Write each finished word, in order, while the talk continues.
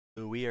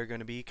We are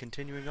going to be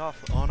continuing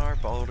off on our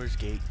Baldur's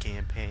Gate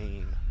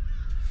campaign.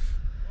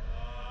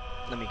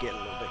 Let me get a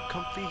little bit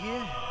comfy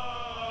here.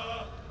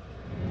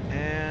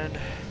 And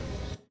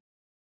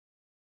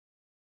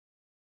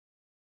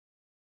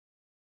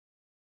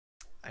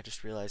I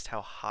just realized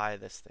how high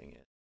this thing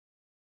is.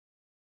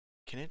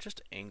 Can it just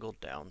angle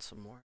down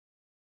some more?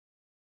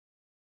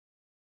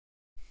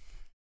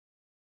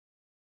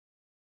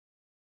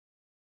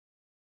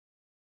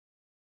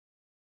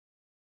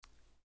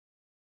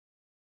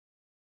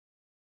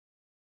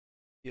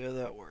 Yeah,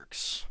 that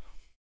works.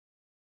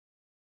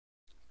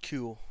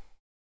 Cool.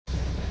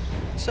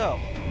 So,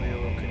 we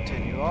will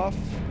continue off.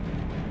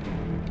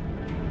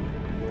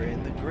 We're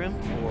in the Grym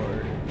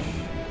Forge.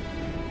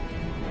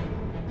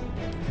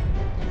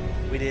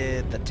 We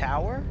did the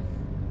tower.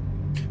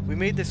 We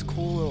made this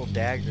cool little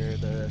dagger,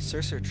 the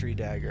Cercer Tree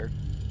dagger.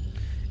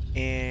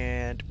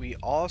 And we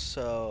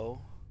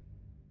also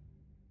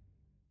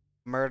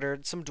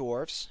murdered some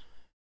dwarves.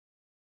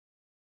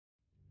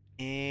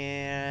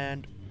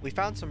 And we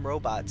found some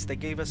robots. They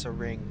gave us a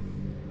ring.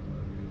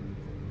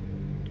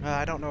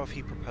 I don't know if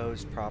he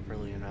proposed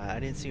properly or not. I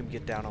didn't see him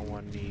get down on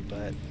one knee,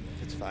 but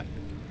it's fine.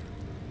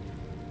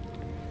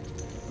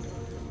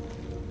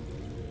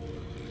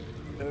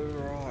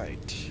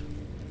 Alright.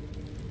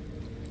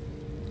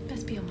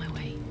 Best be on my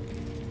way.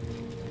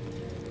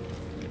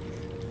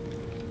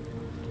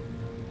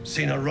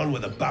 Seen her run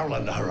with a barrel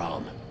under her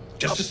arm.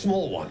 Just a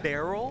small one.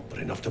 Barrel? But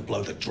enough to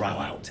blow the drow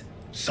out.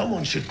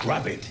 Someone should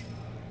grab it.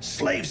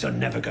 Slaves are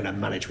never gonna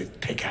manage with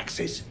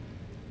pickaxes.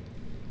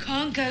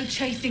 Can't go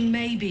chasing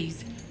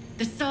maybes.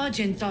 The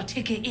sergeant's our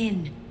ticket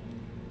in.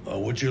 Oh,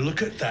 would you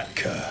look at that,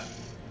 Kerr?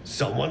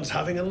 Someone's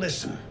having a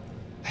listen.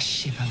 A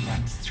shiver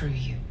runs through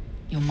you.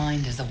 Your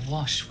mind is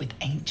awash with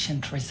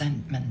ancient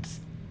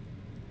resentments.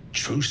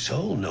 True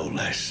soul, no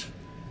less.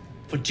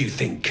 What do you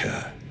think,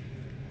 Kerr?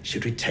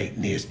 Should we take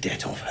Nir's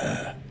debt off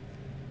her?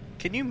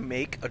 Can you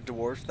make a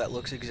dwarf that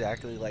looks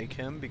exactly like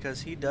him?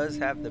 Because he does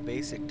have the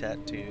basic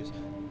tattoos.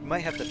 He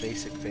might have the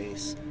basic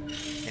face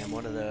and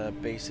one of the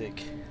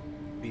basic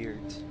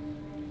beards.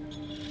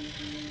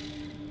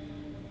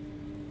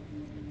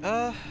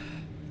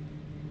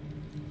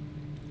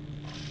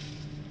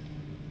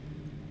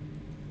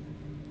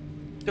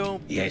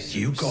 Don't. Yes,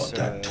 you got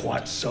that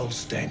twat soul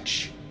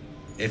stench.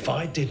 If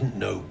I didn't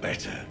know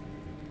better,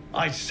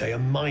 I'd say a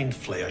mind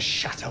flayer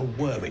shat a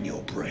worm in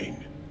your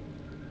brain.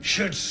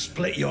 Should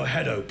split your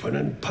head open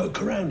and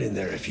poke around in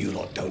there if you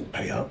lot don't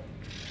pay up.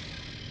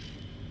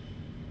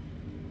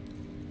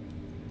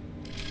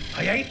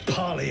 I ain't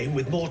parleying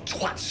with more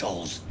twat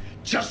souls.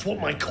 Just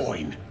want my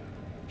coin.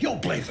 You'll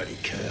blame for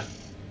it, Kerr.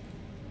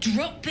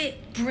 Drop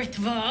it,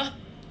 Britvar.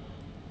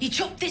 You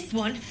chop this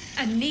one,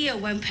 and Nia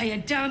won't pay a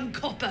damn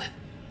copper.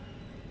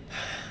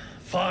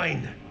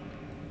 Fine.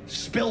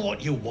 Spill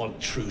what you want,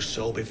 true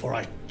soul, before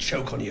I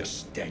choke on your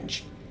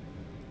stench.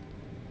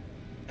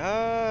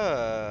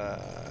 A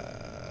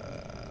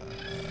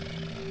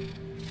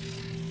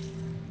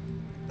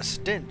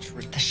stench,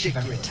 ridiculous. The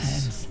shiver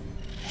returns.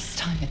 This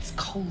time it's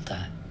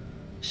colder,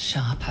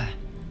 sharper.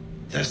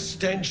 The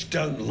stench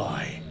don't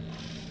lie.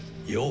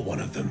 You're one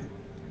of them.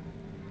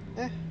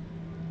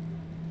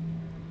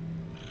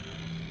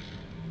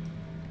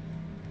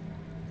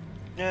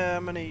 Yeah,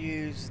 I'm gonna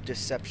use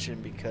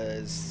deception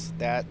because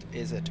that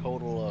is a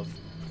total of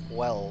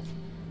 12.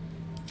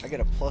 I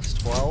get a plus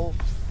 12?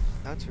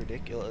 That's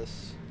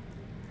ridiculous.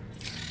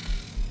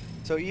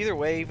 So either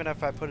way, even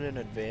if I put in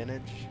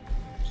advantage,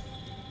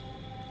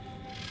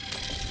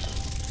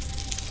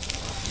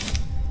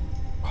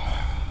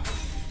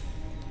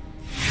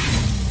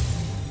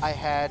 I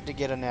had to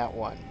get a nat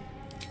 1.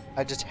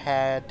 I just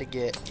had to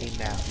get a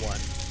nat 1.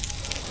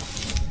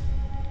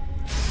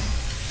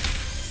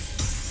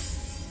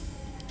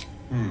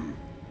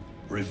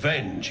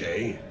 Revenge,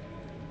 eh?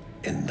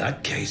 In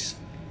that case,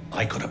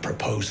 I got a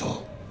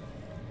proposal.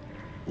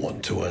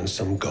 Want to earn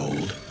some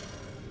gold?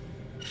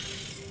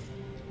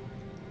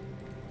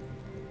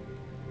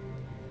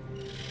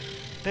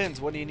 Depends,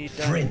 what do you need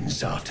done?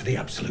 Friends after the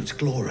Absolute's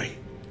glory.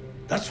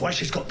 That's why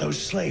she's got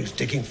those slaves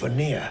digging for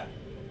Nir.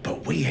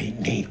 But we ain't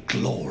need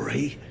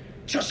glory,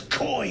 just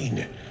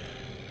coin.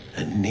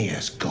 And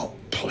Nir's got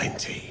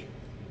plenty.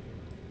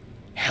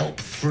 Help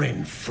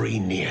Thryn free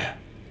Nir.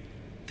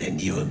 Then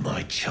you and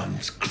my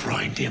chums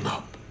grind him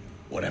up.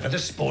 Whatever the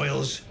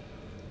spoils,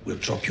 we'll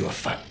drop you a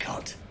fat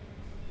cut.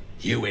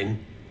 You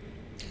in?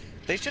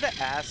 They should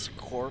have asked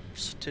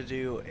Corpse to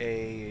do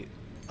a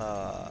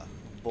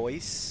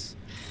voice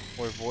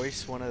or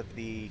voice one of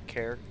the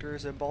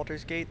characters in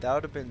Baldur's Gate. That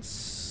would have been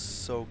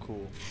so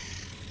cool.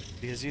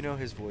 Because you know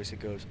his voice, it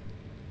goes.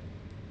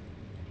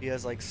 He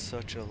has like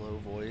such a low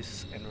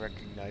voice and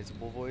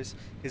recognizable voice.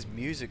 His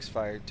music's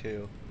fired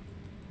too.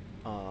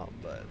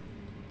 But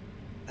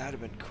that would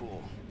have been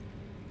cool.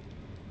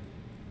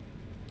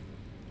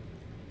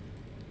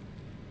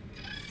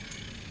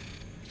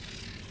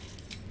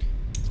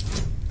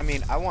 I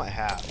mean, I want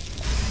half.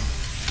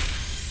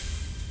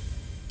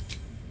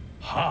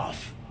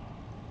 Half?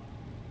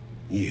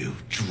 You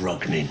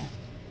drugnin.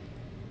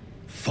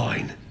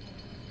 Fine.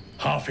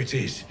 Half it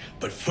is,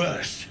 but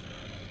first,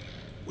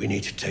 we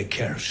need to take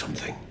care of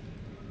something.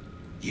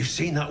 You've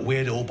seen that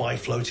weird orb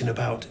floating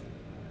about?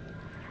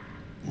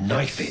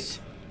 Knife it,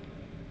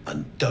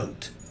 and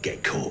don't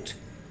get caught.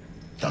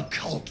 The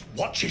cult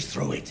watches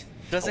through it,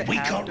 Does it and we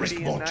have can't to risk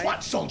be a more knife?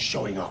 twatsols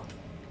showing up.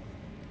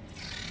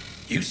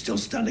 You still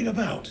standing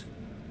about?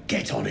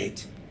 Get on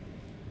it.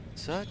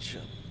 Such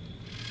a...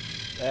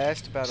 I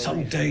asked about Some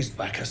Alicia. days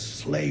back, a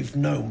slave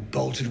gnome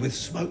bolted with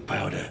smoke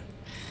powder.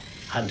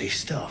 Handy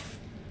stuff.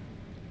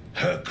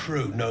 Her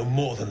crew know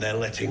more than they're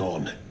letting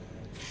on.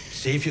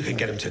 See if you can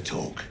get them to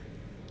talk.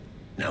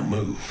 Now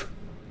move.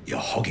 You're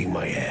hogging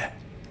my air.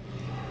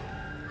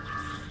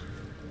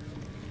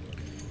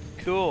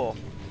 Cool.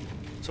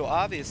 So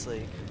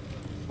obviously,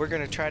 we're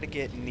gonna try to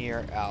get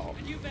Nier out,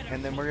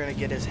 and then we're gonna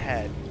get his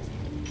head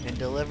and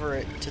deliver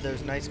it to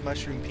those nice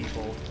mushroom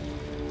people.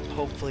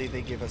 Hopefully,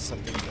 they give us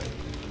something good.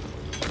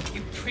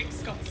 You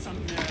prick's got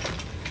some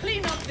nerve.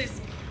 Clean up this.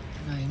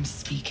 Gnomes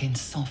speak in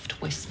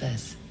soft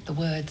whispers, the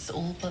words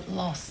all but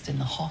lost in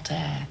the hot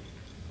air.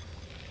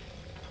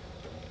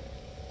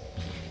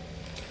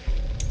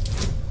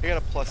 I got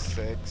a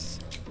 +6.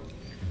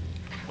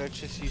 Let's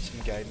just use some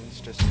guidance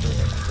just for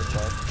extra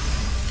buff.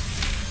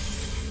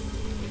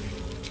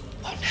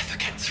 I'll never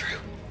get through.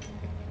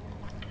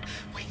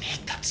 We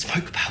need that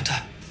smoke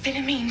powder.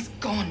 Philomene's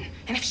gone,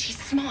 and if she's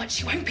smart,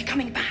 she won't be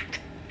coming back.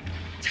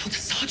 Tell the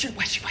sergeant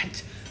where she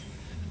went.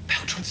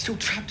 Beltron's still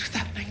trapped with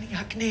that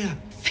maniac Nia.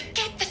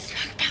 Forget the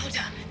smoke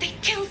powder. They'd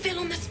kill Phil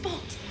on the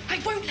spot. I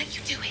won't let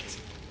you do it.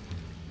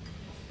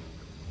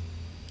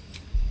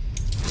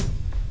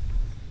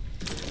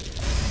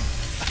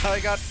 I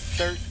got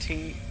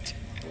 13.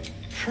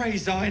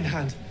 Praise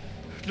Ironhand.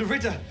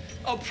 Larida,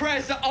 our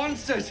prayers are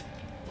answered.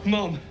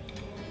 Mom,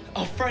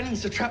 our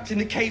friends are trapped in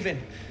the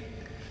cave-in,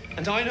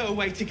 and I know a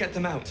way to get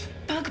them out.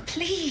 Bug,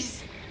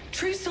 please.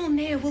 True Soul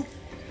Near will...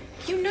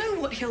 You know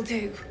what he'll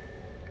do.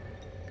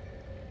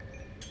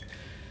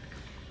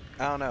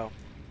 I don't know.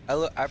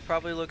 I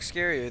probably look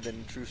scarier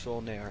than True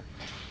Soul Nier.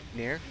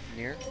 Nier?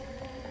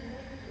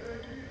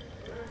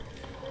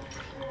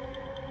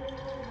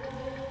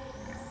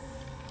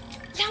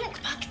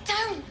 Yank, Bug,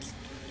 don't.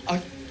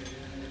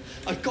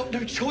 I've got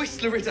no choice,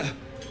 Larida.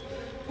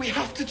 We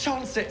have to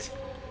chance it.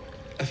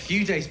 A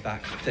few days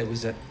back, there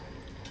was a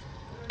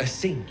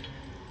scene.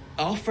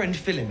 Our friend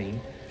Philomene,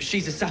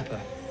 she's a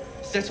sapper,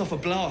 set off a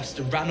blast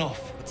and ran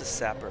off. What's a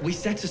sapper? We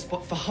set a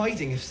spot for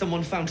hiding if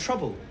someone found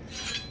trouble.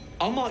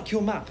 I'll mark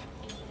your map.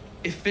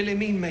 If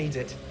Philomene made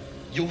it,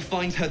 you'll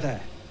find her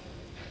there.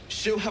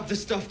 She'll have the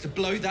stuff to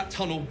blow that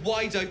tunnel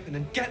wide open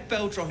and get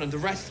Beldron and the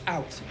rest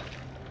out.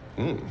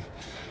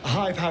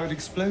 High-powered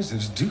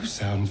explosives do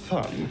sound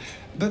fun,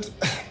 but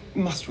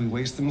must we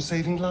waste them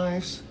saving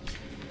lives?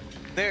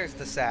 There's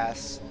the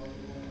sass.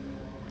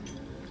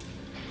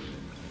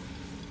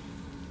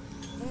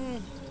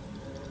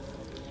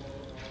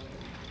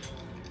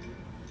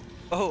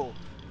 Oh,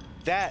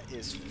 that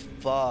is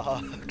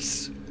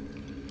fucks.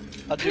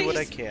 I'll do what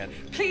I can.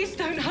 Please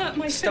don't hurt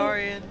my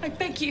Starian. Phil. I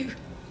beg you.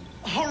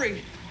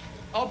 Hurry!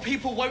 Our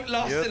people won't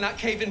last in that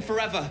cave-in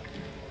forever.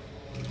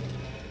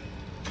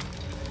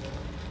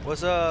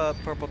 What's up,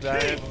 Purple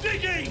Giant? Keep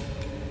digging!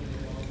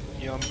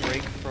 You on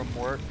break from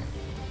work?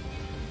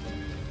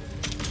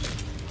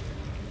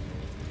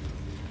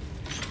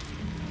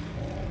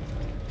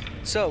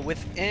 So,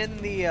 within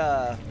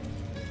the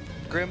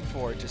Grim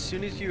Forge, as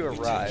soon as you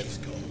arrive,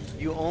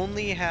 you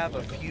only have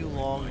a few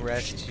long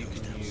rests you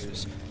can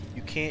use.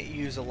 You can't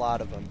use a lot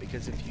of them,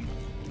 because if you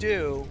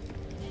do...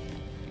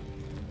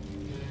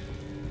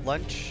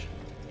 Lunch?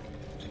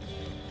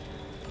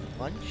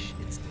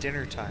 It's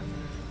dinner time.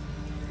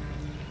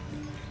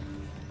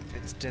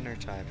 It's dinner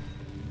time.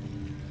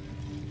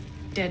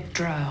 Dead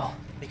drow.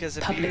 Because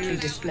if Publicly you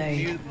use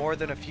displayed. more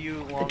than a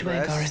few long The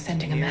Dwegar rests, are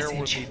sending a Nier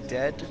message. would be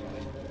dead.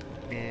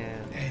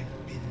 And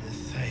They've been the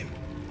same.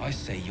 I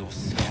say you're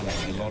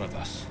scamming a lot of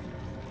us.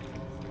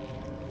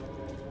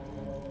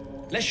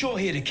 Unless you're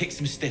here to kick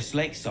some stiffs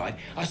lakeside,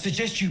 I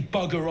suggest you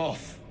bugger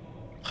off.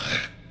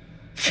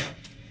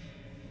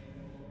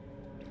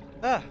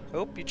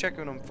 hope you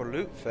checking them for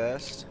loot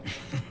first.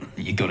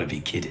 You gotta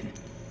be kidding.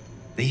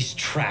 These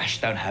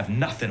trash don't have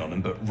nothing on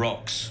them but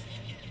rocks.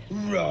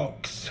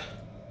 Rocks.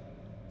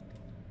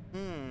 I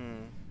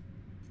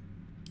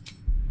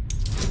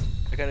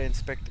gotta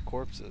inspect the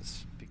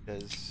corpses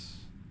because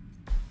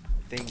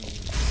things.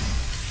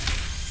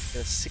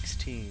 Got a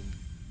 16.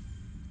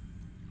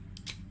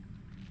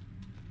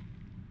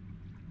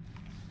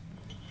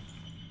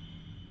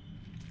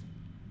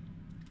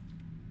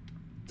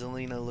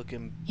 Xylina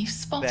looking You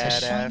spot a badass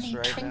shiny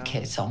right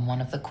trinket on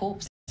one of the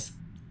corpses.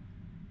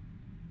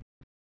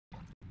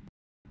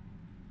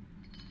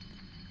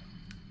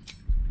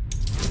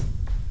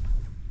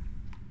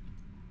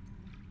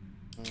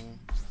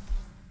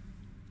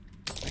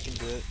 I can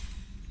do it.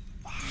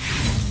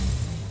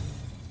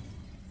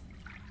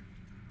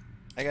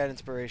 I got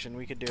inspiration.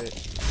 We could do it.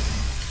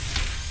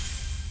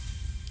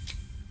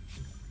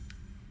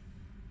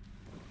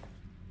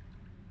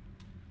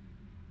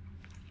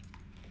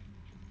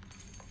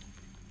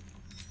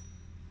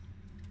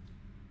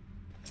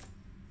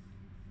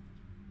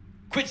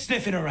 quit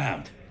sniffing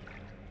around.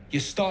 You're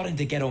starting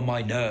to get on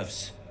my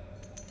nerves.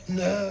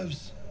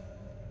 Nerves.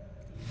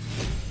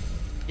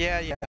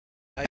 Yeah.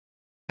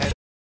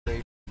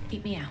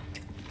 Keep me out.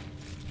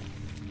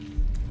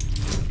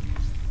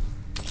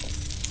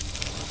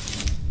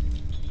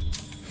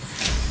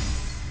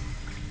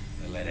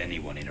 They'll let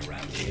anyone in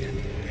around here.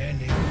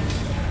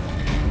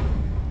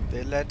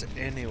 They let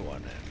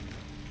anyone in.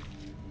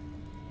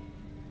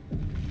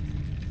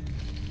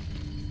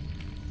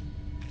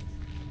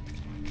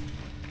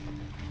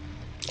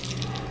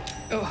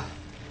 Oh,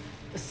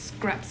 the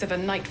scraps of a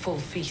nightfall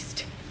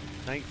feast.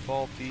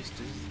 Nightfall feast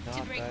is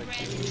not bad.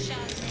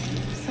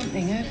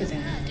 Something over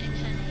there.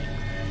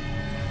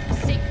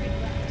 Sacred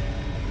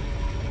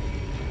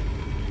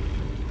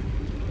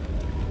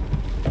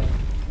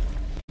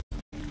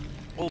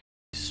Oh,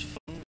 it's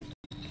fun.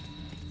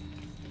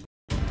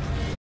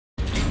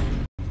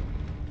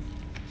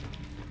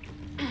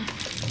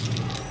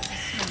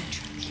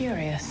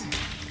 Curious.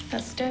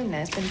 That stone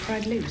there's been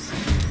pried loose.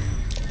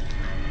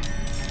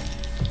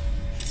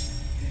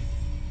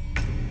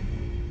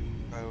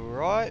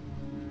 Alright.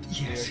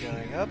 Yes. We are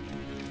going up.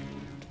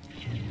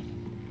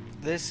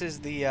 This is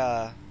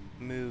the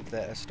move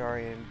that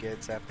Astarion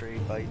gets after he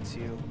bites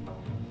you.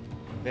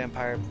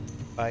 Vampire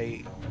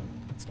bite.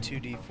 It's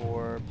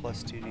 2d4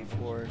 plus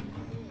 2d4.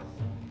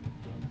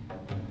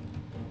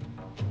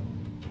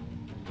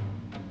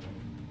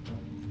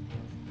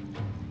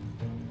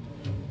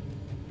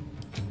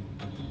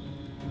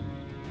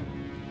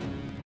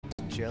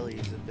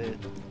 Jellies a bit.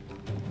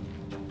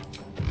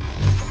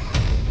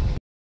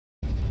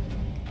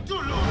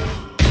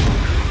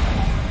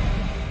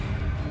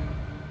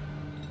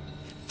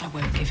 I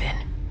won't give in.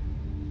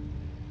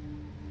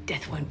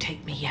 Death won't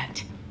take me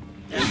yet.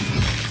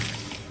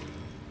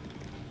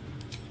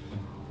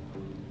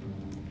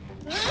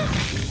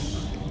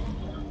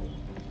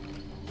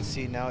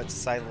 See, now it's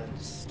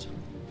silenced.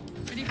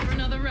 Ready for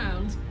another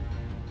round?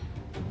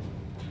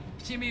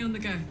 Jimmy on the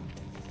go.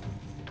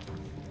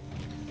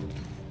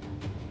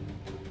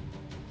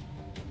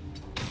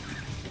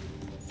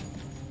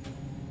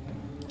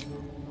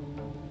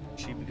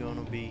 She be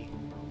gonna be.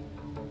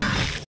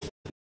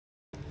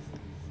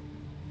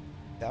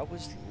 That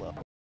was low.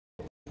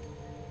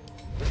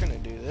 We're gonna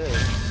do this.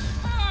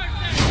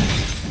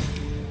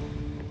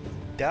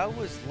 That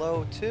was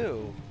low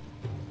too.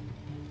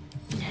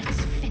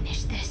 Let's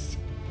finish this.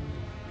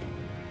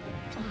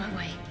 On my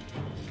way.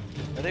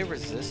 Are they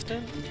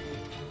resistant?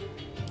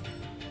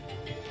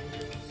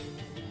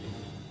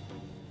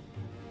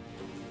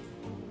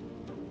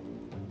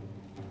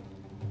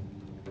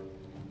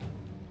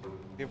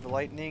 Give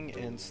lightning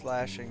and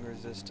slashing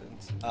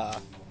resistance. Ah,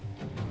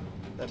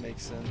 that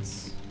makes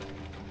sense.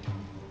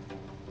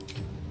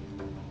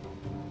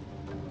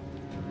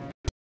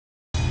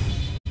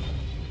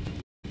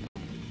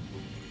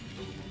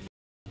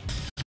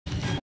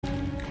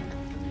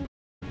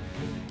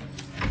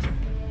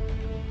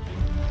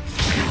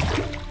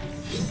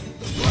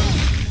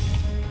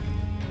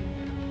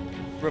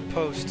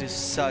 Riposte is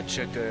such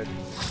a good.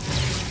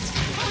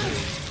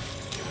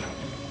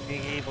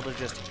 Being able to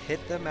just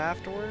hit them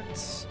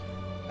afterwards,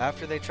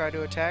 after they try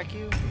to attack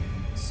you,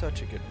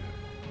 such a good move.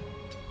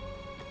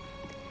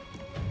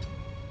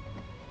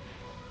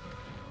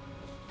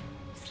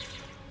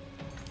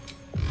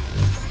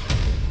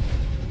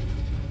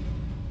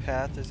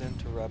 Path is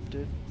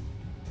interrupted.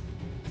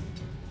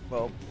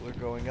 Well, we're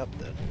going up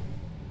then.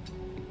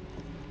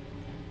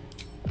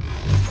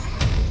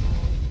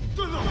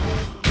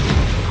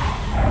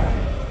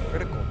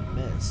 Critical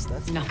miss.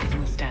 That's Nothing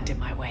will stand in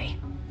my way.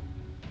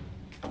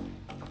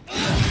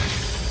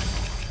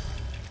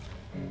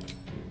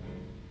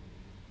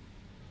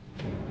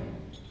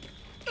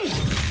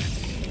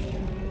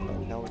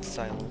 now it's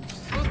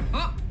silenced.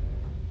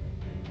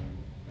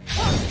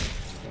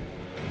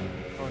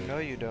 Oh no,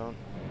 you don't.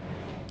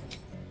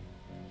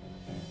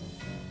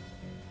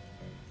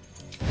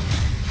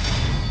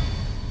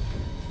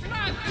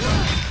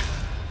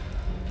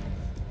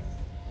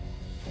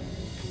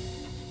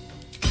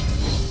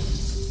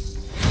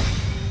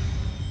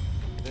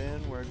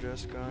 Then we're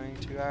just going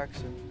to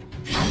axe him.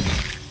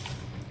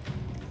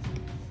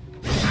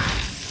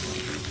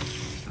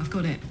 I've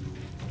got it.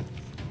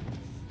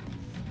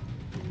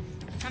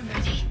 I'm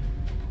ready.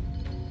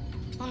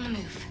 On the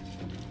move.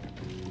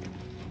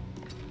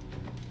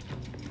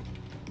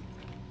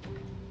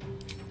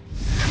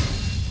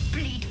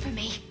 Bleed for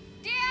me.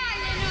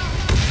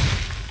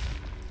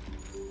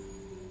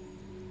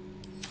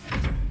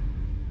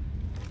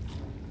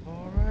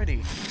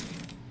 Alrighty.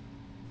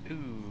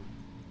 Ooh.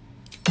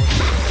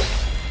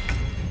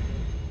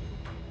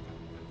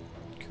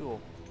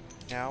 Cool.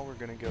 Now we're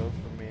gonna go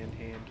for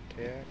man-hand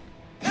attack.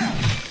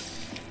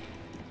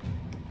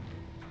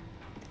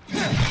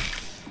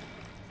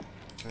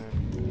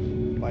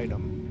 And bite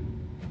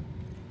them.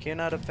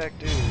 Cannot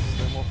affect ooze,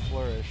 then we'll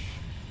flourish.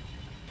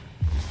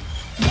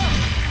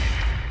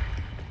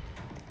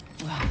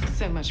 Well,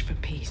 so much for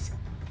peace.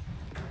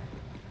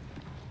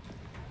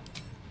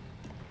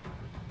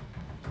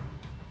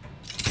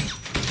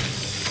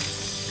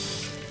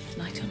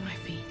 Light on my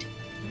feet.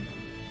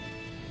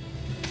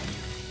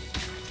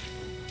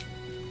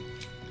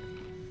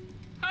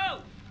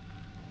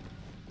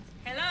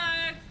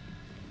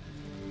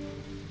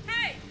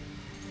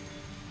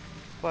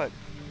 What?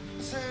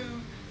 So,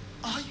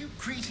 are you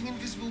greeting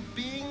invisible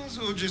beings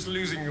or just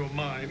losing your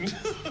mind?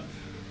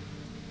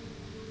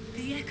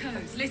 The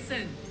echoes,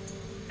 listen.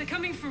 They're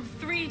coming from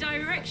 3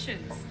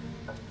 directions.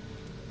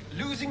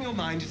 Losing your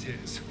mind it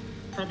is.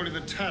 Probably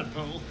the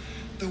tadpole.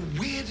 The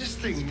weirdest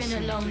thing. It's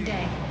been a long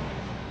day.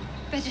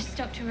 Better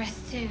stop to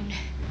rest soon.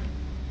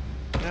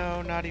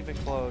 No, not even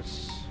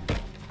close.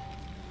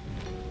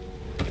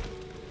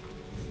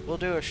 We'll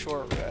do a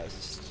short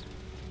rest.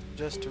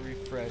 Just to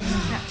refresh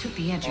That took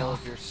the edge all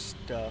off. of your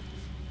stuff.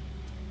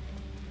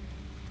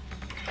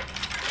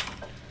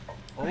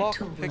 Right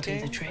tool will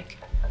do the trick.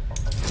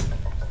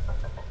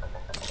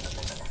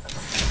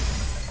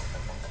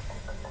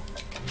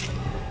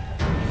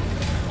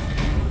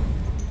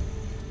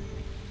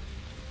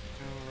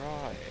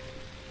 Alright.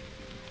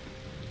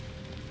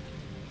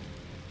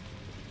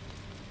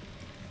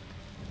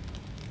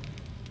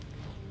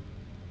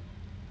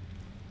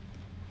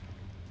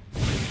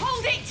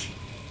 Hold it!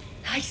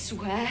 I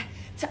swear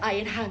to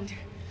Iron Hand.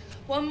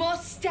 One more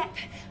step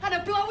and a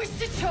blow us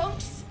to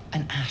chunks.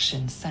 An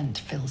ashen scent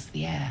fills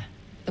the air.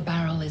 The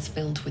barrel is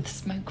filled with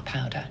smoke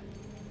powder.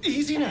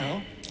 Easy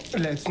now.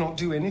 Let's not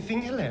do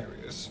anything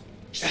hilarious.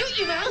 Shut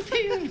your mouth,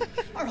 Poon,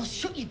 or I'll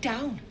shut you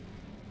down.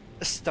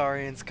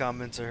 Astarian's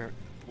comments are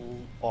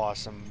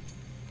awesome.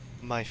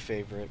 My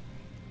favorite.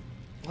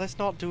 Let's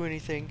not do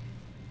anything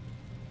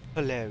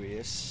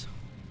hilarious.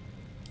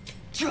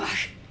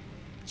 Drag,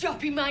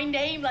 dropping my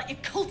name like your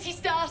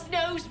cultist ass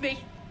knows me,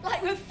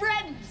 like we're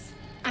friends.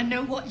 I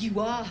know what you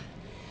are.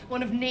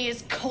 One of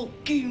Nia's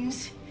cult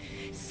goons.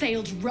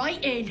 Sailed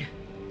right in.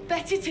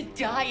 Better to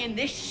die in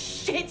this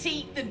shit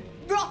heap than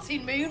rot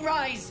in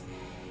Moonrise.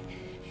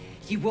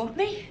 You want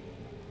me?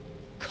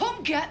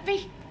 Come get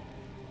me.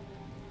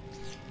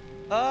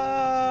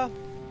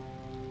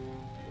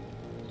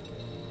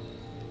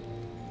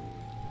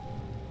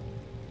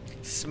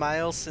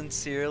 Smile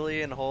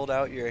sincerely and hold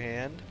out your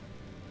hand.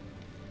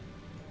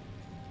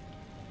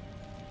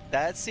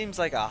 That seems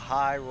like a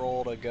high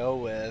roll to go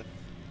with,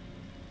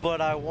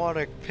 but I want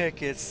to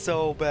pick it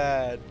so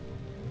bad.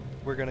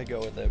 We're gonna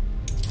go with it.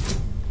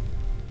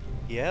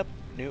 Yep,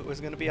 knew it was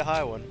gonna be a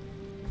high one.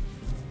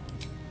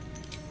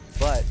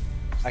 But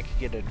I could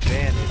get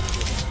advantage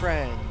with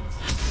friends.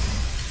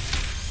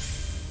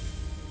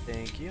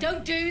 Thank you.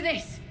 Don't do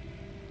this.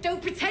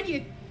 Don't pretend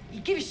you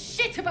give a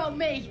shit about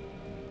me.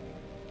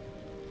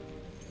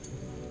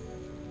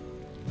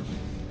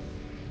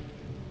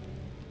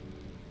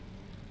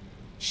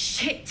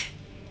 Shit.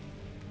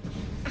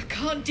 I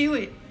can't do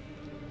it.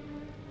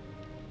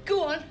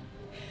 Go on.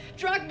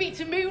 Drag me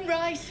to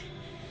Moonrise.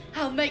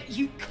 I'll make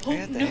you I cult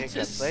had the nutters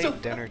hiccups. I ate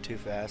suffer. dinner too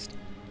fast.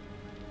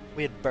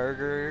 We had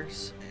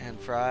burgers and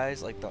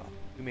fries. We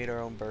made our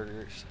own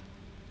burgers.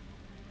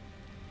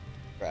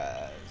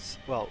 Fries.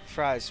 Well,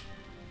 fries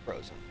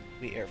frozen.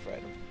 We air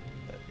fried them,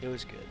 but it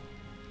was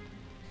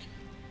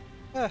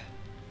good.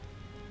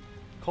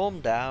 Calm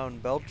down.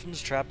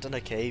 Belgium's trapped in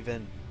a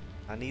cave-in.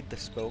 I need the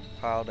smoke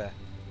powder.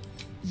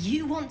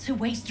 You want to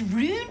waste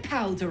rune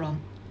powder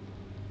on?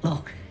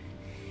 Look,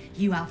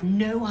 you have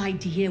no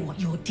idea what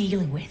you're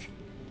dealing with.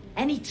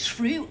 Any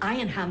true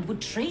Iron Hand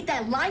would trade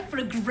their life for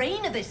a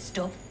grain of this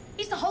stuff.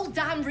 It's the whole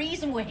damn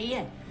reason we're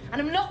here,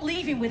 and I'm not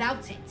leaving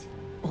without it.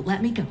 But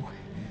let me go.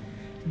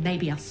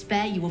 Maybe I'll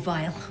spare you a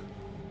vial.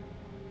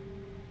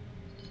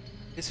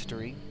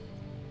 History.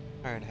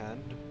 Iron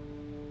Hand.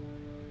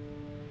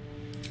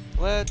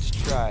 Let's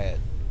try it,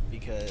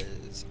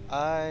 because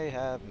I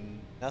have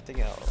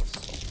nothing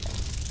else.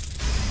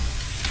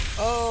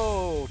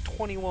 Oh,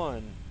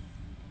 21.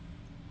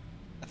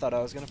 I thought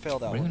I was gonna fail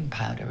that one. Rune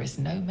powder is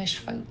gnomish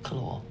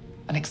folklore,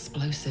 an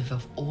explosive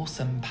of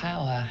awesome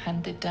power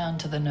handed down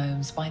to the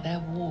gnomes by their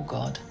war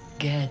god,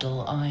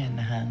 Gerdel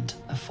Ironhand,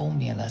 a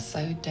formula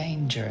so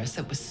dangerous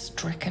it was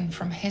stricken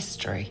from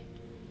history,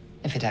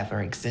 if it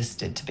ever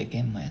existed to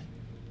begin with.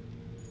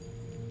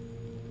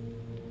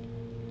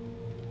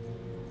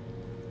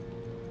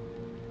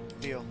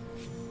 Deal.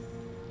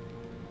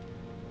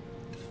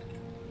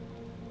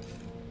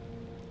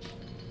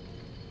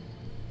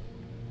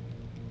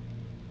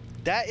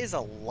 That is a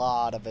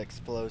lot of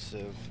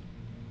explosive.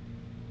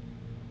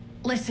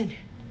 Listen,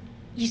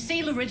 you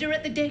see Larida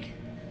at the dig?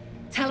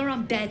 Tell her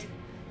I'm dead,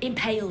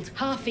 impaled,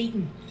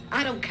 half-eaten.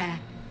 I don't care.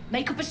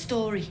 Make up a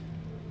story.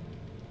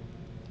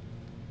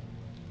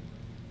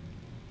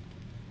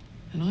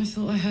 And I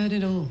thought I heard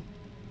it all.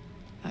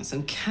 That's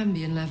some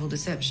Cambion-level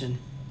deception.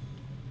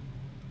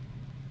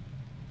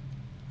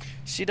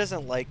 She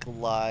doesn't like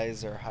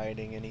lies or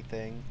hiding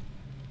anything.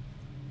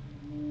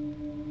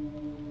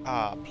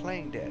 Ah,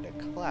 playing dead, a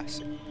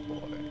classic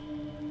boy.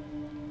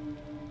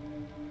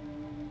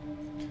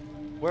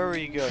 Where will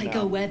you go I now?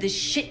 go where there's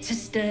shit to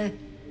stir,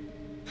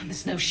 and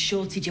there's no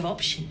shortage of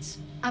options.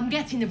 I'm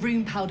getting the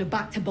rune powder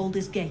back to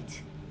Baldur's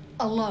Gate.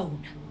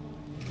 Alone.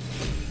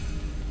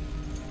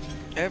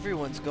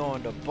 Everyone's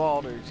going to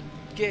Baldur's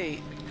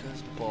Gate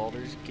because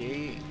Baldur's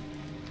Gate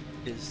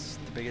is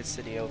the biggest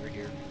city over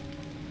here.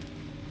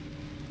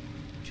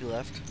 She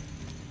left.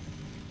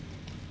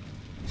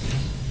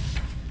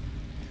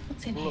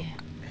 What's in Look, here?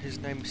 His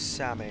name's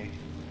Sammy.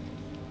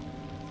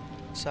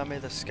 Sammy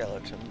the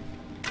skeleton.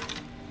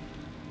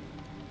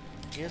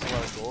 He has a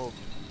lot of gold.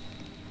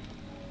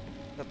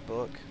 That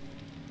book.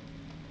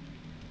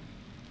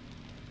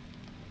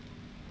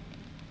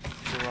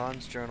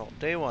 Duran's journal.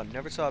 Day 1.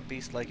 Never saw a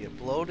beast like it.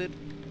 Bloated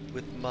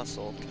with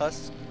muscle.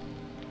 Tusks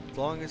as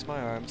long as my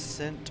arms.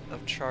 Scent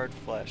of charred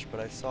flesh, but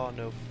I saw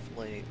no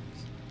flames.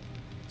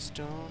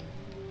 Stone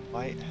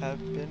might have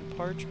been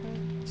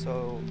parchment.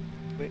 So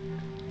quick.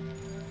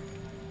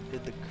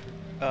 Did the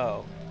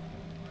oh.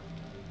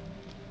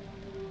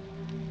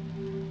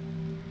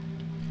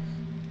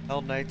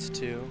 Hell Knights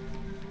 2.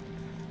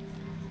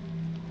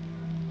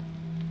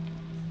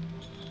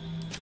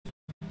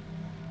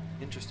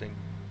 Interesting.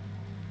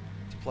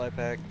 Supply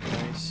pack,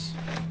 nice.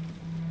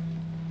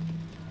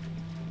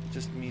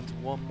 Just means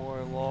one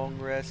more long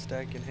rest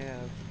I can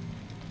have.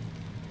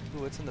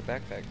 Ooh, what's in the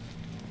backpack?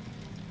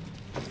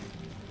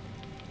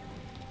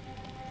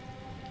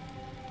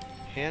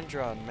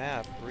 Hand-drawn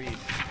map, read.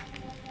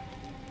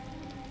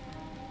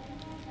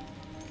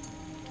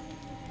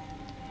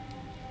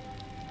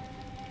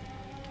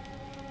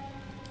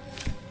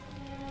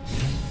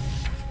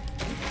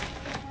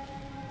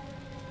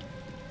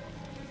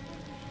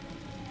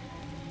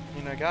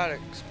 I got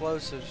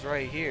explosives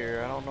right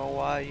here. I don't know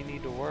why you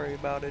need to worry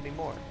about it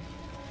anymore.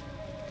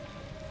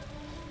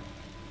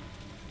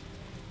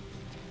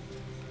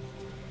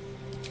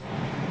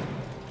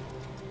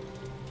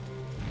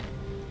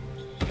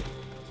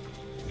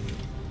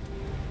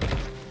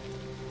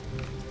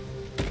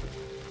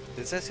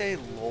 Does that say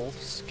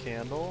Lolth's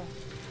candle?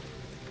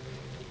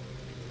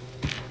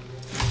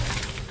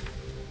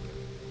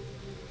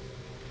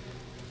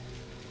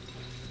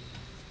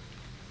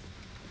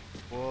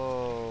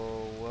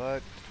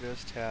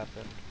 Just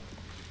happened.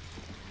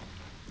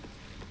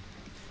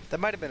 That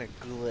might have been a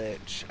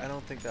glitch. I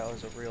don't think that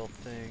was a real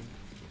thing.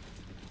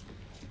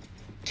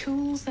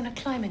 Tools and a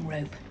climbing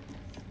rope.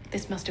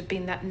 This must have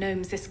been that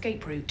gnome's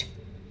escape route.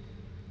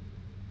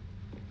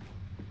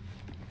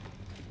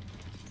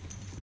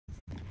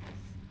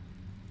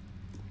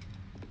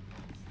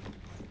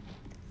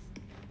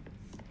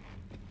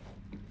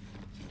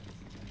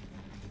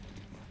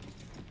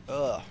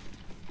 Ugh.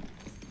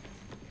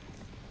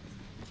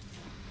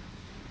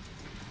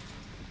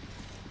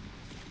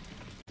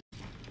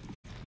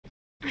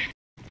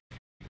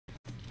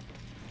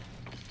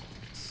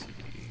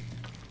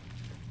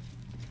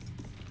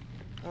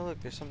 Oh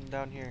look, there's something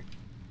down here.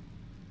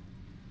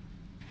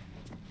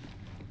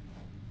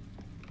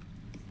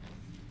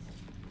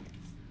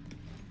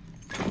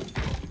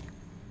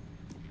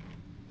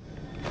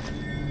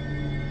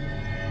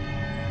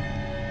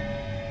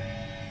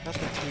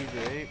 Nothing too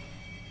great.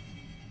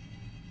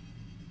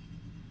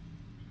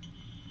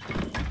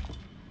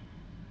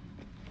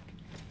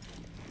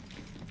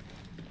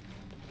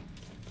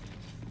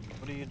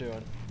 What are you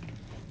doing?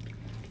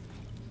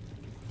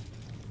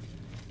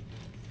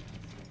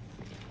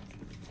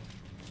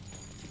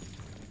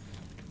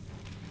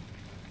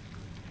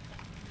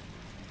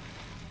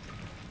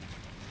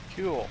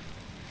 Cool.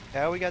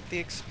 Now we got the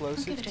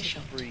explosive to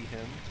free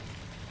him.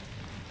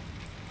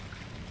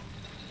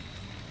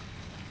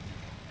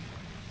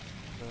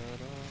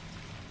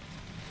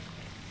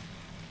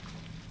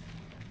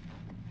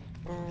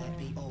 That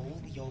be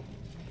all, your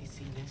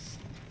pissiness?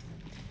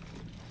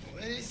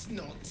 Well, it's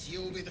not.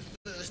 You'll be the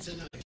first to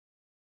know.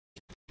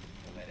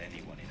 Don't let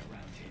anyone in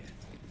around here.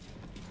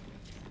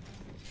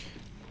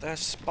 There's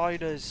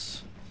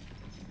spiders.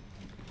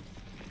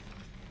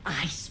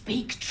 I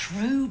speak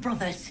true,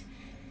 brothers.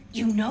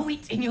 You know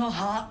it in your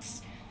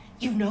hearts.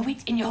 You know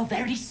it in your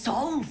very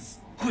souls.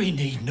 We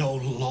need no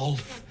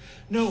Lolth,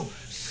 no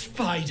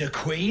Spider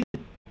Queen.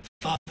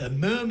 Father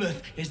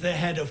Murmuth is the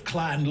head of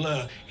Clan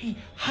Lur. He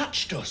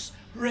hatched us,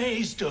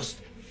 raised us,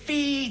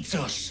 feeds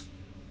us.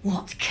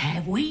 What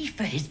care we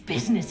for his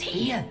business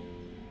here?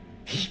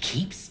 He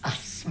keeps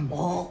us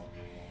small,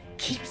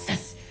 keeps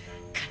us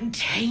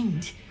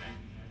contained.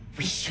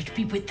 We should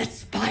be with the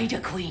Spider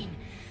Queen,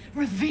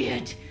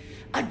 revered,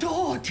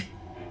 adored.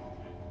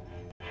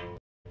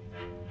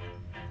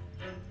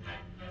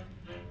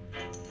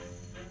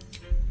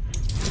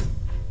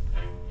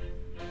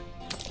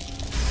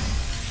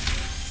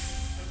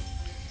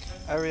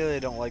 I really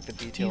don't like the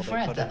detail You've they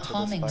read put that into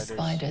harming the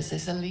spiders. spiders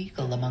is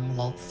illegal among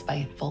Lolth's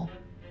faithful,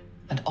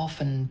 and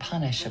often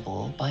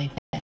punishable by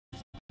death.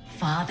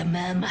 Father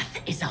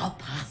Murmuth is our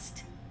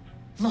past.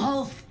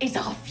 Lolth is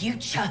our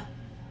future.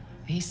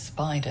 These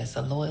spiders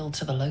are loyal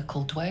to the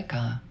local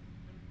Dwergar.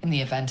 In the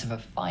event of a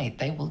fight,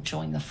 they will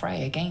join the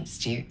fray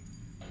against you,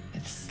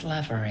 with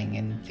slavering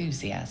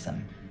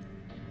enthusiasm.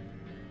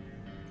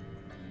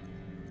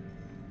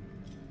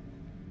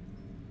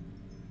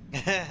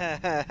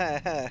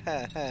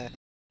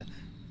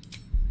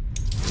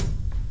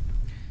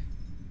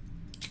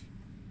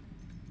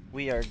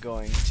 We are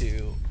going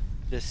to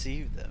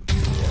deceive them.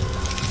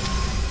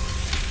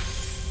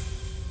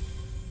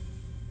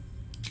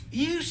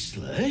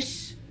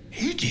 Useless?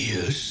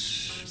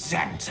 Hideous?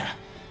 Xanta,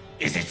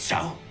 is it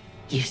so?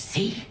 You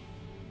see,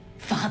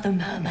 Father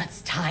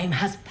Murmuth's time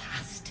has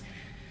passed.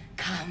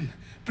 Come,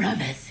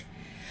 brothers.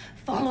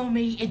 Follow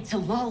me into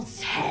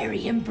Lolth's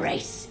hairy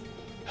embrace.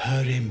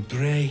 Her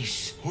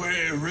embrace.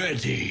 We're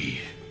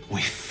ready.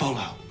 We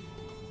follow.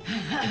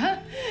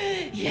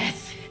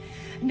 Yes.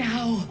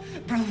 Now,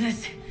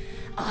 brothers,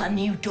 our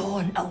new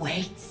dawn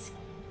awaits.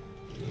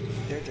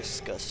 They're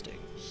disgusting.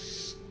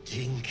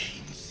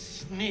 Stinking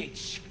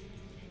snitch.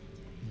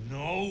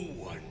 No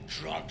one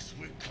drugs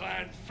with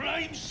Clan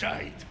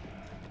Flameshade.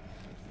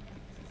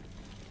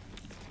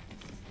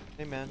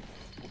 Hey man,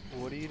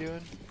 what are you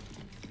doing?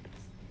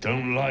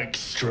 Don't like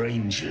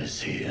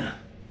strangers here.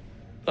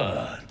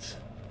 But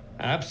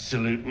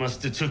Absolute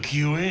must have took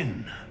you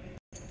in.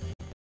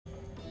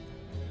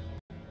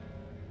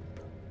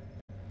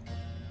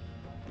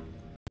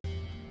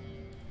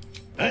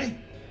 Hey?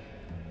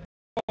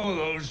 All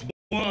those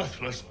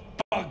worthless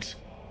bugs.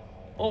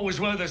 Always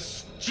were the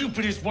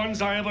stupidest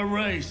ones I ever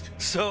raised.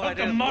 So How'd I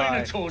the didn't lie.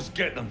 Minotaurs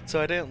get them?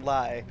 So I didn't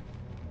lie.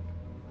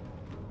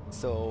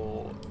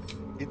 So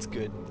it's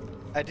good.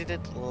 I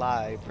didn't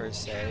lie per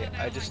se.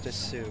 I just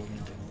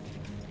assumed.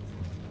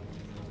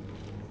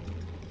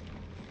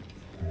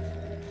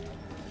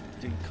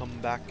 Didn't come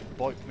back and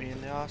bite me in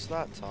the ass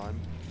that time.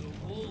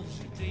 The wolves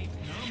are deep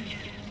numb.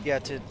 Yeah,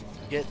 to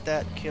get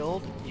that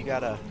killed, you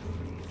gotta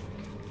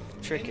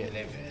trick it.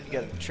 You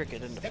gotta trick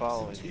it into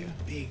following you.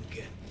 Big.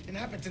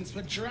 Inhabitants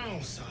were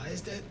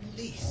drow-sized at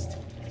least.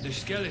 The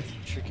skeleton.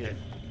 Trick it.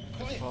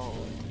 Quiet. Follow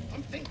it.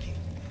 I'm thinking.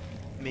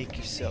 Make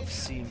yourself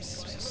seem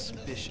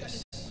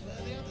suspicious. Where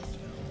the others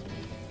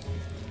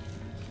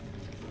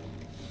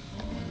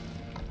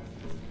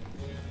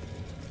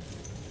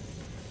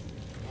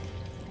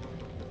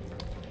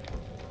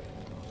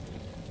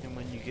And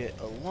when you get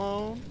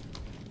alone,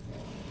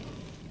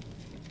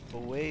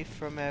 away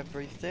from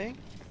everything,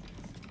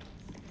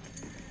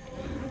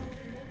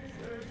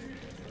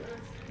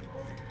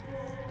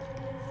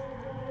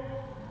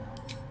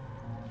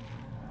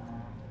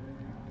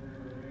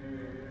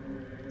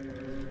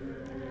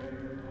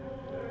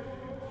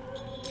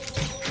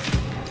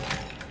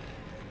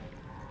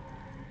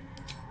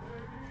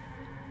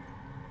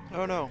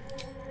 oh no.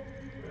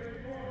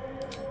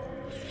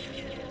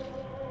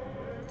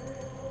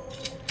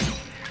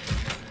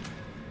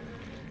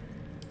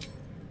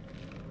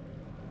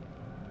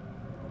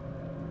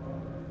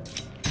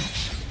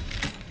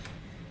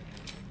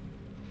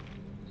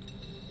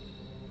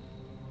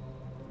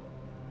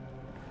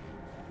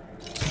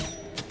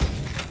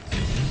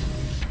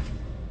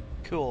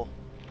 Cool.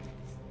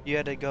 You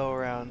had to go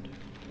around.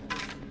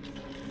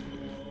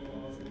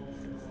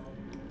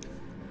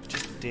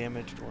 Just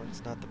damaged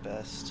ones, not the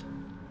best.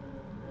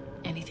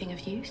 Anything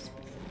of use?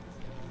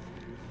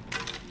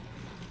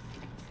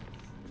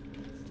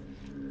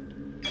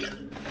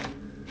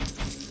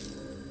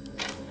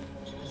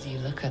 As you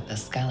look at the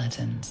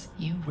skeletons,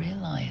 you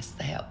realize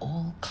they are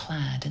all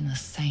clad in the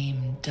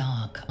same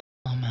dark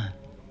armor.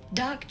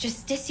 Dark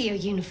Justicia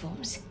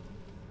uniforms.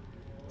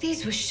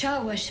 These were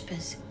Shah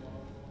worshippers.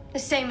 The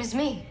same as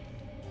me.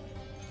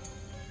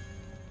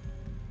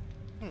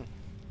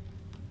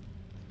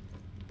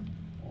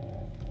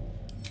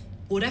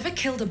 Whatever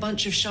killed a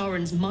bunch of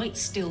Sharans might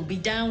still be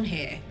down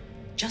here.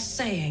 Just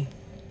saying.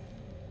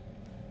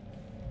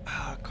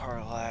 Ah,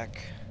 Karlak.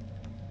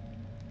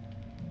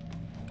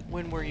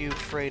 When were you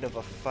afraid of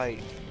a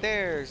fight?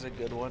 There's a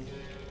good one.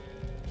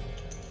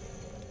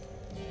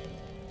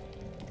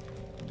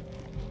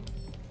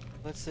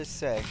 What's this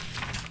say?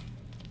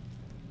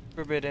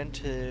 Forbidden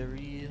to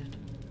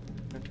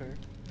re-enter.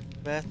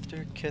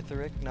 Master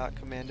Kitheric not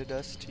commanded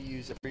us to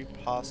use every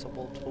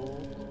possible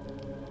tool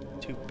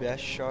to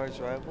best Shar's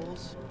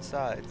rivals.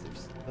 Besides, if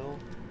still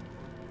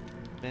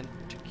meant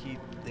to keep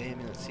the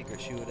amulet secret,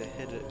 she would have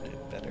hidden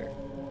it better.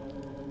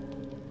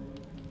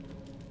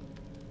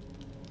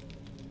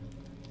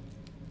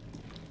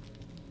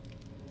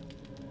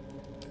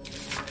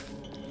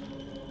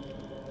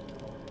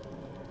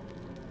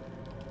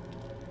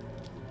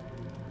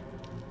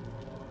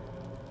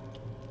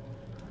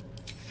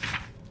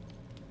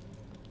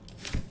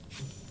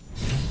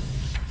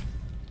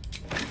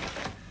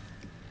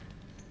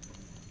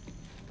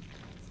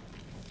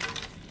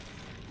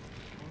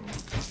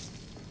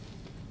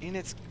 I mean,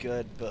 it's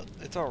good, but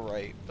it's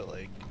alright, but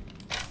like...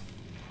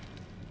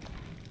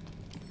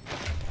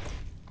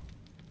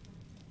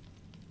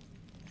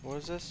 What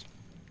is this?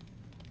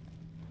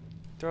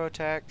 Throw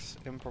attacks,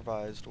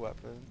 improvised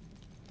weapon.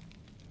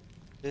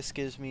 This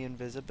gives me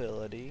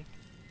invisibility.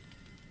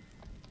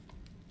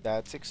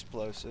 That's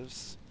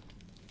explosives.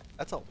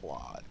 That's a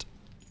lot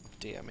of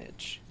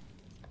damage.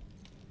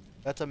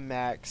 That's a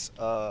max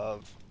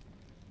of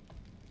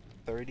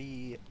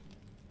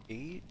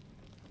 38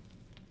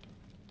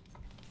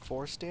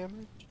 force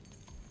damage,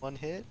 one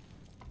hit,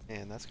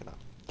 and that's gonna.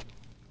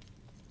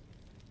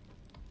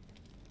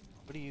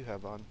 What do you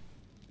have on?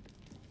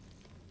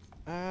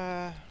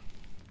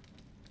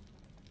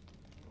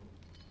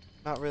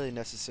 Not really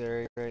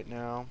necessary right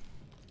now.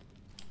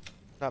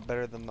 Not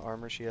better than the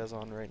armor she has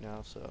on right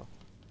now, so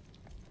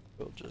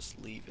we'll just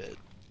leave it.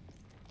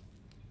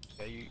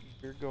 Yeah,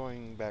 you're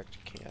going back to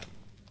camp.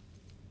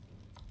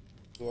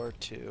 You are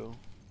too.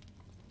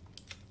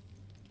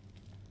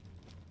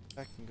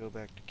 I can go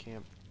back to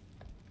camp.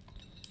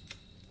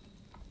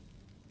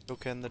 So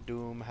can the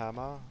Doom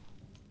Hammer.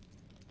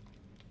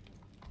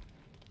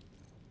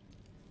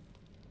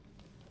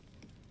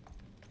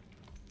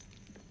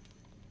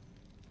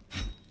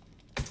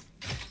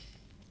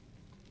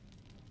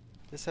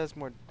 This has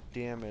more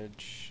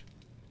damage.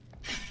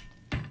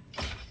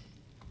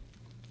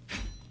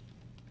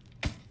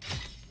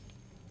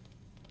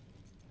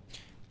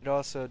 It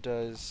also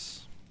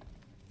does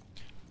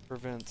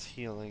prevents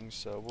healing,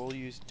 so we'll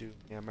use Doom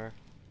Hammer.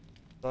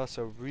 It's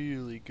also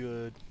really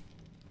good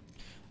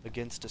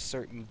against a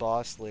certain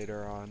boss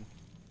later on.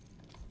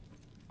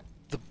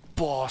 The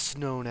boss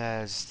known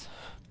as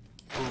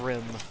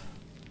Grym.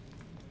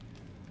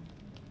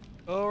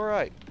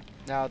 Alright,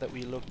 now that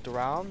we looked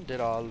around, did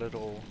our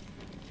little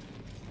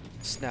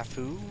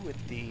snafu with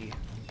the...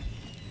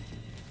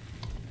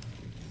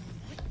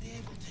 Might be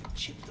able to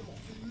chip them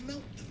off and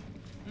melt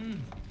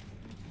them.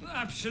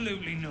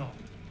 Absolutely not.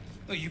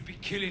 Or you'd be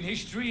killing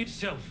history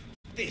itself.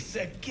 This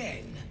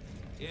again?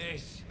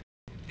 Yes,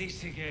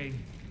 this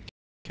again.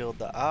 Killed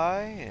the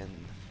eye, and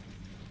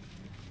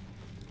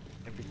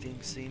everything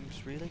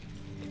seems really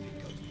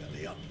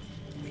Belly up.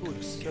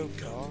 good so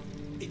far.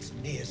 It's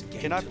Nia's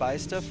game. Can I buy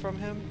stuff from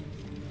him?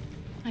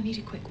 I need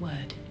a quick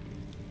word.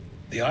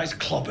 The eye's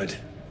clobbered.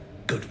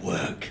 Good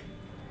work.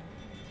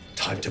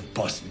 Time to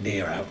bust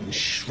Nia out and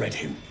shred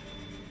him.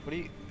 What do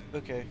you...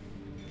 Okay.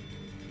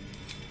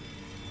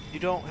 You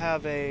don't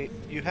have a...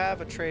 You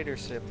have a trader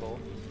symbol,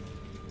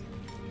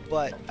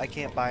 but I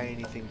can't buy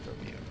anything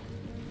from you.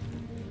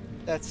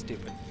 That's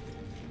stupid.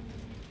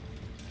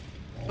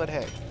 But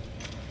hey.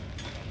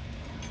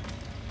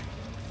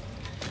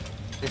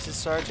 This is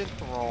Sergeant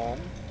Throm.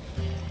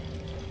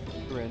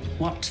 Grin.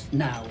 What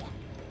now?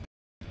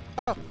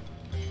 Oh.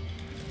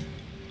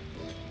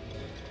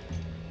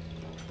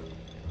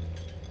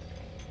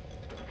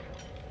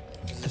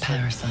 The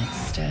parasite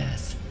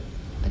stirs,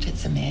 but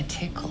it's a mere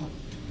tickle.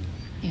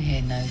 You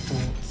hear no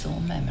thoughts or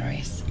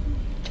memories,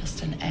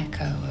 just an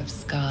echo of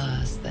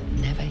scars that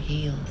never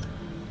healed.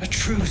 A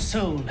true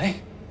soul, eh?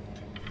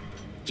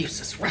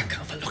 Useless wreck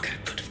of a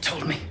lookout could have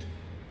told me.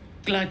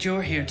 Glad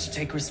you're here to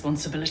take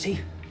responsibility.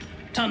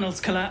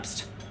 Tunnels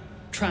collapsed.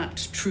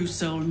 Trapped true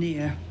soul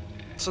near.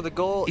 So the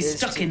goal He's is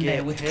stuck to in get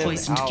there with him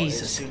poisoned out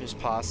geezers. as soon as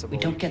possible.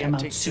 We don't get can't him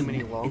out take too soon.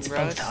 many long It's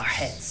rests, both our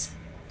heads.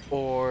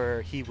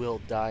 or he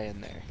will die in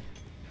there.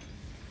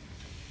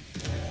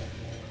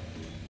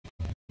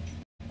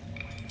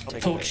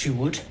 Thought you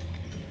would.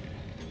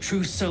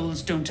 True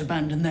souls don't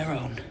abandon their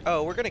own.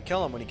 Oh, we're gonna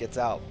kill him when he gets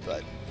out,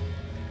 but...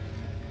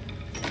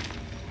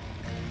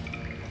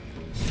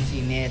 As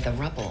you near the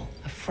rubble,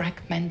 a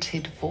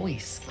fragmented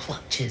voice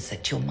clutches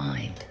at your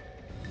mind.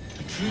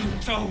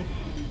 True soul.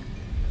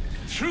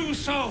 True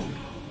soul.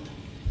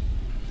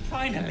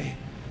 Finally.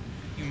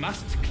 You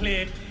must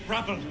clear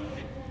rubble.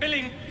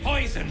 Spilling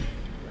poison.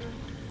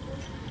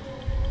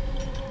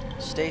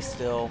 Stay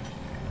still.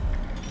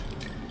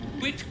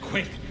 Wit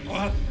quick,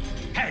 or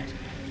head.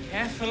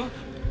 Careful,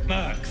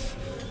 mercs.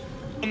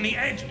 On the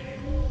edge.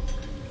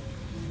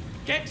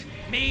 Get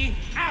me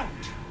out!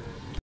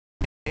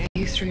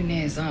 You through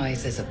Nir's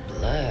eyes is a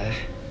blur.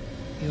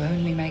 You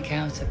only make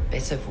out a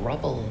bit of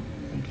rubble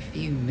and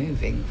few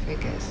moving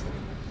figures.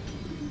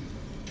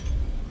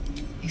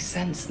 You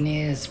sense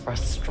Nir's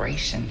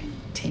frustration,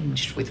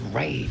 tinged with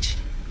rage,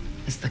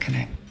 as the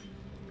connect.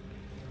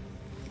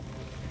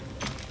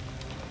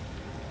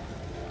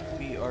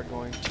 We are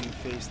going to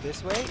face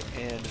this way,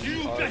 and we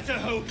You are... better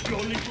hope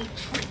your little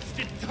tricks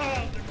did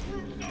turn the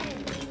true soul!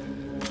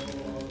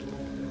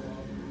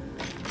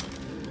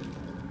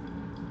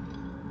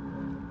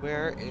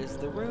 Where is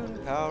the rune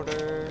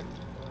powder?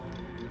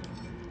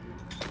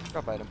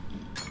 Drop item.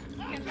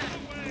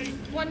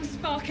 One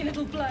spark and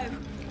it'll blow.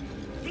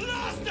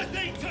 Blast the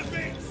thing to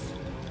bits!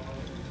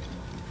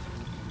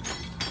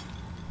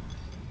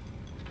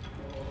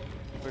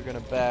 We're gonna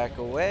back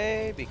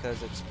away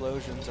because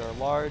explosions are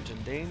large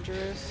and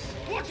dangerous.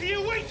 What are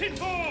you waiting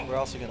for? We're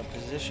also gonna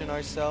position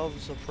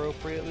ourselves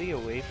appropriately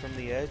away from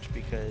the edge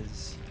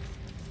because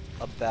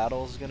a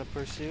battle is gonna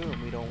pursue,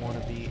 and we don't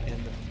want to be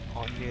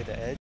near the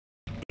edge.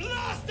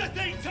 Blast the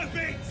thing to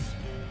bits!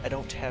 I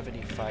don't have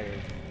any fire.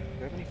 Do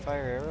you have any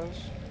fire arrows?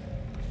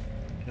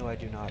 No, I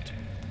do not.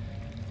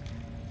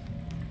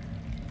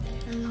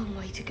 A long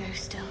way to go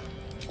still.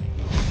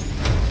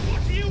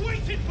 What are you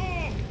waiting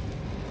for?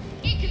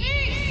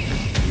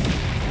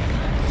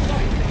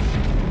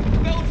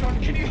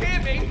 Beldron, can you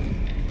hear me?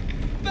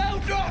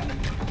 Beldron!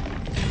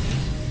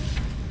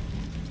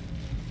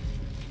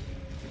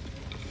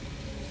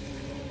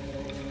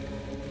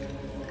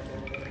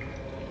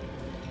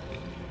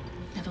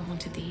 Never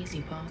wanted the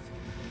easy path.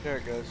 There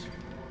it goes.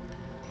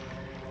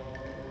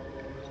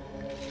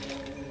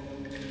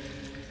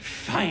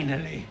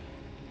 Finally.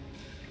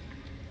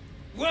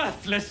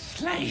 Worthless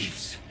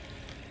slaves!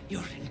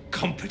 Your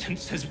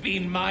incompetence has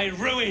been my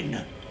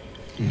ruin!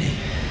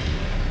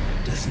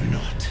 Does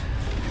not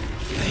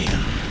fail.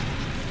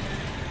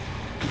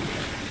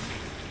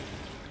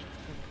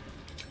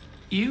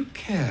 You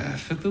care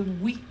for the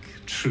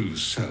weak, true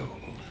soul.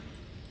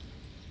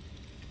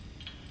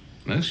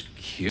 Most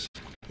curious.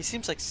 He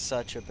seems like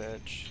such a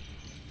bitch.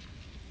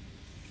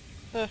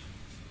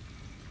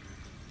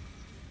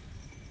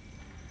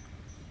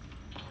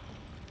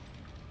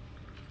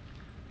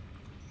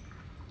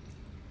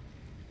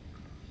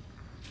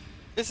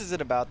 This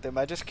isn't about them.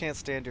 I just can't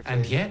stand your face.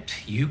 And yet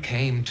you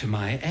came to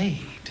my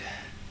aid.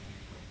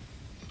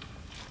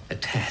 A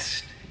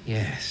test.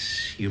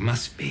 Yes, you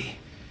must be.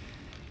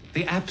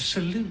 The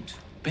Absolute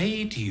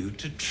bade you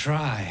to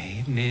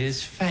try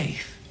Nir's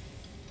faith.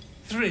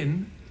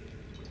 Thryn,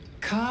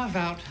 carve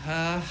out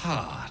her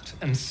heart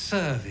and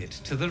serve it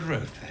to the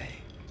Rothe.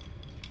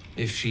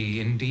 If she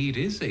indeed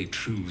is a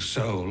true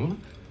soul,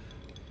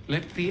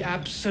 let the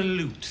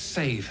Absolute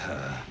save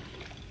her.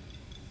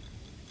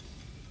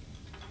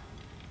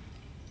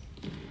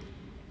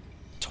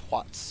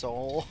 Twat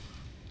soul.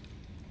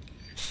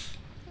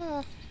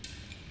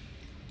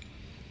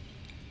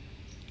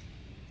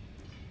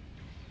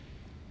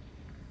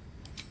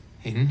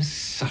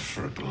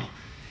 Insufferable,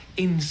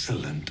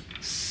 insolent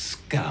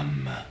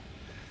scum.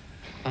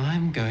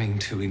 I'm going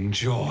to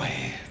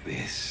enjoy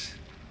this.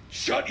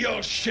 Shut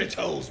your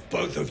shitholes,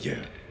 both of you.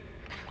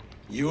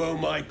 You owe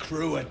my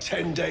crew a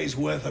 10 days'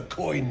 worth of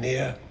coin,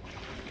 Nir.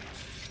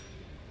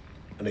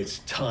 And it's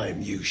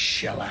time you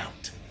shell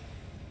out.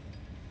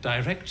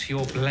 Direct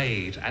your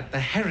blade at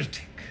the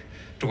heretic,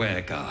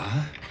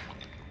 Dwergar.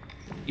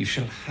 You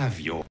shall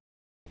have your...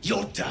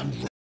 You're damn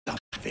right,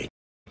 Vic.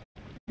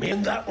 Me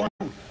and that one,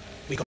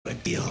 we got a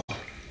deal.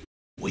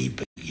 We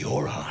beat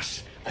your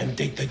ass and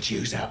dig the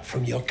Jews out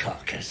from your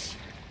carcass.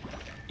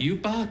 You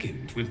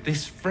bargained with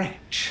this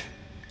wretch.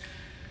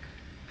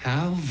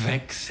 How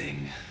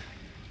vexing.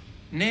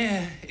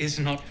 Nir is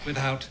not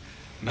without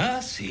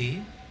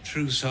mercy,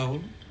 true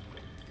soul.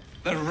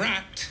 The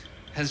rat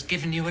has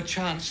given you a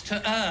chance to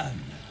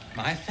earn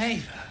my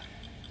favor.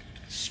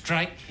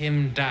 Strike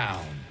him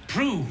down.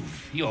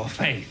 Prove your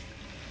faith.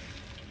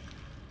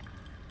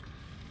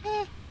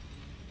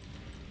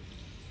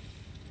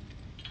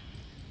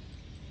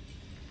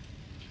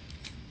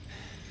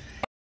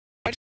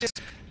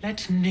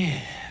 Let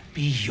Nir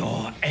be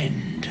your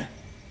end.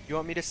 You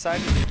want me to side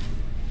with you?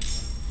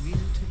 We're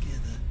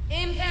together.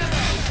 Impero!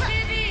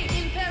 Vivi!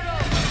 Impero!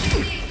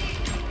 Vivi!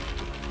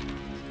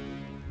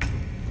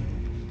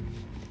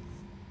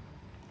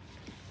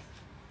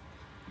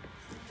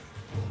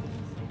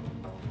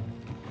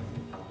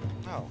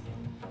 Oh.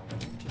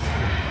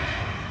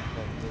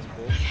 Like this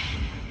bitch.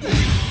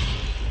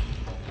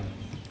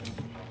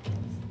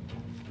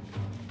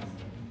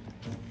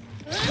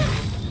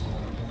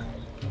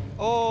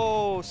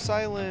 Oh,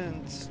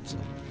 silenced.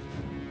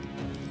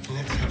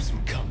 Let's have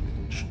some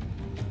courage.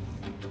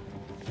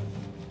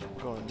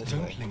 Going this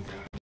Don't way. linger.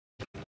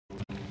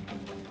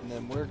 And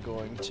then we're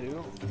going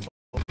to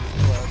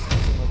blast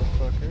this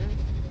motherfucker.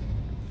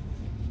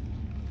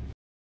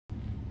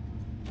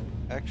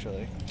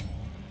 Actually.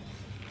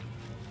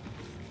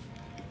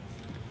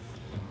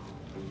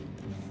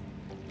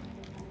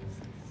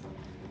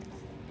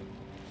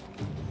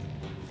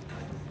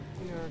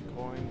 We are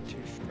going to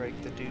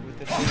strike the dude with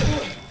the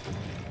shield.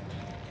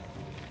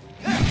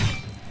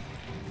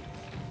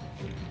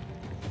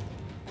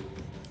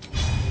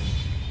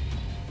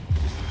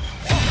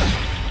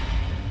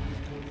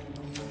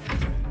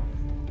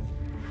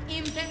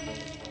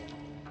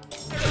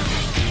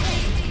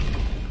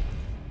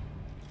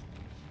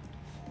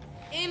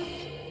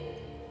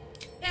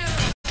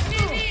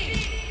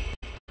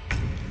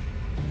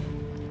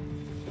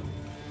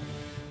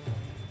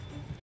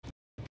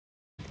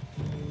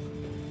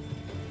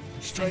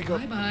 Say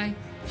bye-bye.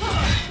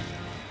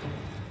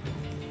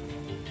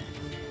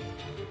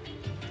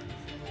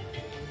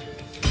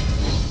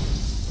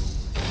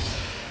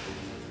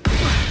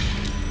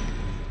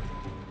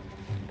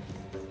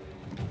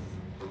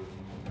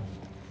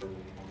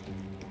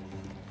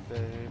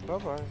 Say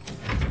bye-bye.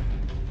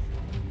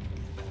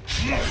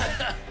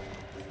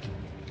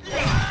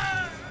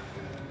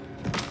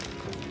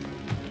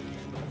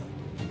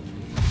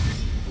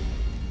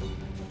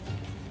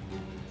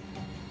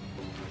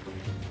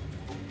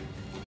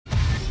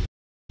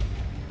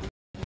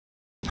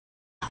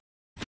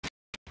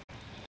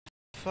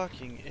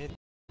 Fucking it.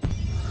 Oh,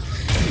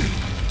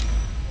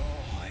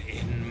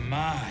 in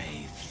my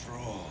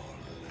thrall.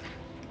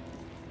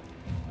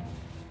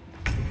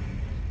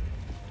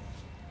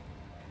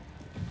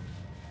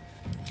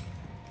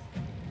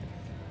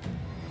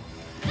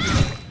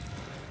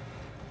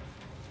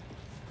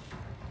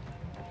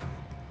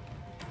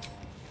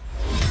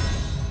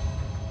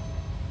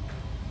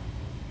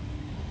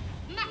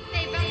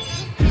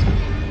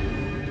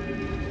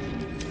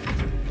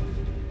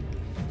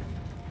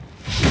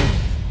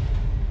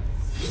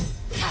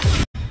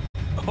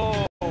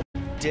 Oh,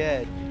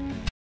 dead.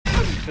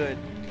 Good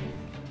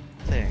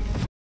thing.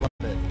 Love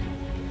it.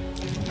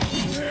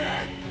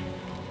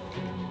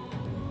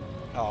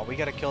 Oh, we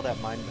gotta kill that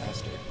Mind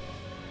Master.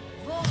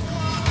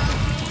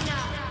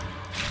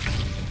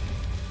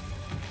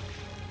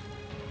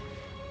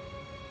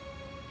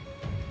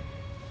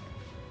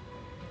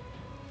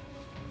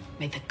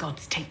 May the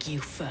gods take you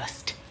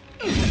first.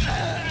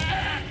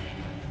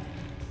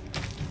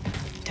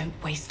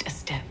 Don't waste a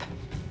step.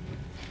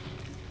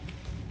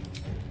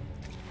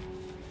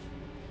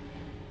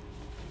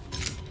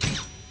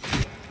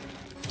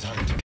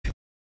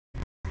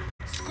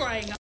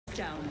 Scrying up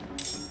down.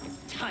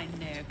 Time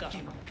near got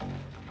him.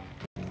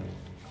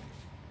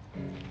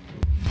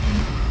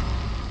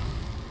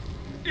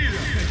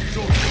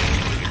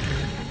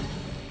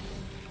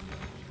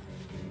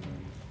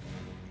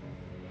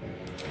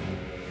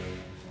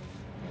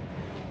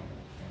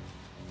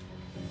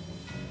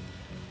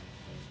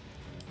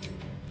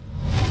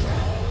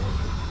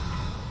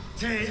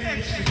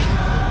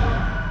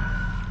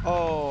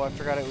 Oh, I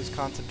forgot it was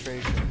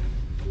concentration.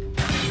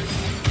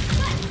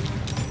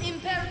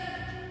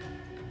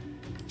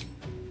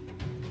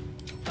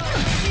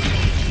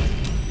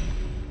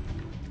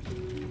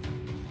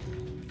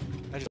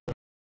 I just...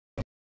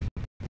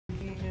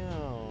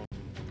 No.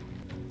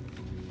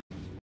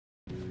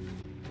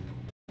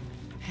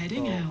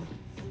 Heading out.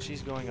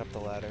 She's going up the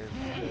ladder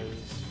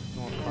because I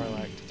want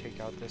Karlak to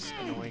take out this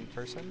annoying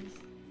person.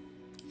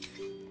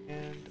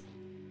 And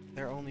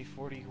they're only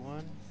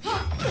 41.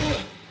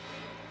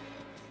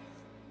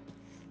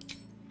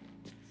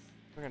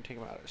 We're gonna take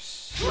them out as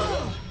soon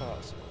as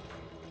possible.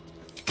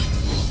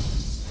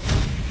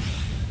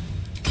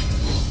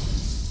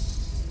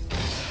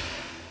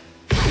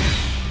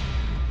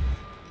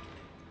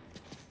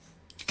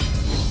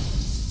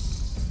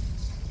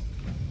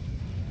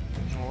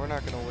 No, we're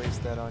not gonna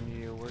waste that on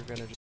you. We're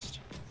gonna just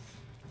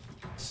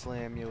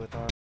slam you with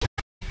our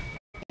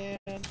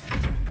and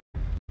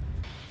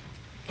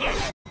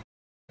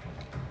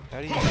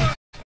how do you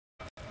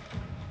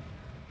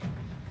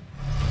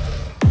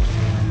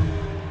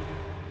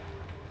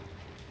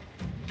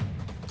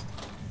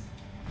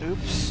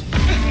oops.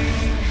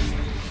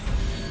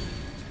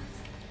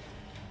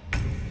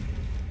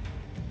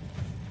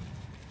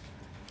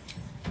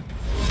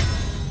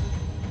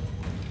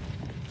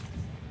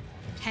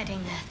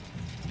 Heading there.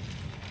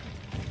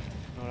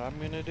 Know what I'm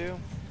gonna do?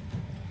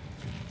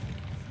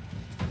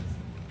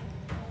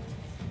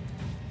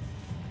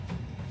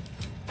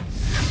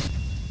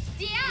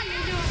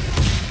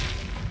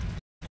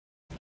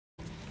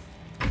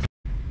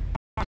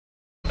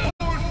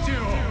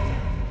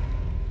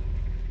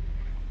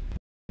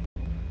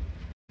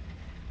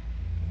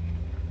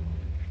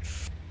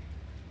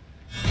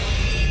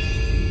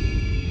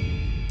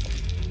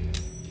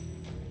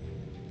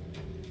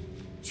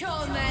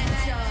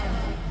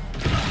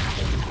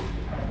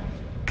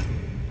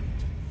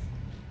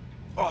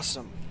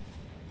 Awesome.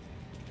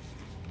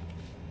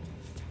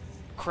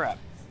 Crap.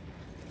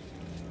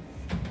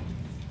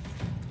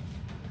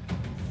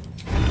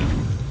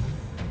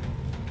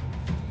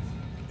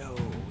 No,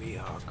 we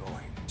are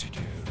going to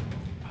do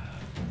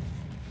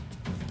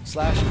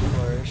slash and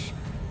flourish.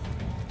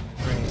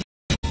 Great.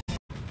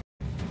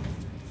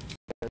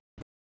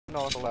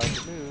 Not allowed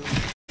to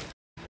move.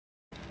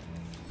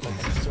 But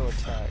can still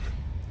attack.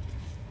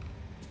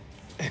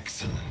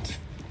 Excellent.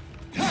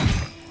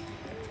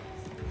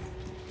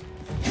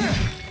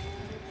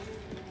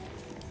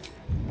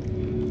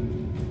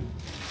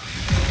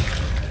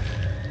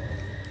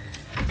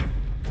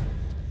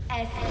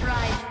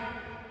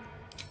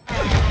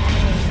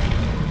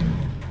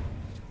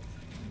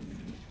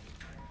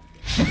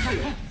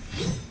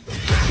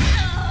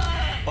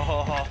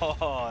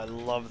 Oh, I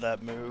love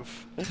that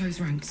move. Close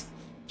ranks.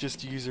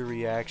 Just use a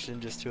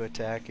reaction just to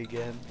attack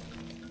again.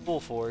 Full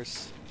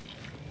force.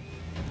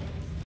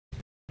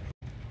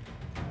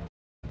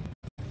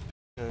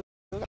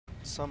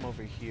 Some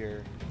over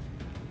here.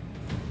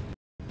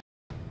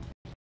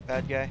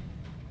 Bad guy.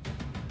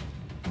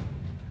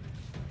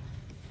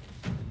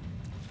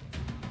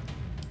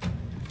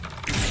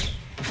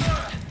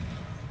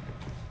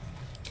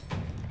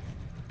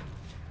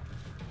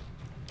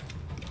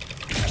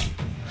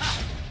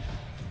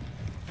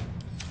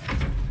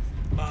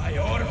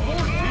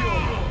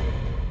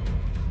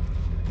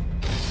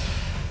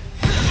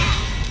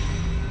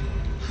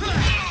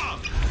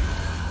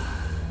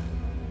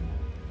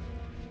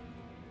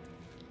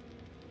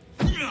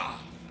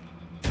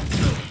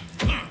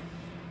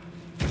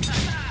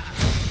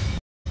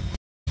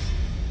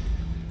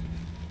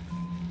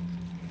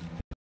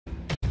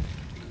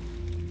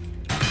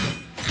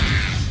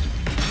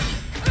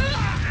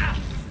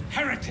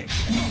 Heretic!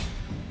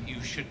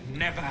 You should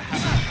never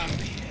have come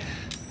here.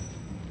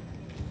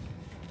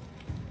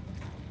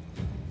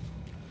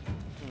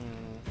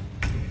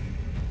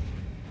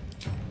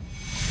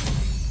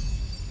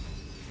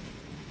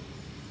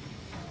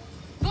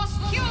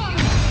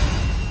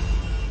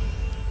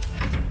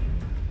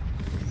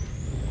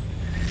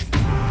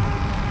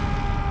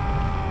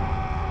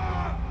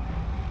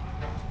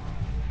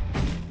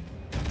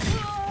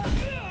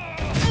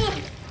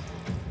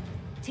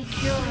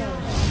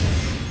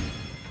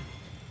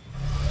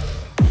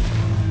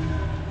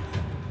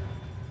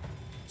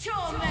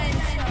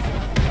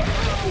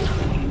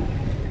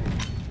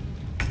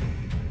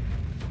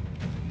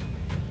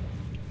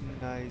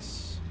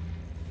 Nice.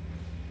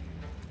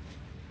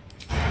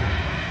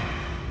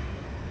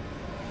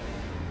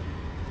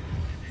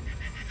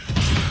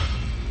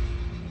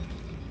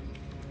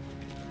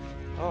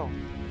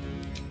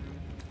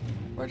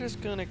 We're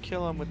just gonna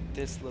kill him with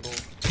this little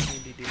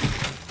handy dude.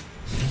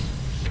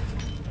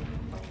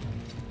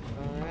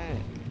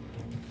 Alright.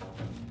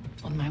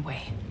 On my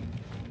way.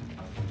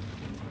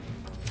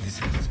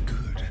 This is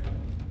good.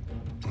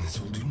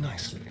 This will do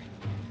nicely.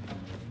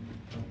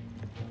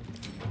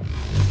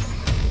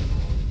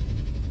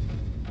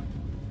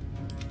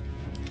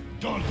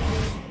 Done.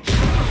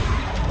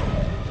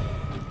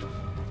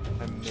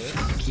 I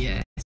missed.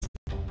 Yes.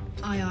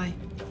 Aye, aye.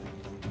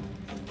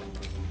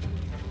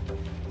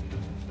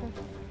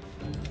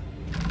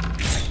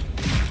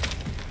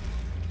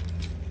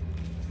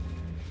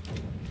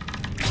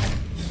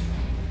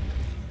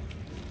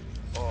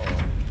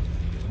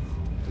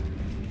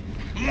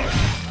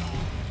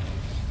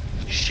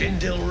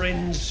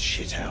 Shindilrin's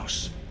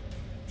shithouse.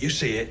 You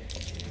see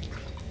it?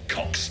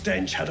 Cock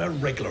stench had a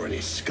wriggler in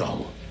his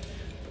skull.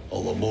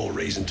 All the more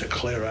reason to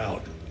clear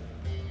out.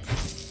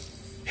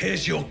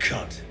 Here's your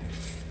cut.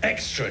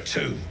 Extra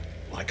too,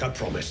 like I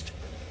promised.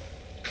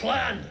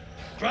 Clan,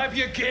 grab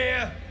your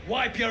gear,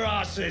 wipe your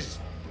asses.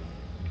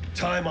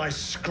 Time I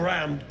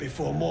scrammed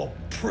before more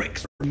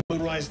pricks from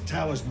Moonrise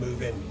Towers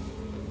move in.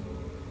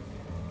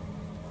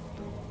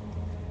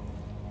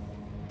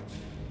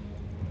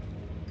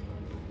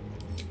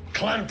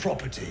 Clan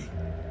property.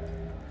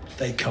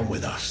 They come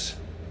with us.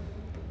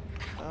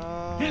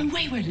 No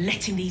way we're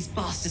letting these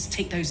bastards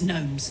take those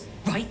gnomes,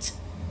 right?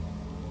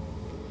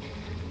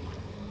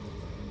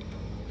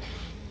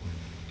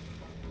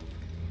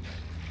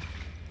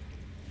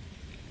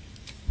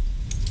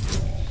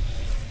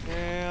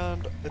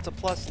 And it's a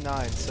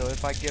 +9, so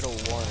if I get a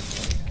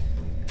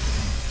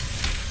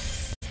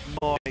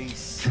 1.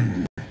 Nice.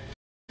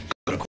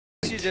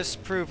 You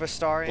just prove a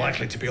star.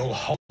 Likely to be all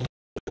whole.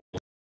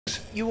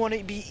 You want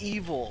to be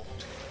evil.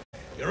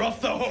 You're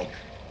off the hook.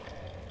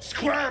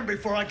 Scram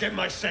before I get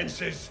my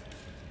senses.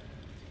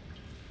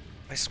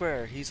 I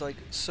swear, he's like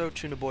so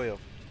Chunaboyo.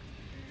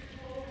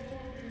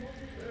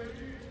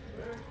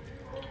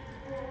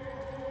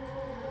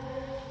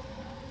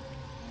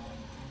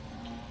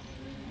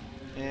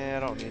 Yeah, I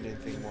don't need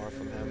anything more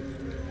from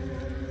him.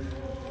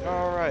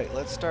 Alright,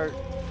 let's start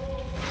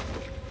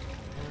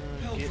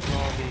getting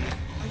all the...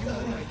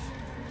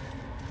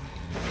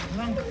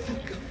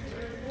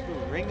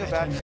 Ooh, ring of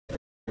action.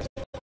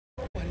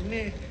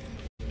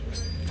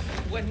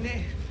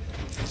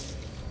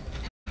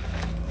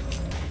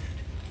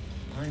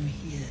 I'm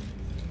here.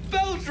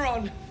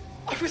 Beldron!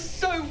 I was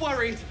so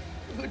worried.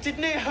 Did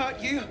Near hurt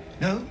you?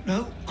 No,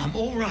 I'm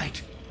all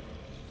right.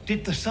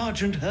 Did the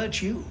sergeant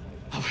hurt you?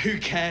 Oh, who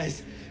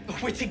cares?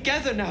 We're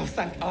together now,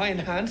 thank Iron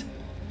Hand.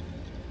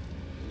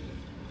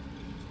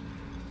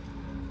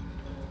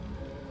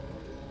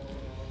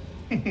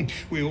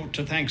 We ought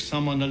to thank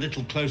someone a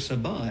little closer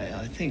by,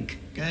 I think.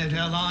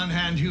 Gaedel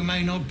Ironhand you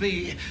may not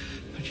be,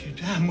 but you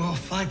damn well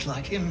fight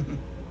like him.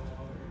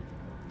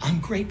 I'm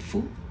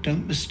grateful,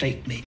 don't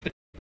mistake me, but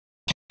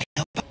I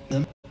help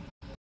them.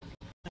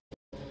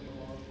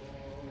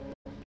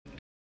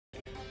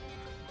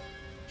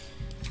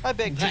 I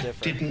beg to That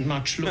differ. didn't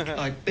much look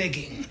like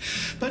begging,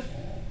 but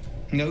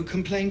no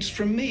complaints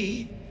from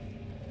me.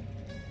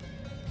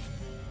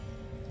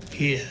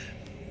 Here.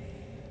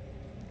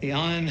 The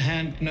Iron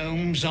Hand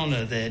gnomes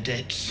honor their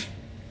debts.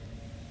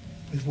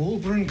 With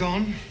Walbran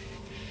gone,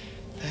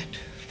 that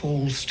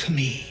falls to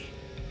me.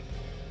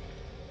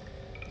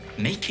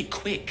 Make it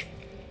quick.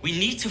 We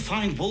need to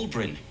find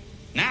Walbran.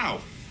 Now.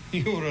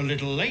 You're a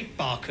little late,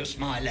 Barkus,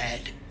 my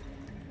lad.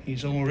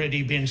 He's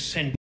already been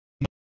sent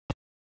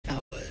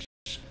hours.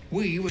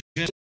 We were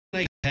just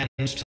lay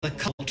hands to the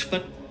cult,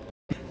 but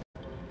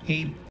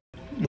he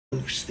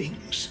knows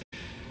things.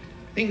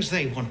 Things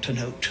they want to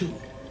know, too.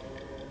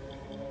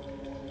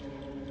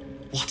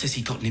 What has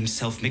he gotten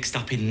himself mixed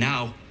up in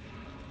now?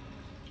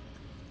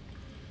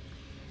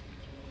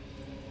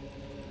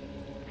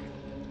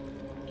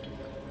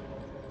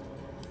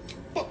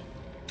 Well,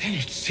 then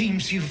it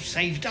seems you've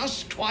saved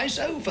us twice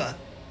over.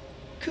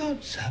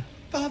 Gods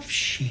above,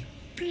 she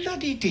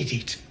bloody did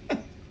it.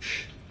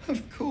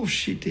 Of course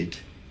she did.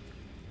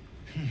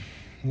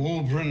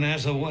 Walbran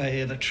has a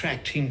way of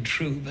attracting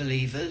true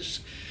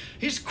believers.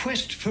 His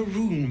quest for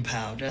rune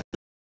powder,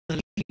 the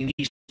leading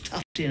he's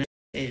stuffed in our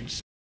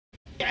heads.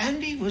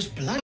 And he was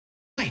bloody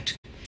right.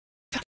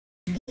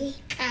 Small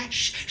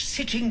cash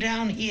sitting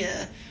down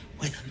here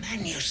with a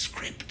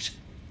manuscript.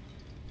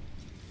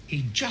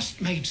 He just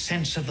made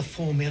sense of the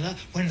formula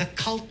when the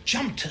cult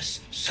jumped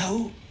us,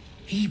 so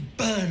he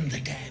burned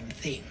the damn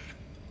thing.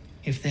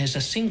 If there's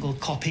a single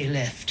copy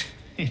left,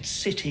 it's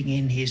sitting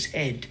in his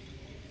head.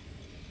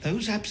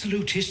 Those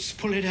absolutists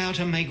pull it out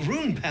and make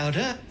rune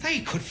powder,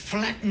 they could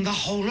flatten the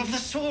whole of the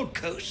Sword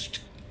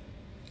Coast.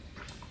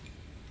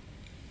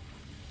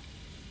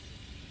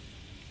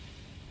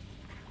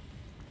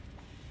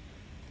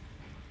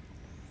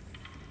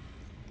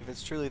 If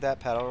it's truly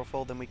that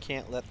powerful, then we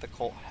can't let the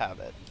cult have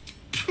it.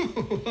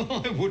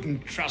 I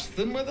wouldn't trust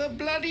them with a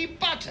bloody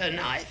butter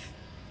knife.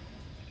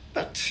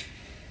 But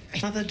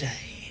another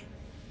day.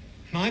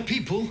 My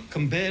people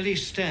can barely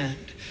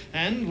stand,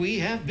 and we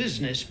have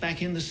business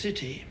back in the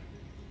city.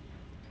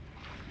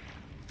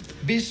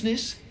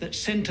 business that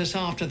sent us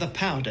after the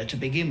powder to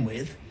begin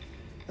with.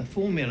 The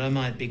formula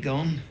might be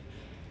gone,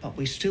 but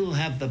we still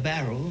have the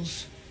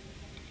barrels.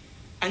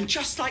 And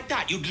just like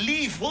that, you'd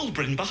leave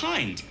Wulbren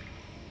behind.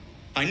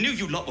 I knew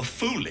you lot were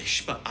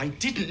foolish, but I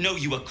didn't know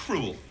you were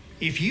cruel.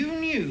 If you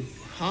knew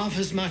half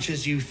as much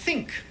as you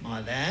think,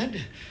 my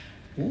lad,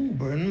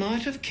 Wulbren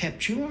might have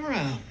kept you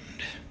around.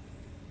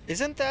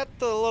 Isn't that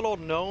the little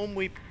gnome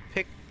we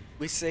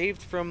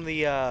saved from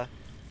the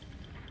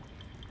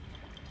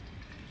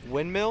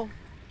windmill?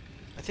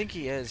 I think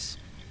he is.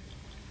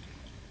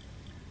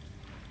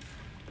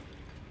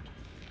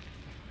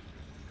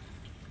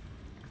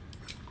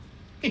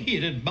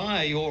 He'd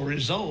admire your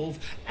resolve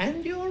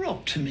and your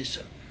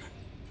optimism.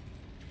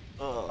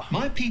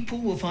 My people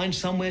will find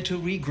somewhere to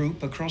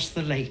regroup across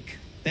the lake,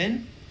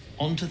 then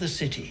on to the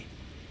city.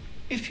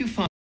 If you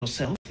find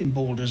yourself in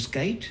Baldur's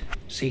Gate,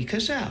 seek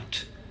us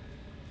out.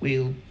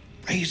 We'll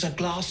raise a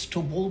glass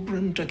to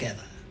Wulbren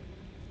together.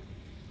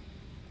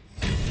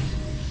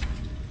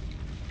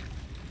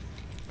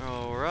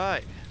 All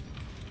right.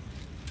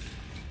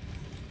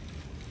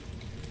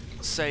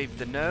 Save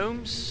the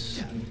gnomes.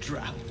 Damn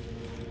drow.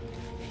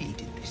 He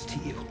did this to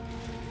you.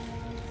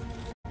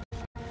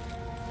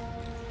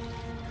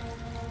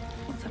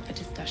 What's up for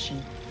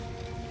discussion?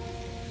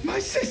 My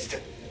sister!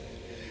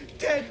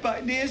 Dead by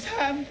Near's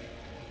hand!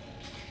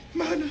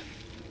 Mana,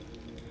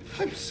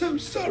 I'm so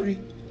sorry.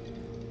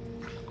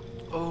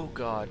 Oh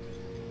god.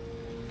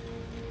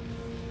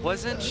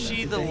 Wasn't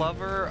she the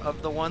lover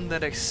of the one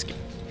that escaped?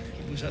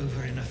 It was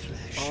over in a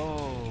flash.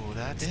 Oh,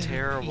 that's They're at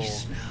terrible.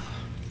 peace now.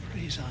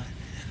 Praise Iron.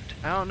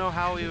 I don't know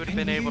how we would have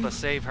been able to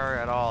save her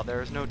at all.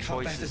 There's no Can't bear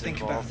to choices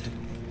think involved.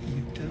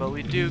 about it. But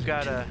we do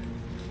gotta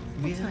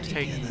We're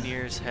take together.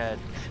 Nir's head.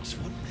 That's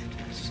what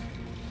matters.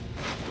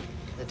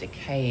 The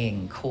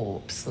decaying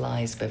corpse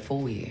lies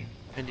before you.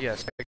 And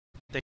yes,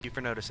 thank you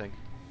for noticing.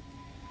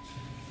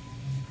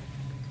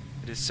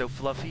 It is so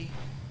fluffy.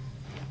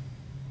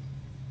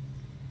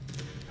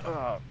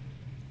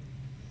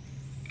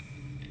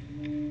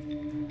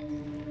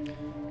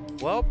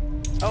 Well,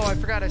 oh, I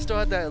forgot I still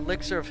had that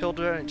elixir of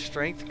Hilda and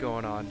strength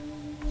going on.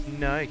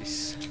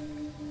 Nice.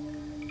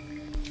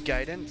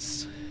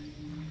 Guidance.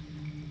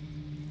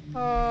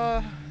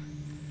 I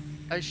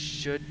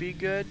should be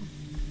good.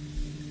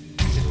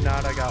 If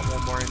not, I got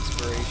one more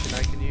inspiration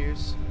I can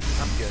use.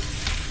 I'm good.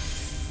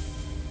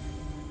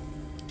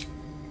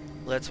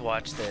 Let's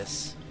watch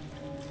this.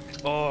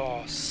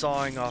 Oh,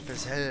 sawing off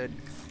his head.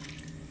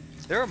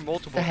 There are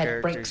multiple The head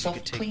characters breaks you off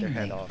could take their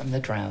head cleanly off. from the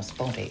drow's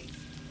body.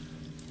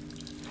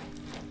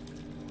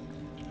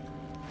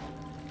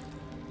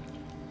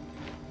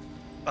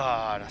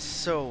 Ah, that's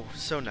so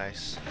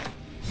nice.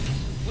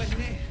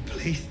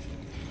 Please,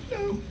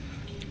 no.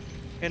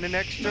 And an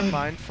extra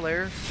mind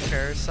flare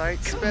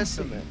parasite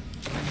specimen.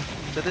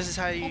 So this is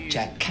how you use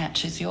Object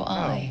catches your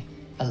eye.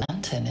 A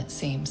lantern, it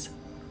seems.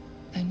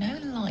 Though no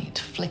light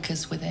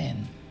flickers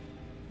within.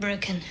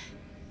 Broken.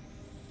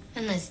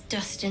 And there's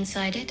dust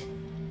inside it.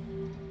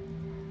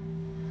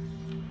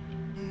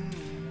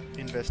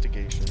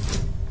 investigation.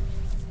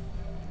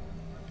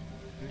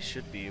 We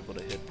should be able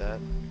to hit that.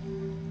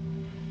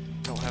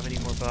 Don't have any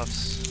more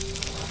buffs.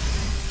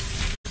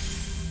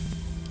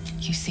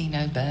 You see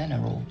no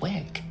burner or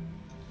wick.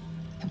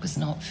 It was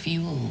not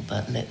fuel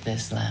that lit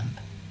this lamp,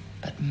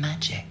 but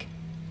magic.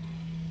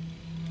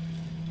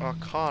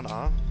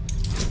 Arcana.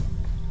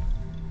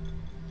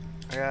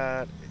 I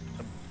got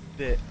a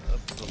bit of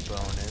a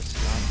bonus,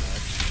 not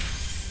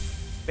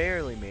much.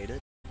 Barely made it.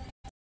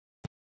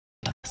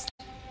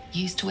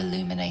 Used to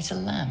illuminate a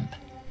lamp,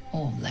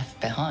 or left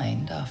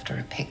behind after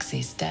a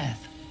pixie's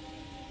death.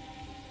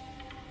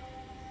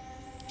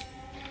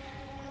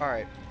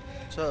 Alright,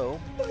 so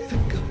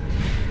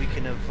we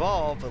can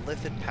evolve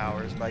illithid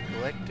powers by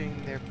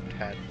collecting their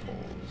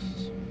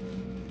tadpoles.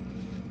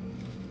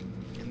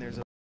 And there's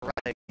a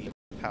variety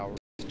of powers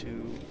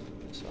to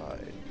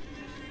decide.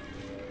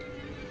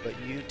 But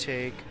you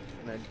take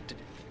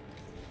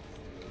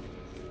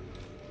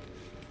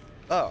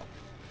oh.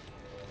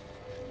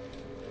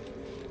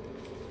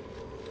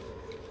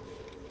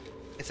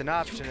 It's an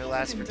option, it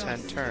lasts for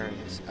 10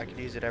 turns. I can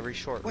use it every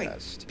short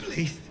rest.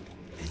 Please.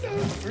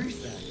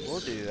 We'll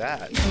do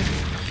that.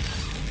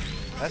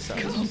 That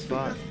sounds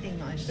fun.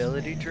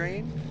 Ability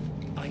drain.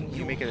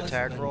 You make an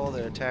attack roll,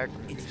 the attack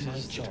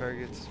reduces the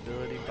target's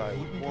ability by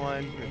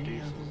 1,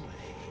 reduces.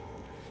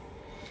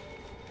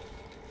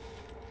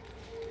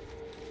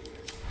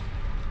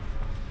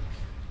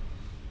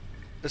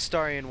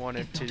 Astarion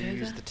wanted to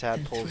use the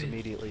tadpoles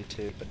immediately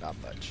too, but not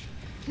much.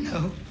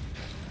 No.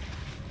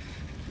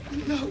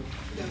 No,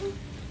 no.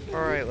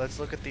 Alright, let's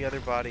look at the other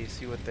bodies,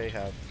 see what they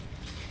have.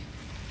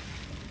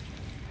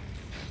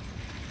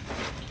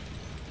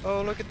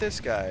 Oh, look at this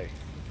guy.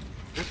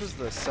 This was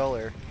the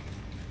seller.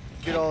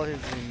 Get all his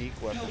unique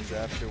weapons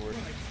afterward.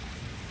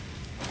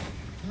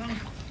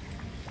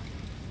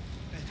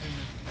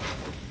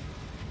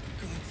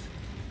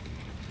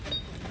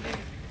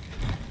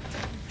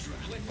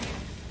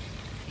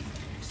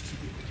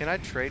 Can I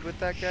trade with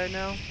that guy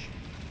now?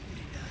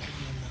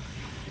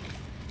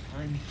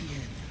 I'm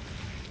here.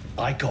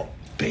 I got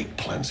big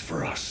plans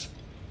for us.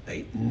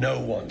 Ain't no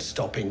one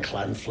stopping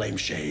Clan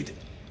Flameshade.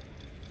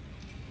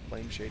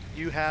 Flameshade.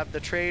 You have the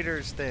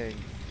traders thing.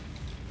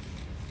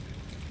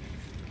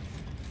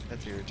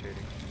 That's irritating.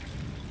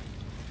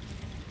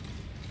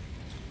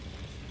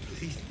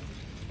 Please.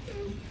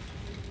 No.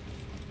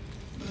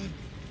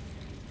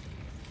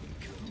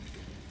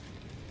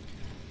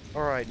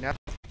 Alright, now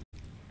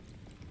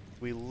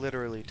we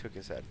literally took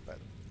his head, by the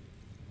way.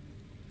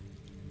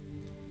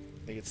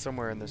 I think it's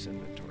somewhere in this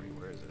inventory.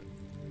 Where is it?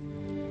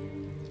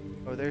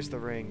 Oh, there's the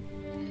ring.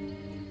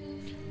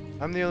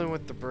 I'm the only one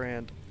with the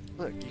brand.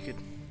 Look, you could...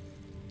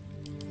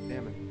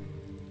 Damn it.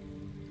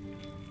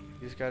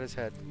 He's got his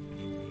head.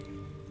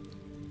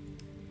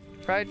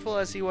 Prideful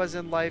as he was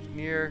in life,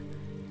 Nier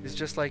is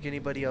just like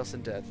anybody else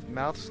in death.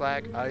 Mouth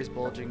slack, eyes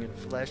bulging, and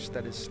flesh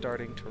that is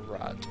starting to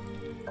rot.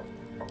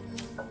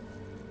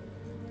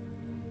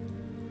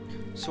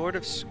 Sort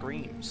of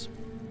screams.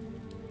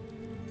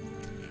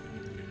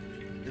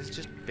 This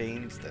just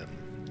bangs them.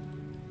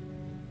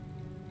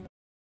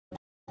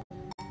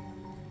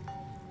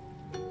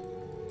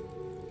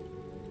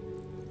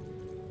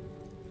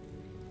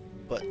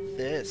 But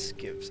this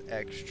gives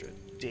extra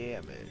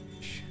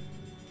damage.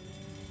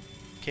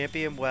 Can't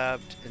be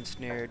webbed,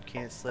 ensnared,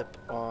 can't slip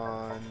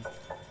on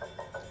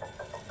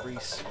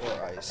grease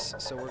or ice.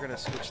 So we're gonna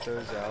switch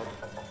those out.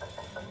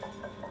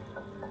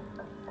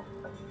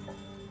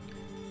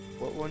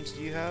 What ones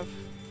do you have?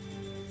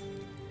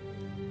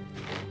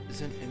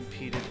 Isn't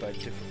impeded by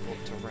difficult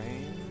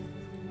terrain.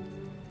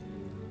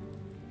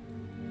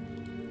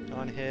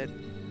 On hit,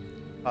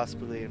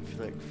 possibly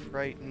inflict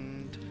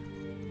frightened.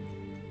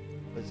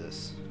 What is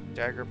this?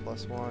 Dagger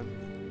 +1.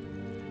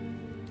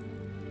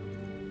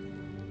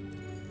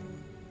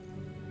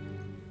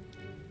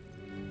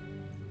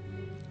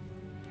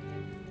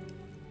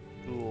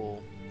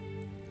 Cool.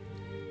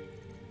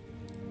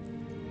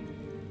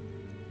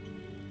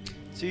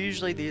 So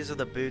usually these are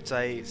the boots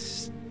I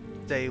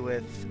stay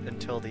with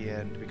until the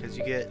end because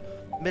you get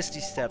Misty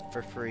Step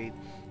for free,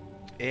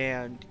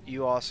 and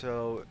you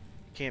also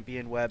can't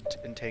be webbed,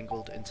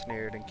 entangled,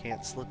 ensnared, and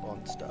can't slip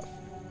on stuff.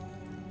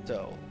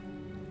 So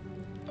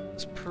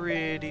it's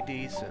pretty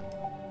decent.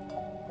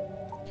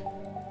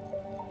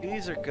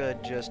 These are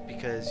good just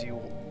because you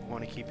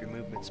want to keep your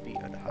movement speed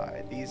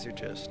high. These are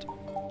just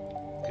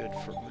good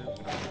for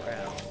moving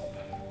around.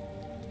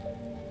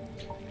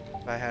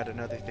 If I had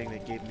another thing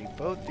that gave me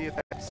both the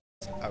effects,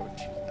 I would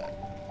choose that.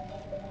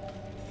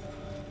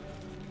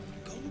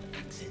 Gold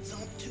accents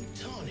aren't too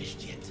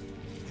tarnished yet.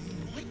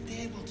 We might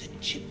be able to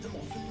chip them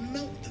off and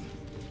melt them.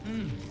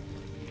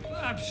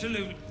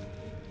 Absolute.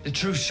 The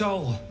true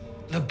soul.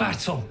 The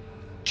battle.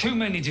 Too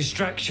many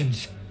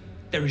distractions.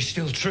 There is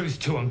still truth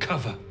to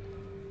uncover.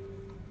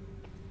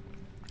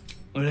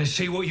 Well, let's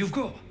see what you've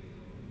got.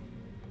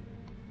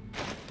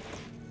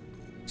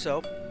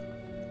 So,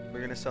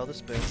 we're gonna sell the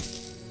spoon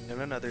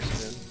and another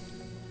spoon.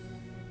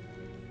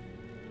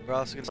 We're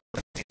also gonna sell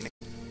the painting.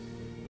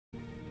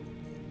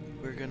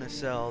 We're gonna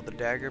sell the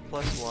dagger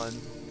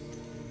 +1.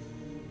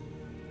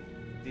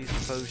 These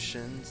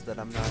potions that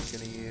I'm not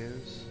gonna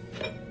use.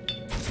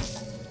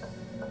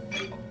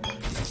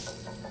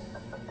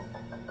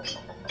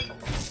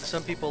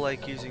 Some people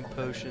like using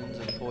potions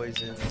and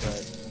poison,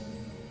 but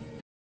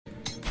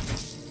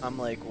I'm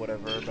like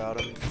whatever about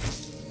them.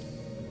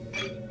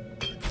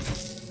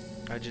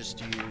 I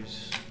just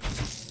use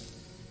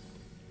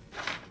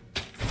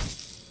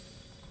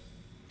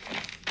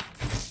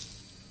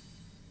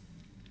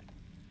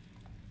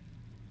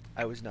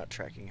I was not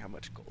tracking how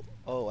much gold.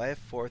 Oh, I have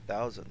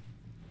 4,000.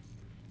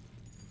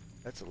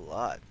 That's a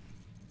lot.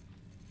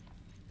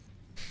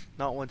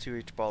 Not once you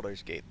reach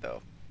Baldur's Gate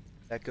though.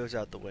 That goes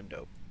out the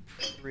window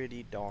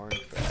pretty darn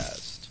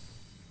fast.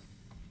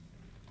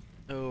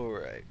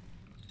 Alright.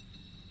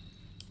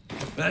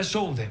 That's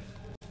all then.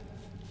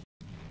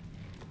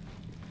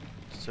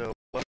 So,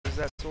 what was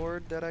that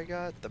sword that I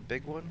got? The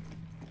big one?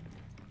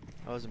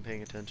 I wasn't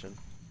paying attention.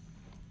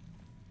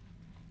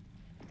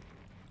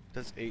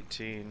 Does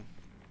 18.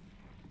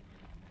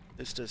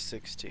 This does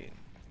 16.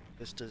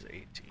 This does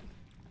 18.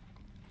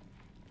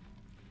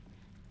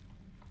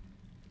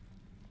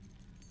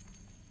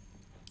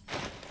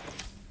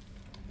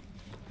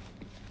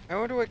 I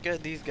wonder what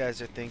these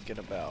guys are thinking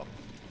about.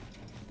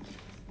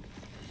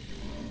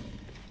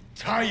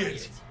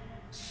 Tired.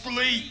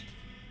 Sleep.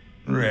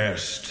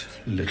 Rest,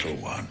 little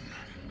one.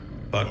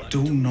 But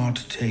do not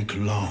take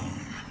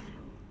long.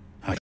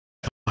 I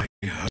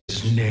heard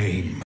his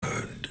name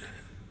heard.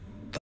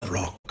 The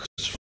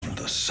rocks from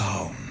the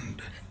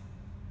sound.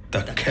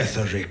 The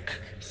Ketheric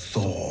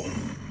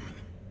Thorm.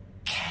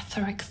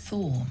 Ketheric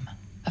Thorm,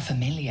 a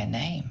familiar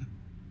name.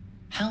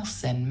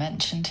 Halsin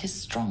mentioned his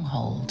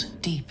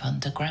stronghold deep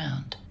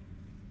underground.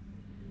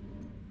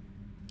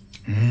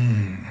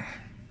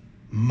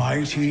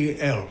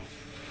 Mighty elf,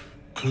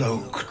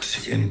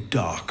 cloaked in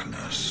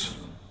darkness.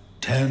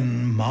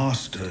 10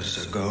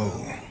 masters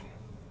ago,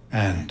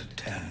 and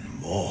 10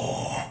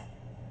 more.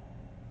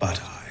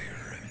 But I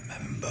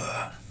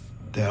remember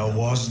there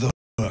was the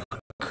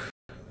work,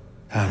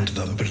 and and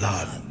the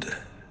blood.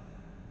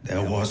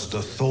 There was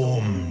the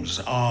Thorm's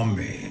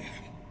army.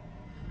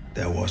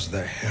 There was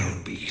the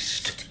Hell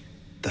Beast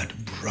that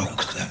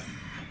broke them.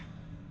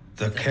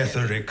 The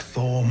Ketheric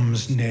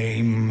Thorm's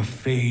name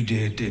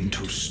faded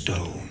into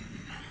stone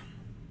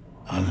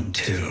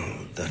until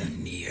the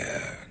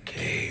Near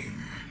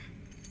came.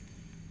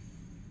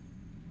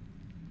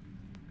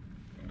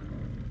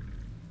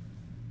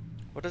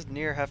 What does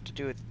Near have to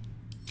do with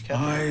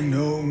I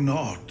know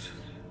not,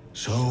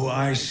 so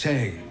I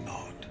say not.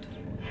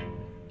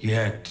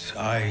 Yet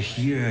I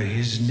hear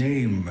his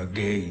name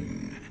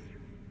again,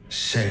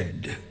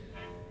 said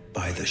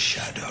by the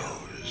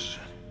shadows.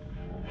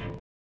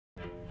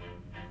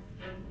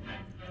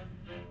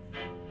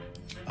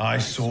 I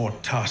saw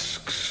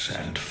tusks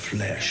and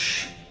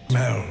flesh,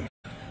 smelled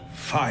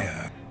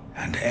fire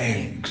and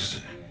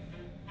eggs.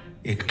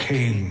 It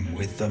came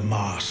with the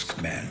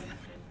masked men,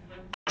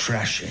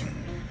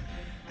 crashing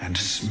and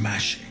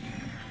smashing.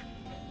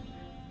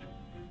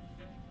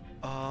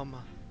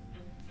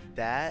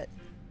 That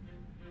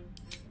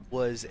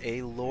was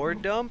a lore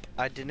dump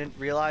I didn't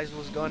realize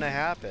was going to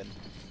happen.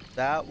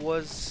 That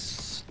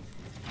was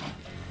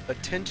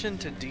attention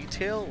to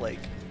detail, like,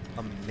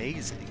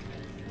 amazing.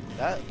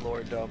 That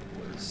lore dump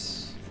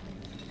was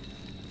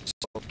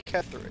so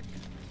Ketheric.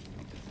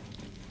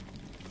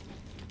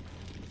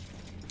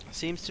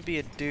 Seems to be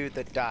a dude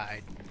that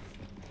died.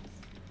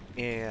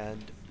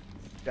 And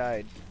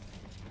died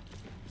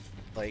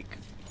like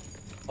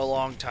a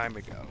long time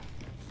ago.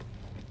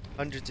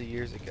 Hundreds of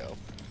years ago.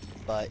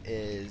 But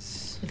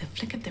is with a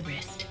flick of the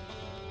wrist.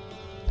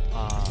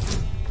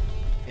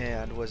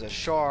 And was a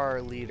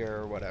Shar leader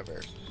or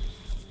whatever.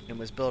 And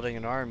was building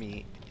an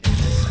army in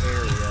this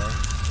area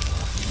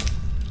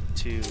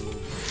to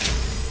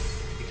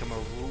become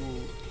a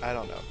rule, I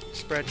don't know,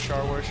 spread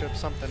Shar worship,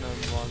 something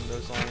along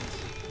those lines.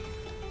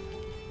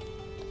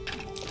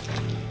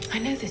 I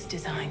know this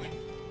design.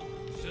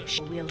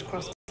 Wheeled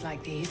crossbows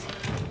like these.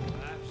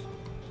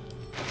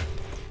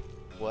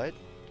 What?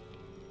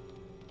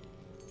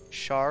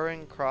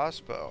 Sharing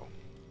crossbow.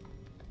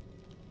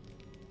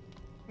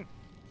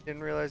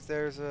 Didn't realize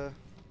there's a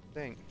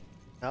thing.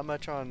 Not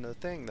much on the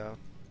thing though.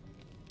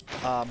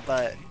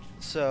 But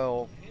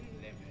so,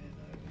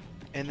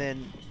 and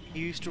then he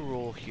used to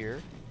rule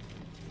here,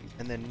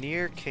 and then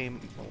Near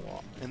came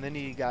along, and then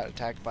he got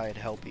attacked by a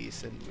Hell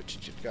Beast, and which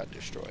got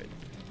destroyed,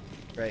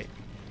 right?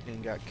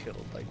 And got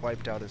killed, like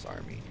wiped out his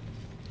army.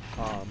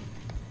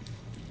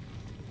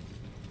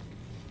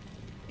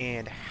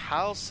 And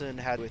Halsin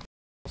had with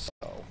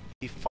also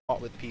he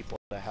fought with people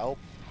to help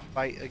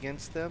fight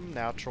against them,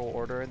 natural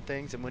order and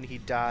things, and when he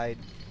died,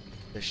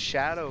 the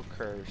Shadow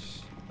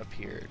Curse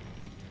appeared.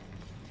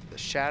 The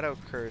Shadow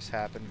Curse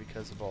happened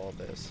because of all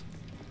this.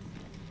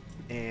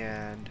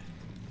 And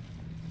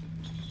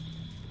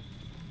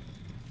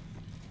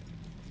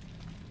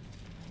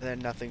then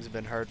nothing's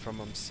been heard from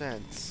him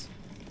since.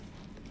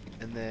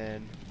 And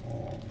then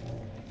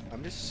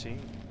I'm just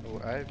seeing. Oh,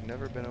 I've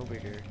never been over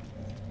here.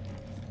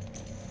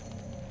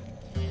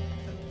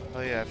 Oh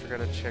yeah, I forgot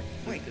to check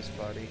this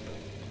body.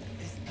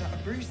 Is that a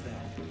bruise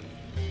there?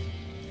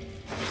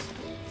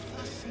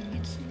 Fussing,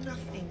 it's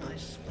nothing, I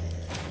swear.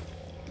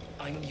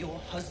 I'm your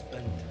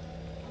husband.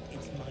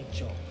 It's my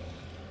job.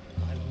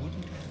 I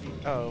wouldn't have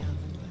it. Oh,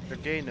 they're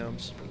gay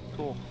gnomes.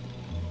 Cool.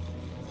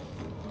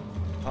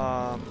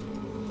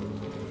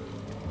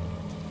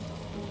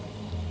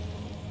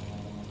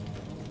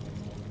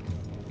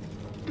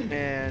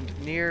 And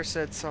Near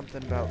said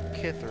something about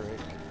Kitheric,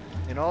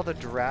 and all the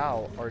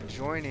Drow are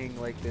joining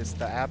like this,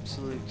 the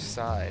Absolute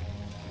side.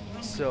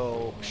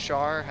 So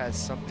Shar has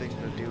something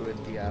to do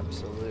with the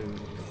Absolute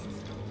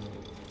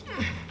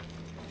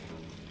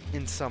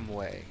in some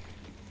way.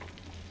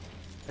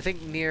 I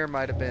think Near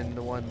might have been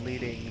the one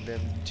leading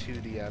them to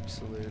the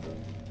Absolute.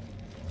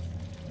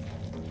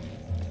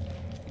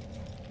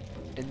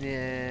 And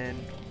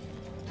then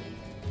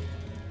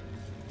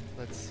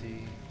let's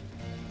see.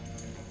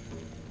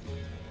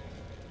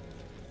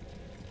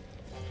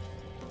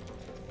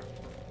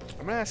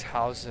 I'm gonna ask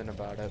Hausen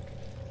about it.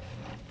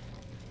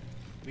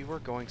 We were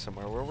going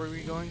somewhere. Where were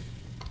we going?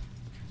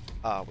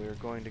 Ah, we were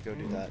going to go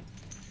do that.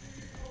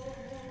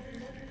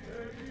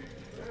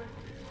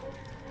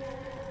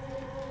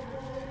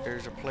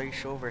 There's a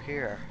place over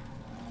here.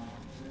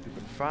 You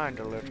can find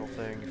a little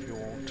thing if you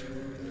want.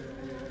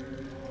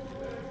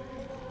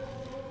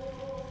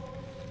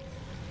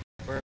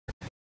 Where?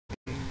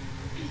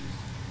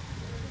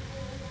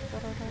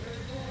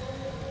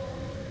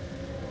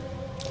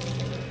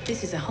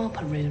 This is a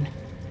Harper rune.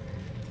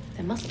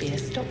 There must be a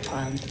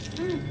stockpile.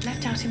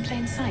 Left out in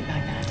plain sight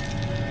like that.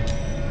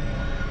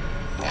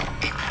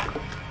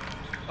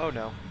 Oh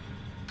no.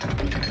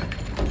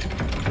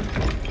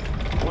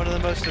 One of the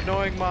most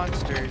annoying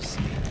monsters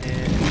in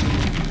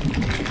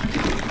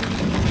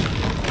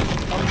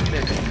a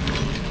minute.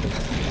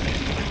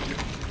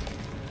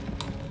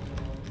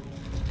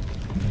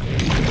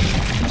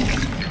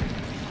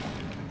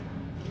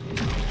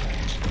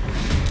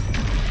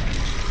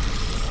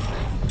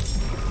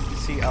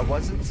 See, I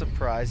wasn't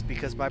surprised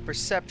because my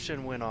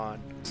perception went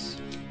on.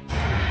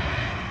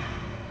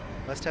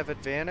 Must have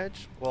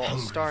advantage? Well,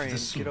 Hungry for the Astarion, get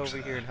slaughter. over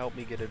here and help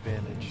me get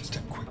advantage.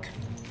 Step quick.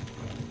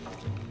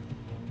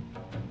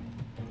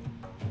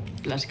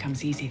 Blood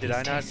comes easy Did these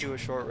I not days. do a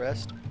short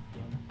rest?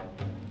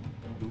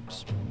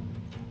 Oops.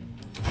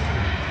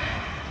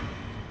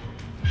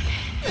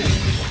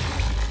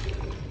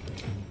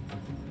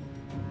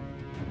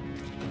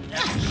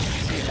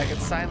 See, I can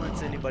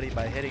silence anybody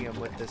by hitting him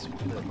with this,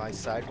 with my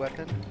side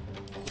weapon,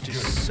 which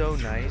is so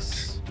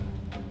nice.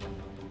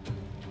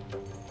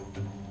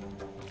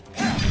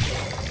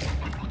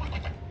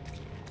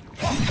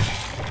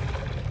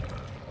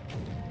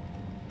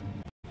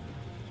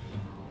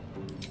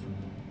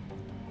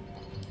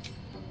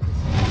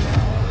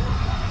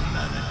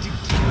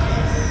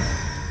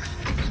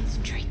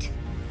 Concentrate.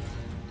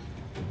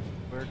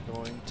 We're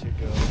going to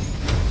go.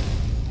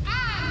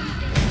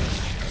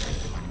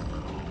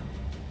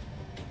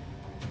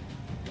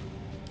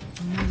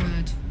 Oh my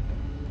word.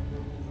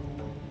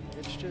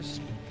 It's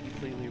just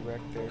completely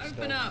wrecked their stuff.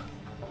 Open up.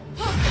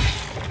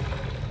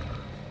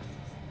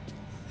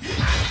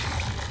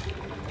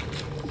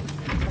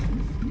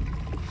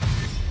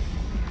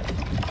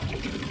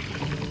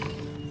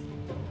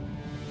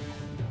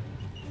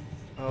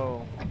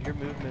 Oh, your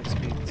movement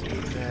speed's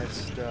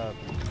messed up.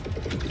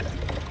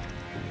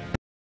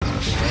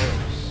 Gross.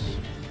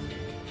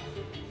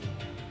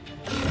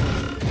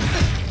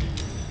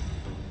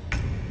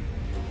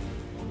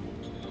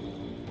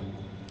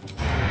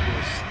 Do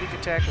a sneak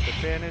attack with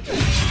advantage.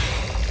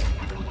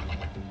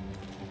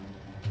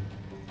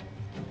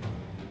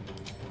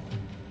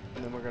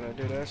 And then we're gonna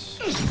do this.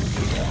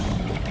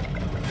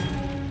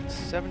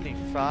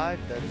 75,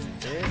 that's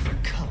it.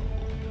 Come.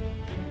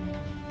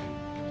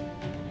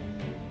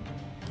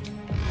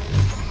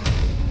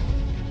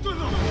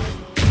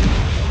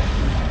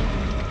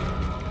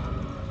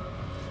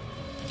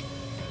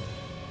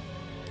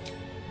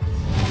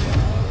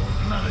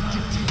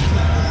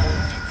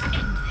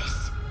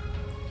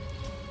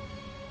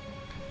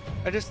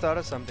 I just thought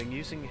of something.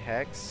 Using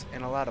Hex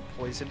and a lot of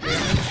poison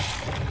damage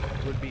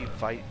would be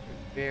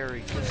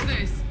very What's good.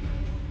 this?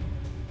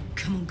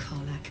 Come on,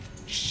 Karlak.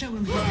 Show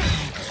him what.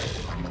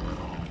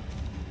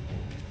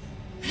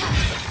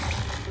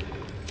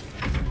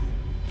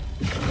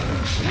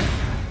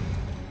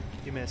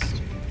 You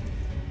missed.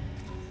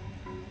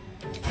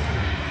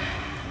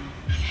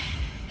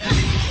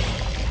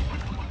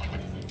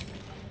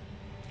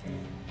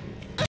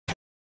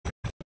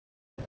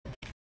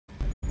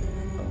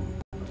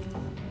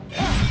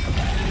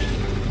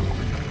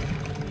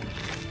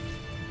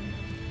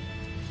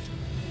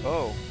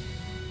 Oh,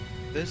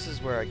 this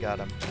is where I got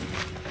them.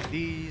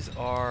 These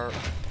are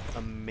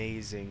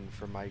amazing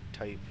for my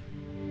type.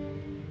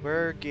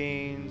 Where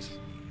gains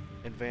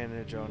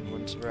advantage on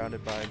when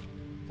surrounded by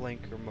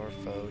blank or more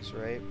foes,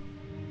 right?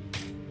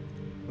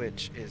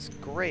 Which is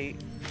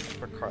great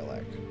for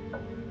Karlak.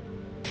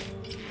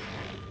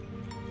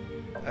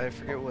 I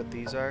forget what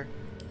these are.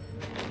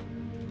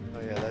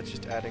 Oh yeah, that's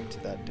just adding to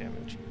that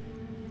damage.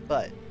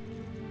 But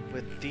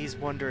with these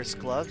wondrous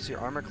gloves, your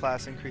armor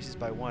class increases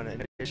by 1.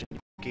 In addition, you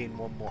gain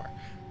 1 more.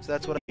 So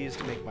that's what I use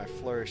to make my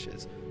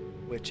flourishes,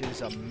 which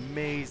is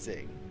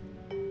amazing.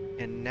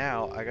 And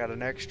now I got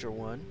an extra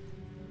one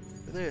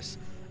for this.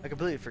 I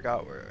completely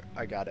forgot where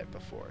I got it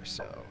before,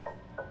 so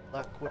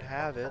luck would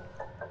have it.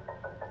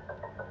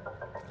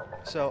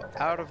 So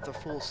out of the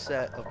full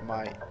set of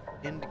my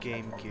end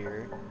game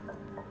gear,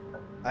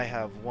 I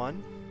have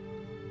 1,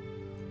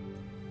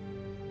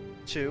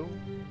 2,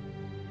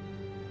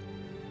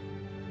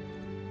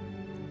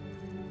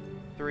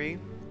 3,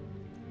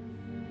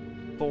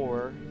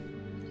 4.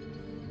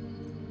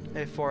 I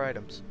have 4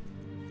 items.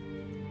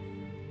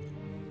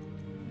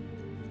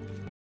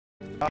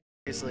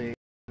 Obviously,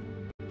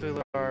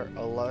 Fular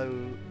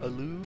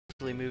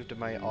aloofly moved to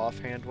my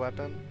offhand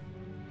weapon.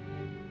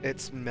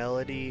 Its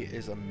melody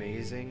is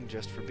amazing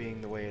just for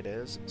being the way it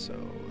is, so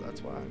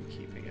that's why I'm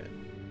keeping it.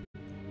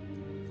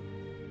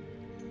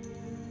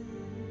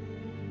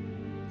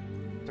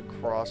 The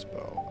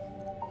crossbow.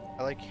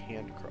 I like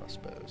hand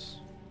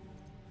crossbows.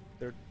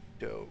 They're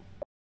dope.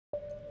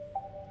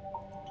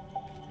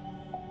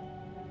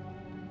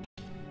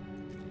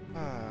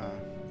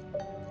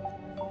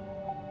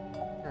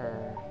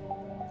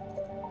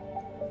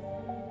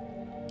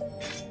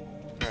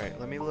 Alright,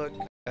 let me look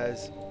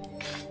as...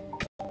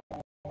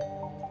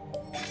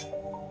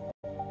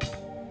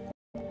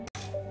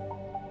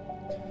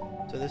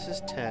 So this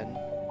is 10.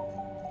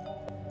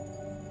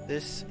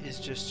 This is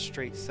just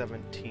straight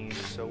 17,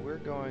 so we're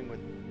going with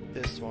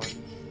this one.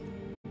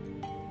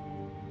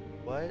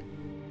 What?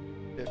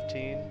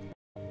 15?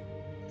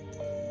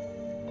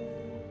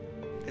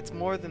 It's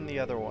more than the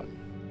other one.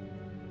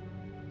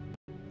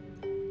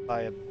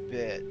 By a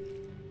bit.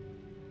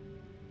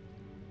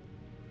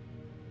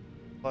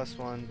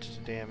 +1 to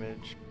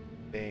damage,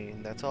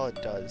 Bane. That's all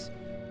it does.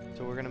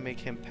 So we're gonna make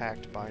him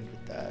Pact Bind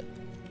with that.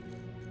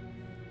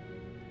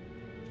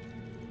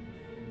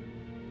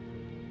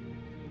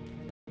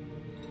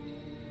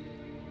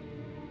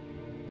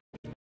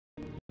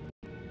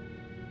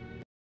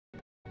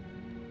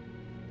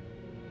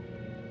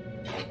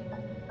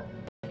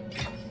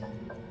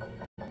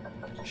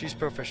 She's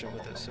proficient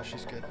with this, so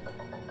she's good.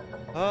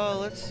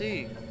 Let's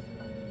see.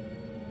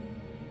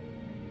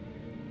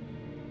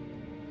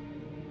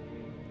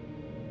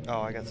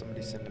 Oh, I got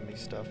somebody sending me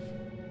stuff.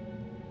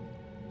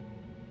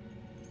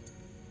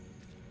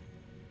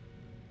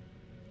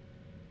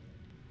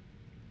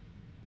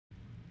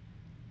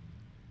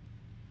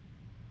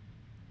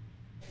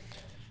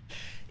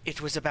 It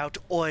was about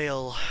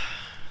oil.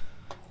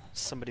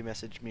 Somebody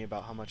messaged me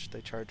about how much they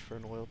charge for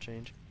an oil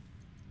change.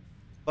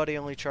 Buddy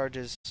only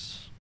charges...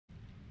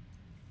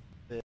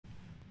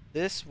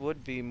 This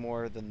would be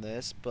more than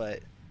this, but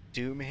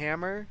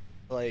Doomhammer,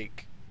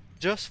 like,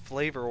 just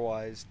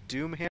flavor-wise,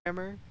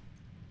 Doomhammer,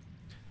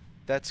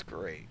 that's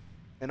great.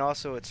 And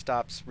also it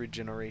stops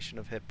regeneration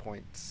of hit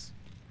points.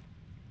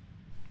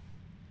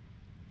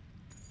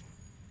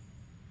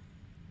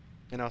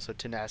 And also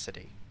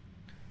tenacity.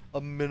 A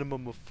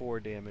minimum of 4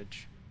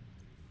 damage.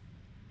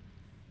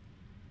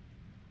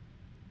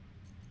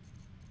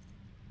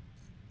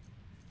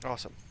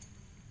 Awesome.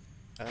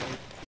 I think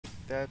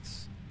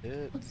that's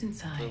it. What's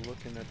inside? For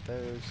looking at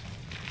those.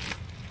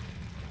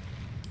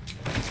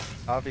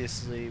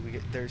 Obviously,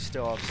 there's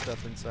still have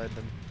stuff inside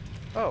them.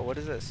 Oh, what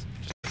is this?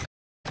 Just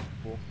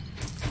cool.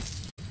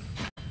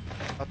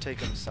 I'll take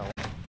them sell.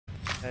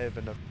 I have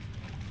enough.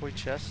 Toy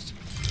chest.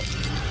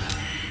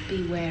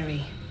 Be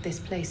wary. This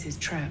place is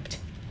trapped.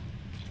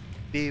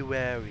 Be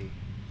wary.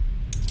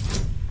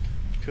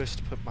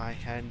 Cursed put my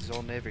hands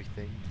on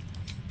everything.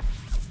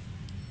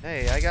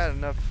 Hey, I got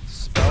enough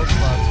spell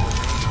slots for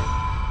me.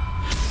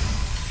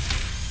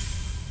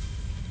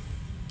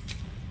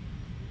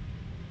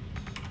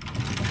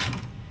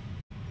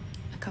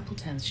 A couple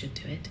turns should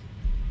do it.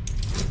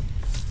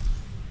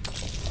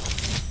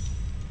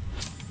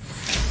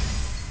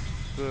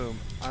 Boom,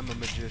 I'm a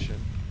magician.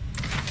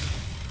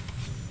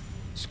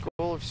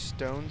 Scroll of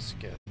stone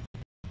skin.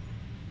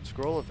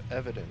 Scroll of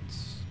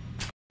evidence.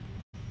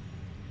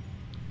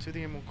 To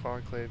the Emerald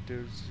Conclave,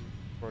 dudes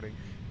recording.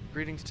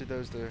 Greetings to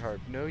those that are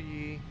hard. Know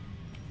ye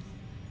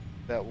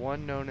that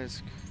one known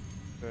as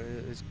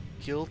is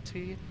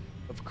guilty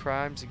of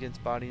crimes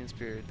against body and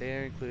spirit.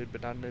 They include,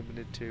 but not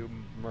limited to,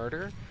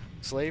 murder,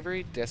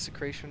 slavery,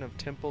 desecration of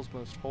temples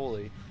most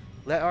holy.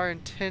 Let our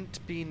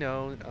intent be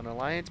known, an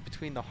alliance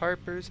between the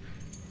Harpers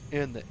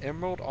and the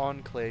Emerald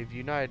Enclave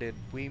united,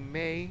 we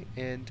may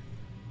end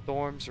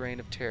Thorm's reign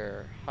of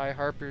terror. High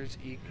Harpers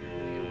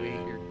eagerly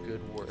await your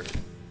good word.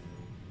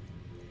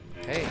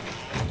 Hey.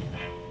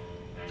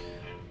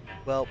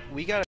 Well,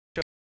 we gotta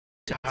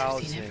show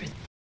housing.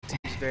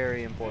 It's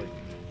very important.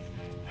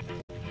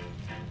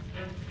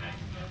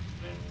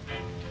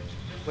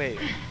 Wait.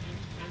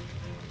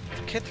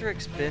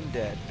 Kithrick's been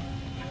dead.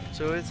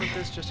 So isn't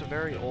this just a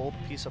very old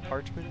piece of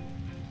parchment?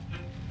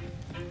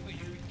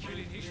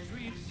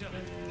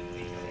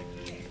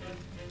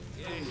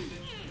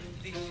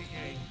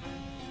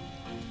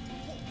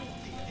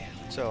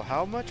 So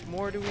how much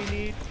more do we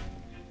need?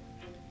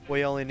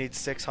 We only need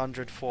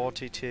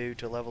 642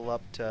 to level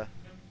up to...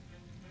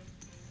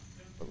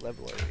 What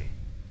level are we?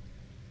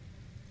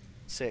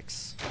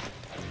 6.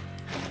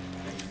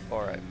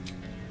 Alright.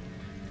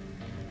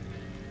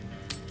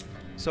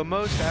 So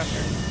most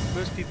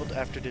people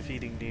after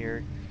defeating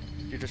Nier,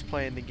 you're just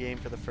playing the game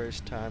for the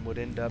first time, would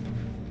end up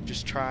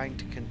just trying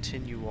to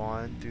continue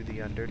on through the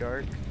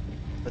Underdark,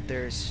 but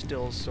there's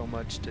still so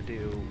much to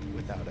do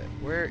without it.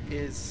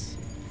 Where's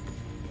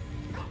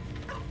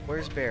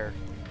Bear?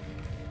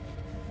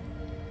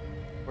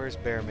 Where's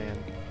Bear Man?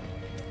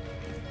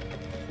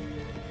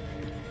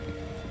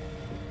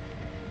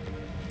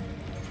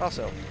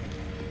 Also,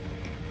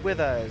 with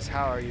us,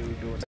 how are you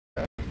doing?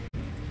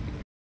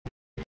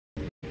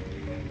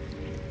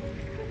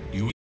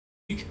 You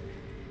weak?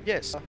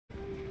 Yes.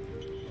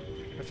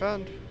 I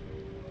found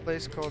a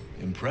place called...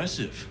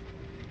 Impressive.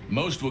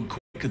 Most were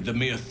quick at the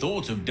mere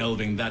thought of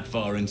delving that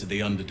far into the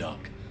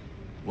Underdark.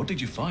 What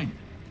did you find?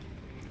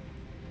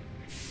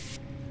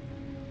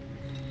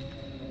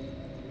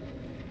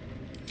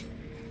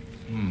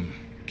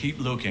 Keep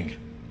looking.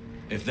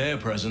 If they're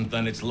present,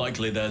 then it's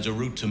likely there's a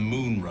route to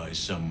Moonrise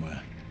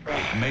somewhere.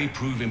 It may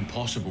prove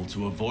impossible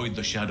to avoid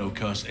the Shadow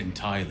Curse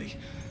entirely,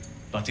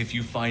 but if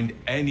you find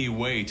any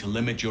way to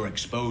limit your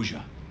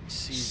exposure,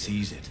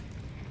 seize it.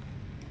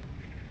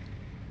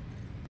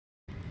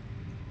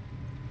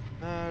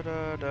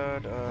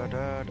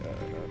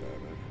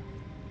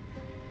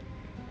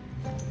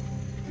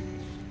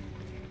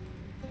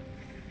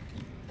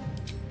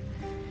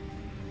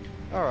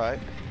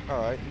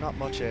 Alright, not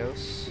much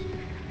else.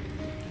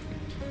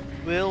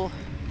 Will,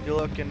 you're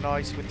looking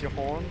nice with your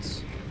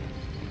horns.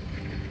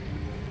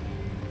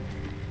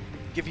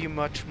 Give you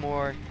much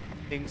more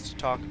things to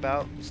talk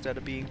about instead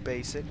of being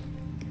basic.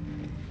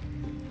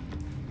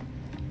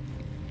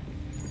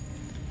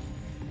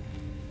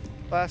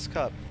 Glass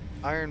cup,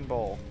 iron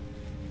bowl,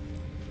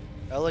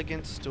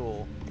 elegant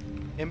stool,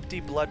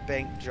 empty blood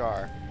bank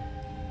jar.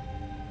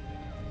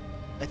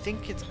 I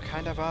think it's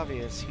kind of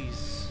obvious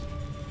he's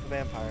a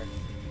vampire.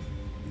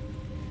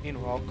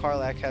 Meanwhile,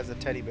 Karlach has a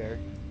teddy bear.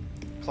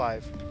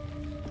 Clive.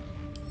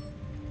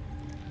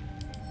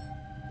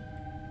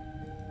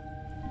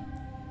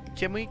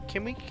 Can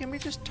we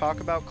just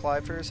talk about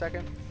Clive for a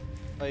second?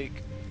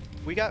 Like,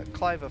 we got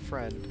Clive a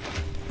friend.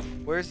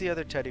 Where's the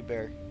other teddy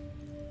bear?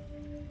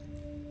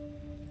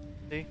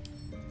 See?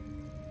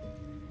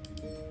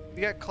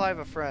 We got Clive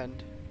a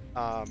friend.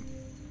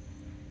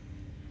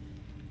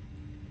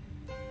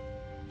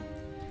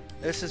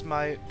 This is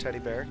my teddy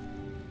bear.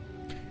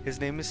 His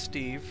name is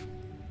Steve.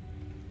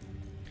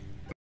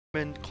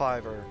 Him and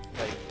Clive are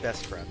like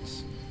best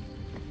friends.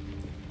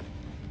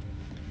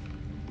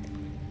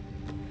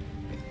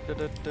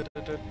 There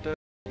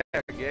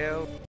we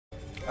go.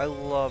 I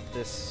love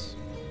this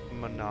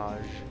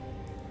menage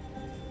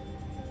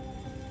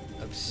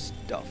of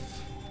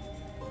stuff.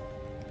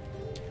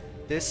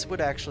 This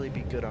would actually be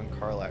good on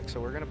Karlach, so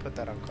we're gonna put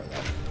that on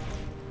Karlach.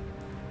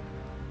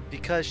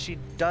 Because she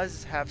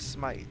does have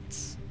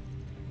smites.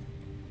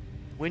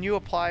 When you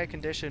apply a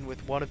condition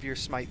with one of your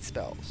smite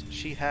spells,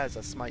 she has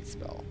a smite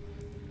spell.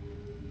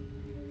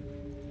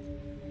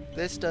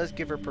 This does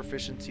give her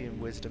proficiency in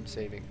wisdom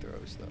saving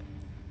throws, though.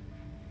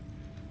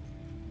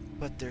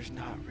 But there's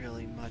not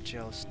really much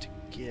else to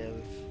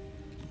give.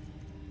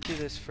 Do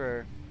this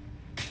for...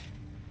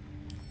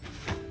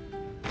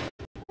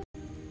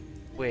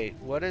 Wait,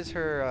 what is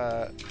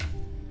her,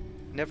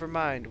 Never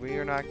mind, we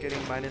are not getting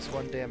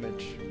 -1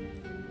 damage.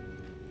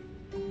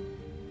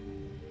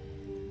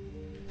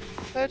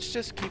 Let's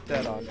just keep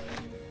that on.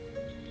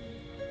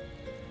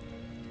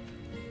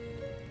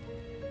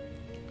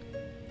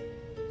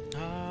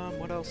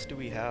 What else do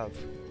we have?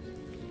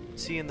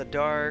 See in the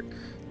dark.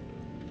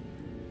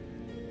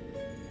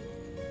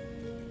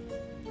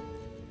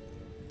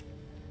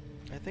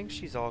 I think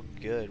she's all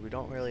good. We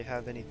don't really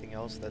have anything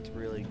else that's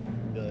really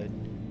good.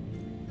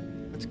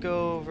 Let's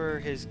go over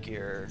his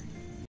gear.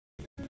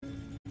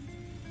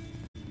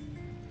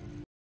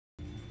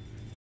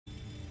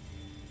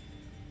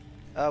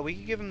 We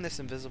could give him this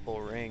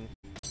invisible ring.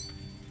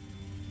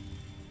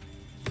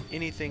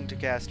 Anything to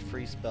cast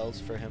free spells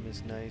for him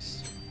is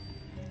nice.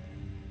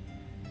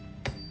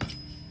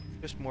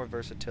 Just more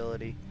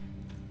versatility.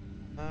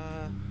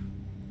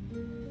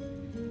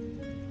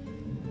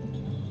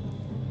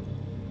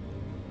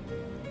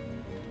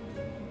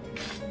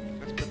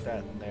 Let's put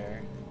that in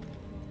there.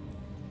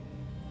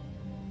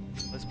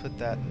 Let's put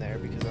that in there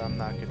because I'm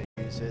not going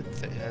to use it.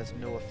 It has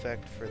no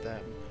effect for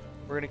them.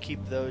 We're going to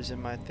keep those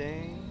in my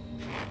thing.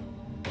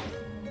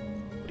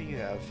 What do you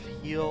have?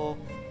 Heal,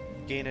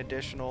 gain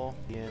additional,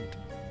 and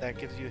that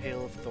gives you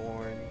Hail of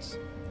Thorns.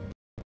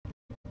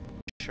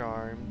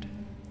 Charmed.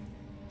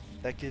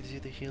 That gives you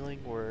the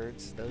healing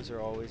words. Those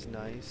are always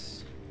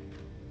nice.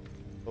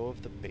 Bow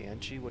of the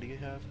Banshee, what do you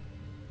have?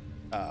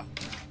 Ah.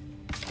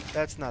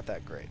 That's not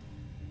that great.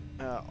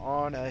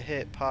 On a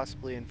hit,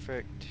 possibly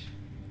inflict.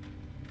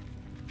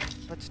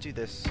 Let's do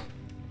this.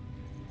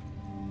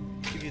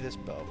 Give you this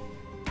bow.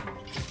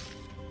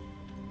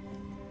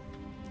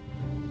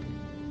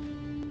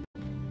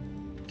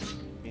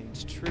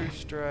 Means True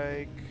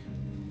Strike.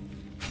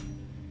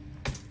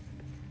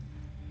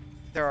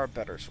 There are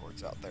better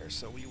swords out there,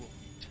 so we will.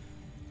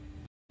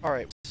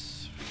 Alright,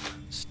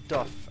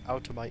 stuff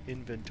out of my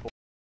inventory.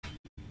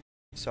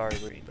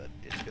 Sorry, but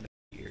it's gonna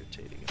be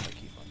irritating if I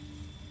keep on.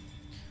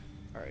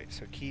 Alright,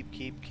 so keep.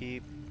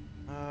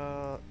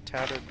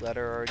 Tattered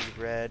letter already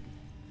read.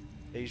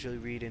 I usually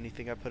read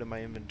anything I put in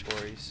my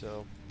inventory,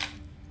 so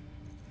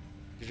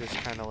they're just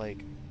kind of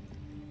like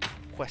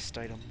quest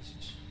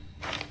items.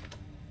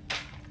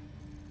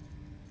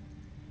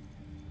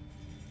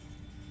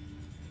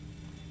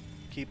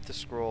 Keep the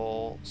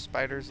scroll.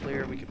 Spider's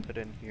Lair we can put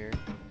in here.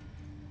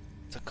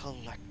 It's a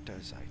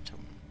collector's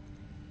item.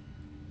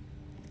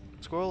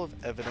 Scroll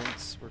of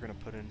Evidence we're gonna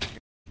put in here.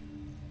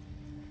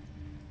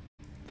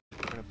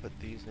 We're gonna put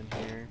these in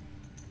here.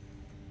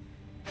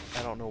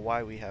 I don't know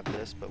why we have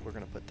this, but we're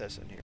gonna put this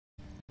in here.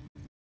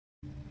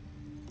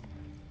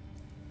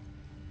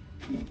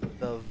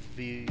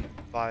 The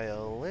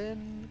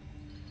violin.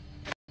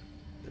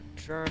 The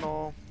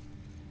journal.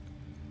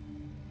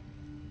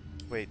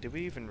 Wait, did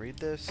we even read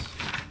this?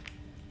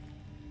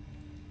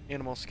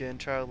 Animal skin,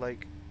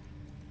 childlike.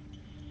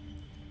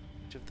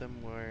 Each of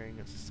them wearing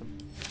a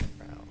simple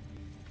crown.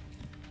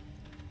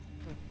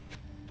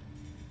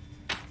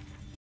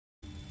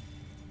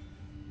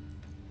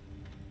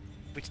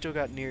 We still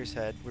got Near's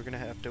head. We're gonna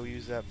have to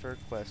use that for a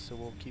quest, so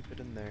we'll keep it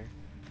in there.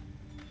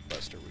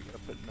 Buster, we gotta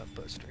put in that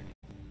Buster.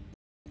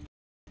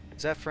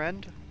 Is that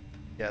friend?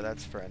 Yeah,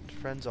 that's friend.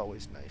 Friend's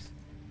always nice.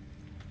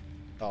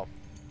 Oh.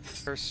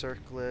 Her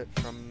circlet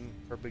from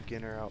her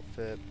beginner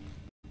outfit.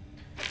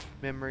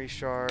 Memory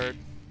shard.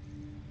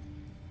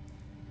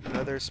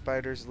 Another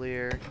Spider's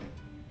Lair.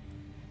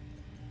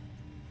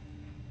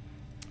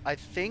 I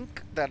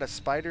think that a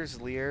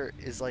Spider's Lair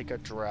is like a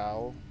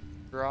drow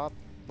drop,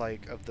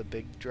 like of the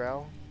big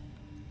drow.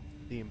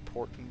 The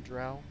important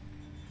drow.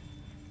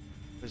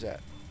 Where's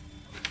that?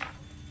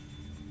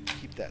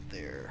 Keep that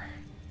there.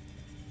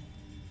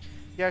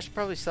 Yeah, I should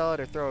probably sell it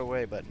or throw it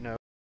away, but no.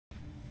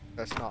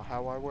 That's not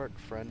how I work,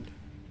 friend.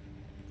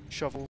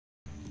 Shovel.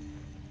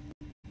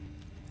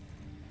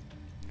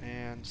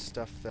 And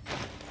stuff that...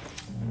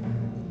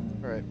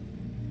 Alright.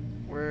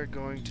 we're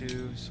going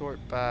to sort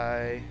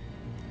by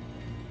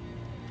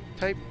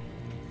type,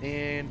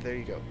 and there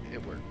you go.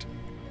 It worked.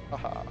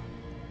 Haha.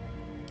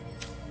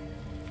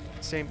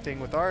 Same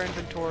thing with our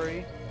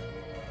inventory.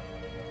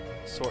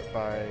 Sort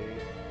by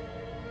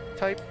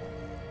type,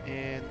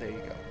 and there you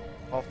go.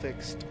 All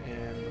fixed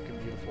and looking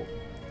beautiful.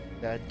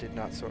 That did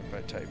not sort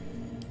by type.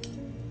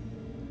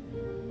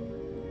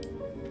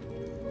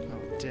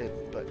 Oh, it did,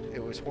 but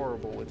it was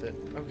horrible with it.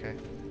 Okay.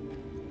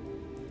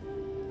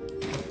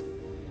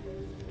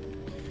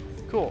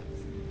 Cool.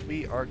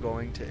 We are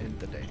going to end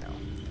the day now.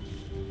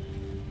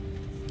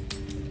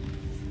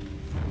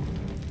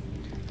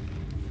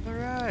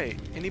 Alright.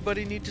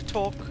 Anybody need to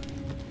talk?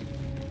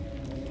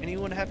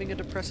 Anyone having a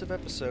depressive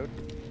episode?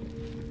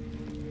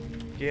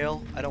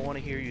 Gail, I don't want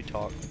to hear you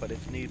talk, but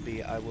if need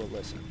be, I will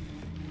listen.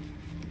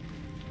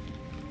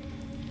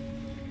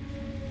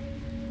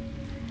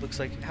 Looks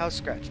like, how's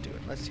Scratch doing?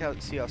 Let's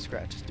see how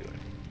Scratch is doing.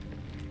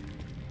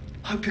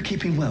 Hope you're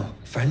keeping well,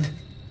 friend.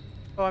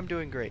 Oh, I'm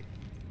doing great.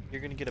 You're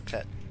gonna get a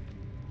pet.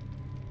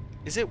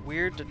 Is it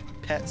weird to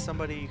pet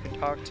somebody you can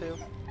talk to?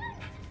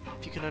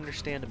 If you can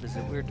understand them, is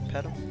it weird to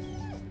pet them?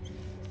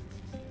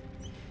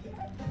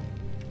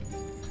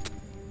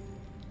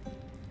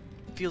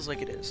 Feels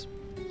like it is.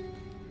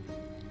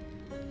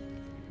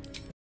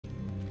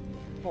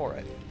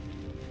 Alright.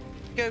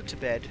 Go to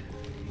bed.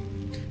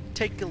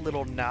 Take a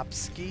little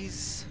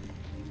napskis.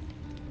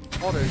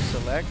 Auto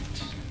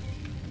select.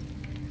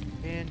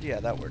 And yeah,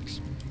 that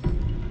works.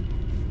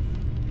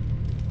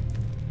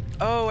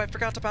 Oh, I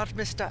forgot about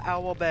Mr.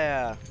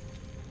 Owlbear.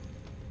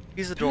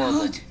 He's adorable.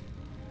 Blood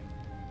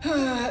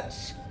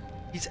hurts.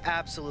 He's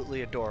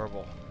absolutely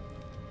adorable.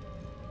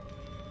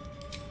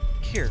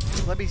 Here,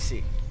 let me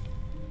see.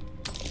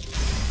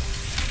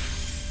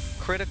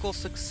 Critical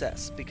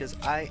success, because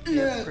I am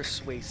Look.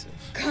 persuasive.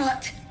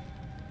 Cut.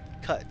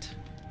 Cut.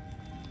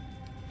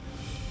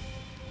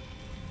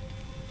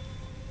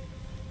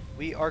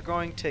 We are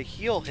going to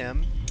heal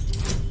him.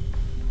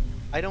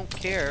 I don't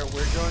care,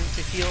 we're going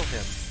to heal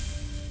him.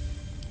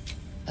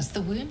 As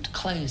the wound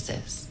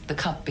closes, the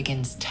cub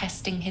begins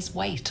testing his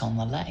weight on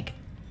the leg.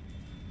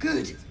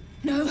 Good.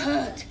 No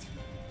hurt.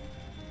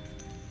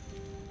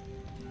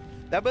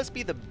 That must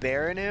be the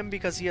bear in him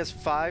because he has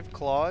 5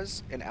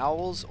 claws and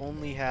owls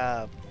only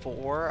have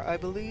 4, I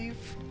believe.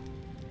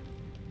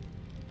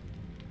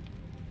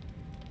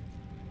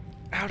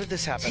 How did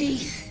this happen?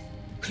 Teeth.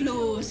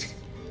 Claws.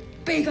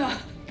 Bigger.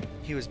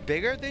 He was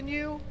bigger than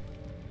you?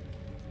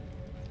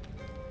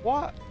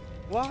 What?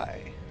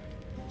 Why?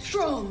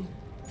 Strong.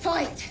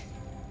 Fight.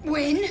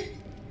 Win.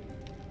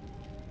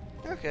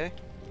 Okay.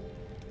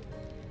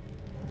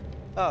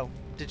 Oh,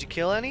 did you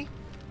kill any?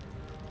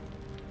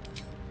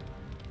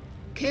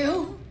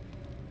 Kill?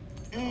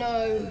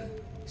 No.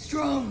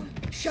 Strong.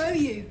 Show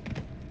you.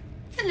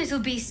 The little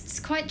beast's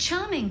quite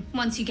charming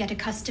once you get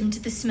accustomed to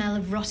the smell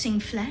of rotting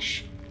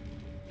flesh.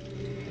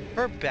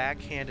 Her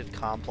backhanded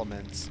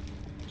compliments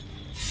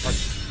are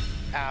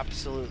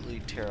absolutely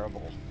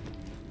terrible.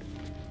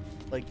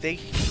 Like, they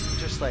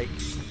just like,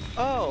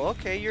 oh,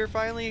 okay, you're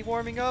finally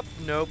warming up?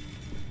 Nope.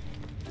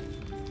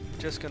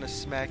 Just gonna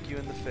smack you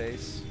in the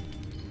face.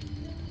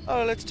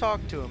 Oh, let's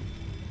talk to him.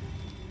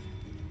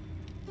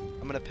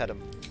 I'm gonna pet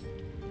him.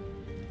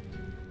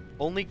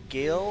 Only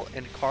Gale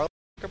and Carl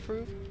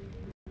approve?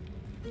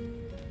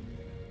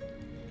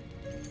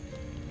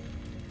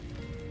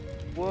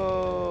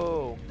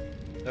 Whoa.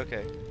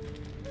 Okay.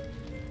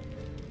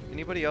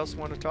 Anybody else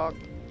want to talk?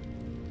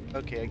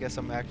 Okay, I guess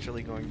I'm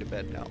actually going to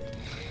bed now.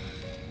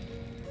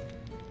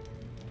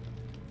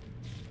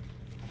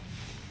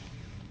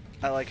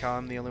 I like how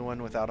I'm the only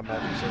one without a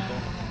magic circle.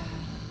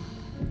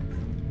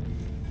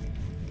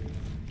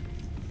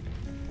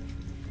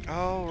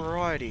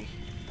 Alrighty.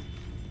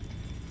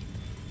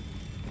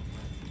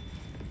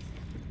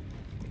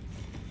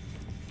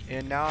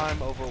 And now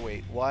I'm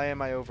overweight. Why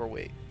am I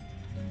overweight?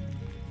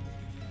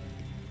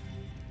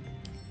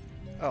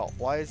 Oh,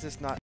 why is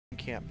this not in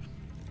camp?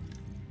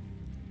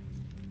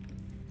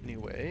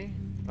 Anyway.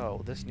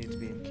 Oh, this needs to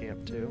be in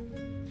camp too.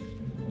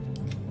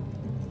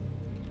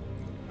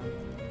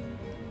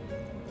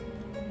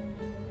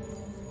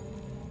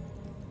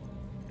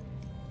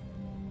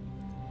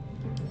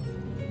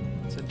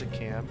 It's into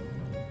camp.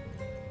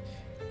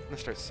 I'm gonna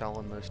start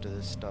selling most of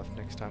this stuff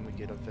next time we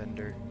get a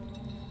vendor.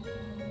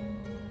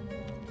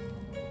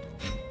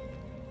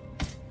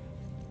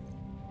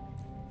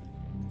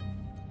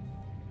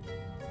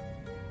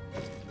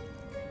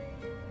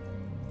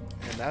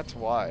 And that's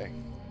why.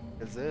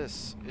 Because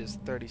this is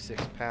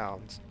 36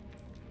 pounds.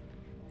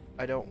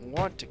 I don't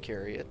want to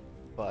carry it,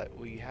 but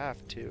we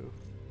have to.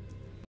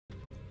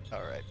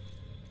 Alright.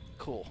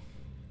 Cool.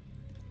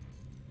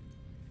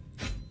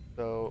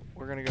 So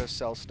we're gonna go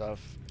sell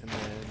stuff, and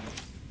then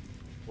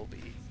we'll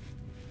be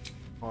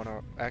on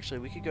our. Actually,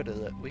 we could go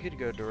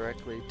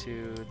directly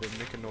to the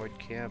Myconoid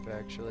camp.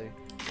 Actually,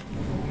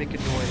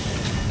 Myconoid.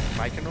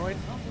 Myconoid.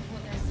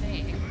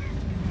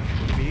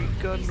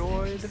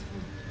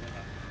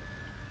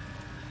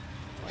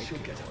 She'll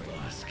get a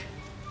mask.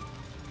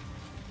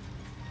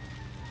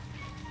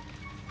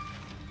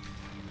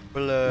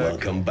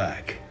 Welcome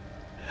back.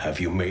 Have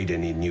you made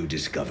any new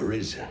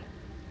discoveries?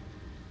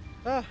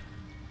 I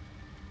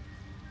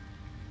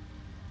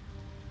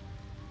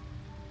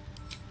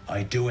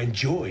do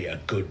enjoy a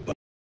good bone.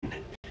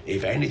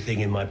 If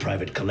anything in my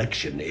private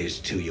collection is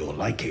to your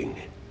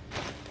liking.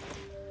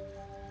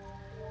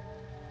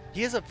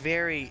 He has a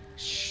very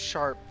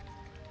sharp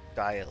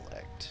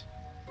dialect.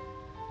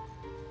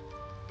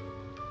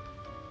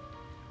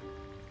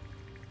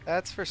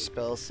 That's for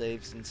spell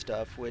saves and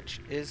stuff,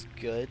 which is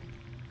good,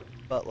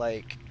 but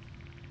like,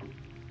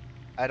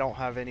 I don't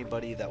have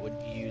anybody that would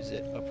use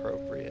it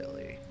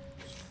appropriately.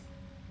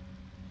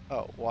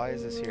 Oh, why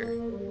is this here?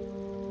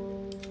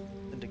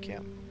 Into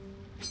camp.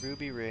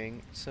 Ruby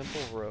ring,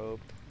 simple robe,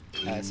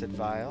 acid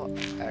vial,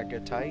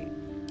 agatite.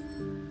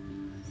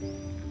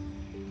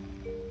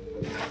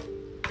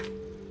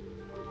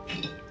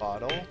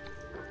 Bottle.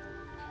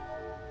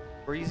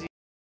 Breezy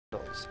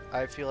bottles.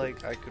 I feel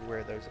like I could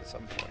wear those at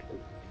some point.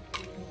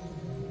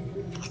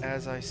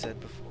 As I said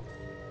before,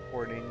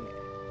 hoarding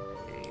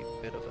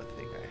a bit of a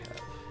thing I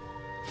have.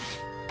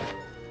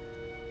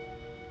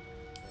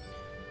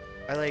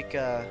 I like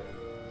an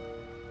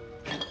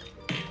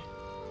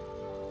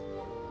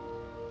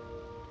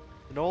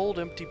old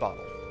empty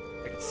bottle.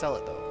 I could sell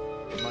it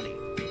though for money.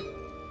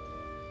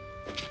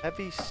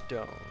 Heavy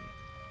stone.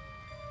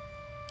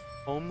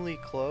 Homely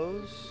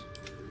clothes.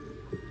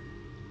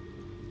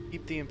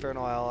 Keep the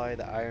infernal ally,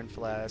 the iron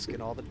flask,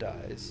 and all the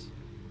dyes.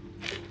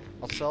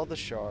 I'll sell the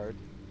shard.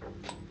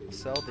 I'll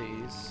sell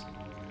these.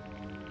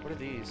 What are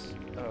these?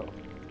 Oh,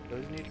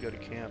 those need to go to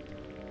camp.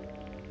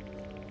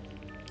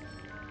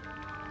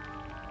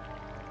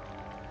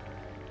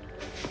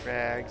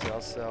 Rags,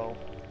 I'll sell.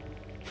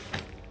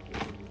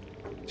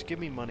 Just give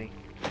me money.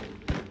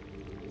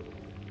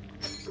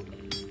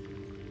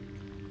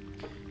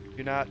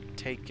 You're not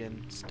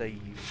taken,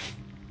 Steve.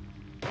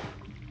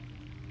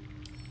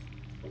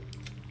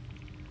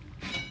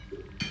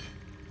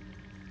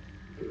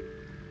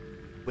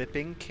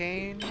 Whipping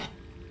cane?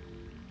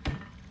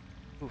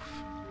 Oof.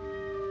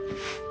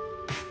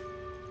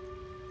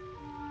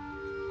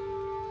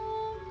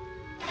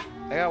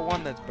 I got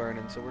one that's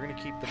burning, so we're gonna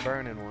keep the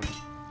burning one.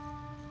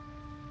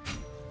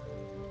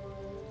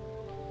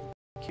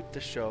 Keep the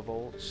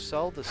shovel.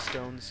 Sell the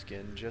stone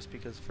skin just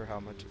because for how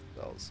much it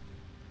sells.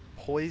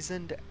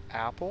 Poisoned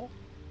apple?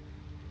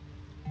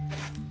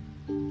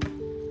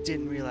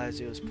 Didn't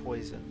realize it was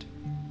poisoned.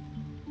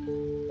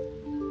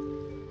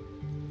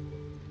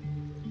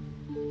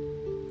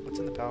 What's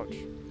in the pouch?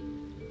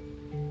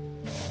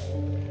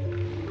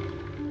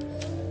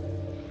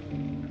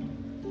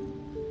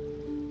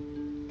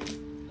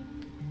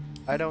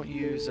 I don't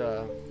use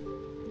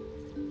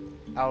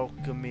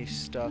alchemy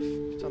stuff.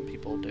 Some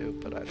people do,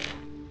 but I don't.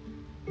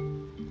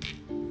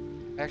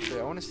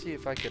 Actually, I want to see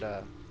if I could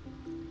I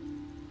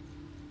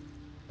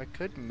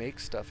could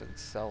make stuff and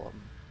sell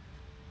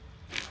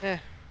them. A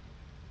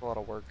lot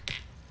of work.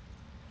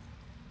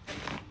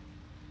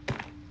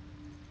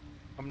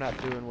 I'm not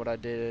doing what I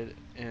did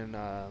in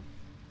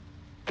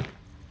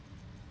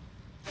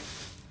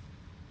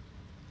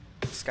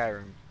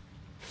Skyrim.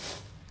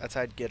 That's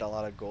how I'd get a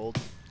lot of gold.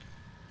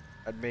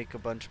 I'd make a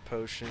bunch of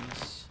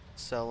potions,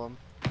 sell them,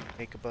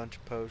 make a bunch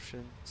of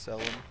potions, sell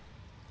them,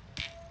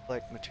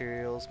 collect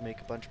materials, make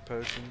a bunch of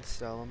potions,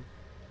 sell them.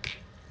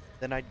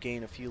 Then I'd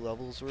gain a few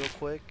levels real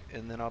quick,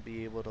 and then I'll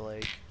be able to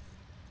like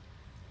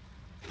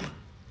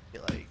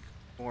get like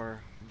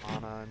more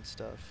mana and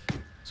stuff.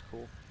 It's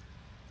cool.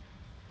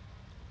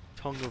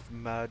 Tongue of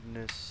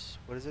Madness.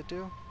 What does it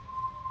do?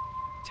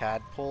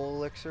 Tadpole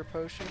elixir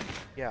potion?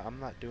 Yeah, I'm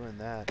not doing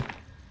that.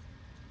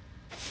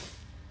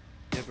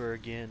 Never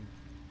again.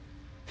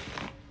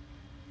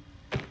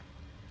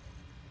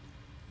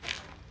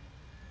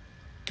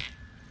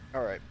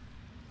 Alright.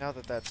 Now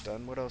that that's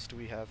done, what else do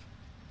we have?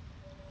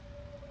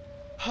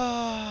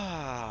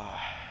 I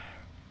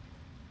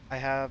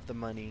have the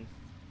money.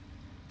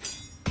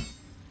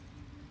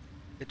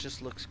 It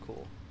just looks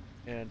cool.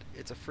 And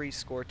it's a free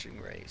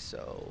Scorching Ray,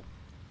 so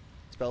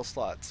spell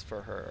slots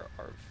for her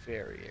are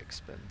very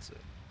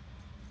expensive.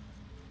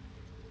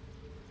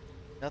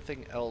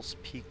 Nothing else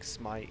piques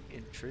my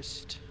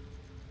interest.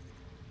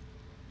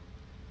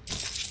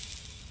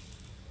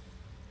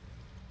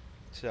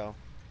 So,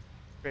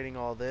 trading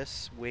all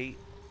this, wait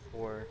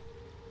for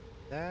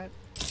that.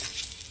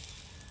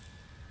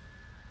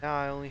 Now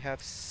I only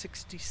have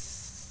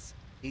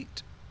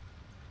 68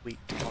 wheat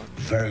on.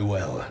 Very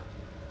well.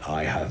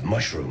 I have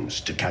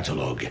mushrooms to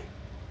catalog.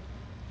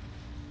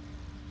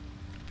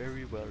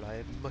 Very well, I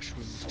have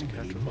mushrooms to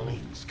many catalog.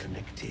 minds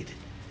connected.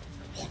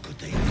 What could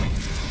they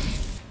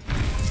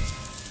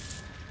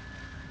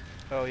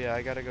Oh yeah,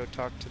 I gotta go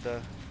talk to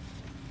the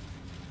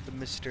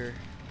Mr.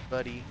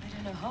 Buddy. I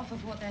don't know half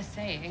of what they're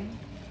saying,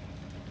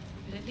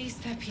 but at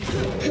least they're people.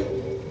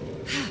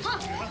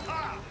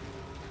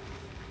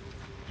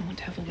 I want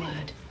to have a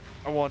word.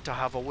 I want to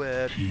have a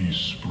word.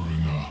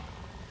 Peacebringer,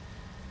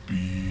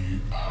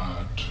 be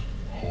at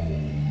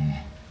home.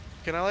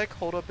 Can I like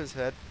hold up his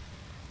head?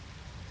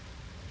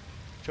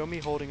 Show me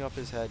holding up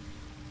his head.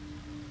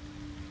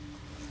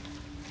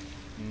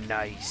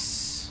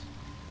 Nice.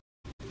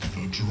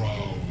 The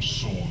drow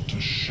sought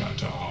to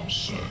shatter our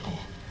circle.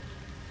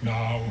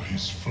 Now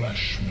his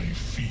flesh may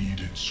feed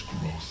its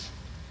growth.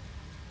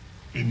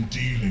 In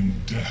dealing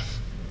death,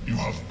 you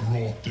have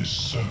brought this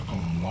circle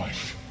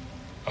life,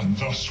 and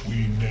thus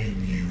we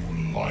name you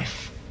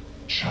Life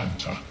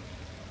Chanter.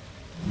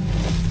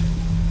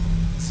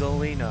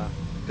 Xylina,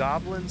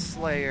 Goblin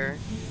Slayer,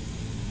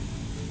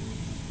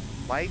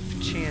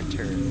 Life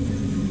Chanter.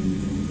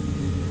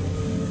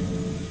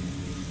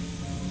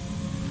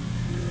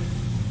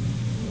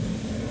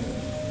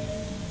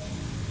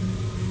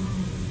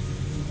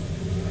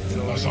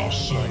 As our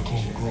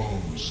circle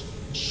grows,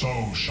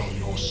 so shall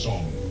your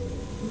song.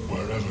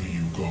 Wherever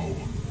you go,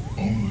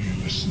 only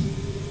listen,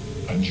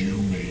 and you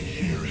may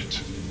hear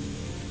it.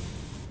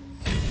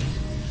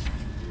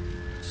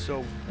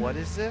 So what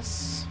is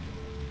this?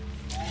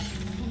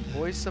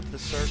 Voice of the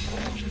Circle.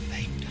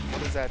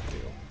 What does that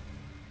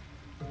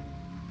do?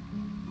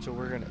 So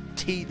we're gonna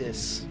T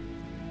this.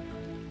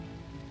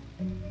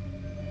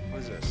 What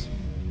is this?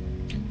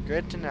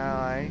 Grant an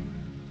ally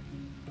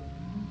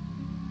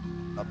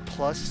a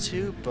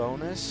 +2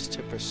 bonus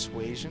to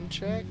persuasion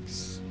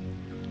checks?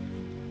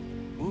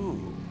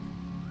 Ooh.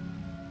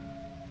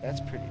 That's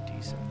pretty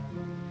decent.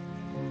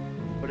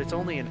 But it's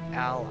only an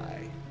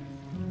ally.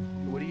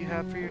 What do you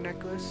have for your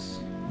necklace?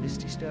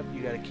 Misty Step,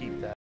 you gotta keep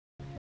that.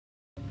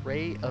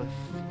 Ray of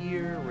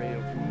Fear, Ray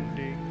of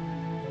Wounding.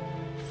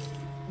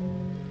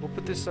 We'll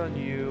put this on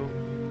you.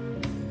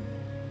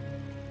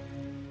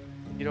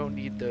 You don't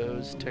need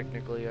those,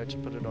 technically. I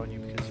just put it on you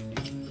because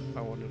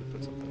I wanted to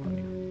put something on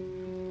you.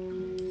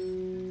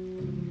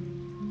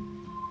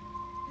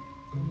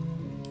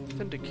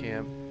 Into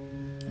camp.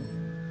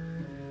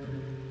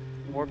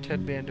 Warped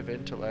Headband of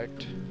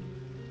Intellect.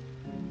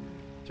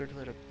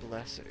 Circlet of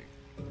Blessing.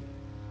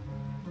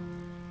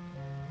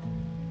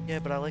 Yeah,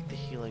 but I like the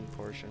healing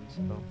portion,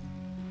 so.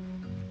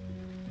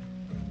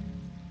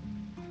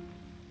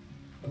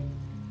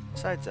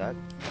 Besides that,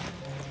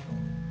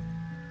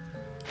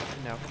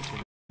 now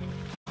continue.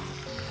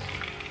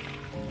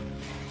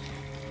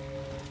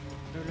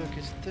 Oh look,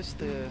 is this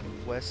the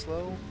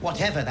Westlow?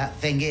 Whatever that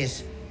thing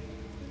is,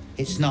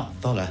 it's not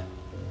Thola.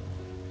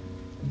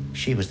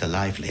 She was the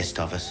liveliest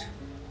of us.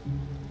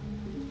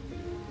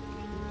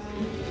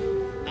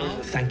 Oh,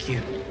 thank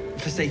you.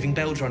 For saving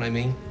Beldron, I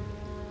mean.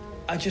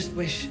 I just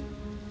wish...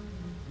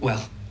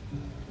 Well,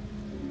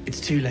 it's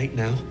too late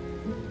now.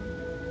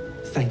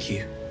 Thank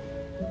you.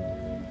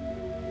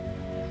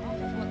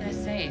 Half of what they're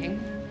saying...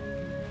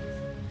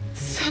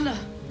 Sulla!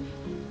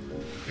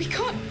 We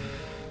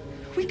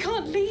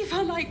can't leave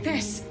her like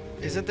this!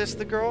 Isn't this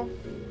the girl?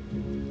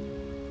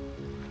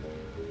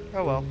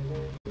 Oh well.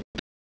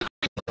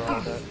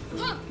 What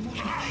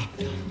have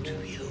they done to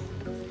you?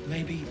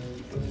 Maybe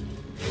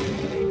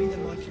the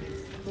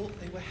Myconids thought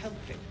they were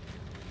helping.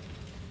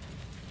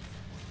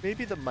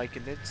 Maybe the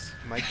Myconids.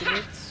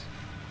 Myconids?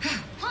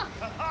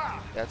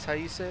 That's how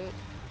you say it?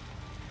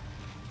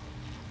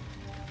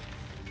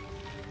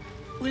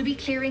 We'll be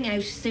clearing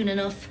out soon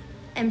enough.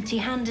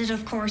 Empty-handed,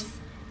 of course.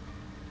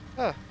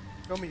 Ah,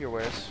 show me your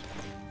wares.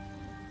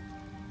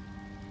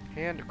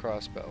 Hand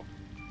crossbow.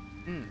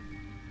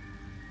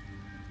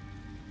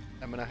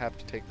 I'm gonna have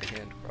to take the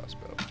hand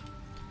crossbow.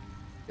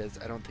 Because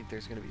I don't think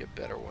there's gonna be a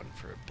better one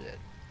for a bit.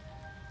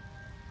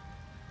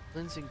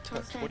 Cleansing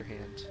touch. What are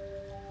hands?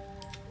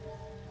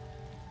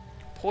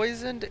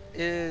 Poisoned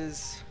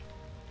is...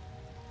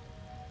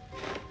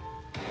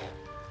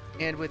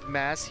 And with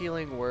mass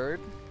healing word,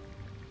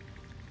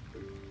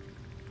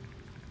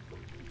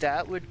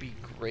 that would be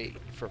great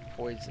for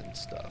poison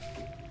stuff.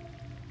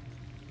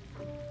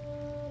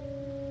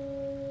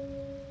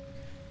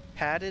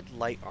 Padded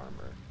light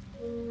armor.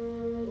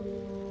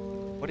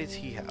 What does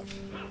he have?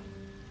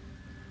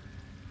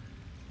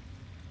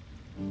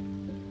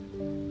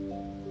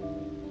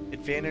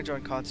 Advantage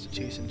on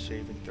Constitution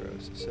saving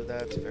throws, so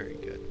that's very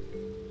good.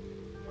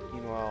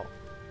 Meanwhile,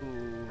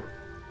 ooh.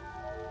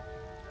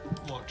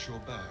 Watch your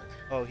back.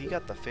 Oh, he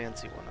got the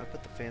fancy one. I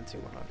put the fancy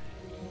one on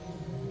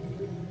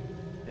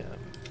him.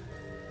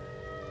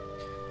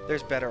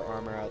 There's better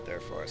armor out there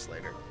for us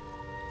later.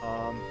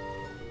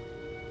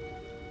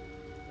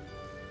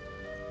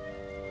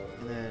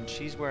 And then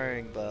she's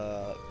wearing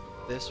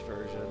this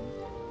version,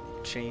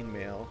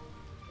 chainmail.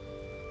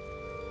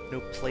 No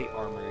plate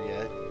armor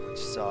yet, which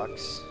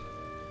sucks.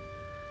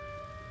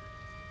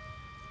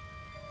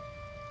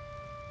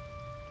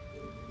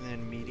 And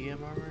then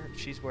medium armor.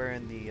 She's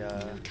wearing the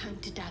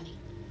Count to Danny.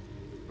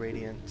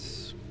 Radiant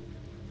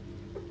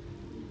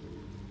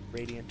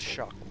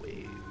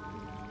Shockwave.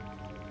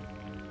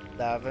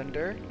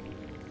 Lavender,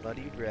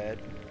 Bloodied Red,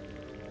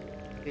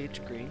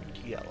 Sage Green,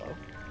 Yellow.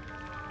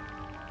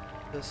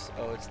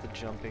 Oh, it's the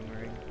jumping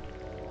ring.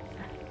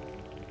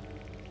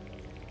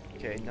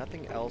 Okay,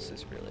 nothing else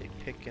is really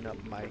picking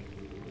up my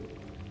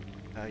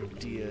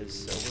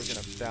ideas, so we're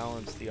gonna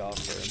balance the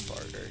offer and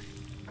barter.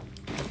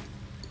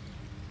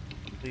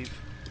 Leave.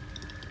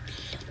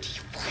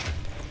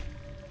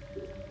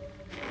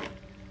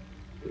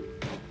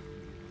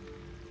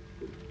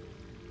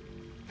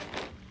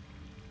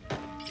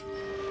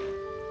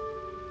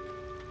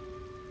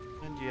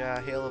 Yeah,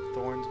 Hail of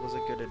Thorns was a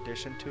good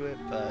addition to it,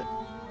 but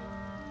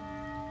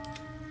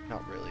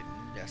not really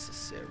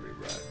necessary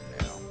right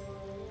now.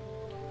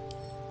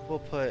 We'll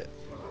put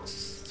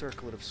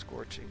Circlet of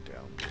Scorching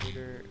down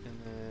later, and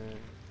then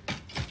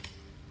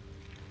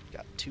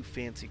got 2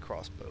 fancy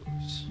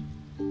crossbows.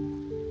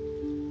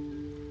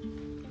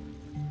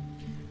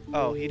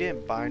 Oh, he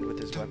didn't bind with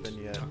his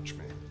weapon yet. Touch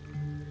me.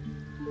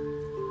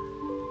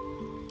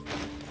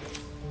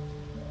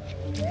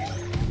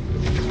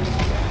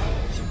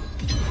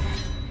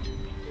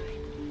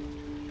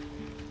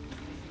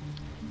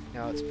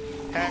 Now it's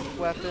pack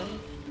weapon,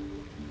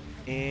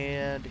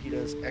 and he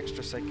does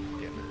extra psychic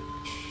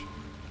damage.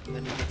 And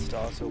then he gets to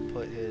also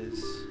put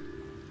his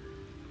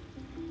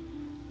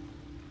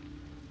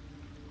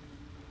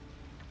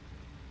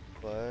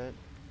what?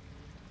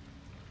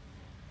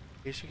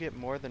 He should get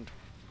more than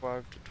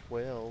 5 to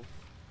 12.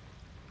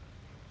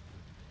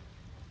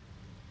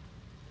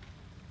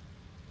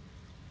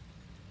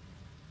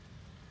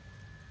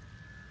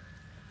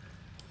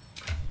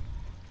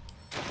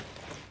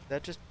 Is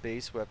that just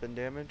base weapon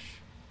damage?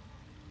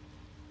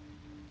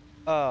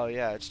 Oh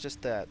yeah, it's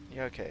just that.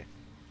 Yeah, okay.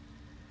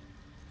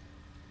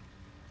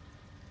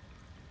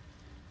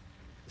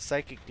 The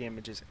psychic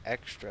damage is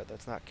extra.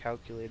 That's not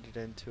calculated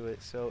into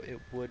it, so it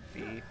would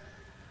be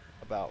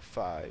about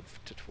 5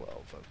 to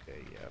 12. Okay,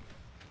 yeah.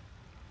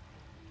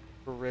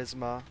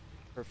 Charisma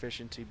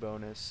proficiency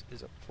bonus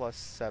is a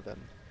 +7,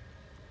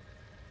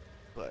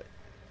 but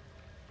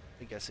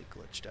I guess it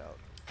glitched out.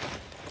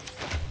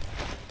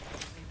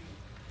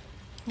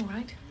 All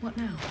right, what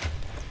now?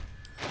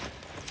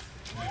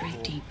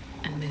 Breathe deep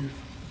and move.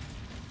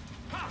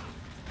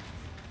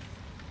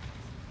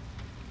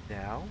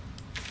 Now?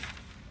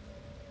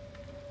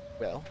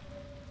 Well,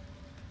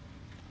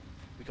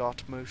 we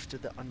got most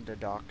of the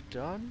Underdark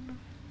done.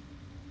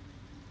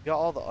 We got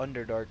all the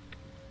Underdark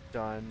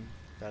done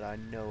that I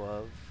know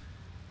of.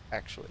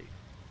 Actually,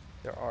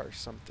 there are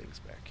some things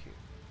back here.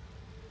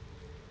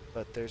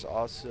 But there's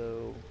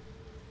also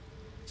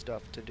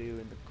stuff to do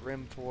in the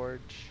Grym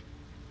Forge.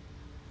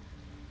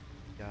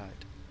 Got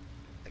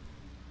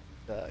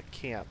the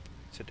camp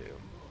to do.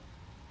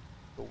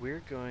 But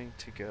we're going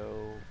to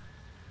go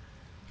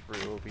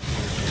through over here.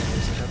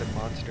 There's another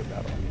monster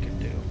battle we can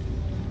do.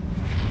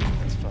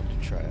 That's fun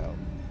to try out.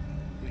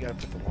 We gotta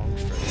put the long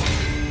strike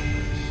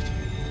first.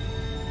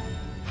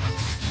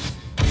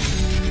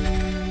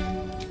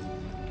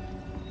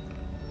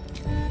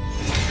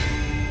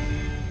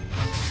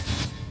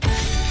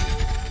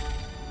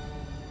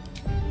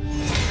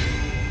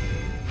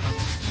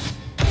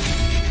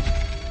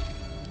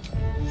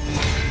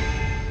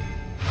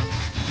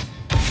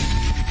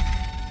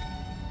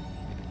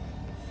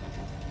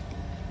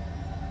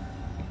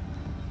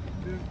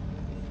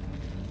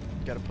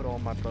 Gotta put all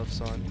my buffs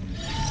on.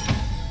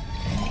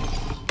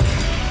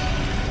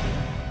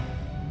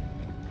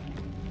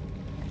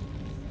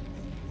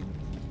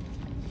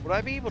 Would I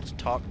be able to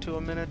talk to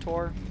a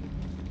Minotaur?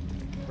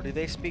 Or do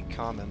they speak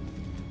common?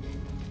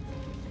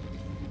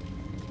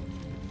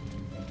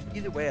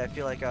 Either way, I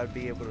feel like I would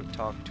be able to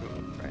talk to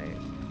him, right?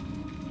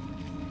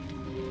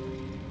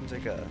 Seems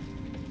like a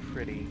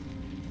pretty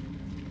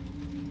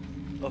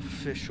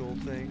official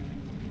thing.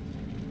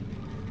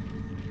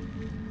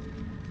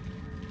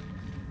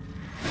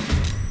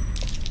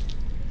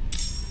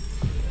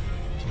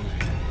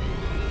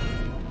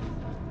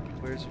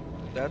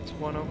 That's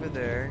one over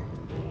there.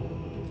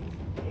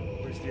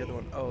 Where's the other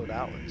one? Oh,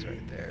 that one's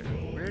right there.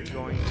 We're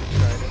going to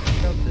try to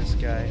shove this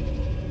guy.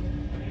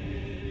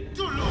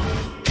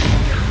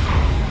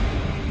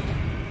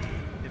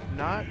 If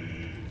not,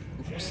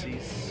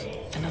 oopsies.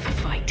 Another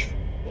fight.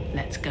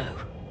 Let's go.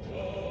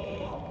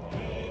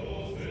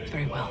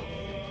 Very well.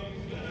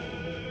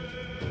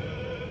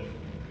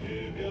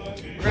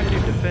 We're going to do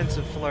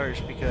defensive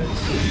flourish because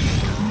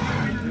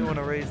we want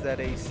to raise that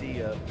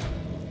AC up.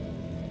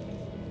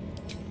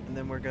 And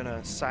then we're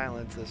gonna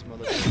silence this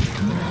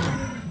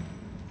motherfucker.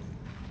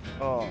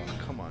 Oh,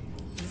 come on.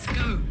 Let's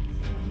go.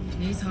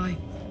 Knees high.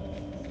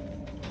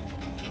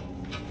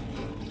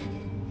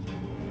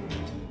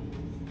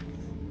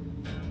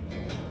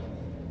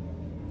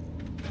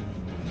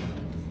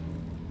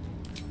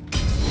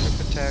 Quick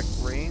attack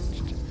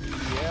ranged?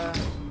 Yeah.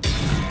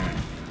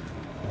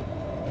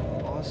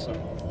 Awesome.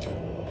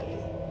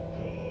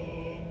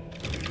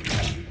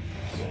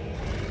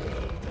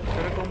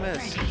 Critical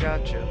miss.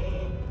 Gotcha.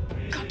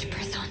 Got to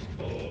press on.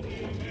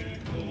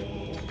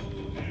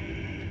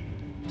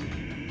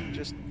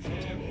 Just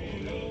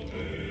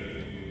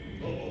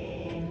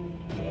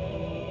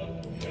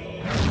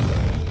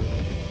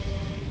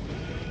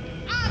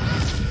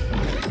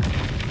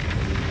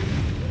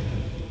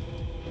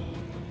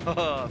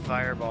oh,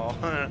 fireball.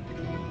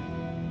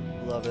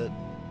 Love it.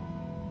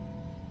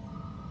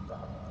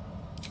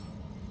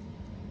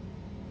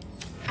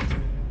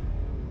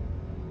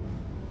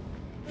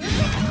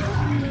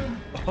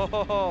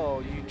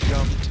 Oh, you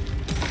jumped,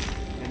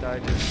 and I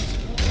just...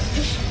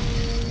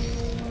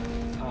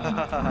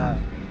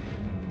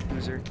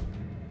 Loser.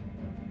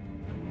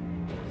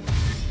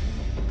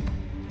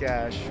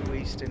 Dash,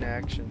 wasting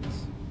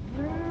actions.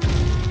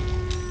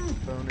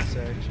 Bonus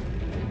action.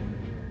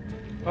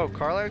 Oh,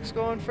 Karlach's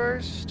going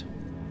first?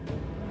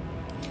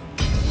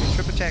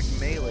 Trip attack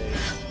melee.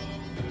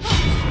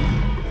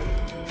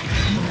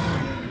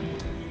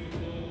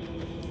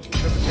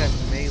 Trip attack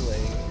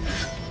melee.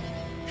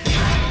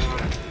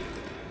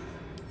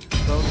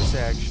 Bonus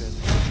action.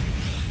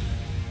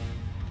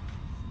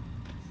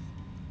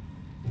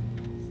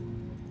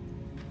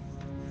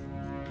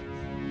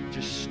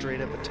 Just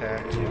straight up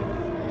attack.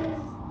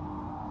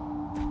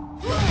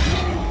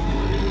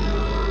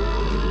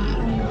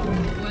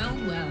 Well,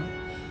 well.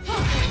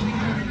 What do we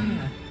have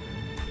here?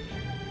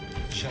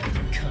 Shall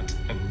we cut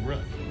and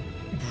run?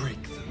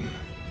 Break them.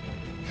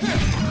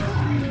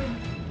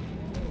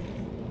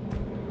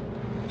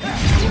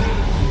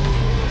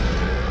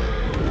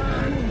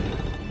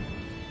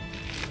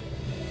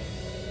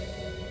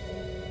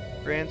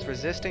 Grants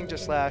resisting to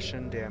slash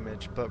and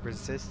damage, but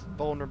resists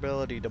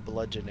vulnerability to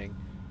bludgeoning.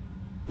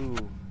 Ooh.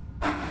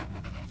 That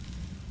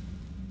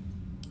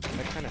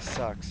kind of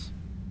sucks.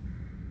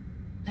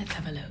 Let's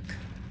have a look.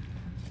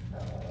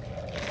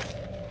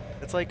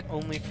 It's like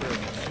only for a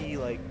key,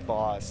 like,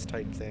 boss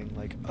type thing.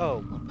 Like, oh,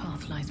 What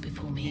path lies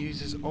before me? he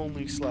uses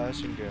only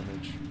slashing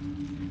damage.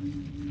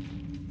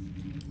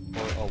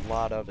 Or a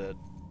lot of it.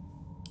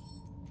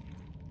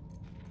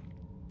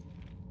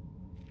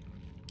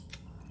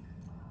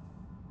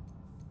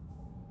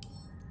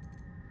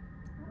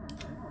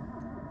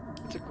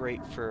 It's a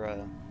great for,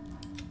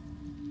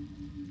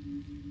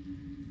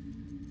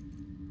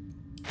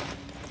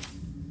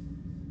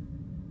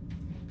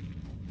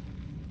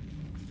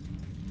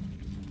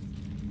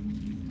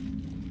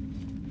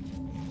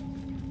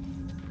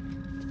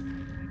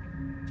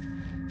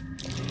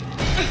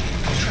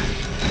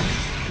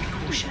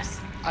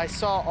 I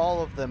saw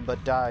all of them,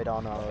 but died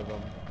on all of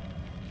them.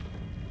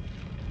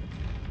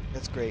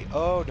 That's great.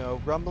 Oh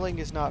no, rumbling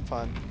is not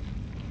fun.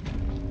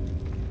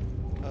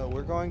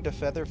 We're going to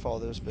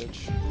featherfall this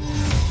bitch.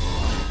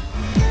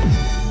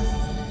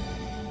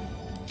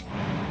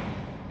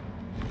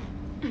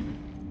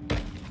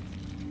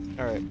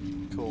 Alright,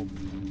 cool.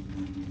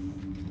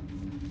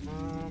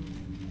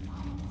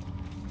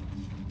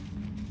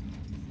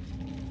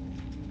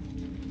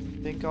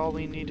 I think all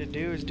we need to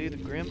do is do the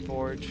Grim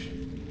Forge.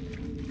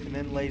 And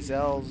then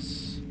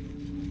Lae'zel's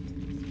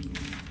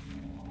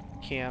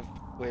camp,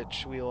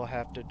 which we will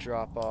have to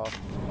drop off.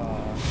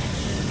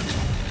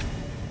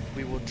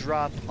 We will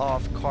drop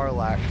off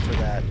Karlach for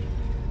that.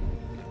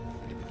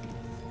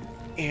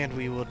 And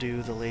we will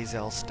do the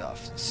Lae'zel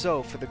stuff.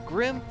 So, for the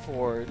Grim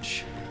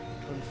Forge,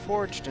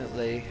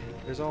 unfortunately,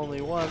 there's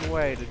only one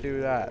way to do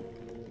that.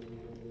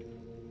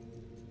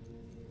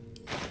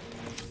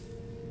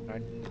 I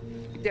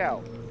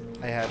doubt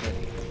I have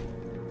any.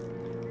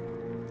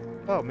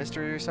 Oh,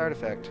 mysterious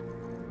artifact.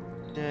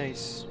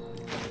 Nice.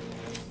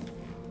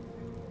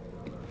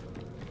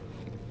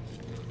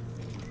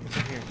 What's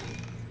in here?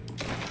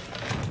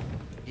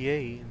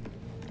 Yay.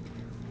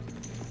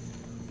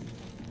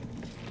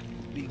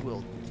 We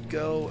will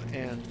go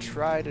and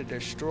try to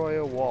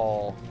destroy a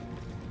wall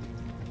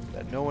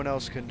that no one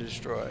else can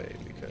destroy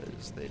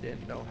because they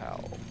didn't know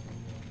how.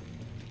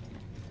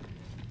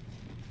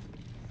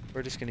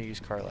 We're just gonna use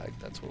Karlach,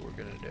 that's what we're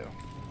gonna do.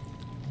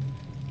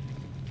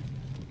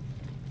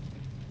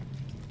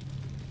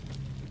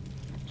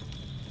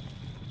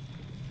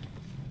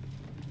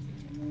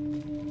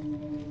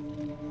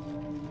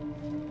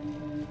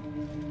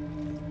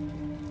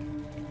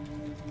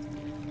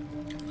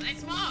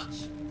 Let's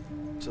march!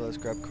 So let's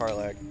grab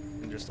Karlach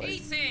and just like...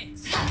 Eat it!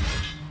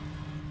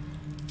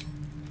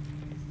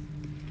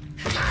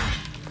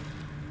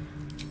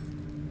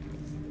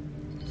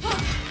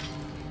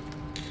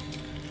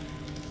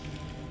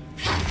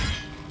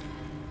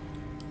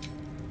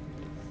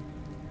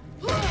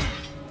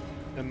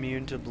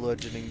 Immune to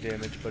bludgeoning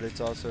damage, but it's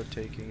also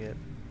taking it.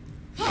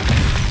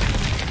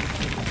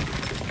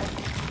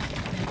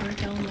 Never a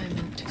dull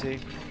moment. See?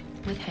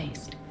 With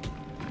haste.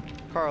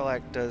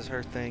 Karlach does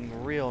her thing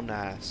real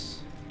nice.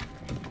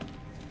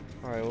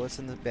 Alright, what's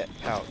in the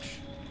pouch?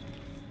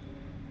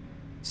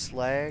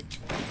 Slag?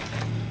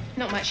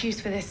 Not much use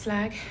for this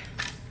slag.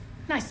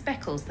 Nice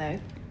speckles, though.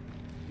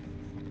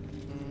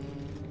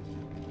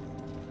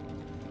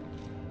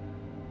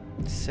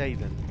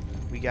 Saving.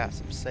 We got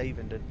some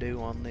saving to do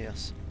on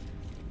this.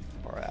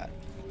 Alright.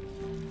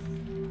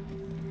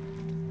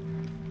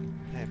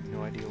 I have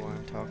no idea why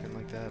I'm talking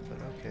like that, but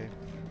okay.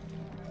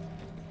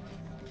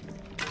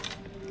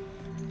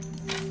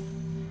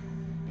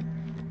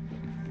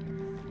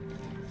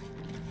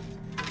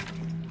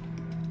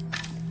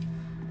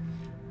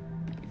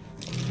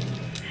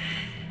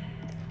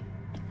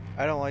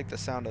 I don't like the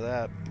sound of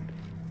that.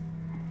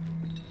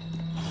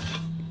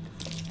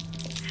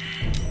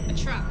 A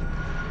trap.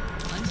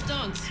 Time to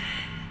dance.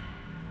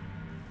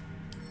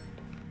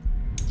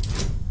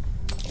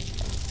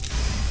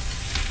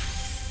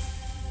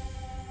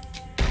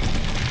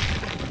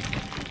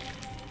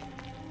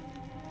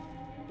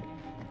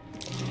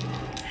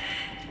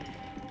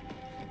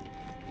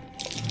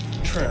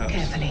 Traps.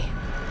 Carefully.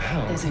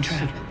 How There's a trap.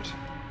 considerate.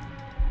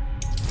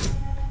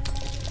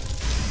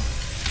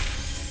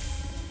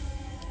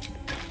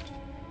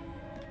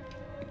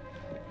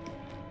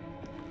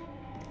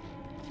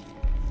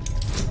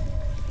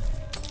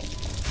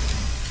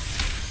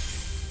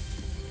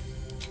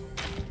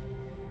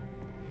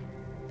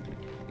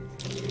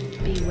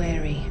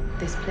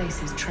 This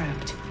place is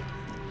trapped.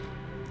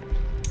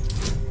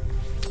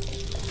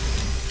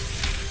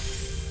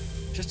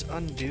 Just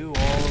undo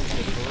all of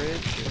the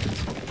bridge.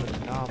 It's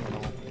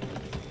phenomenal.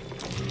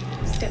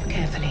 Step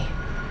carefully.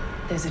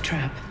 There's a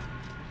trap.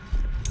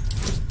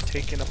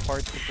 Taking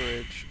apart the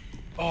bridge.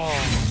 Oh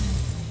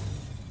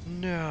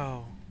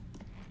no.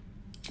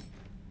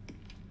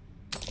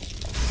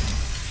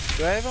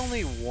 Do I have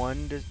only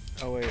one to...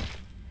 Oh wait.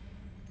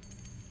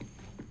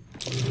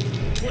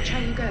 Watch how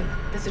you go.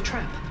 There's a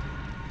trap.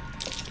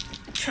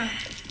 Trap.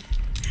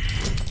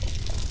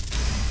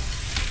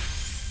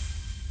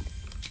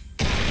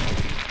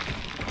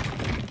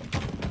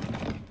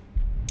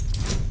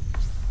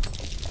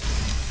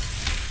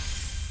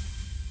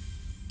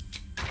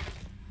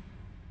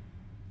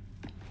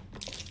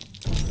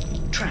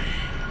 Trap.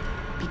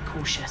 Be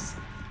cautious.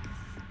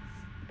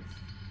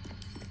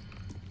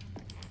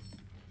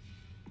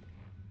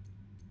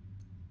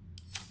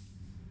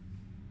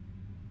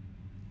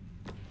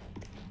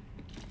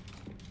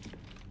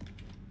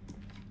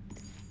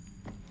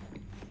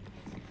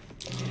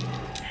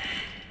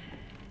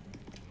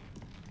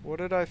 What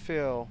did I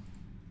feel?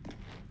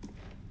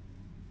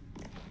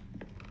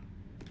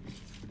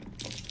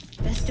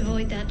 Best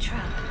avoid that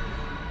trap.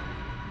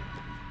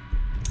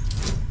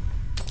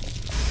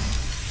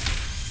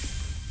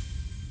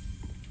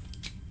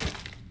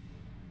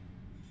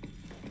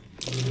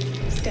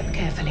 Step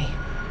carefully.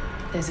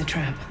 There's a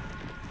trap.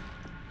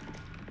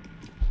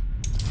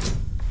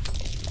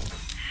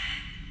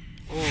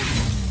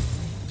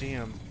 Oh,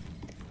 damn.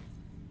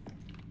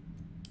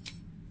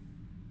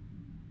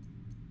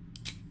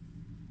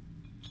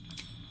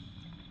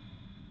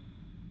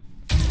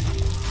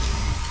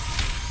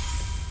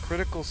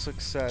 Critical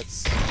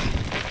success.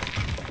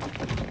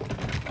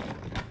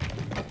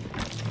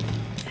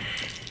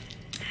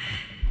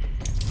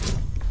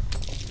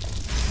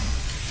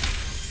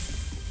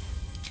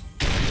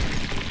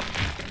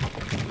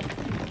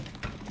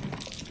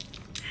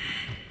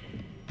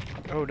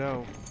 Oh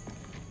no.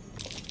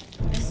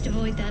 Best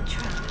avoid that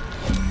trap.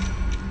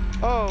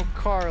 Oh,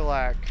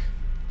 Karlak.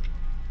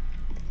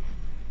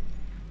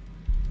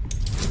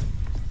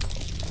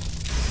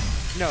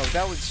 No,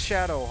 that was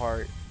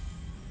Shadowheart.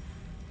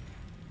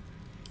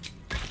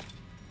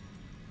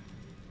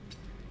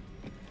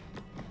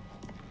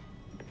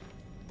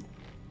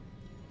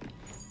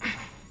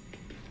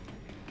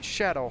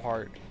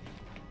 Shadowheart.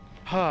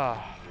 Huh.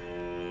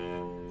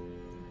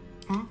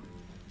 Huh?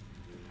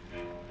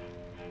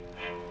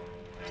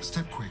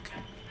 Step quick.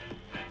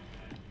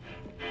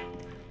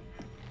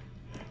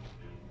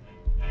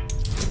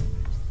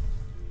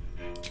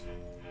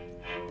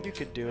 You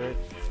could do it.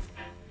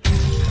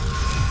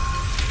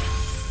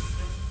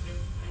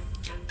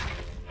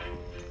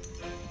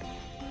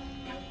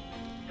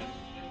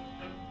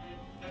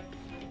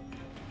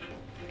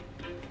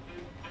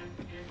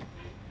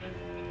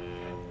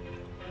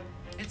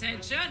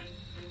 Attention!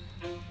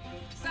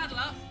 Saddle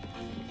up!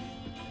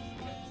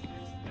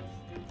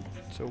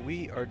 So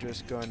we are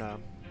just gonna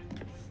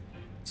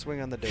swing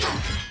on the date.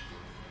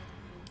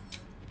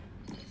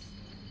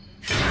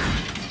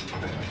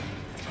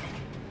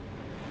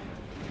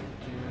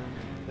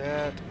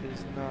 That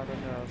is not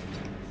enough.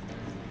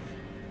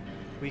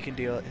 We can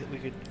deal it. We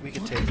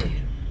could take it.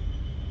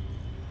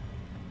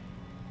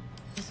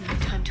 There's no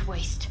time to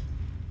waste.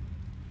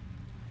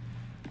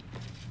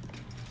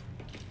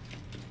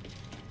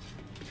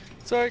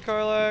 Sorry,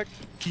 Karlak.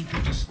 Keep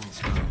your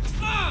distance,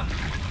 girl.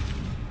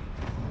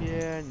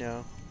 Yeah,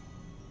 no.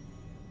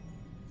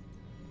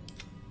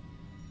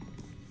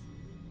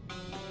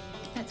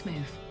 Let's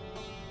move.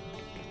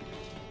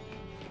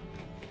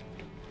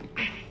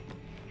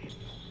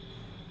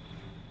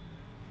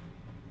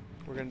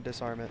 We're gonna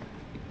disarm it.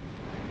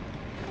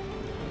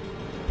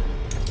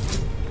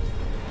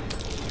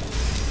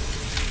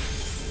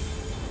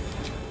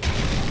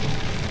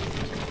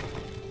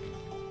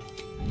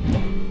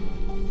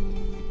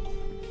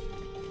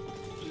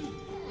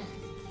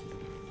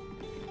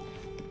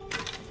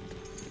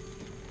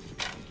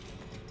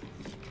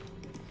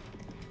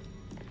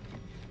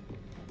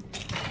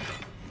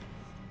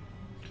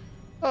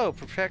 Oh,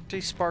 protect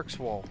a sparks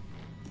wall.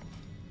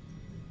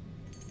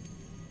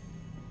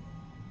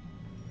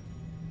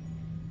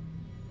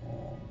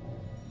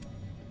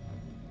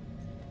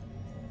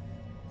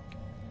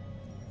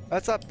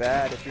 That's not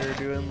bad if you're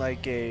doing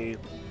like a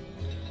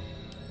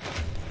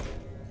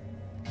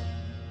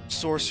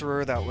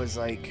sorcerer that was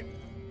like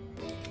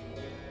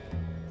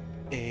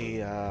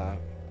a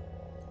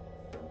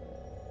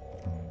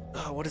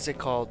oh, what is it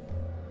called?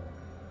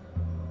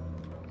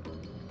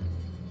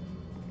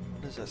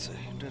 What does that say?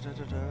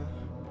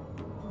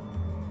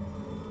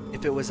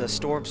 If it was a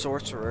storm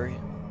sorcerer,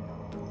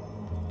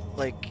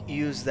 like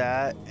use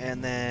that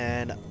and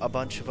then a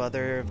bunch of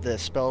other of the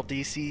spell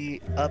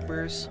DC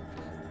uppers,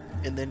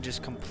 and then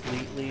just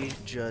completely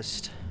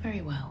just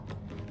Very well.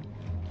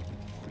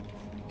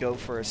 go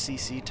for a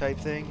CC type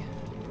thing.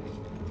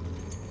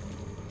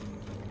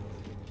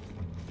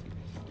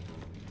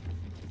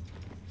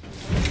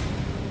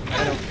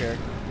 I don't care.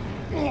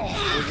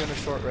 We're gonna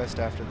short rest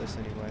after this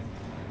anyway.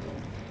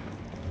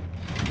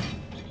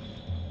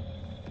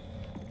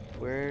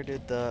 Where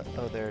did the...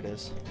 Oh, there it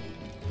is.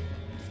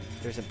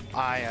 There's an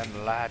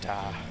iron ladder.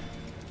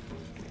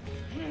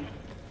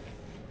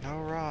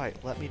 Alright,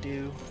 let me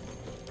do...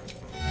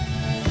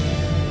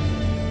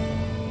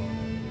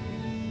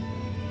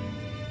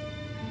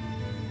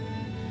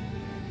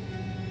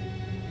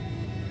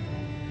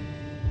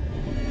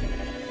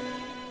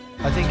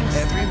 I think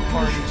every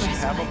party should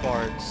have a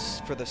bard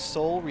for the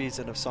sole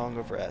reason of Song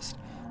of Rest.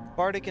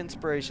 Bardic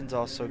inspiration's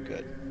also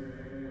good.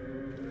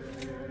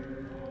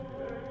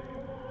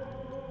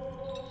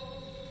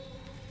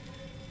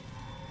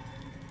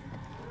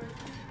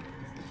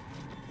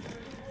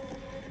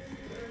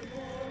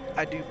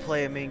 I do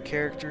play a main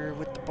character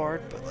with the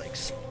bard, but like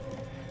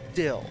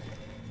still,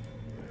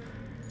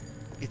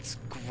 it's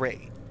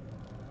great.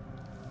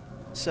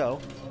 So,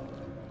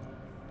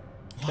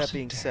 that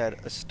being said,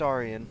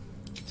 Astarion.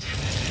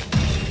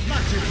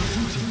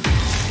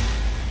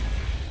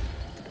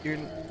 You're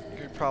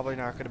probably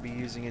not going to be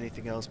using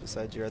anything else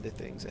besides your other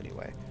things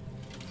anyway.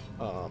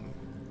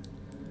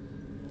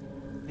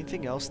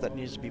 Anything else that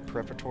needs to be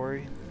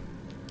preparatory?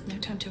 No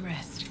time to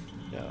rest.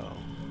 No.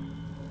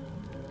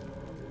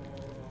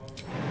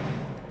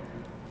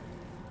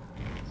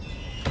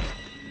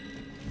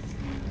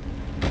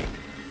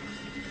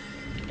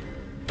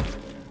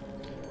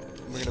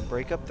 We're going to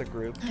break up the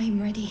group.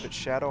 I'm ready. Put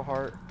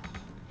Shadowheart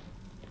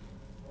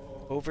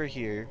over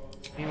here.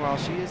 Meanwhile,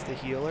 she is the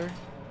healer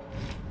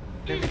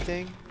and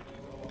everything.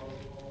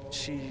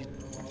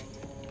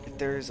 If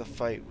there is a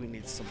fight, we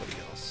need somebody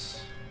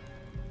else.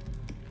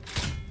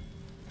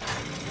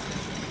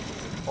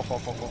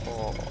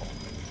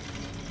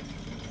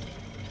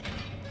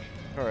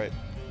 Alright,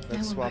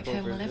 let's swap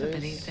over will ever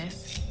believe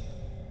this. this.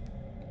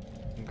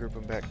 And group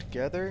them back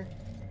together.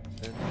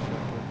 Then jump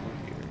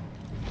over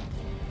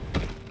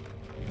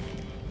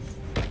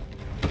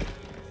here.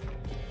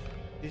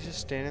 He's just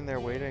standing there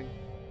waiting.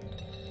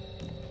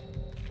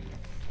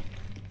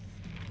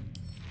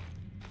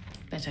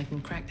 Bet I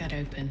can crack that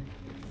open.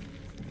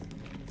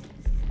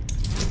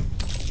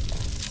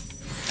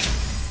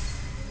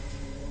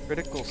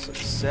 Critical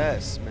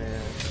success,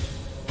 man.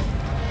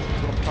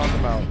 That's what I'm talking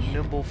about.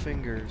 Nimble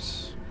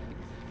fingers.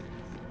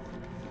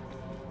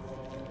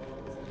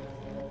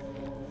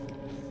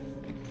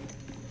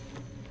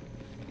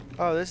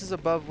 Oh, this is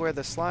above where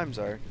the slimes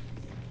are.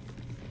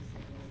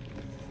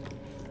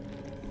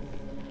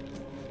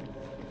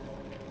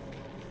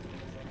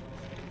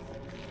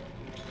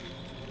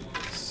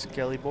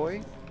 Skelly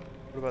boy?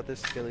 What about this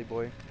skelly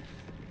boy?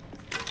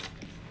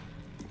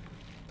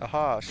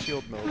 Aha,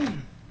 shield mold.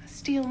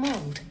 Steel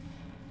mold.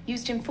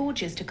 Used in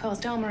forges to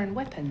cast armor and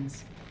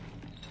weapons.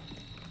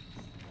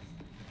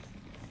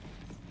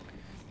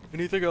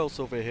 Anything else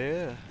over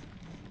here?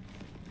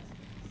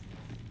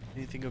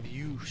 Anything of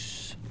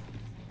use?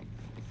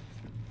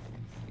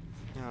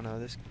 I don't know,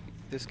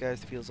 this guy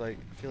feels like,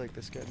 I feel like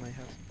this guy might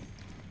have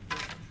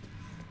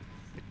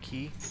a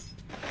key.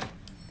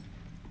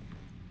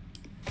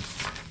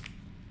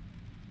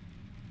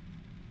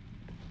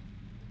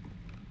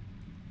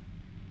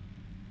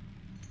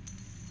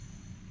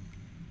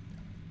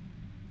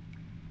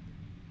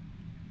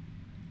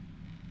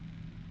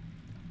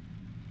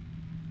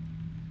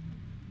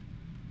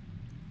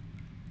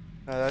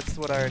 That's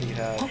what I already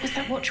have. What was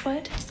that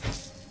watchword?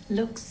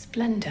 Lux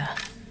splendor.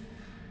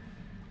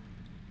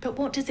 But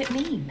what does it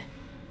mean?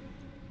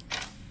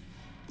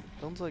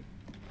 Sounds like...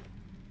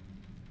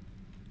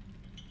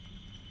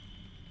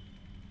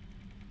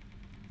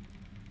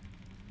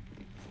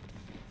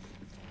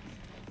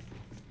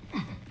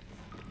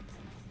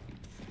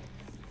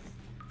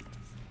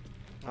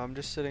 I'm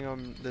just sitting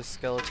on this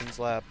skeleton's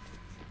lap.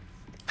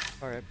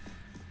 Alright.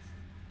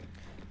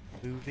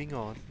 Moving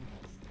on.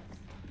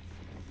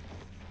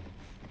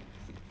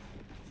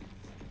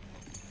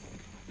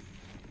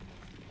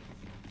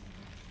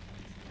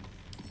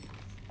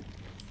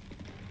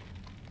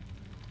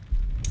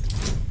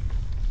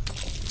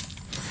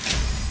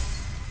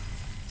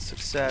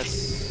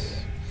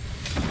 Success.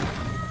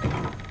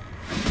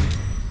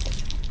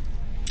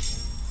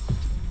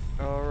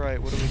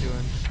 Alright, what are we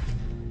doing?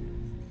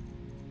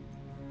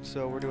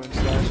 So we're doing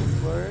slash and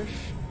flourish.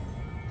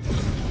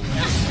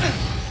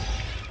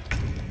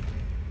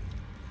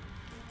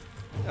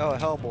 Oh, a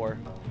hellbore.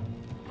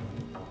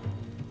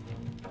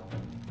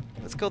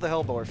 Let's kill the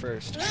hellbore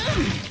first.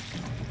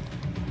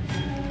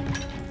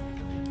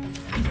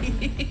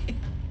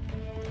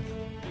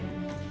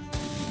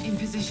 In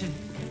position.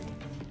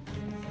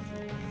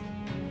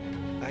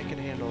 I can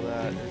handle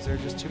that. Is there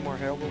just 2 more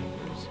hellbores?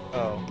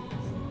 Oh.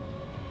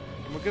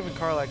 We're giving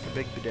Karlak the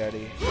big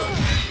daddy.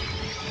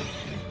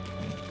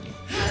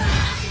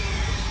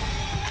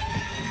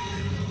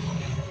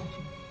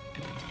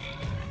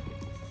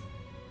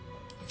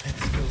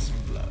 Let's spill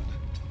some blood.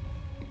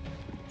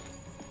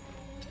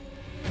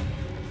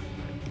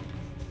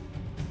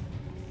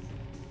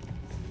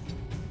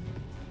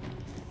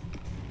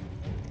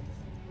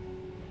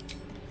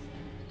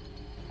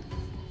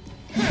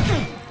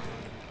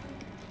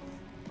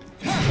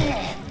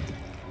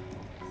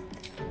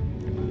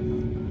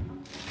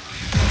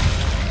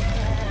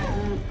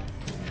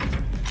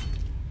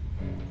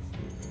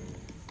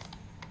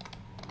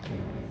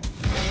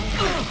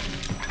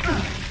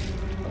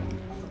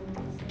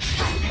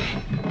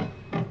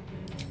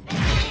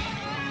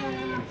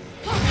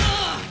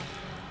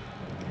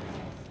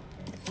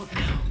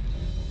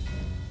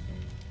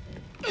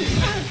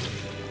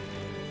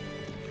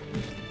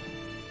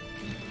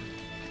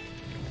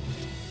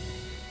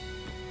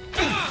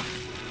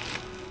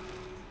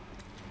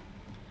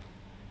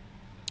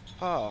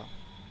 Ah.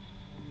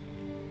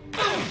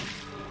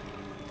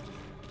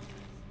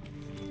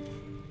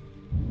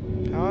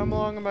 How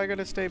long am I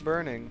gonna stay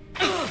burning?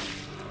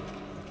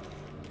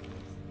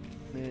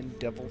 And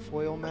devil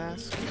foil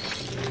mask?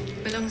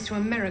 Belongs to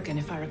American,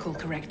 if I recall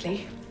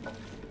correctly.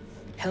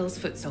 Hell's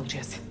foot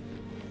soldiers.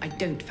 I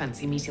don't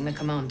fancy meeting the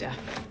commander.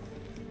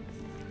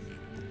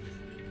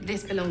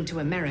 This belonged to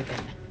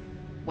American,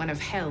 one of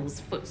Hell's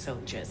foot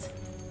soldiers.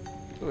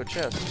 Ooh, a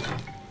chest.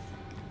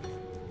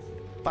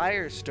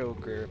 Fire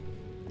stoker.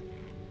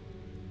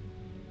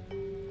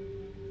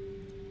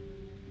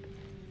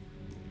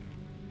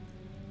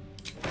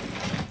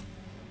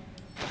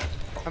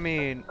 I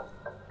mean,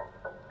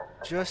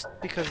 just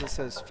because it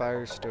says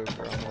fire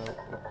stoker on the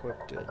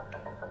equipped it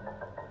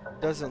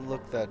doesn't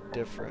look that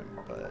different,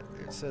 but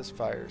it says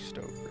fire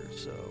stoker,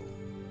 so.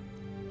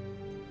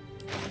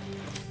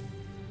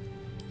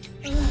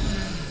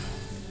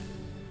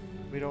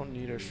 We don't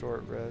need a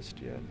short rest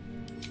yet.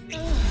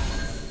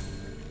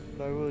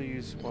 But I will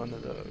use one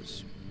of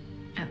those.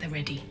 At the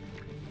ready.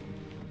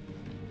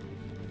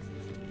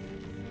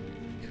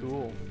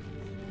 Cool.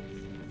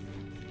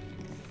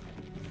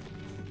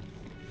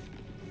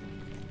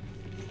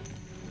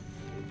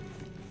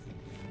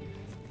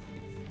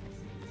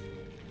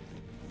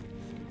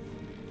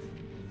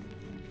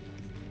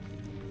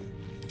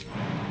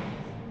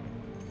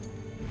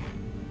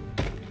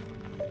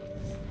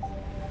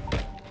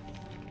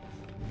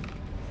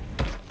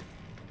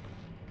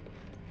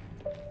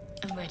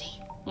 I'm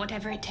ready.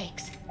 Whatever it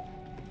takes.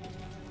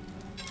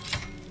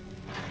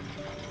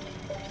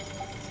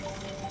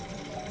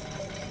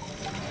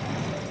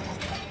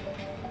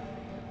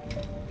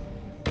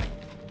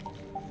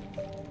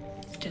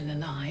 Still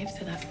alive,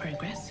 so that's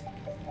progress.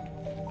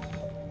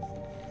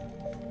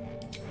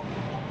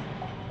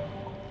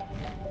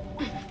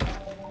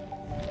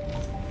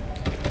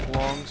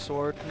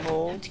 Longsword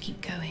mold. Have to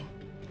keep going.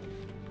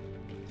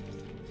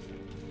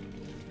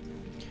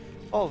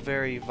 All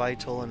very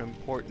vital and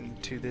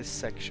important to this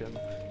section,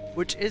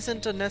 which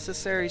isn't a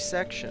necessary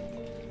section.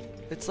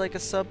 It's like a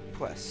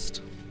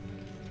sub-quest.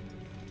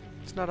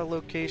 It's not a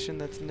location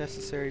that's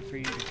necessary for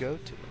you to go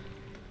to.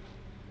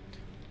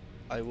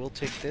 I will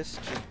take this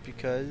just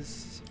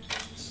because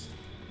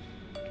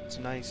it's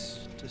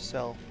nice to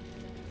sell.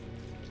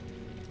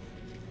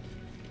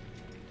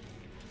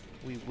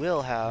 We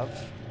will have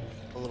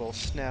a little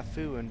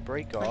snafu and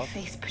break My off,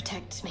 faith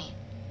protects me.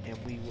 and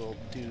we will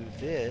do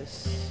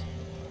this.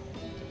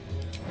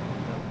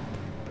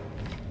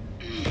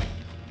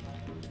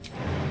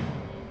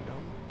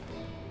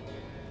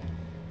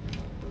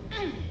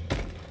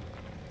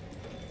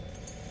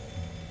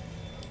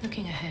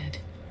 Looking ahead.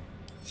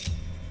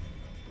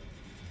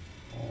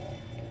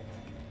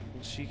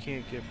 Well, she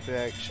can't get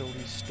back. She'll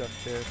be stuck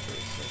there for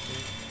a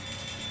second.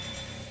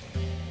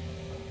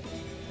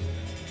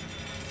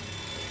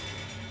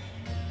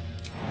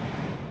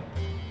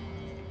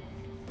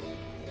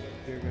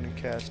 You're gonna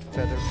cast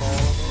Featherfall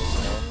on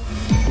yourself.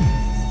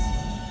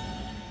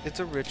 It's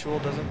a ritual,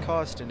 doesn't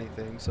cost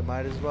anything, so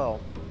might as well.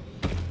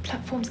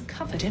 Platform's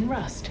covered in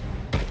rust.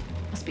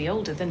 Must be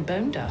older than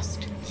bone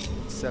dust.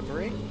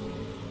 Separate,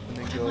 and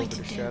then What go am I over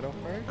to to do?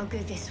 Shadowfire. I'll go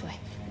this way.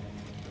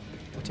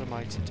 What am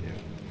I to do?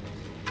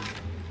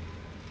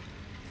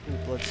 Ooh,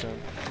 Bloodstone.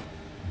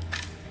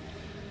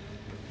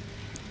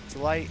 It's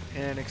light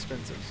and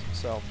expensive,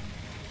 so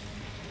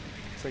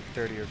it's like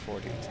 30 or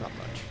 40. It's not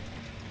much.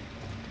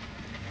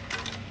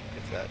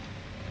 If that.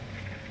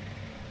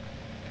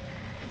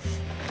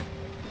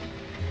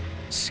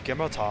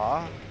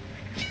 Scimitar.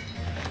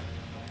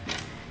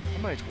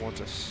 I might want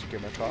a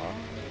scimitar.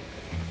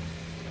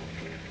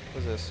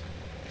 What's this?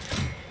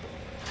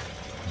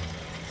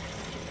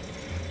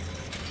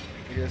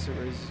 I guess it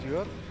raises you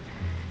up.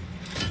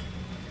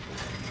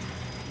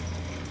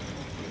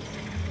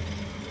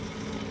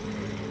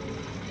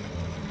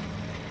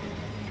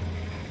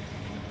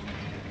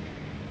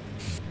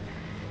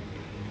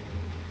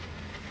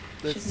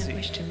 Let's Shouldn't see. have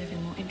wished to live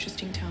in more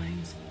interesting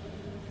times.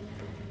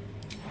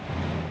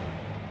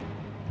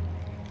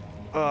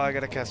 Oh, I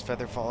gotta cast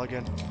Featherfall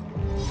again.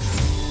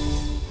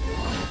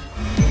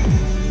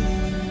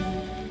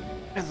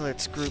 And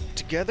let's group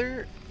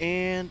together,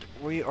 and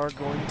we are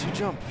going to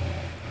jump.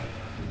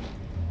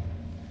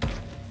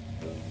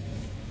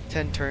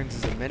 10 turns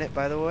is a minute,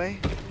 by the way.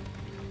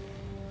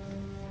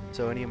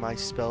 So any of my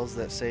spells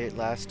that say it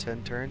lasts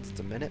 10 turns, it's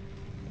a minute.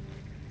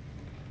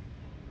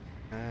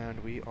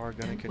 And we are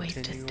going to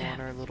continue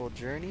on our little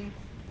journey.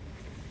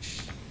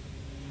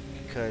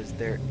 Because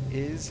there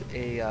is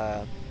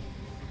a...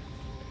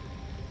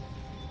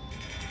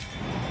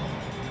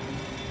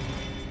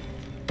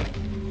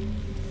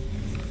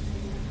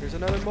 There's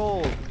another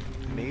mold.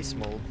 Mace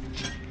mold.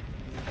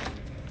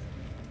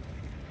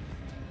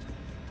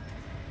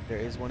 There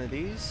is one of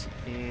these,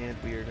 and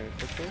we are going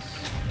to click this.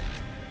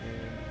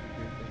 And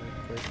we're going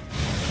to click.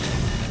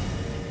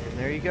 And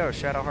there you go,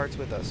 Shadow Heart's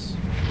with us.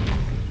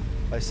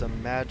 By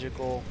some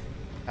magical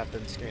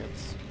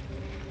happenstance.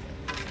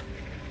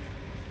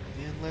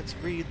 And let's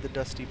read the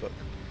dusty book.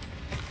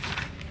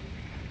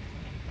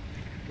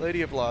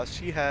 Lady of Loss,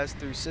 she has,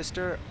 through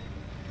Sister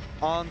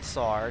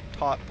Ansar,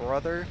 taught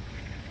Brother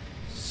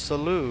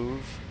Saluv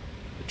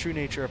the true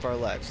nature of our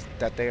lives,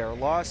 that they are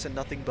loss and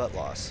nothing but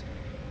loss.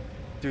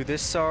 Through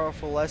this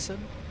sorrowful lesson,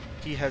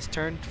 he has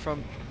turned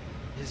from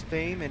his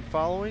fame and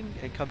following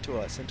and come to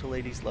us into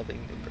Lady's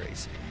loving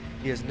embrace.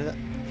 He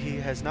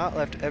has not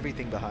left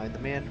everything behind. The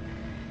man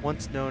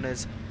once known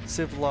as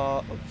Sivlaw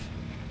of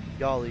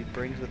Yali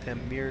brings with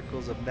him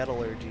miracles of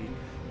metallurgy.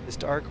 This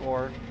dark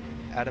ore,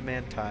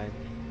 adamantine,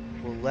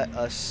 will let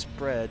us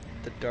spread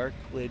the Dark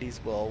Lady's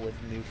will with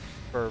new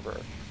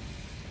fervor.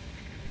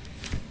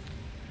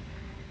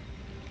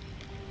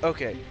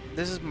 Okay,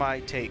 this is my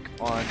take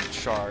on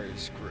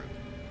Char's group.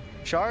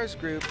 Char's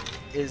group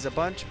is a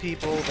bunch of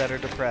people that are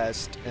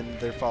depressed and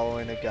they're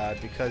following a god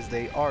because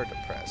they are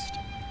depressed.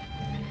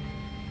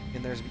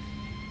 And there's...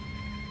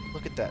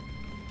 look at that.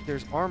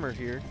 There's armor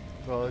here.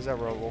 Well, is that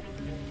rubble?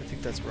 I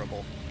think that's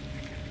rubble.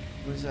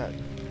 What is that?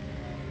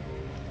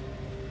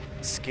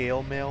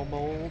 Scale mail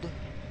mold?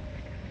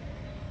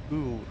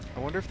 Ooh, I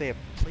wonder if they have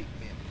plate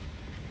mail.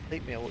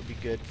 Plate mail would be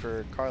good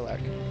for Karlach.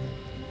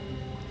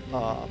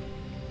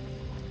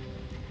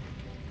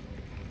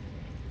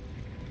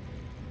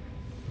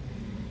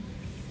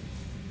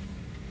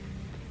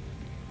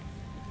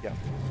 Yeah.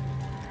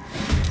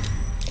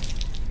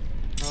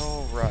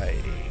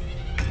 Alrighty.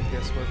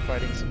 Guess we're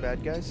fighting some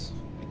bad guys.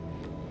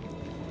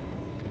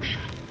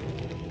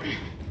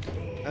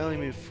 I only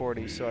moved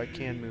 40, so I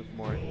can move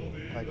more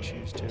if I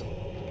choose to.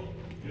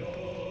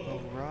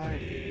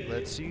 Alrighty,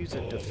 let's use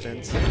a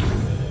defensive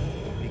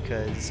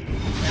because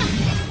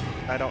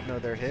I don't know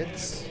their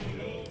hits.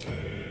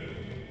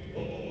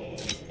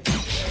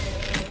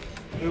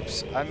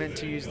 Oops, I meant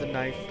to use the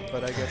knife,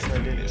 but I guess I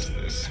didn't. Is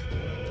this?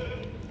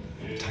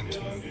 Time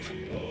to move.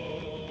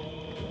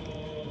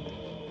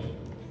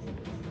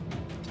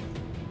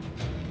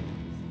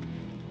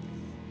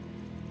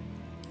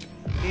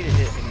 Need a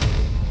hit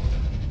immediately.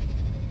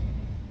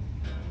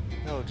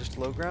 No, just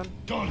low ground?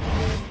 Alright,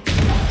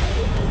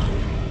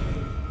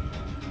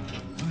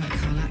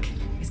 Karlach,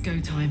 it's go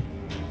time.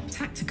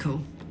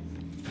 Tactical.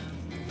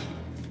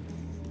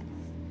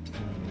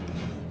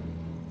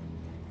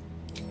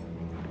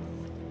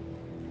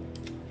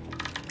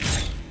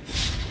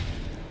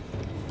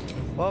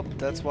 Well,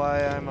 that's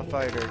why I'm a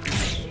fighter.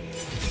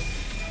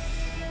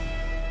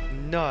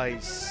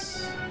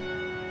 Nice.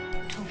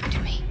 Talk to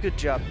me. Good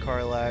job,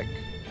 Karlach.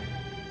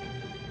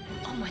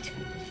 Onward.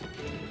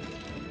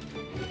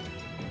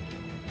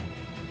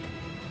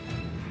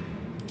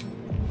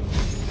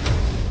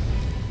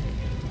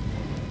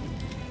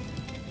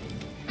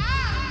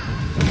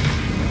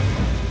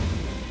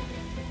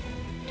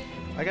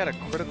 I got a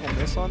critical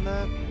miss on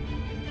that.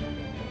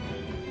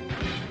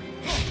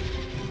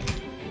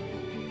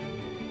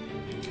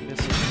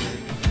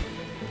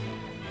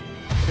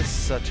 It's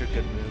such a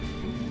good move.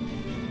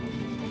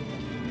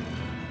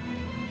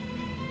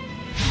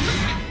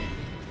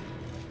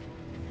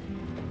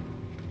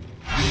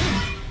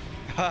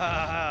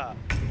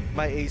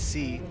 My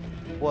AC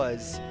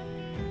was,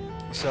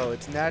 so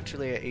it's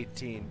naturally at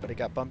 18, but it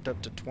got bumped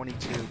up to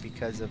 22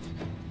 because of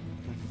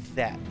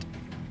that.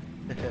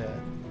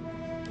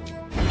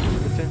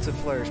 Defensive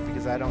flourish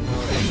because I don't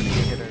know if I'm going to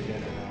hit her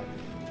again or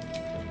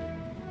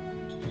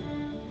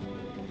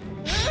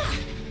not.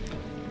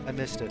 I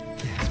missed it.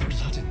 There's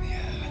blood in the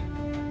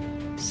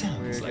air.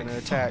 Sounds We're like gonna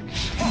attack.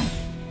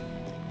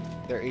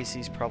 Their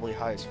AC's probably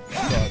high as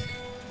fuck.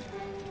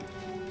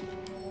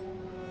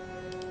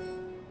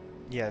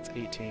 Yeah, it's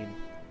 18.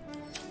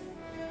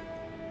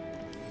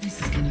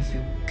 This is gonna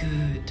feel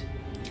good.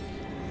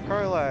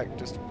 Karlach,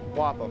 just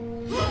whop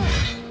him.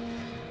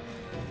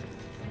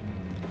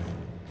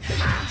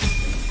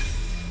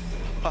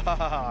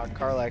 Hahaha,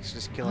 Karlach's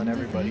just killing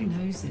everybody. Under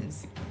their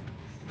noses.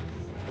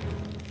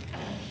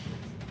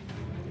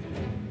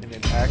 And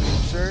then action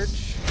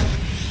surge.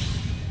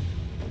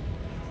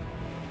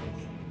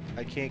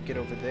 I can't get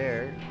over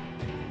there,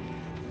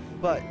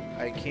 but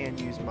I can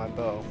use my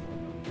bow.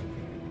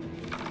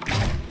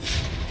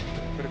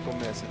 Critical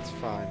miss, it's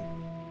fine.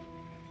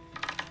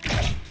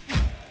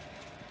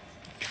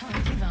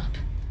 Can't give up.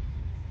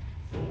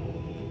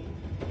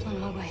 On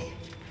my way.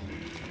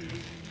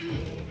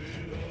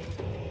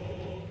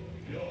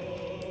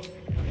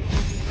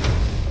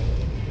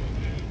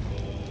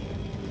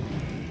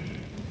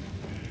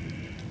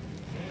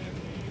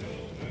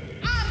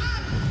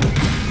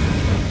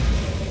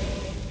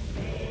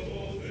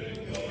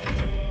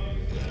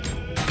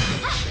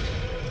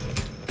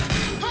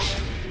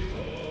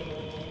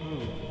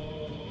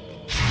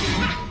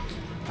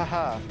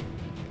 Haha.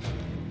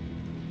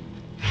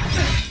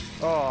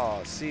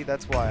 Oh, see,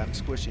 that's why I'm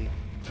squishy.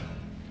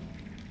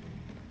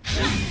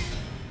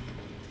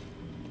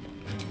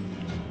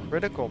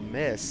 Critical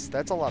miss.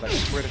 That's a lot of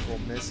critical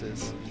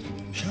misses.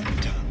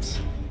 Charlatans.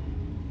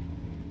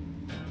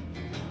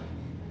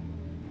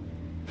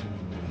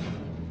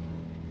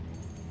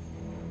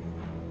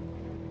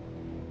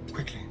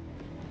 Quickly.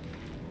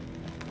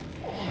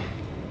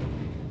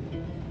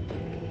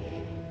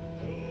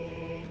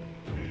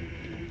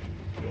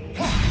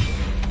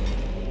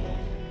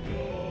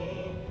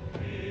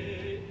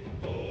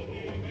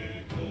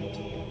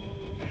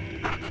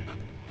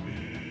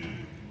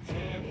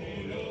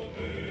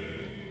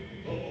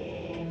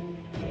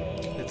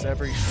 it's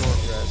every short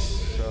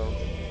rest, so.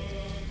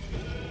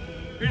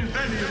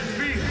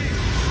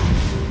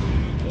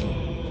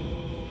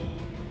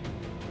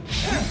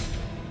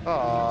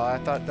 Oh, I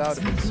thought that would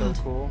have been so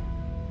cool.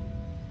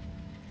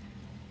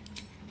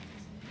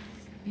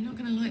 You're not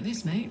gonna like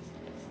this, mate.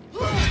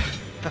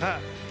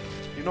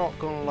 You're not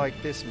gonna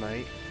like this,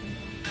 mate.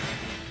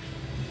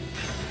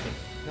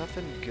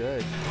 Nothing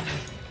good.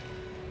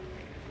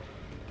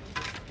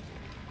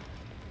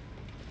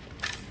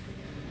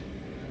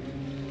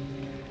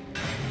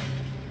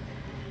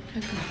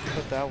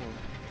 Put that one.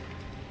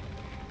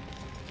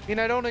 I mean,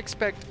 I don't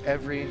expect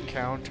every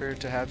encounter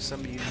to have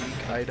some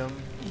unique item,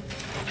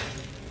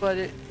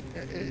 but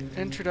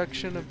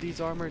introduction of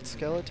these armored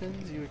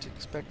skeletons, you would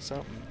expect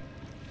something.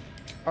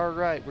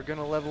 Alright, we're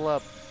gonna level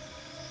up.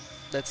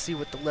 Let's see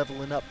what the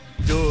leveling up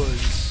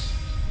does.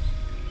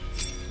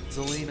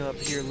 Xylina up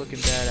here looking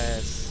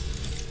badass.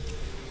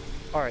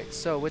 Alright,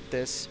 so with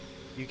this,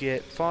 you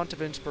get Font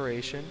of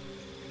Inspiration.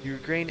 You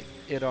gain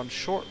it on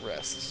short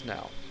rests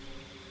now.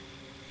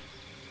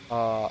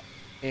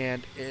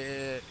 And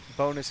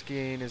bonus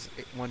gain is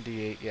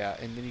 1d8, yeah,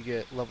 and then you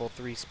get level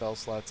 3 spell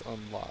slots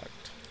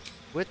unlocked.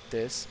 With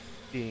this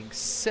being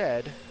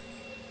said,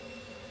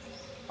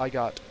 I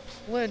got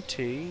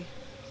plenty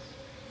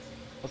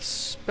of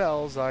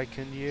spells I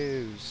can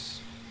use.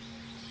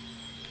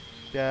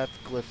 Death,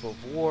 Glyph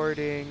of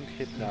Warding,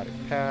 Hypnotic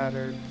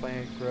Pattern,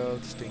 Plant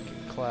Growth,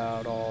 Stinking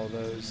Cloud, all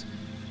those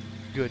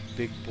good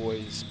big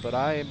boys. But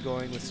I am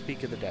going with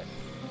Speak of the Dead.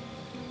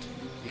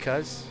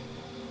 Because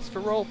it's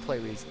for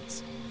roleplay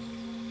reasons.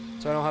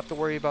 So I don't have to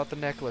worry about the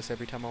necklace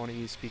every time I want to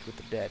use Speak with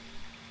the Dead.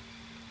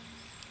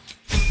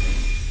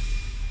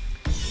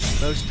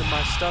 Most of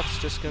my stuff's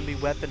just going to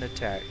be weapon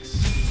attacks.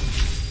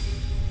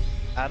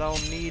 I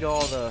don't need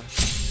all the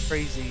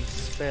crazy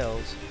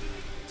spells.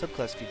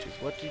 Subclass features.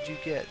 What did you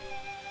get,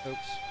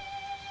 folks?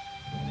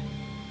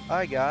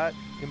 I got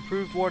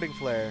Improved Warding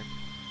Flare.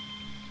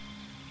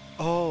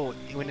 Oh,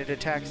 when it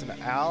attacks an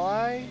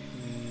ally?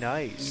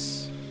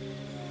 Nice.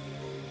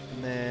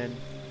 And then,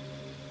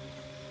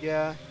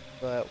 yeah,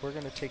 but we're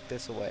going to take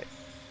this away.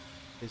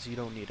 Because you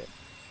don't need it.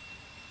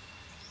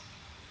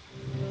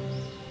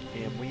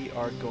 And we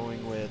are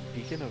going with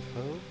Beacon of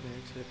Hope,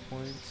 max hit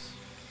points.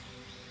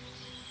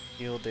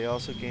 Healed. They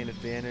also gain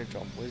advantage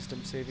on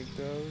wisdom saving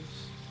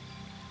throws.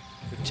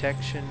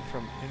 Protection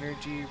from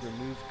energy,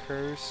 remove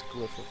curse,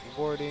 glyph of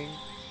warding,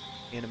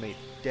 animate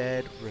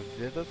dead,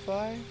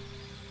 revivify.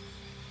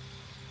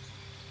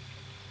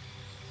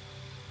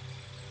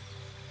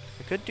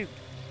 I could do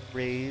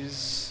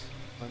raise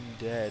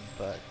undead,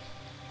 but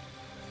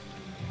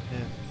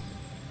yeah.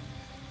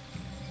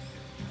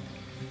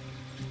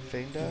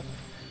 Feign death.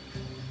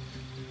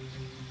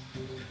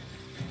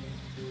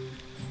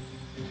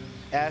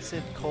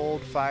 Acid,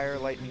 cold, fire,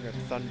 lightning, or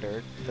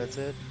thunder. That's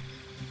it.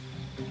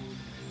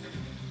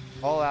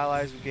 All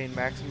allies will gain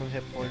maximum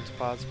hit points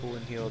possible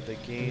when healed. They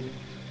gain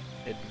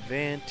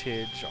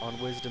advantage on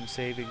wisdom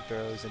saving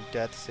throws and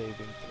death saving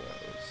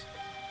throws.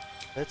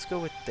 Let's go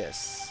with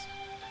this.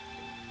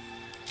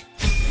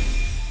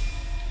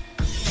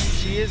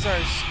 She is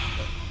our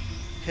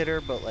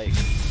hitter, but like,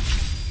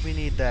 we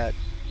need that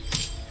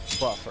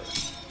buffer.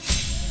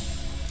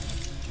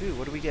 Ooh,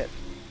 what do we get?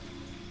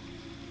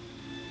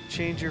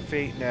 Change your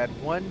fate and add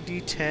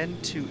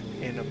 1d10 to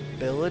an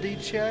ability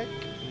check.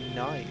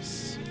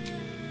 Nice.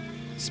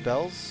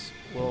 Spells?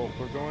 Well,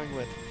 we're going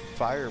with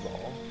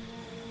Fireball.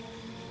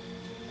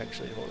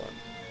 Actually, hold on.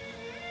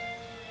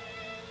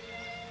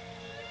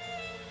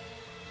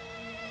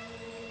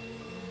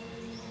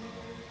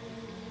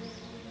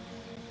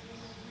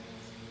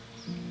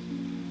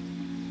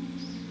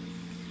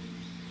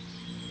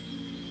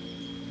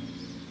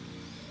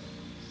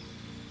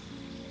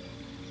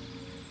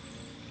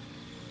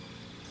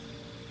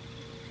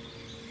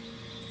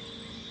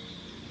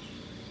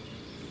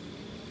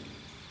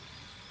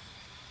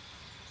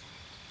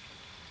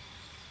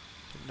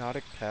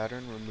 Hypnotic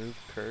Pattern, remove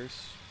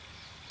curse.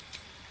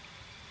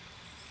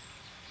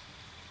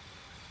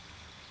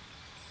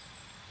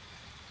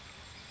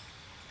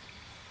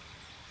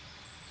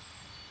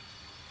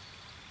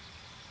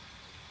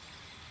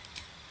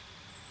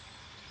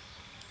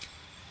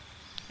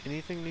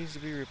 Anything needs to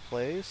be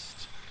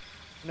replaced?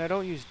 And I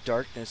don't use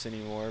darkness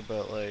anymore,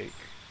 but like,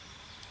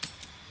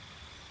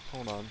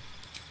 hold on.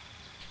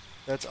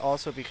 That's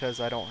also because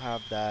I don't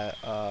have that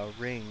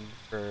ring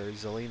for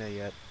Xylina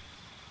yet.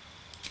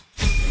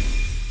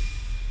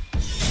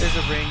 There's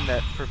a ring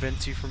that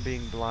prevents you from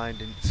being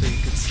blind, and so you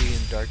can see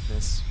in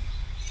darkness.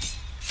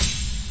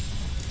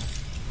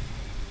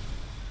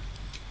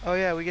 Oh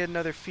yeah, we get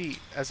another feat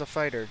as a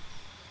fighter.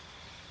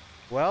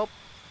 Well,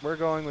 we're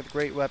going with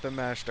Great Weapon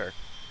Master.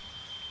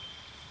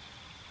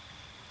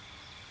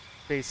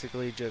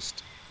 Basically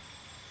just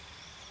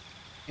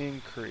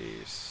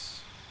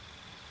increase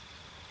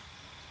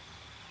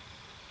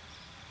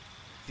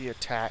the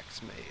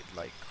attacks made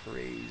like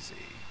crazy.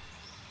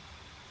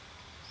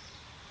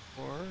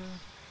 Or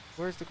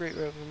where's the Great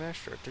Weapon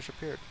Master? It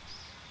disappeared.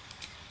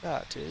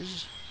 That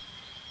is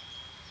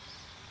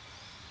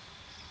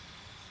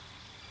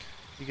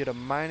you get a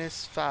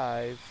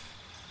 -5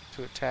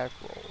 to attack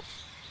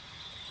rolls.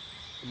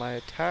 My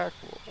attack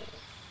roll,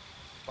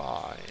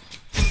 fine.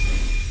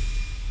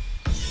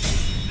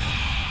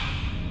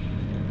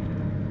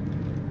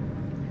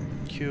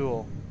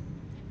 Cool.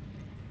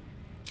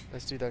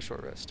 Let's do that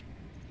short rest.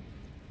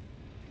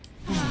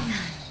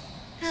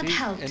 That See?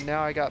 helped. And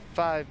now I got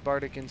 5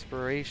 Bardic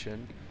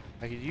Inspiration.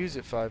 I could use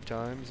it 5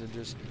 times and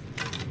just...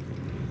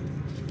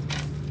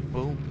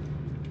 boom.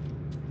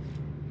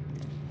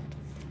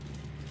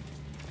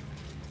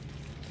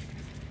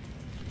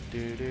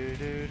 Do do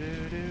do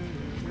do do.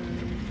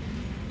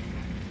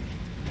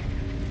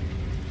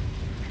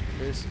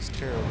 This is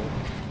terrible.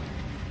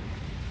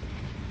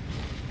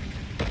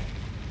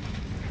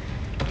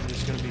 I'm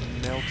just gonna be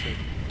melted.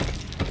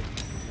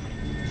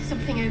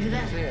 Something over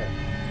there. Yeah.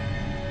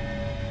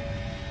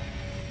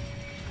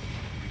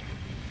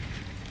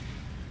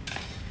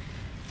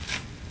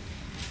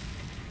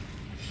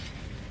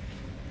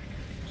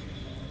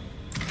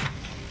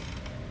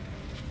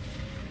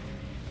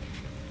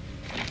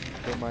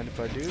 Don't mind if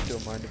I do,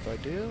 don't mind if I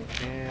do,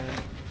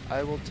 and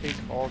I will take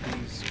all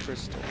these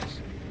crystals.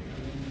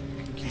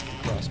 You can keep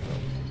the crossbow.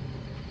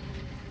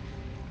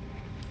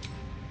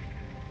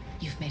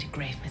 You've made a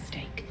grave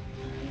mistake.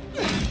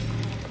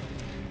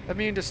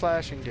 Immune to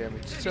slashing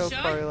damage. So,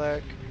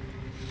 Karlak.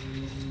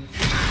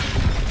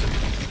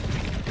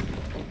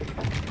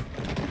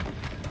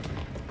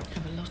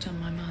 Have a lot on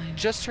my mind.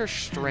 Just her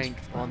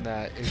strength on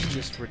that is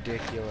just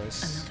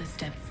ridiculous. Another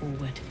step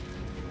forward.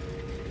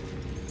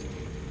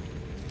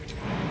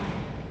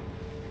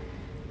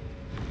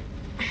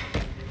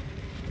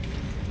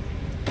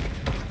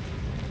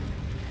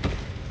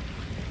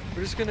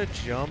 We're just gonna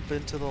jump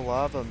into the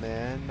lava,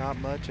 man. Not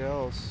much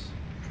else.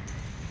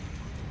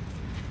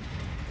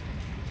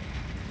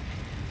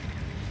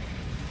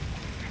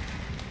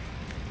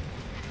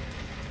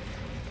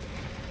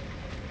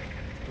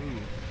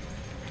 Ooh.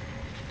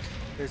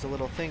 There's a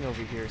little thing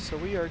over here. So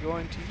we are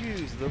going to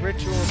use the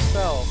ritual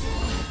spell,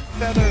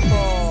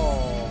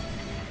 Featherfall.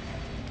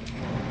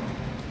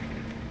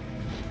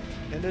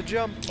 And a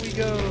jump we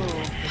go.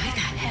 Why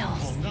the hell?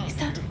 Is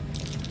that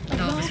a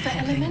lava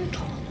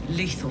elemental?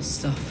 Lethal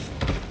stuff.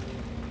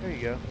 There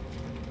you go.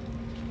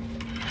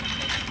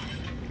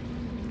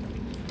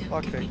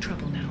 Don't give me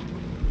trouble now.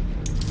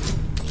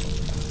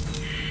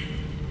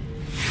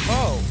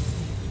 Oh,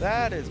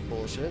 that is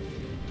bullshit.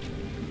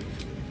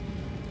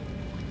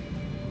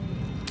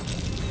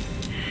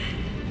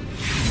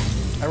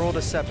 I rolled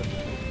a 7.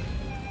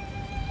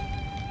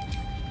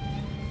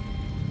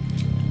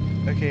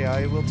 Okay,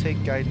 I will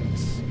take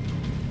guidance.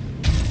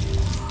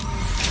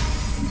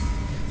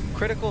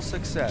 Critical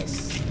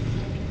success.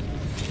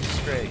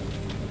 Great.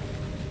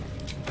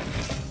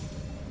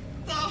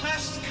 Thou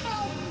hast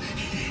come!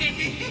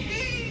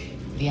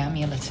 The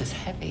amulet is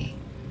heavy,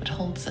 but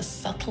holds a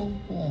subtle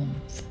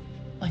warmth,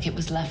 like it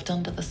was left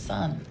under the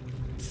sun.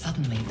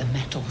 Suddenly, the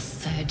metal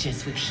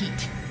surges with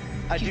heat.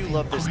 I do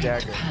love this great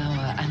dagger.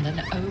 Power and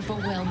an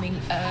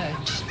overwhelming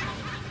urge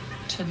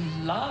to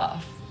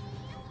laugh.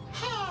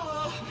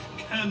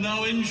 Can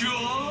thou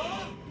endure?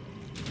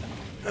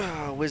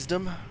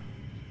 Wisdom.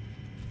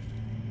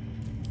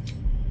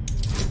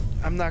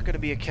 I'm not gonna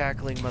be a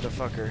cackling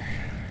motherfucker.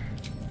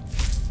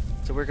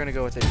 So we're gonna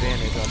go with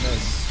advantage on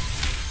this.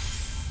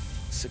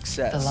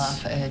 Success. The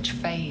laugh urge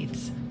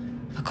fades.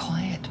 A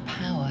quiet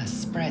power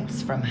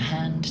spreads from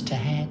hand to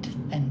head,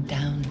 then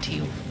down to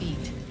your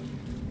feet.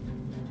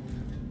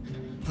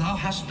 Thou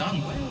hast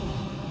done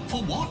well.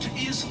 For what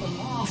is a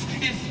laugh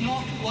if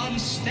not one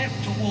step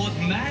toward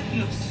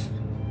madness?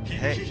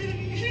 Hey.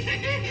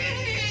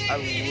 I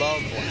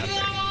love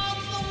laughing.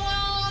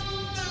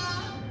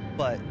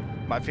 But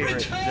my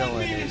favorite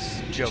villain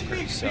is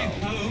Joker, so.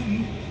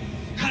 Home,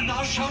 and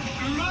thou shalt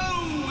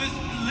glow with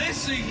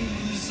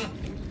blessings.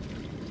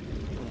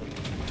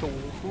 To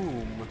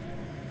whom?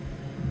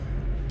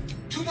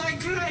 To thy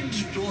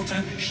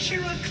granddaughter,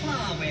 Shira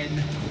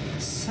Clarwen.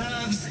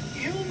 Serves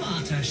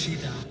Ilmata, she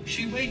does.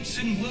 She waits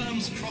in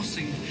Worm's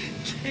Crossing.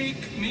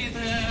 Take me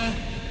there,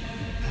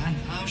 and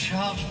thou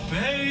shalt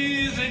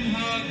bathe in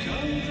her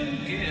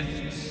golden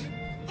gifts.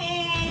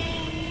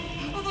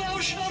 Oh, thou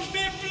shalt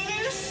be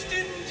blessed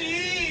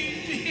indeed.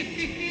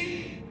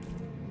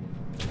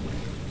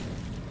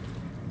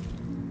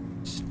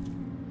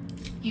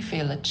 You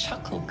feel a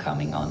chuckle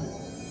coming on,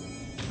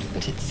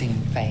 but it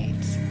soon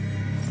fades.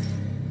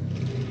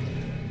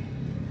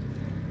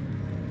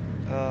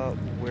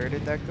 Where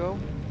did that go?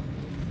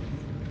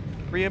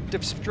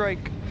 Preemptive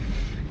strike.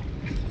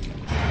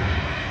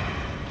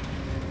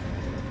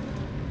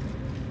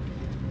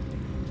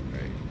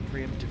 Alright,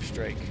 preemptive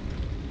strike.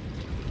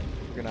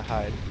 We're gonna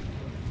hide.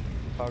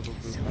 Toggle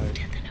group hide.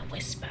 Than a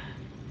whisper.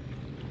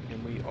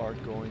 And we are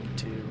going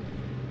to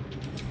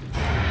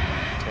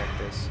attack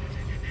this.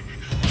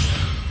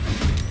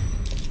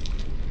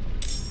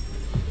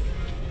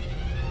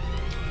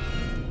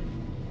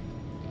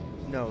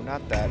 No,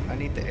 not that. I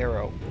need the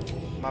arrow.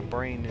 My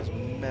brain is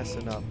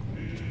messing up.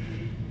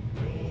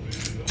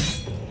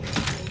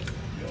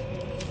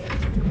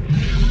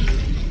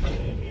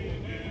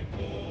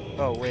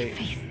 Oh, wait.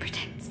 Faith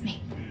protects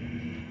me.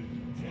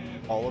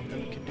 All of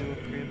them can do a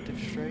preemptive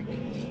strike?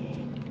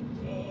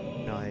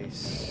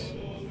 Nice.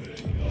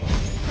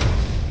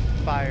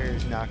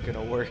 Fire's not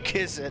gonna work,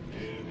 is it?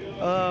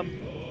 What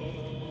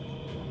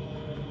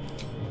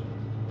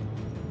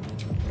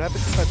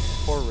happens if I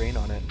pour rain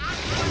on it?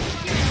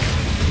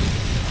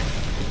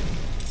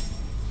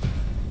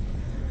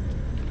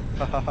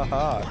 Ha ha ha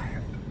ha.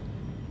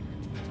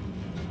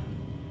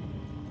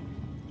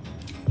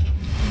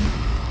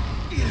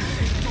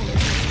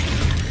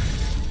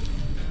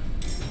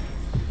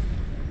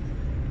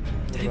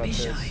 Don't be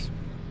shy.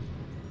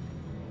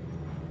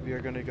 We are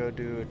gonna go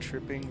do a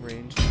tripping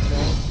ranged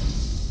attack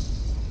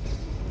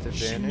with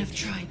Shouldn't have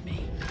advantage. tried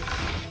me.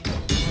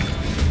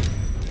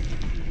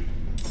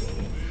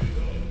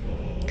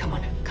 Come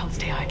on, can't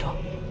stay idle.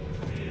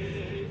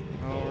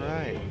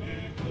 Alright.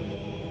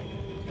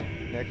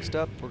 Next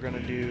up, we're gonna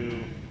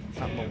do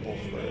not mobile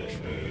flourish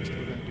ranged.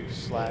 We're gonna do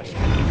slash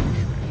flourish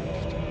ranged.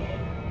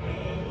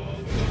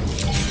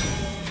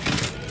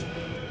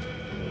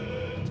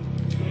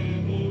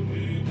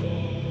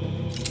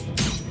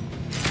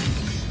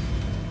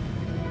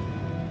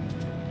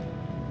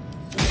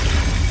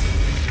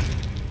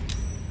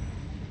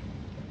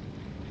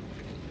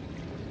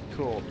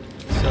 Cool.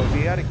 So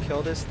we gotta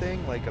kill this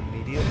thing like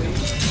immediately.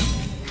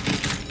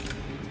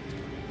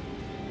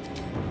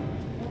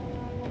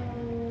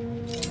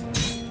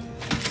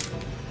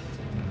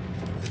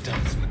 The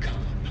dance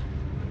macabre.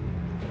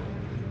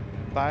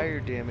 Fire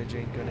damage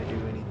ain't gonna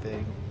do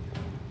anything.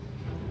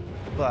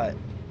 But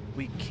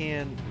we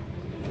can.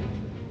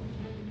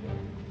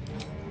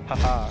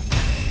 Haha.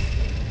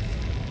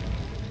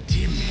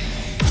 You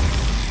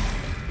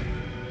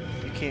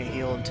can't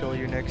heal until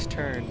your next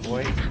turn,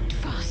 boy.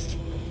 Fast.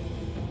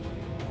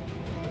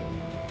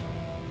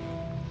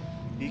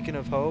 Beacon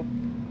of Hope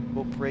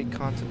will break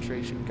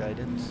concentration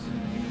guidance.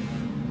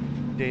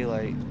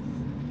 Daylight.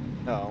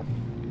 No.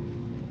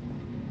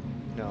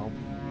 No.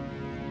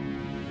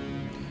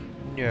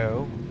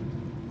 No.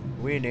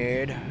 We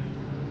need.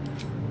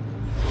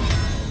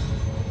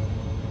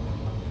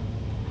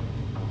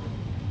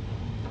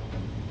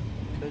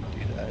 Could do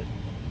that.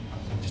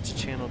 Just to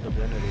channel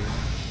divinity.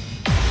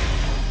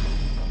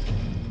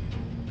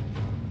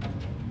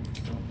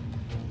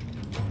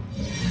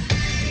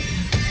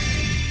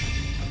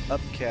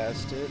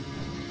 Upcast it.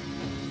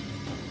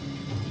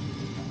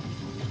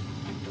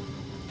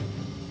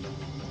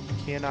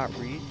 Cannot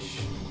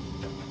reach.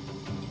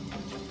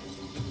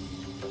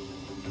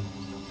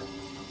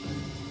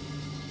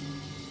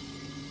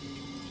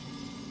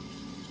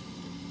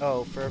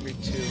 Oh, for every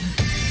 2.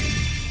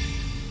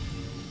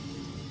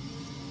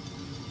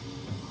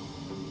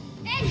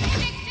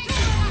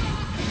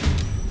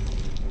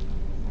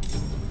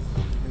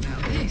 Now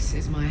this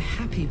is my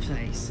happy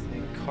place.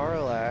 And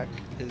Karlak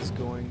is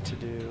going to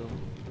do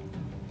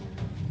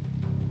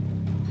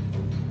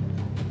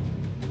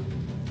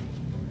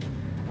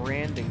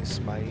Branding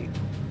Smite,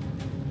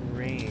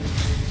 range.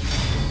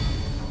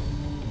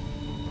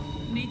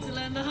 Need to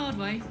learn the hard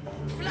way.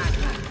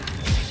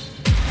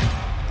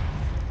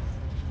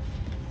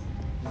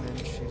 And then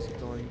she's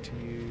going to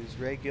use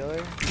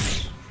regular.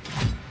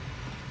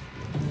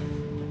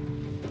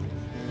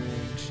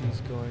 And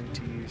she's going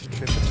to use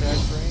trip attack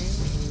range.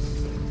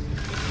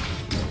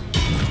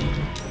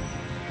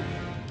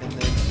 And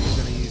then she's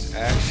going to use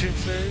action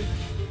surge.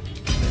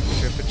 And then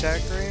trip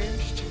attack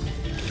ranged.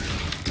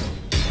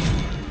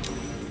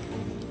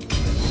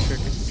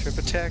 Trip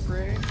attack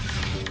range.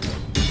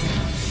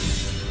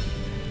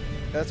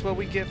 That's what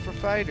we get for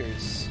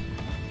fighters.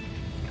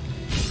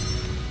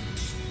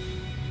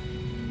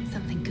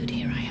 Something good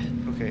here, I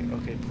hope. Okay,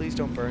 okay, please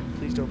don't burn,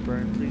 please don't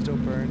burn, please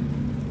don't burn.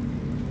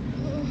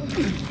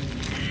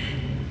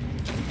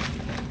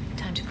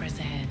 Time to press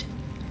ahead.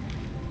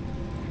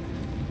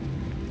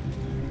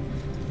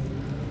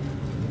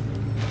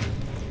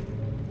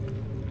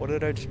 What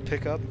did I just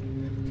pick up?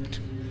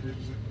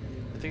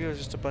 I think it was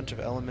just a bunch of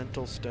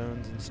elemental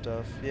stones and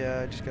stuff. Yeah,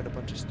 I just got a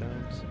bunch of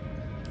stones.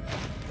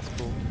 That's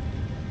cool.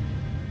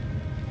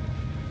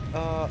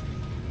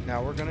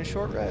 Now we're gonna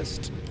short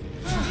rest.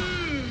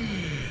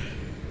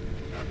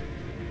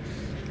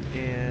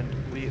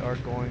 And we are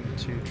going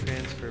to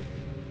transfer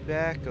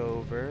back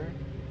over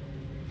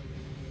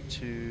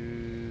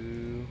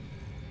to...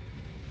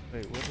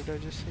 Wait, what did I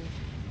just see?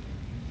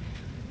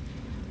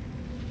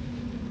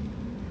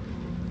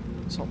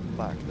 Something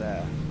like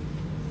that.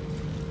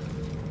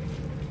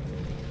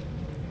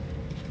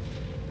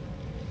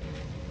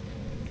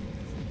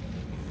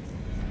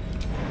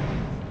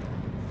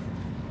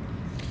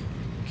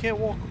 Can't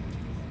walk.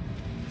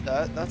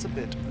 That's a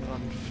bit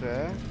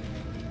unfair.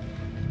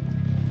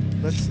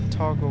 Let's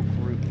toggle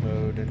group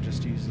mode and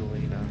just use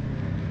Xylina.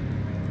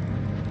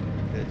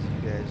 Because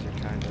you guys are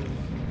kind of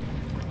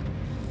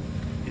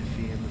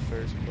iffy in the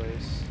first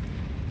place.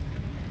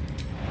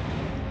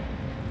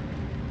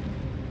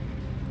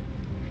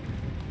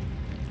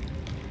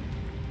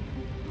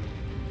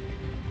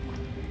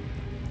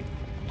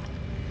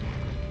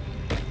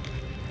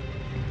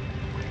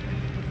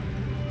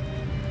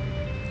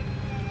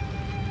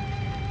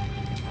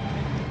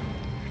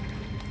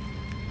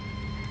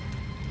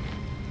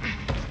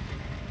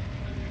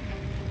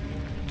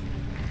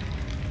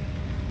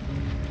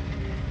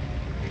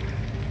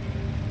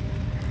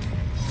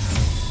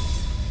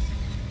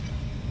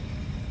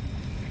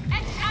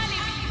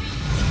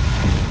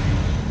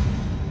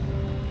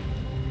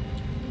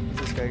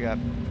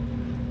 crap.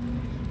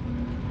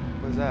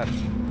 What is that?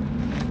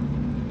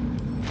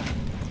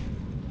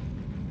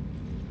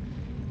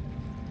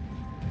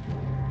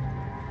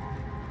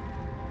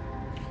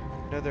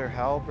 Another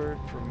halberd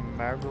from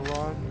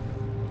Magaron.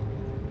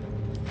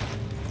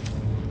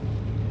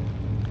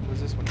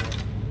 What's this one here?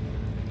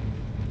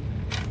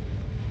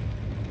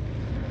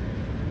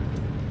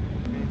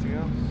 Anything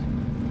else?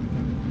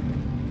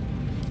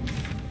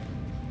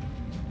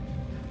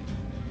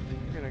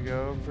 We're gonna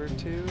go over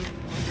to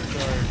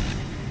Underguard.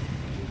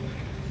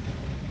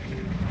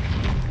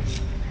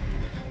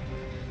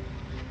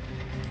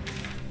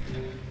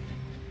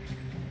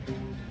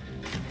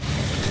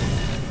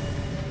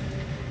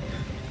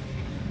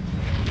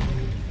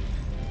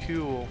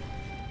 Cool.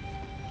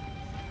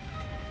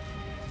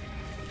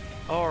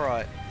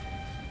 Alright.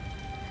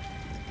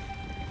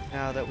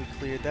 Now that we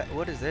cleared that,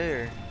 what is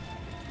there?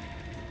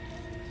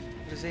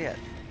 What is that?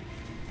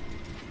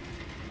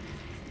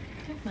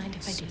 Don't mind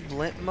if I do.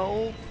 Splint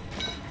mold?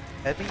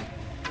 Heavy?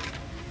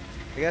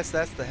 I guess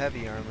that's the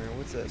heavy armor.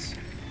 What's this?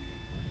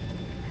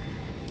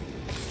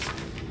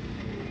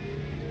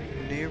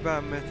 Nearby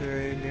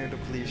method near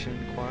depletion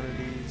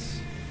quantities.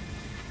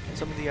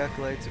 Some of the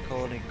acolytes are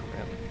calling it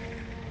grym.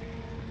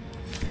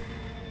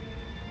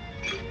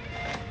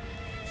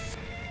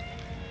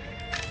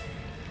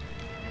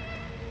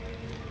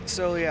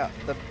 So yeah,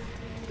 the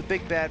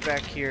big bad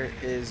back here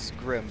is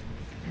Grym.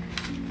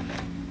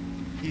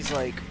 He's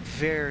like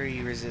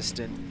very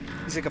resistant.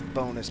 He's like a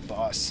bonus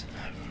boss.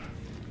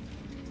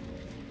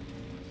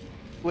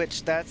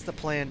 Which, that's the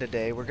plan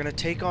today. We're gonna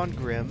take on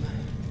Grym.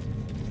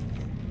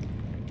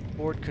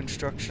 Board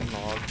construction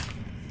log.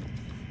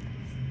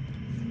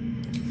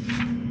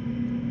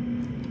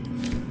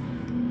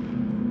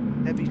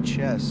 Heavy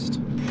chest.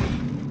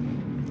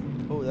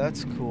 Oh,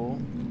 that's cool.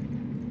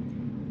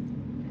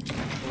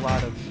 A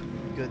lot of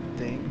good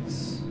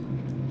things.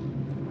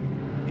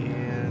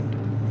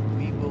 And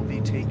we will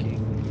be taking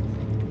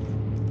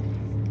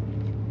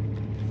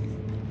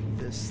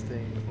this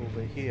thing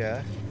over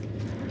here.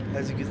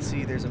 As you can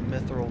see, there's a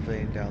mithril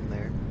vein down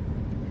there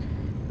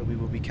that we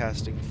will be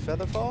casting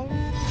Feather Fog.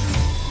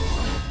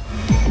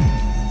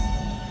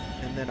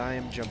 And then I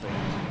am jumping.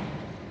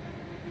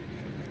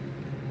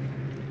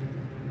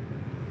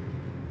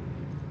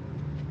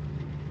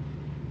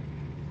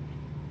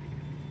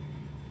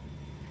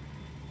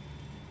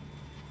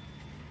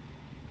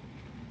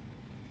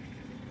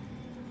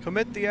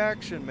 Commit the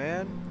action,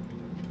 man.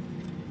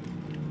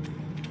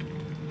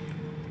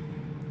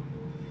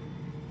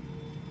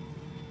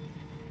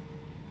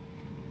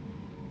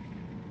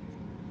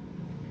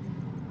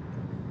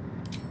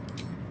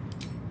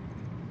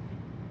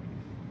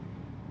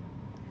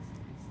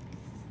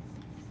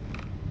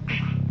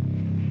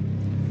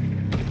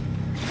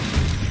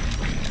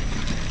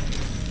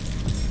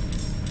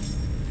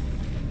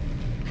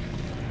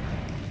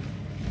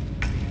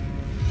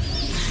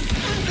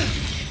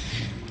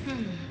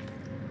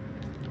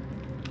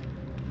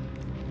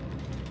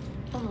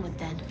 Onward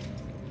then.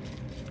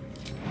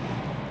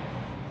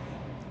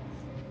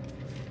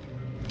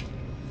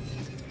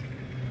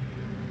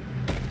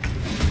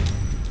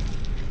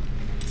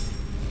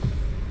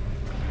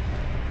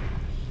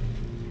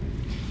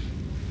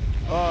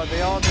 Oh,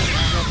 they all need to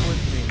jump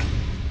with me.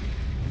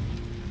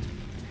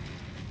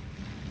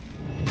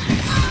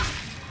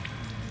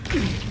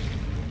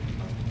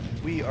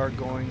 We are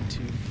going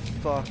to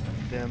fuck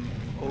them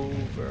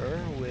over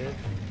with...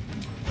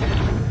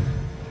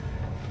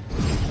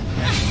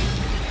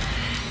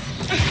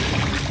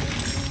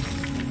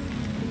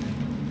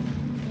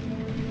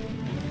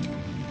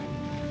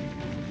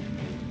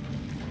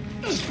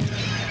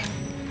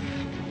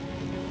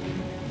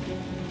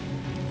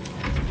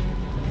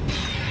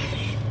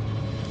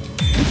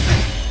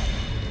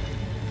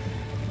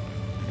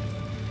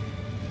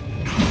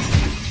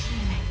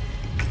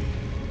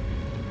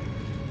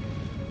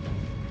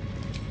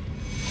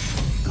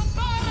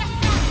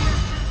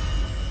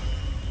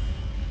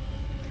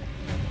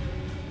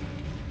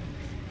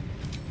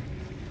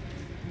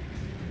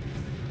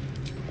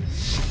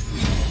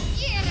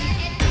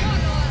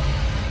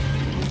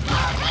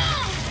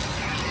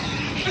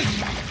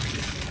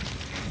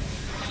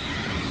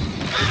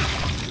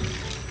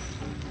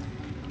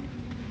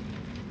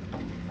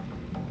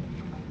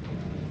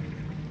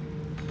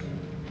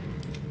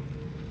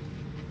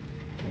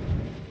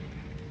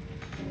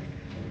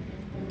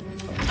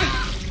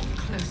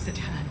 Close at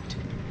hand.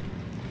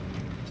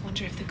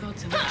 Wonder if the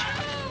gods are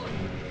watching.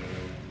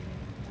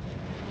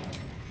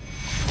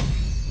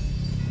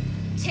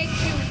 Take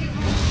two.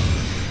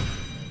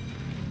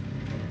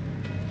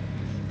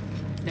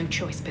 No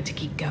choice but to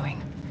keep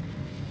going.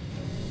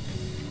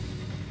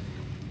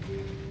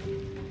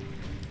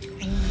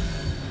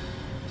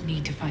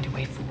 Need to find a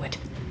way forward.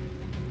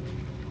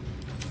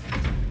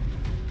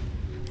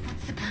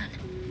 What's the plan?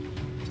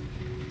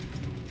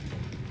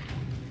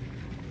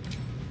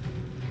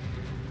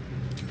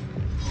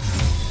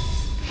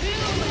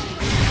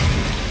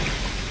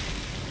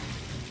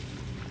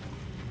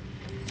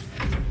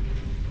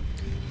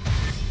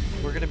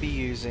 We're going to be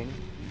using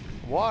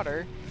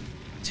water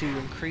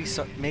to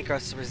make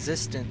us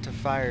resistant to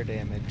fire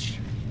damage.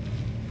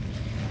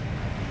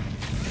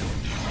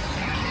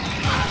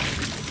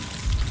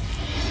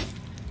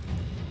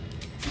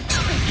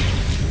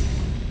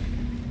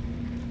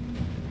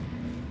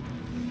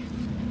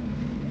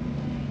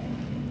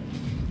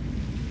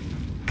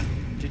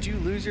 Did you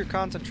lose your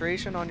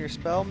concentration on your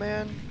spell,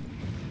 man?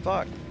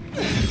 Fuck.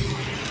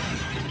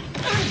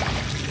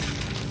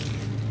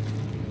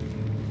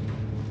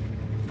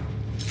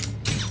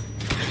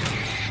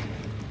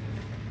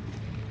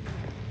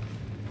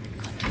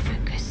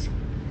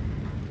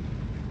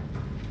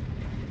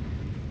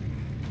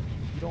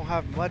 Don't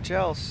have much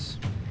else.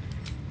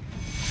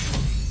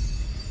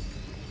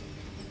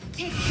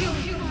 Take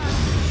you.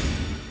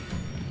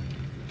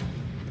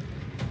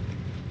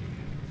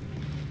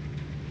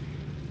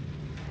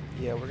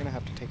 Yeah, we're gonna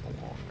have to take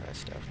a long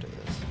rest after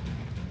this.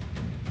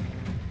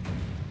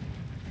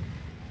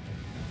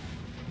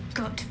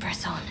 Got to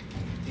press on.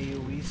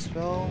 AoE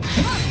spell.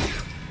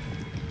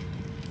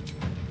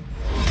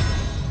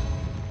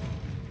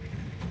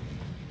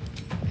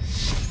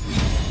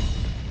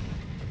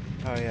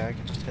 Oh yeah, I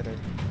can just hit her.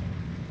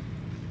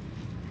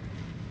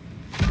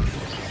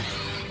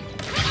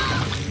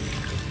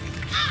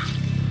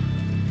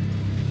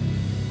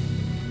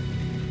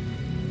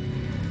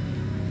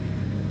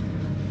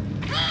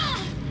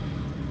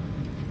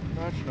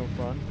 That's no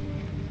fun.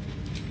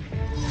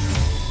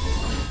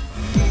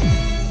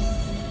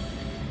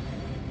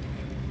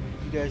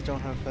 You guys don't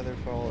have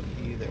Featherfall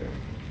either.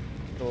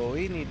 So what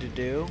we need to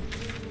do,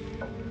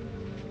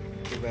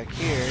 go back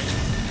here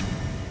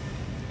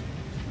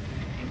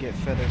and get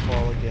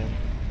Featherfall again.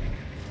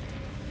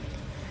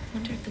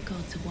 Wonder if the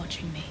gods are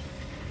watching me.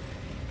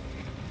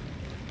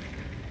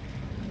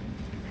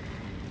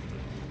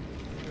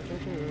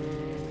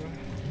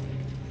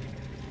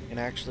 And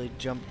actually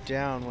jump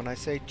down. When I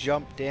say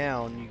jump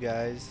down, you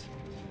guys,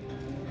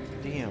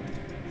 damn.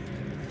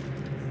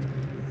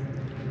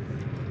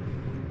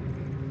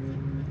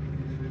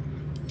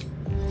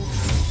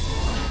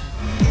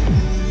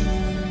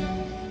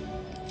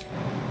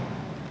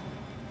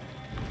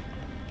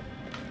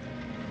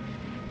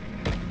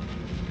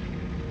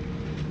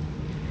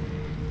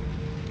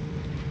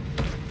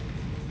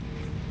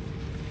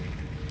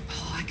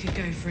 Oh, I could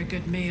go for a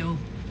good meal.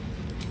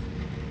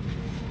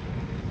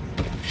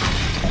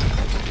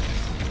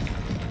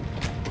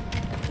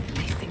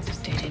 These things have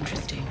stayed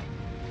interesting.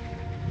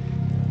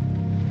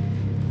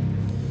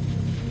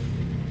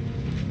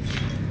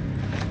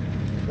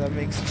 That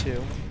makes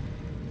 2.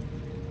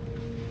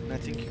 And I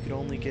think you could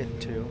only get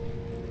 2.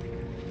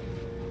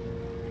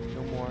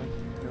 No more,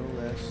 no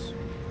less.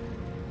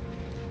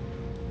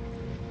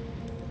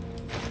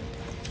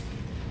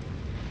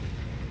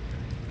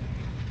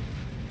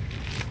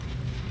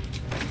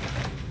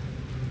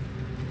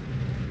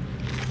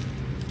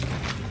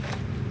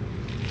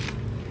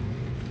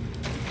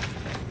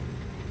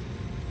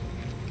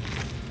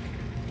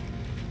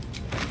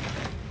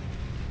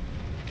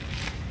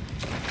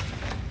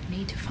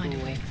 Need to find a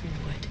way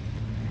forward.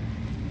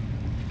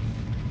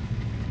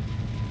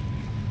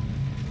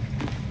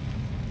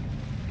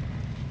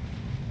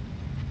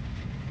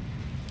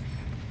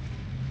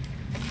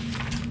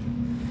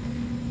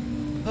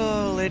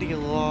 Oh, Lady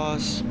of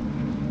Laws.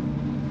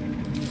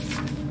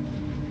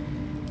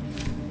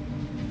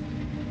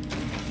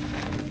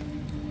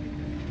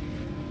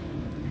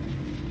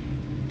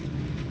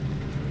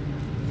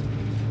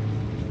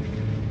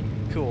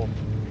 Cool.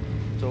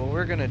 So what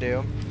we're gonna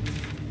do,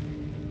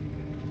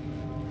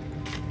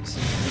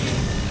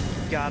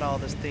 since we got all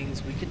these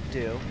things we can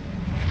do,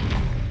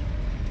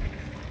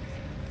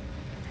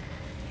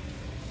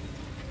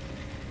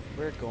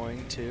 we're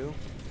going to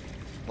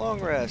long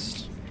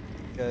rest,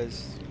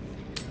 because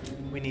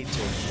we need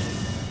to.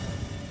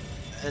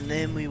 And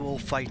then we will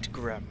fight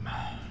Grym.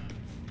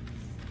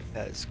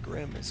 As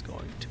Grym is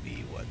going to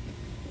be what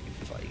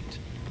we fight.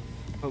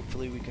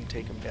 Hopefully we can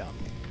take him down.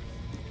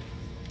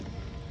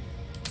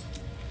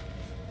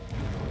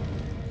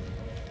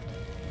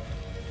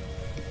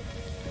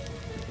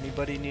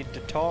 Anybody need to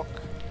talk?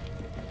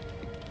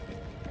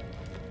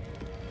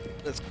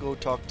 Let's go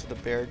talk to the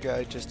bear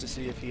guy just to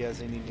see if he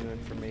has any new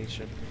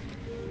information.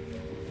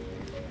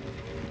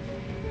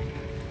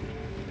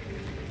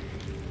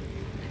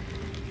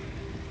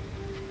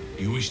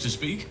 You wish to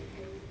speak?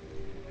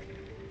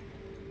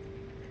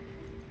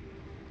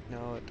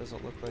 No, it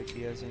doesn't look like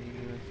he has any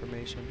new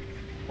information.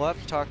 We'll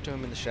have to talk to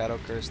him in the Shadow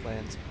Curse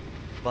lands,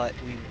 but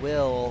we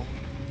will,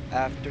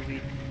 after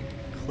we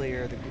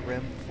clear the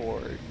Grim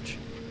Forge,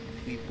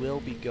 we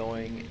will be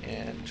going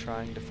and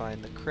trying to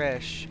find the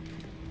Kresh,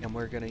 and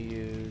we're going to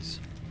use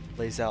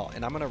Lae'zel.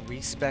 And I'm going to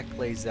respec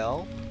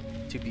Lae'zel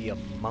to be a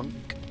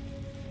monk.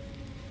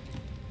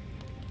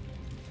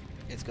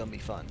 It's going to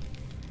be fun.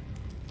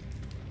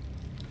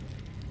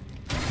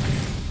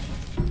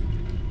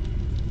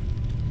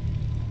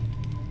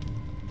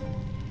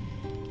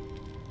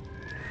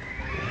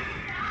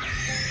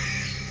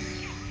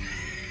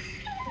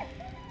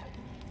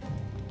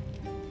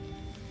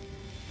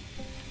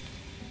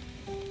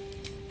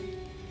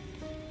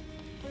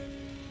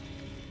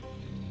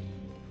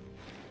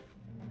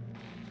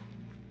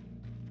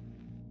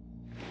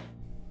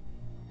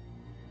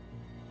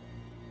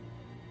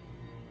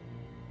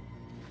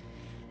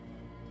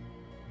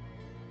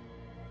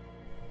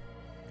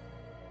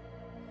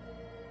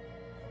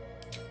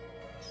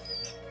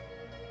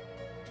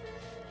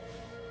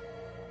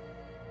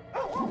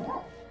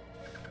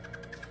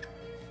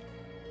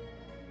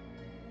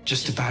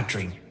 Just a bad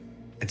dream.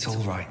 It's all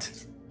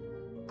right.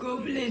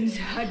 Goblins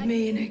had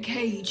me in a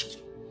cage,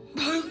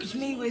 poked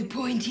me with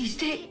pointy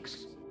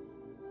sticks.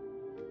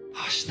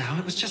 Hush now,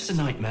 it was just a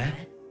nightmare.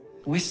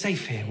 We're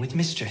safe here with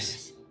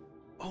Mistress.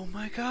 Oh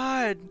my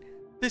god!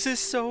 This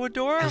is so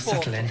adorable! Now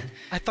settle in.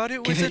 I thought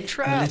it Give was it a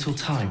trap! a little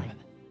time.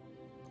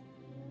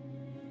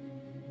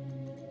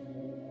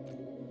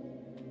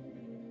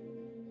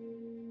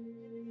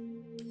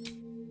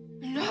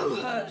 No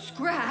hurt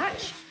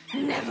scratch?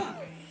 Never.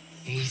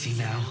 Easy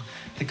now.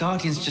 The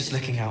Guardian's just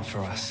looking out for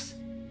us.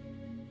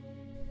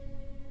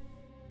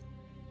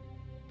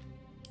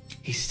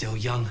 He's still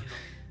young.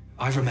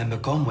 I remember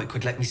Gonwick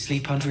would let me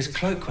sleep under his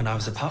cloak when I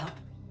was a pup.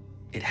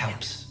 It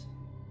helps.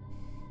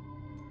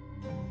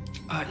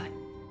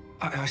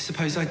 I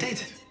suppose I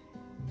did.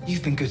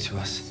 You've been good to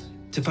us.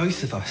 To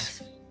both of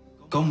us.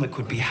 Gonwick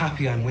would be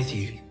happy I'm with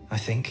you, I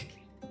think.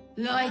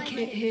 Like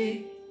it here.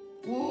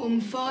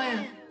 Warm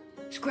fire.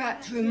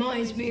 Scratch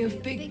reminds me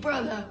of Big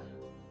Brother.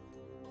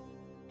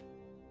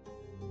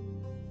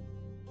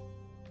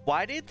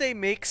 Why did they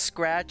make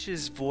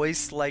Scratch's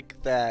voice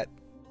like that?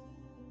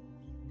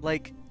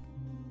 Like,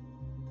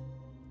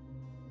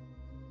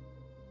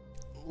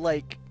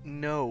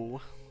 no.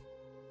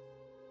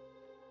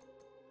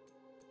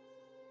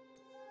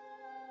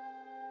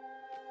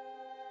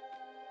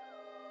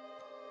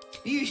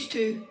 Used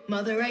to.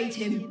 Mother ate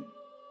him.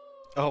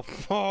 Oh,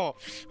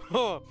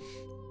 oh.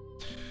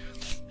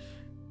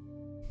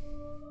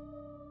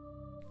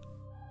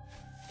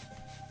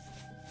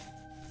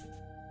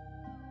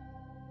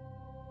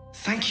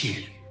 Thank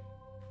you.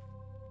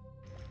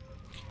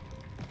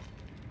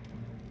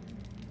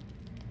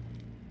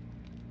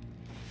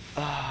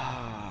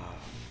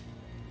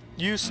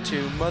 Used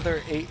to.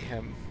 Mother ate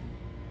him.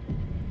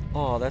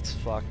 Oh, that's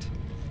fucked.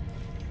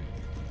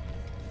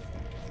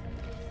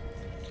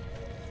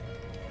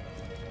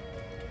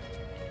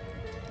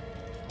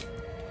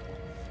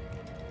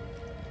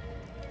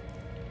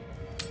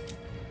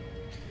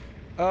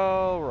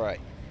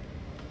 Alright.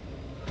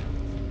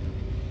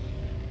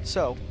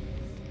 So,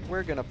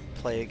 we're gonna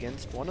play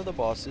against one of the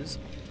bosses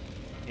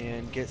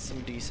and get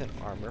some decent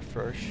armor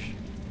for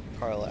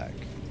Karlach.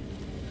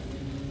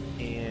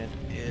 And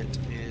it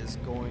is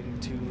going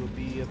to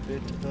be a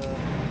bit of a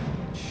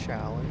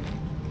challenge.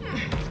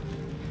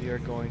 We are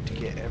going to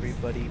get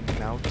everybody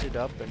mounted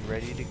up and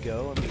ready to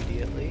go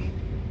immediately.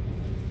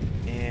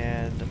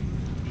 And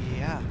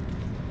yeah.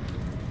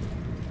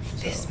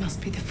 This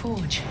must be the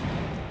forge.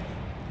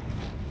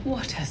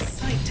 What a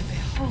sight to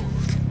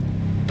behold.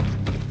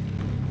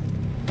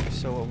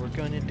 So what we're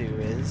going to do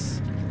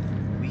is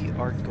we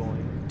are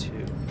going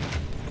to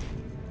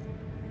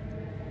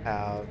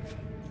have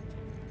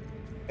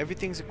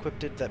everything's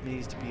equipped that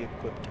needs to be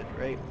equipped,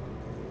 right?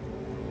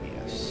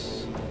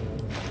 Yes.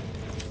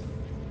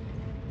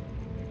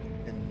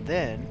 And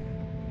then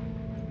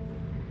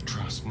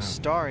trust me.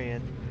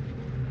 Starion,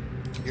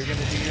 you're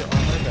gonna do your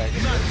armor back.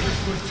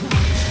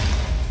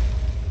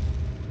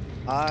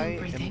 I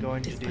am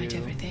going to do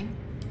everything.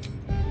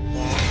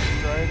 Long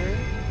Strider.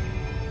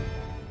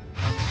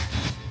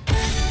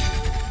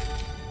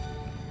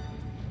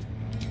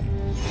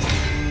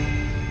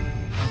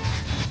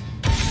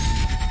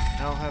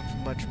 I don't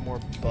have much more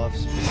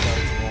buffs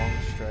besides Long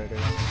Strider.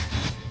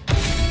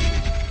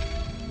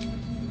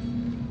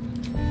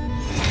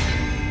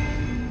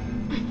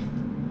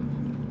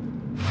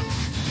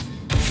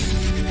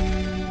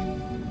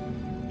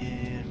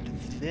 And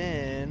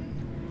then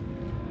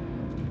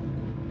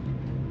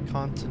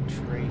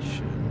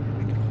concentration.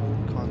 I can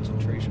hold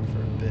concentration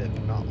for a bit,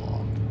 but not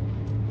long.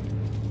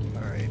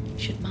 Alright.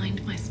 Should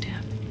mind my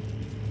step.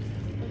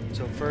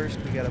 So first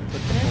we gotta put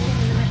the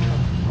Anything in the metal.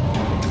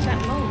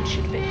 That mold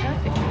should fit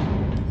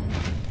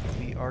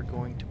perfectly. We are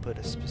going to put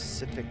a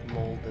specific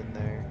mold in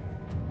there.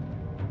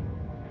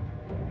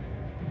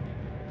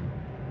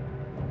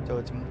 So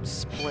it's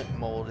splint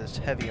mold, it's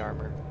heavy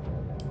armor.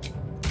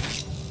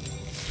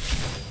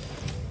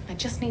 I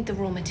just need the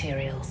raw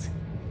materials.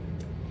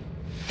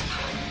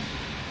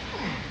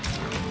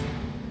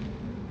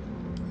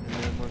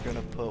 And then we're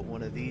gonna put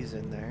one of these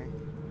in there.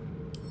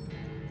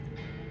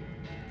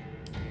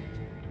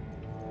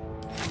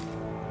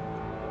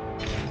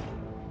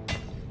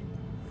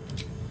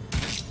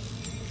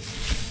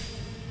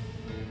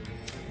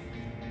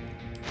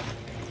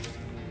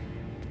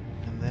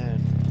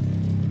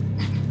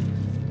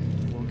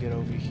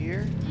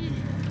 Here.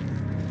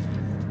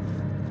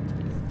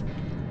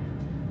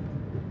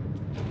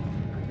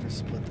 I'm gonna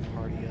split the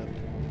party up.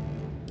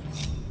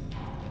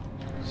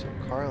 So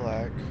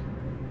Karlach.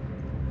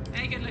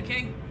 Hey, good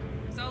looking.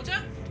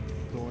 Soldier?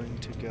 Going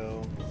to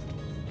go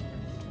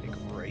like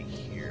right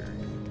here.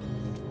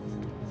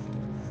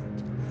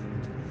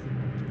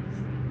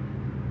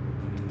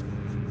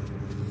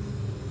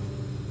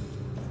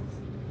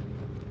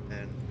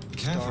 And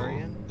Careful,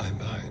 Starion. I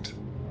might.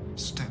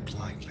 Step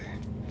lightly.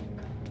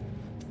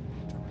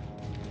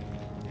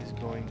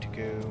 Going to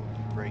go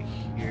right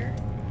here.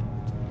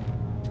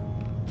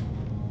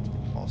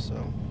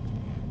 Also,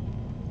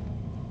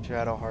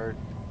 Shadowheart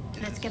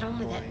Let's get on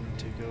with it. Going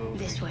to go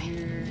This way.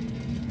 here.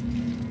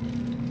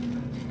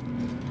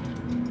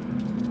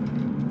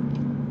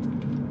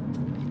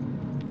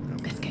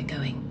 Let's get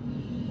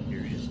going.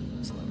 Here is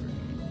this lever.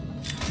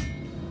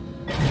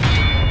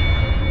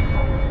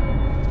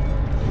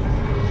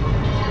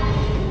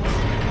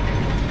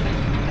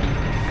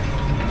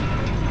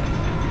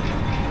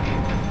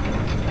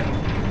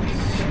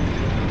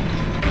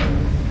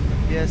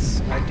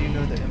 Yes, I do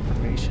know the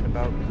information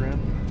about Grym,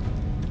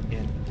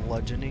 and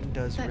bludgeoning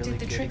does That really did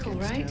the good trickle,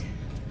 against right? him.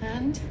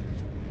 And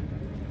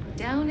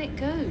down it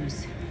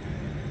goes.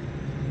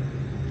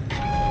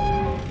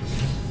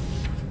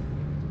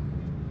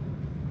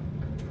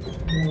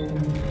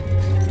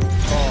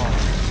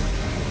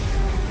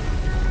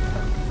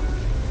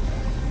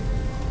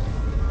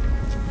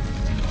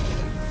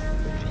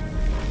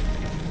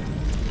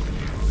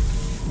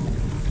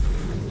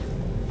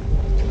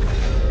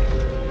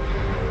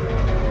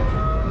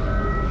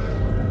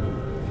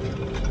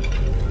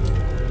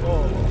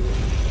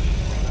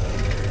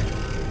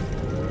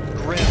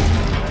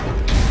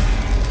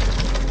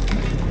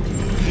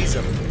 He's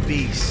a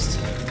beast.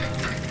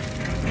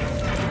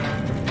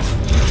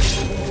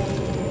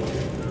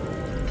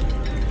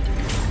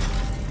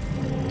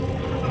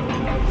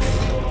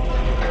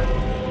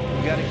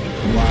 You gotta keep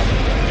him alive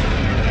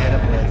and hit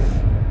him with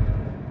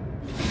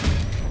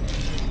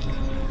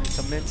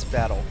commence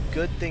battle.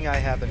 Good thing I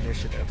have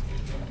initiative.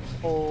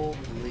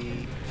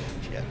 Holy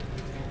shit.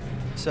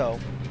 So,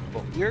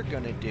 what we're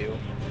gonna do,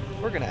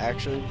 we're gonna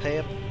actually pay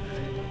a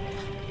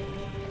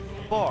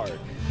bard.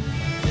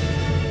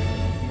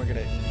 And we're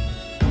gonna...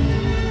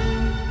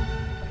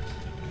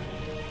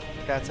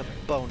 That's a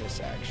bonus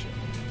action.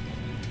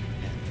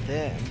 And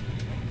then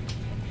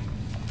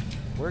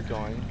we're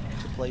going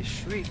to play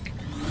Shriek.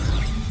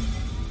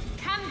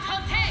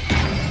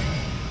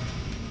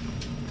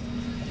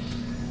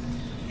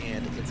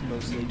 And it's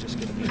mostly just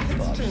gonna be Let's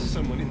buffs. turn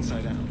someone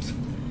inside out.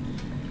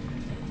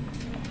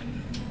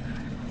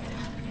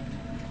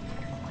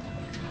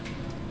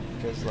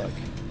 Because look,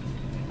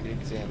 we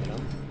examine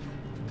him.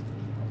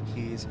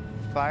 He's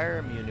fire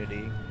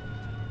immunity,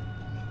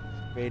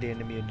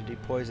 radiant immunity,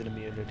 poison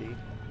immunity.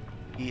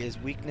 He is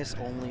weakness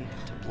only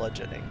to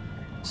bludgeoning.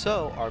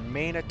 So our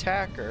main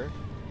attacker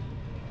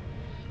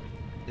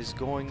is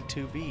going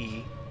to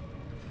be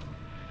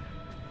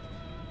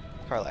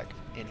Karlach,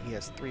 and he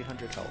has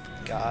 300 health.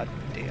 God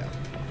damn.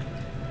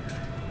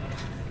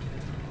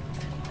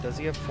 Does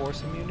he have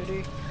force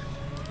immunity?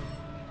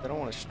 I don't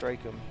want to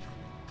strike him.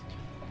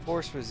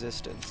 Force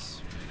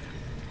resistance.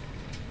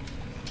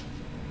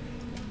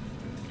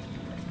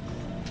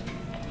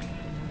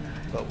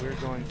 But we're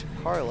going to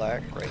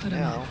Karlach right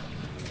now.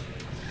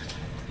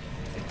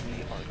 And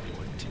we are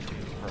going to do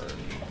her.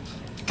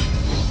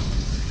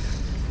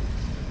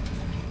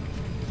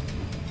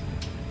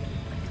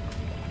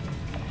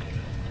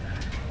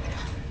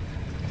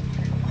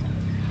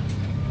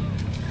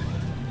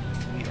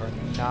 We are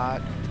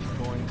not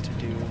going to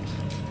do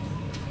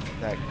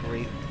that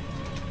great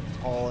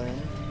all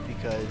in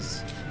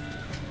because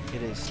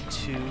it is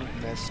too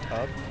messed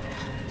up.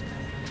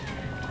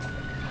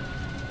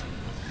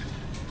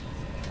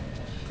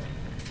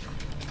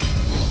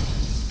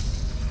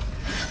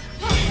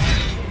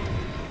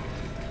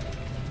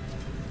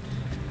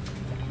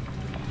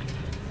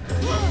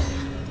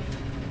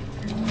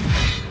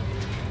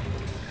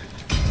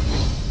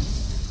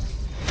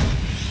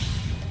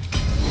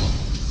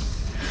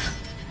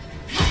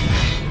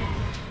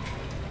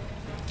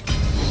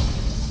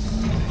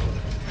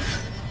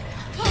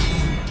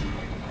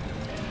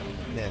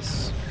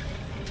 Miss.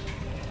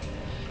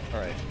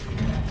 Alright.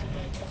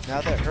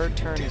 Now that her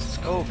turn is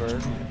over,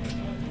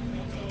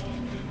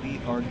 we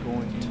are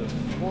going to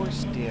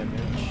force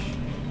damage.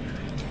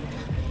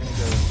 We're gonna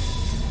go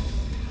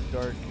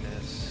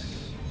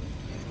darkness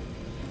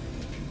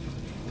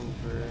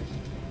over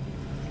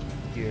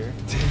here.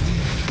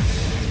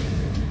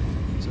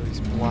 So he's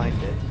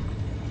blinded.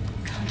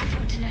 Can't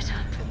afford to let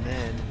up. And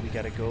then we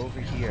gotta go over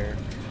here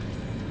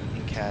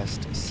and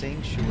cast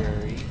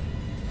Sanctuary.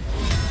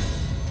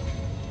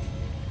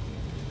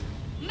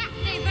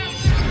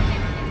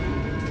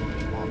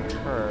 On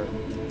her.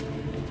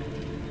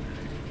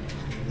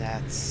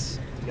 That's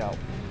go.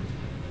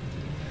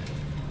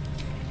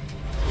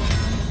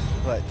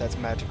 But that's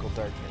magical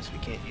darkness. We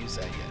can't use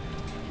that yet.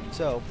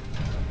 So,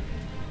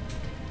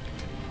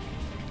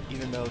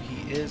 even though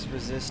he is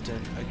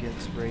resistant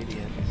against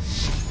radiant,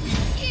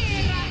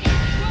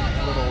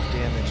 little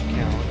damage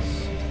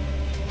counts.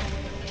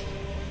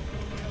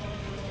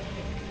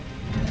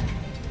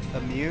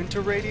 Immune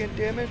to radiant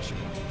damage?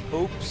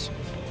 Oops.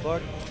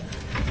 Fuck.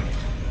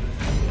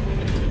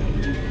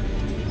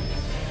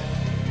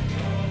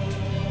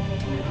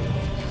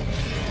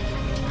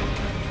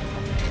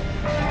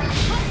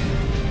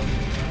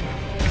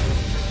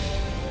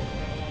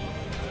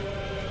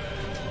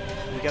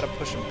 We gotta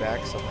push him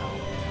back somehow.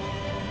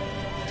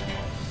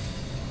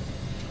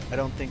 I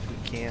don't think we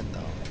can though.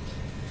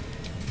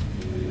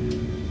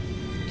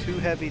 Too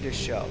heavy to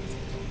shove.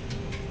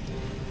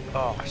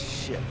 Oh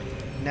shit.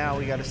 now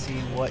we gotta see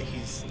what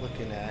he's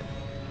looking at.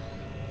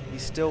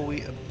 He's still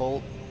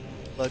bolt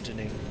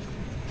bludgeoning.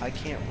 I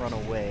can't run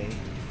away.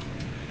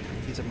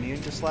 He's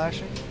immune to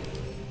slashing.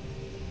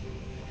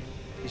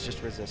 He's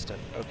just resistant.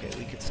 Okay,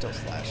 we could still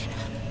slash.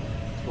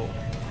 Cool.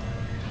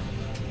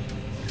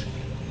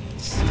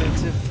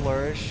 Extensive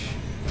flourish.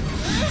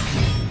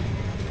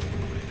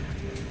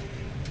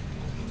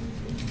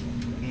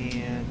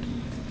 And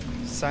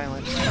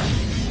silent.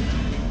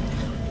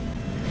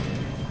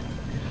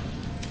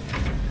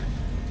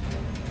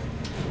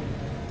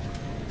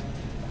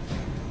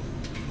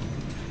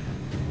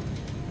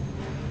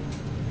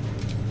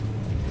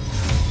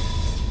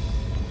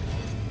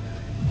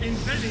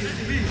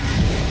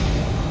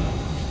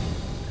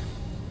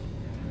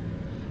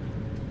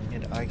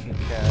 And I can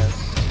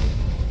cast...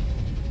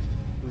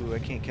 Ooh, I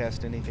can't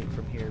cast anything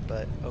from here,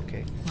 but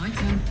okay. My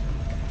turn.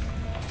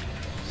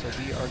 So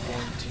we are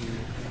going to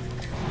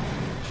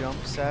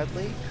jump,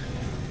 sadly.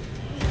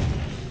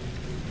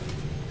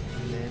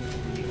 And then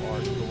we are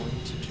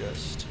going to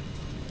just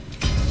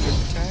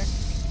attack.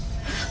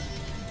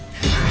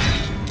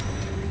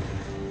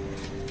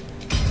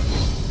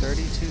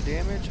 32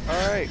 damage.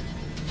 Alright.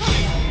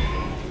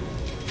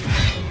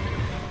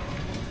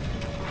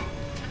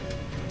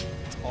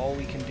 That's all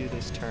we can do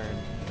this turn.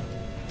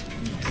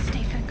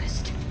 Stay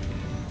focused.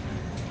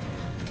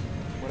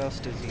 What else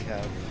does he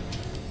have?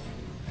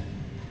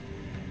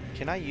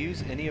 Can I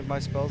use any of my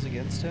spells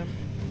against him?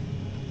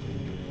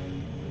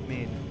 I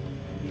mean,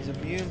 he's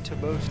immune to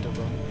most of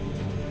them.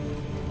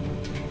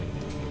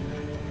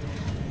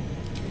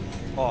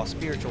 Oh,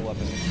 spiritual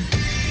weapon.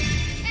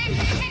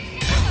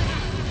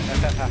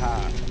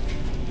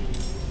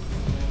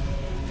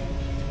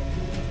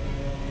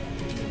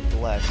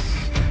 Bless.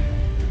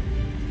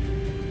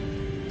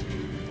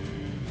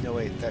 No,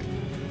 wait,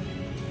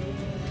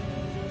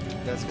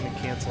 that's gonna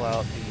cancel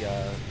out the,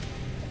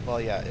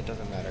 well, yeah, it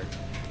doesn't matter.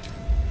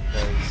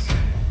 Because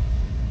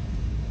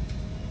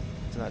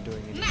it's not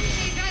doing any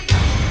damage.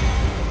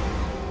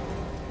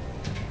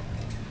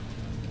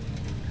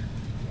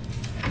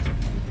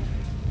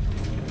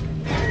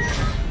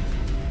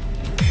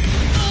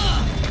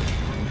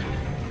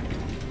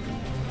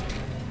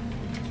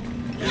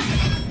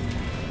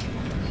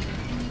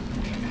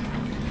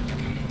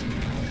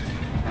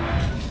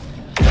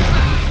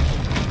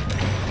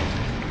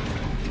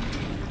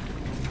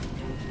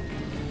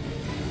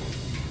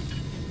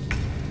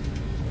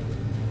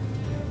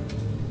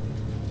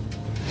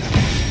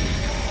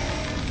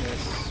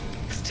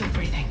 Still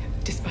breathing,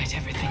 despite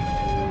everything.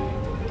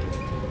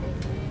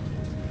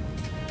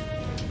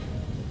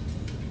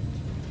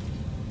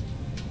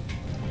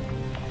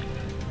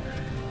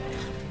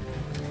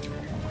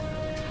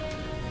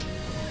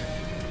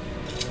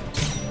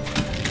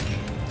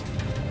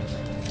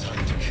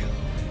 Time to kill.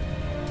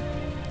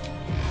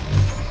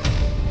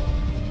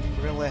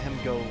 We're gonna let him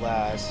go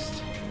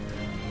last,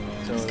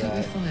 so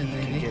that he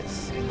can get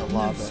in the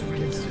lava and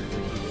get super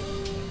heated.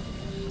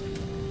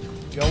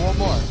 Go one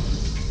more.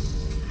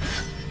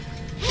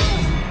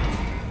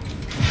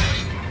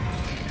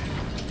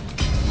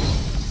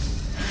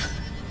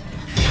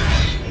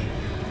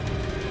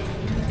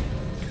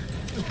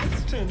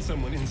 Turn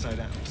someone inside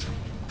out.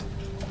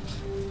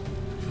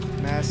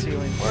 Mass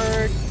healing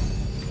word.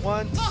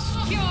 Once.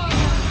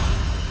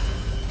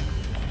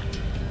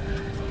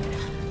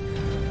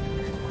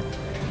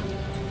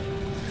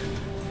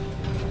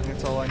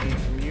 That's all I need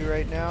from you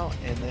right now.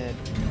 And then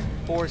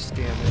force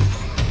damage.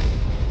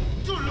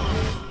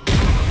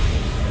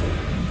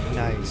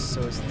 Nice.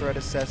 So his threat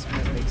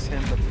assessment makes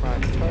him the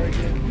prime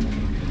target.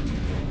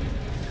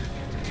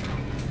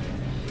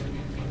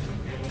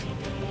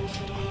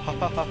 Ha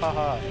ha ha ha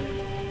ha.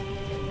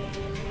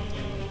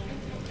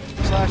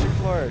 Slash and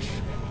flourish.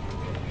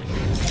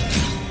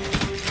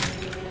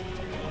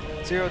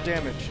 0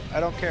 damage. I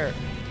don't care.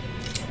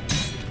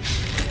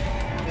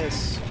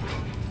 Miss.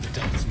 The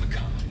dance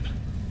macabre.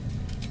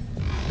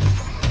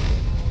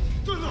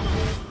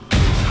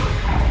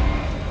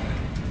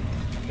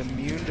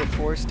 Immune to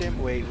force damage.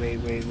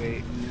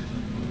 Wait.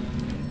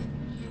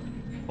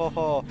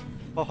 Ho,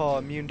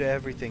 immune to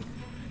everything.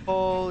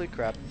 Holy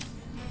crap.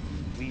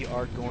 We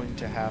are going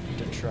to have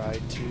to try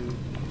to...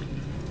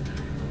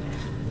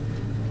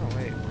 Oh,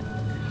 wait.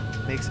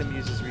 Makes him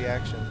use his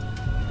reaction.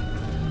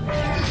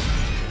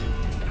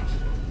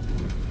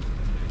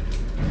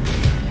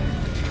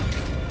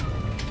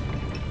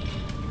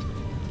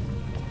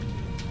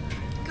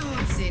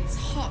 Gods, it's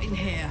hot in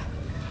here.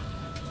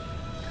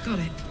 Got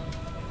it.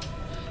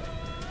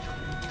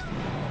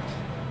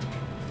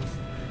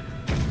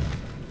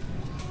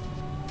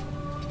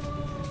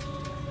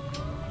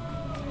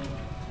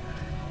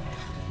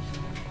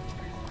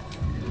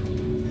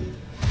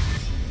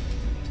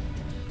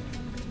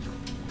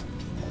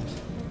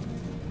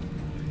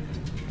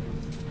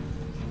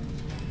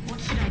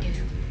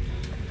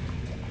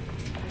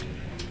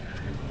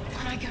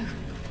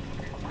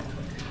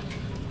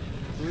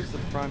 Who's the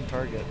prime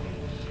target?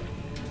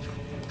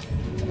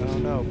 I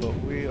don't know, but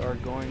we are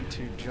going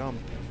to jump.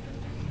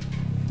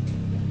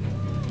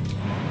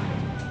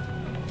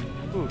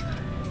 Ooh.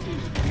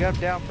 got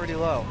him down pretty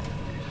low.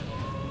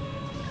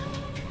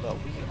 But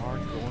we are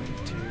going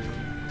to...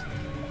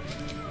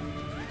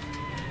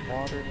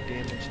 Water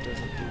damage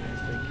doesn't do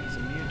anything. He's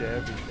immune to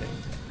everything.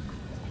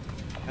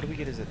 How do we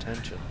get his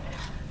attention?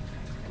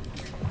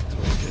 That's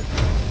what we did.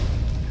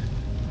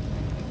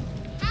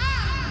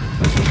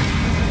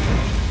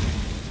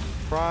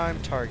 Prime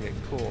target.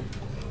 Cool.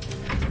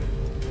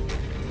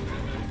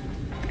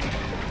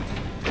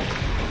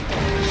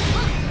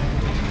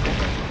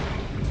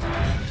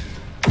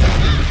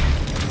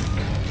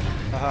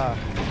 Aha.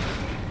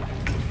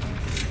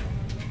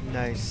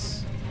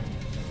 Nice.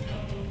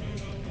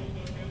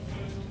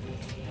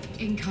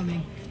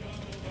 Incoming.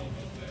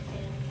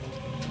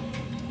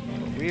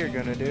 What we are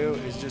gonna do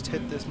is just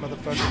hit this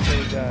motherfucker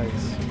until he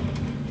dies.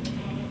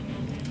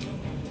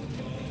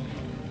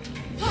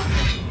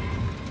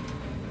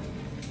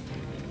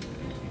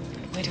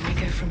 Where do we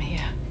go from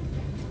here?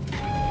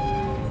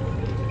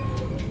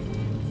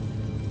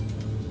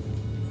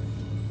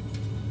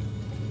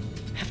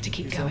 Have to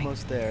keep He's going.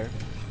 almost there.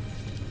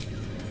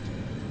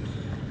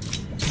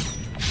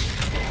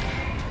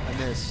 I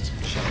missed.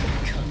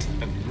 Cut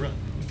and run.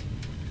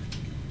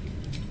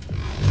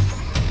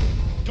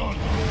 Done.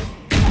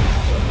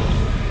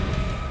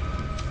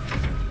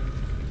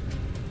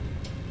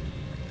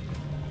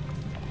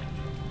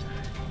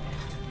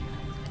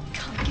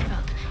 Can't give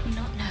up.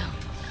 Not now.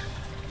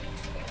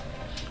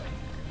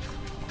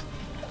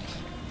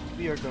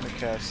 We are going to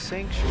cast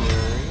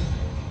Sanctuary.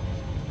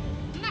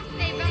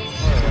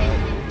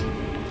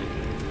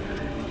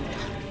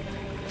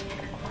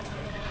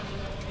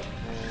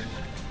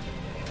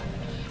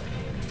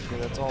 Okay,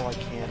 that's all I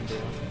can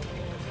do.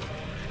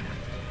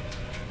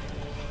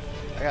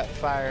 I got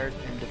fired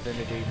in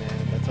Divinity,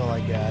 man. That's all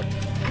I got.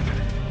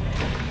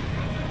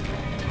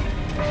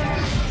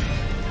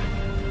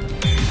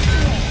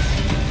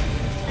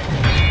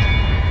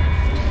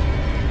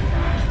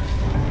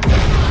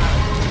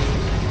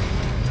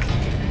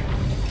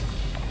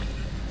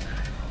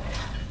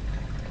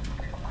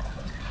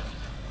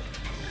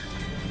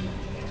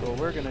 So what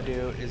we're gonna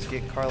do is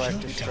get Karlach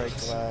to strike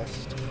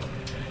last.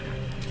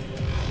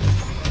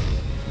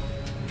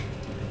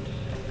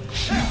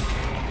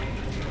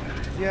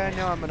 Yeah, I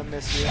know I'm gonna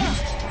miss you.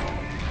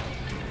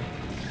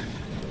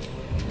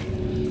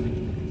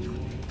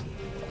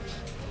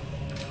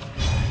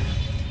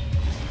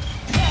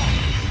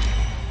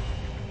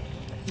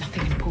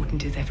 Nothing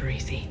important is ever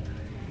easy.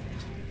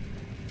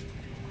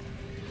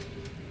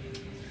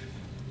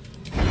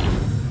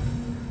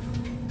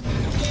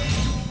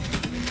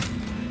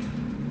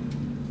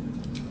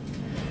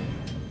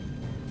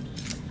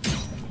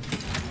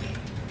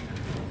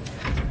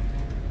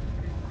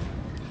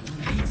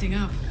 Heating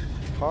up.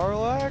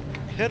 Karlach,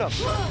 hit him.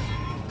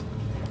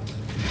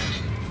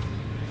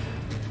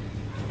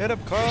 Hit him,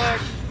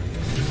 Karlach.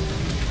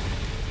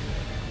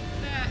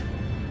 There.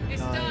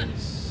 It's Nice. done.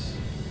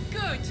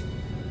 Good.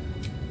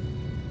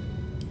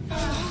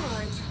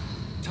 Alright.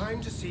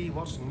 Time to see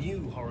what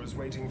new horror's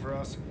waiting for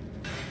us.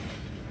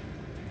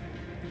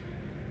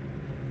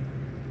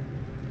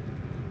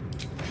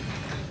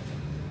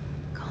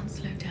 Can't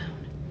slow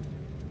down.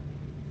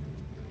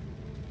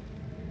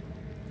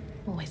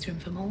 Always room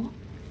for more.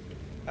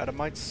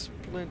 Adamite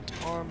splint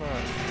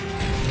armor.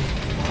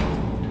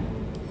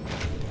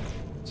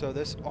 So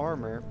this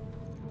armor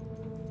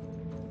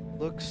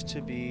looks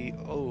to be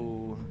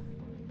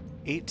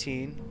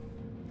 18.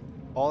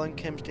 All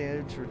income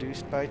damage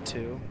reduced by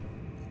 2.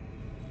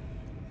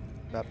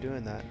 Stop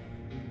doing that.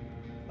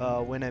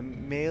 When a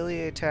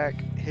melee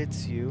attack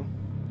hits you,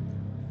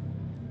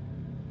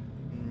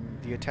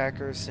 the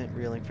attacker is sent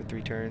reeling for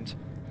 3 turns.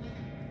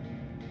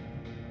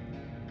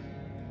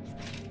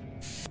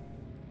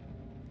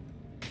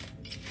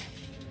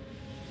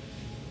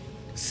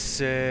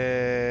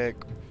 Sick.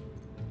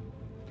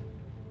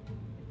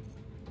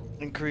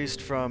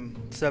 Increased from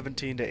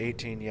 17 to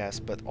 18, yes,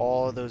 but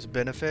all of those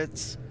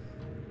benefits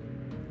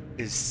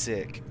is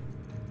sick.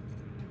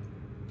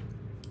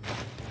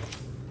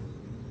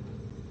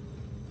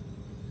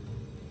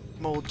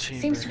 Mold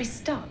chamber. Seems to be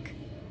stuck.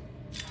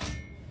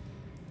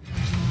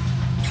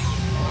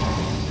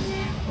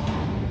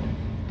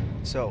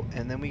 So,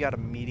 and then we got a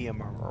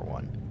medium armor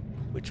one,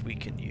 which we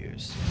can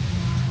use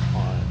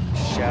on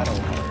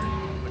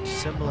Shadowheart, which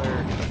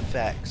similar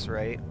effects,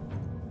 right?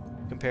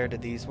 Compared to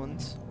these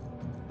ones.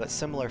 But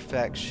similar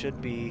effects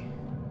should be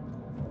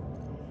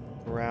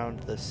around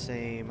the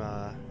same,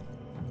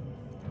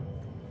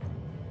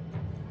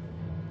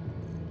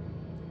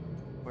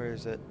 where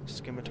is it?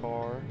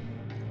 Scimitar.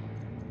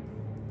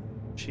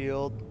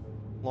 Shield.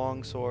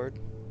 Longsword.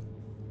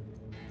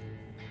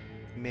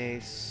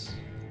 Mace.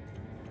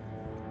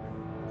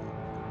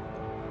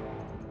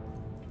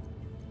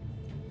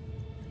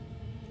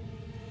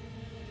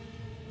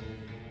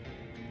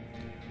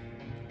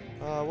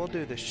 We'll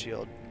do this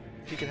shield.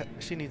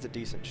 She needs a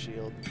decent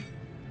shield.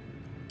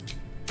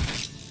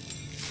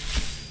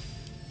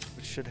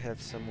 Which should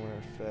have similar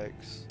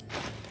effects.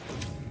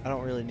 I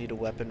don't really need a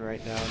weapon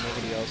right now.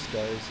 Nobody else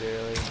does,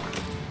 really.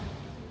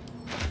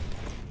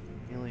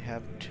 We only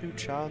have 2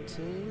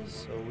 chances,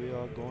 so we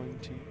are going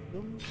to use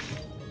them.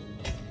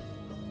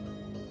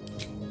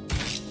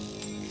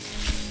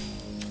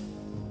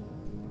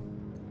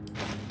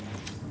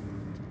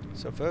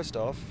 So first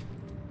off,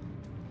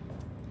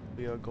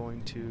 we are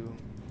going to...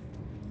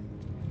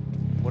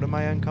 What am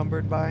I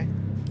encumbered by?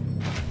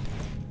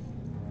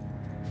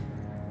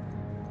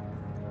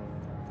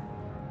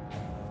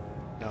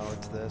 No,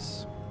 it's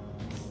this.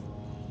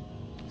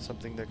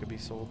 Something that could be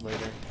sold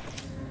later.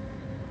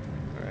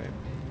 Alright.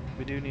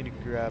 We do need to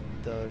grab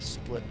the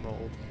split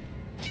mold.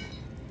 I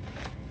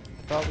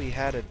thought we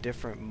had a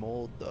different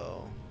mold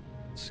though.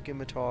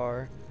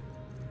 Scimitar.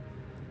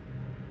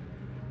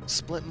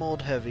 Split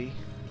mold heavy.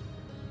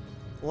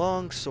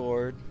 Long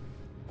sword.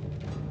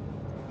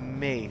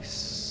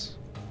 Mace.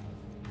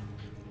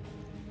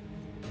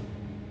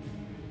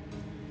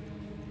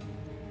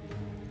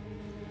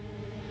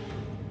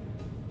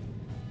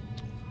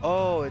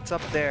 Oh, it's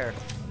up there.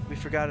 We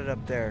forgot it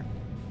up there.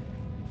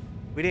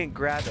 We didn't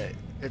grab it.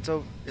 It's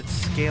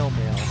scale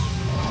mail.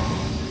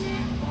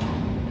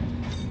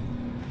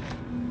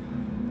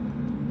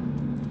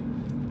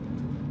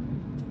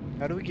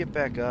 How do we get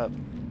back up?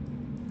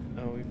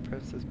 Oh, we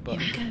press this button.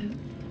 Here we go.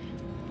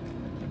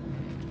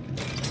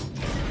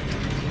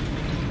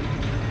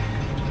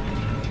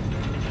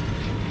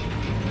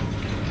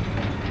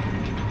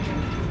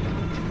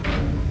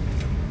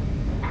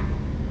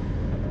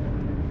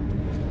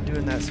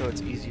 Doing that so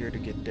it's easier to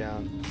get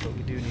down, but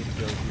we do need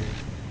to go here.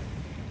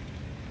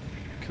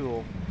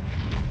 Cool.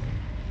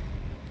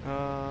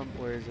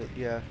 Where is it?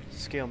 Yeah,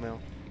 scale mail.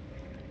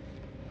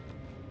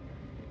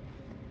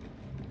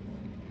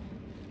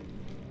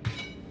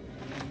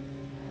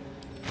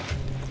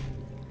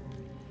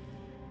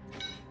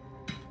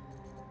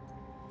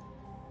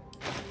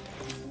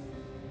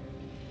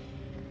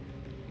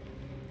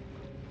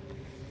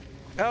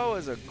 That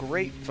was a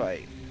great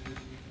fight.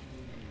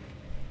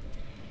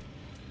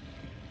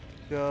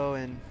 Go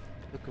and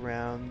look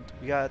around.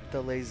 We got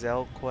the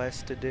Lae'zel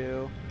quest to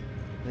do.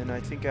 Then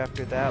I think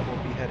after that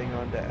we'll be heading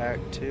on to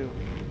Act 2.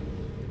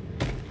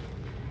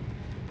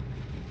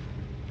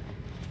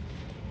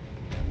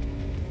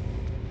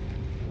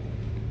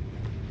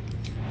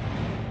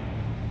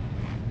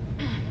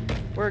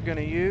 We're gonna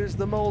use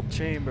the mold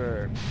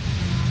chamber.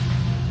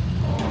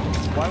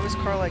 Why was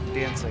Karlach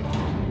dancing?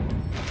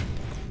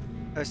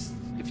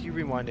 If you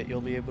rewind it, you'll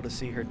be able to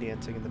see her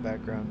dancing in the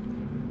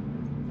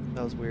background.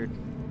 That was weird.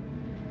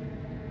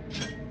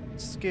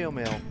 Scale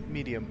mail,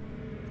 medium.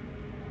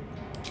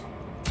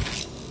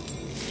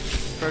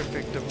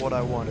 Perfect of what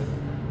I wanted.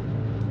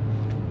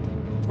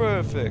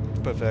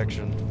 Perfect.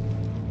 Perfection.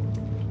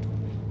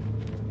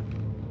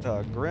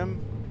 Grym.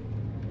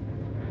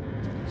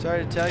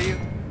 Sorry to tell you,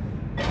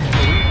 but we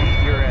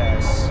beat your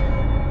ass.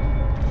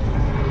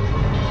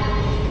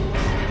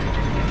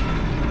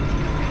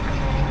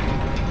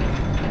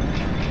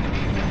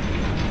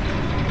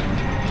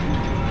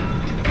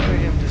 Look at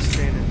him just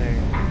standing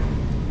there.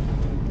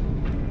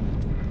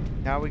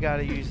 Now we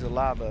gotta use the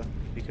lava,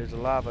 because the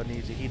lava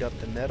needs to heat up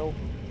the metal.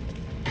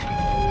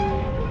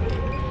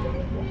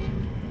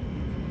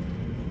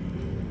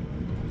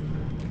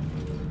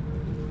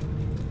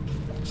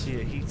 See,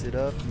 it heats it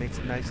up, makes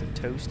it nice and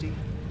toasty.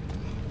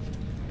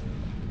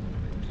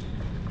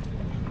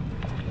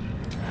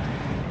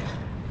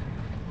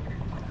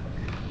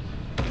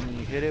 And when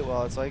you hit it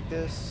while it's like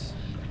this.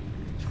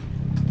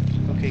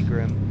 Okay,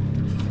 Grym.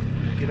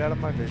 Get out of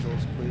my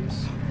visuals,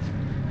 please.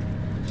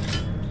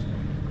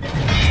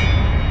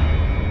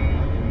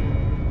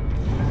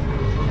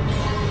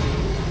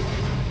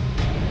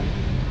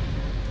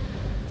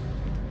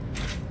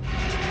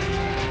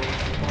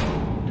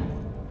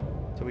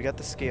 We got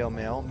the scale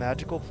mail.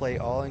 Magical plate.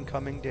 All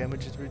incoming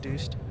damage is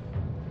reduced.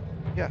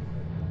 Yeah.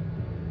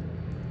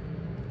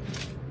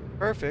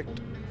 Perfect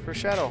for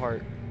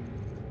Shadowheart.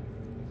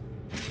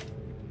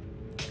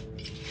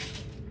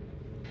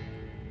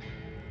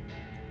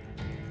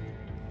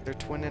 They're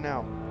twinning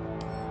out.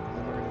 And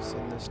then we're going to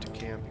send this to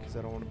camp because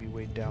I don't want to be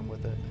weighed down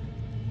with it.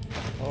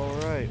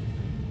 Alright.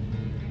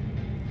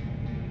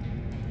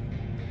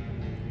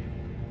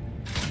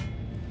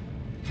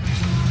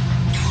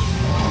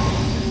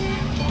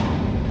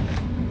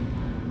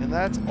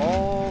 That's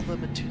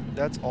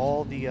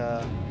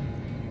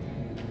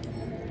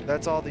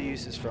all the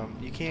uses from.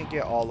 You can't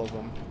get all of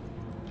them.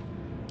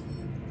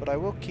 But I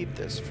will keep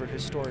this for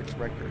historic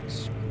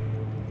records.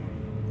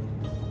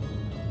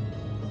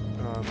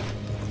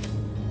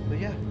 But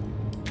yeah.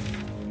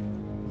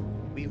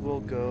 We will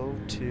go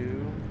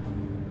to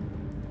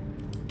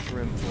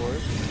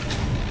Grimford.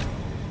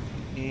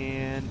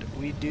 And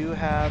we do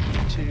have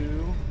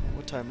to...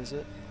 What time is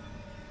it?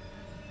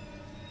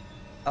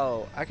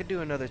 Oh, I could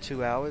do another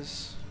 2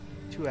 hours.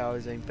 2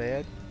 hours ain't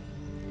bad.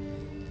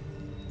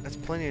 That's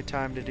plenty of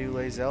time to do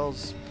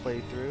Lae'zel's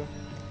playthrough.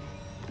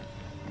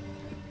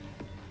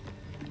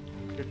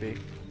 Could be.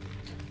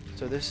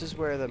 So this is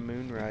where the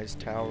Moonrise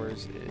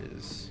Towers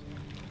is.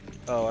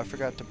 Oh, I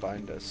forgot to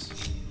bind us.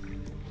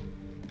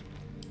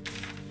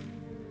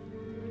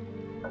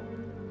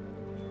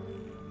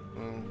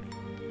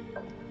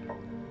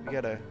 we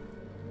gotta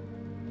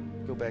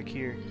go back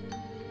here.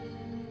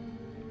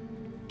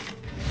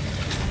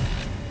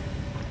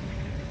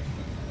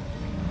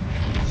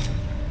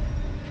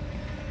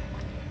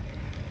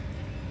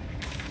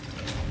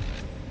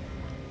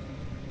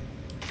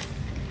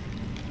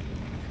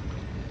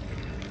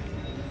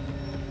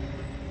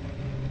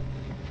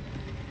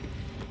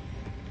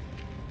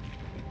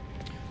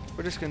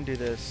 We're just gonna do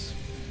this.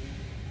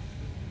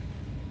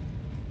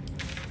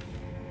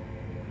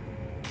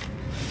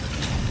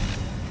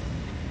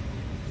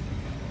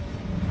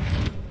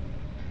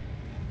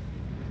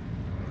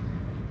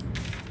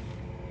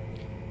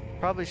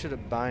 Probably should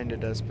have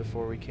binded us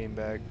before we came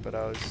back, but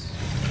I was...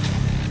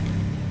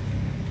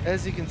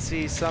 As you can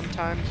see,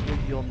 sometimes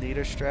you'll need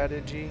a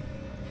strategy,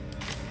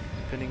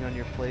 depending on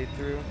your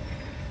playthrough.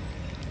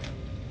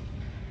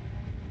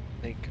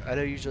 Like,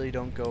 I usually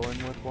don't go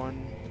in with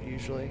one,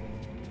 usually.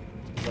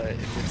 But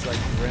if it's like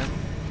Grym,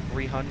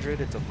 300,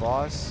 it's a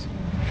boss,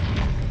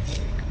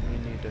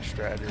 we need a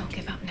strategy. I'll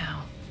give up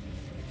now.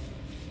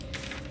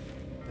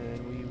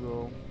 And we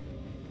will...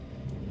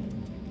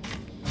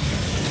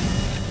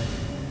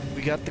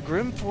 We got the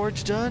Grym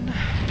Forge done,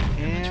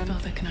 and... How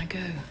much further can I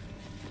go?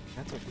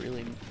 That's a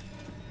really...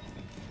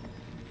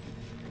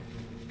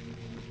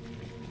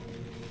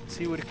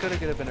 See, what it could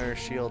have been her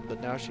shield, but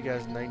now she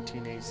has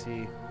 19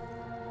 AC.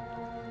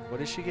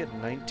 What does she get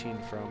 19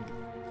 from?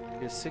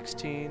 She has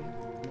 16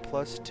 and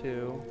plus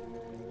 2.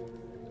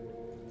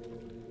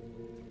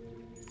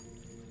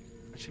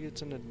 She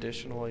gets an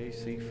additional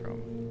AC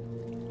from.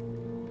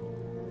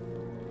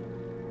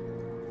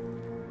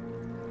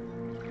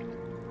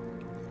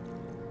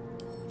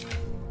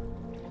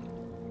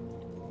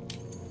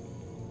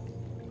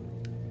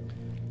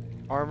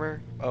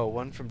 Armor? Oh,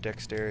 one from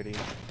dexterity.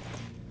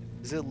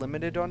 Is it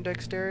limited on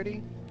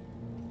dexterity?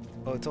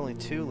 Oh, it's only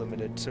 2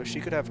 limited, so she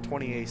could have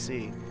 20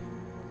 AC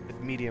with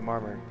medium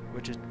armor,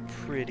 which is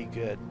pretty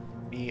good.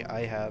 Me,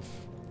 I have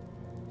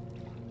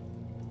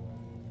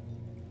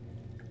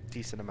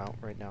decent amount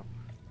right now.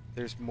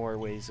 There's more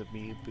ways of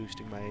me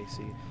boosting my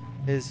AC.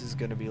 His is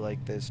gonna be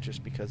like this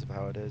just because of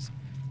how it is.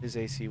 His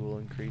AC will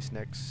increase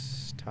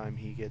next time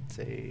he gets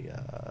a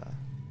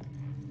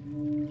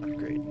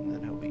upgrade, and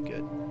then he'll be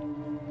good.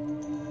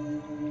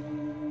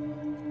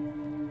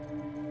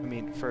 I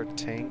mean, for a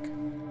tank,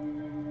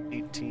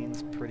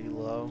 18's pretty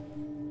low.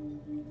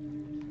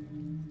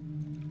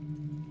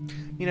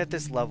 I mean, at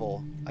this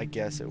level, I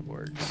guess it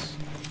works.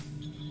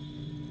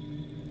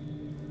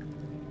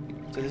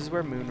 So this is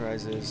where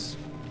Moonrise is.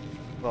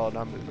 Well,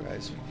 not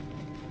Moonrise.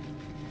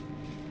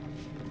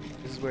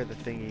 This is where the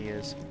thingy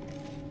is.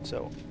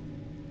 So,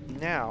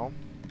 now...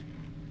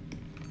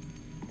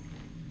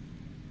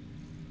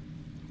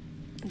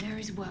 There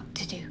is work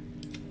to do.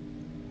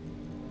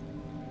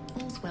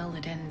 All's well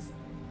that ends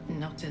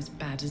not as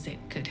bad as it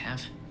could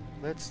have.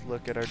 Let's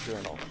look at our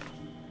journal.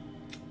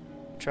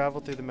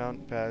 Travel through the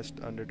mountain past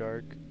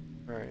Underdark.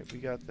 Alright, we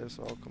got this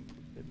all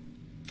completed.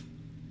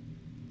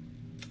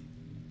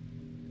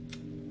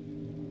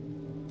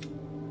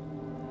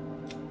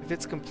 If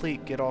it's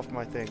complete, get off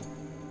my thing.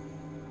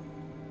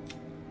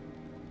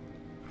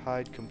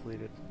 Hide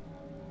completed.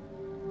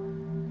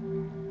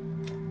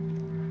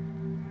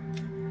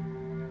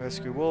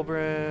 Rescue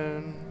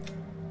Wilbren.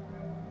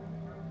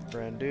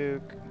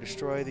 Branduke.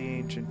 Destroy the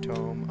ancient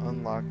tome.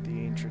 Unlock the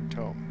ancient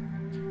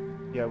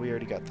tome. Yeah, we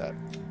already got that.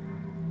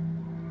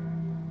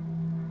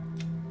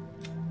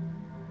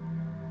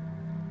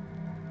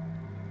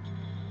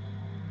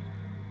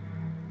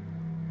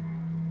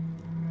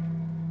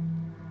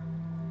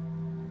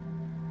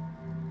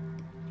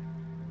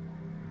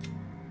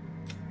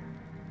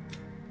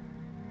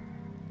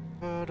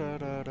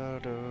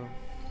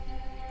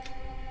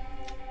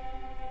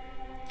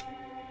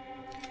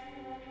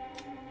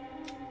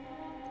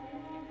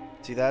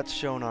 See, that's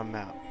shown on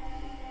map.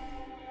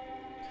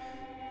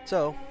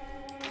 So,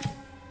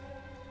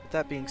 with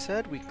that being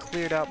said, we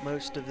cleared out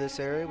most of this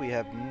area. We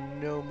have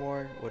no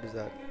more... What is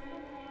that?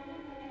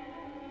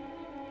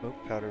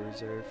 Smoke powder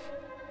reserve.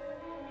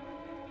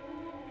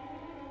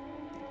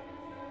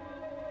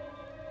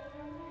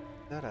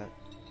 Where's that at?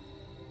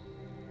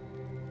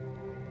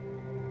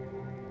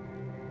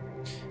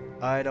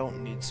 I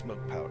don't need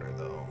smoke powder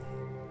though.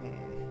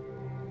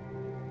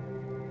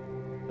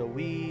 So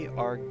we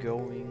are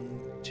going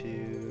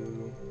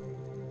to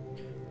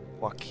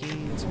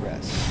Joaquin's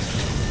Rest.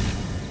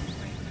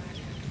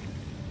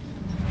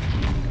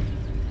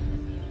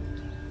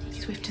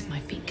 Swift as my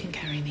feet can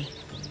carry me.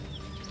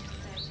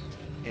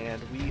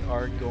 And we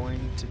are going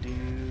to do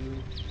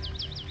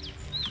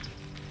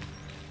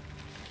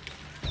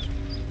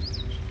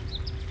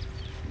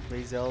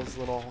Lae'zel's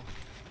little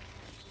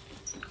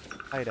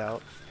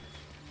hideout.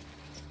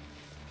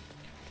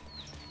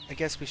 I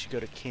guess we should go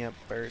to camp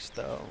first,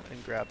 though,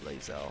 and grab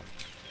Lae'zel.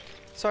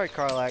 Sorry,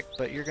 Karlach,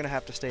 but you're gonna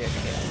have to stay at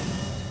camp.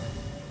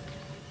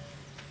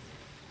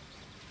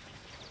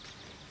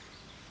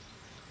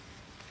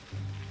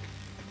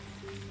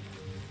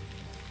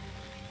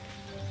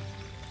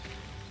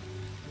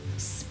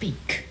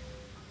 Speak.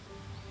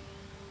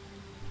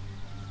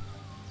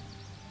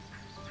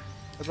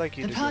 I'd like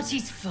you The to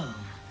party's full.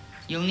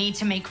 You'll need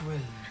to make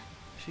room.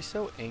 She's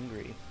so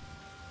angry.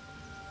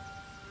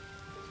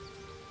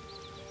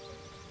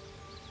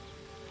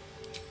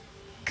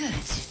 Good.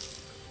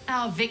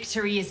 Our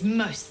victory is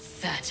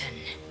most certain.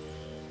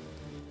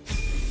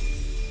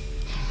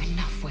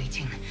 Enough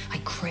waiting. I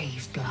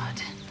crave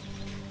blood.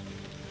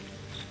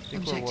 I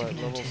think we're Objective what,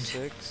 level noted.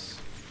 6?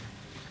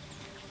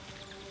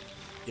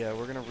 Yeah,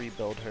 we're gonna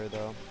rebuild her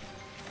though.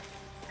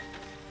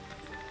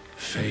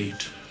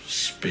 Fate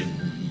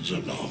spins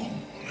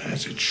along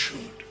as it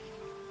should.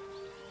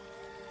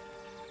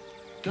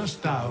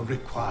 Dost thou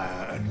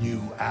require a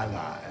new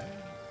ally?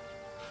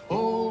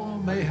 Or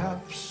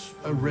mayhaps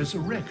a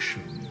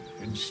resurrection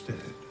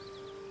instead?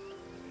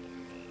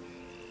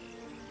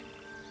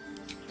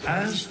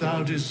 As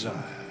thou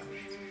desire.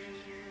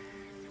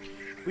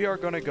 We are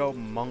gonna go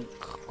monk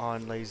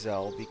on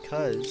Lae'zel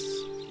because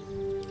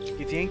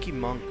Githyanki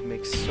monk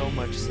makes so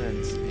much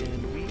sense,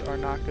 and we are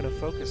not gonna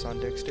focus on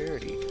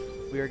dexterity.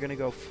 We are gonna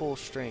go full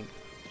strength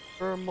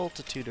for a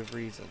multitude of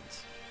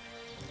reasons.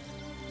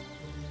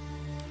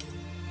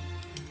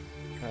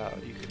 Oh,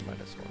 you can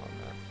 -1 on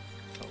that.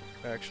 Oh,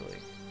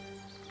 actually,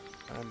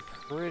 I'm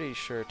pretty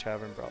sure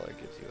Tavern Brawler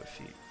gives you a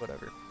feat.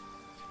 Whatever.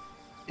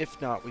 If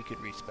not, we could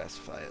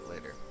re-specify it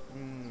later.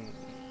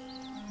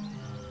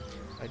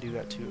 I do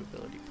got 2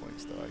 ability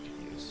points though I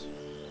can use.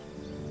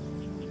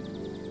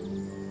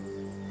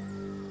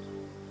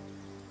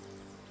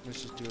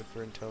 Let's just do it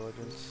for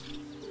intelligence.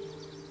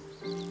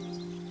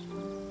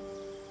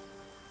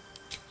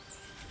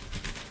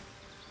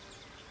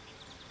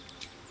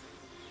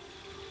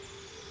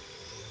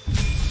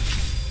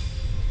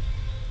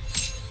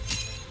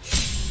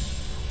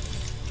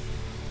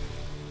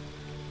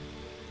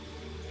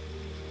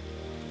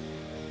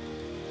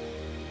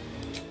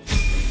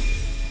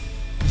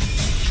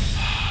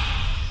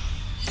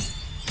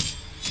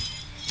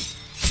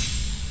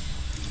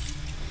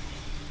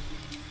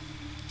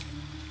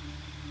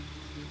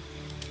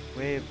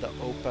 Way of the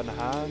open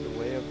hand,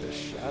 way of the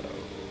shadow.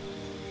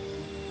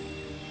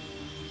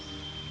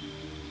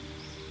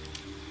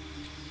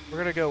 We're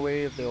gonna go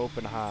way of the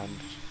open hand.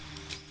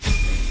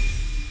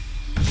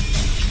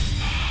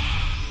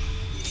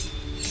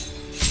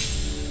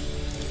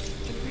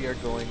 And we are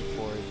going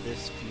for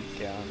this feat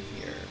down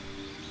here.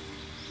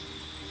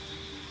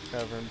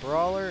 Tavern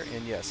Brawler,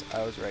 and yes,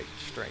 I was right,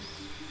 strength.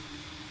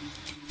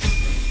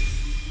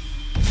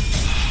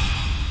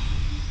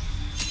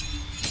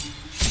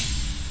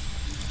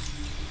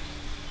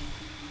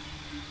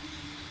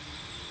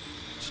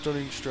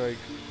 Stunning strike.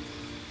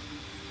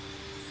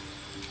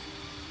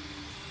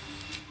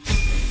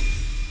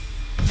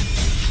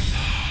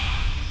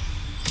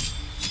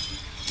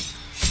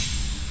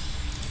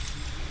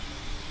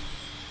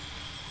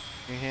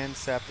 Your hand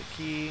sap the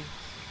key.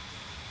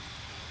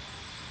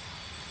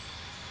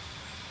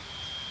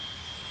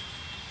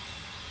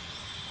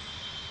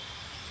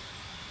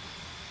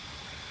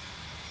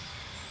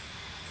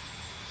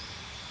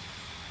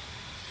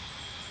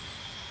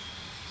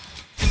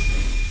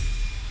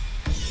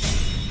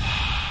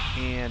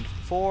 And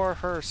for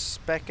her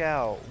spec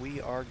out, we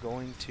are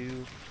going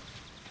to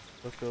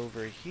look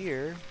over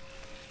here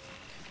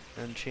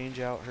and change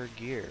out her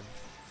gear.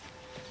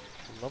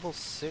 Level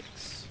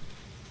 6.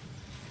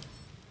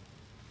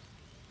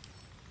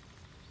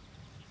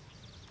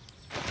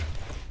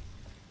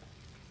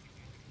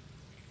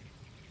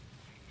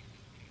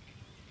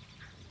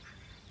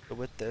 So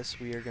with this,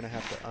 we are going to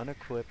have to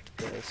unequip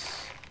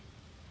this.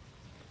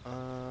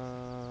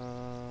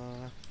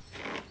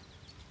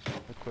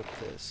 Equip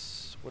this.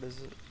 What is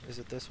it? Is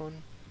it this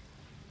one?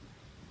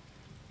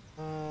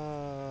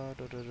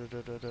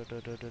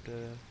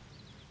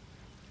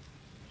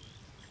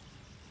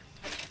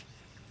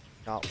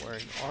 Not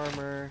wearing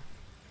armor.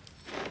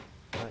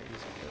 Not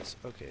using this.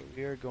 Okay,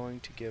 we are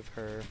going to give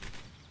her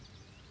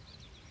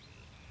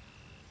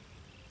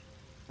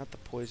not the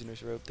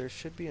poisoner's robe. There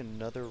should be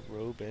another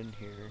robe in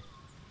here.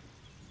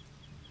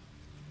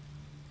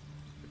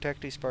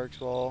 Protecty Sparks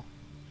Wall.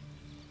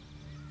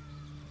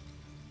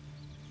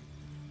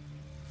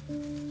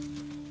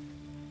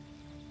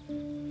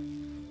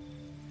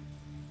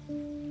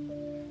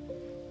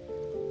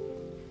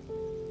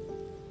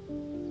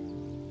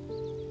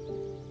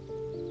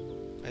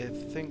 I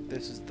think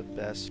this is the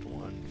best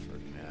one for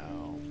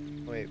now.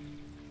 Wait.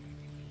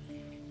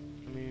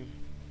 I mean,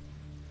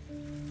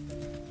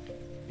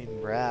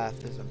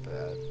 Wrath isn't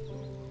bad.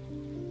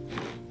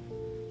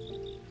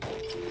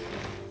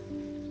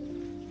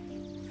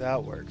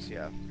 That works,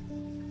 yeah.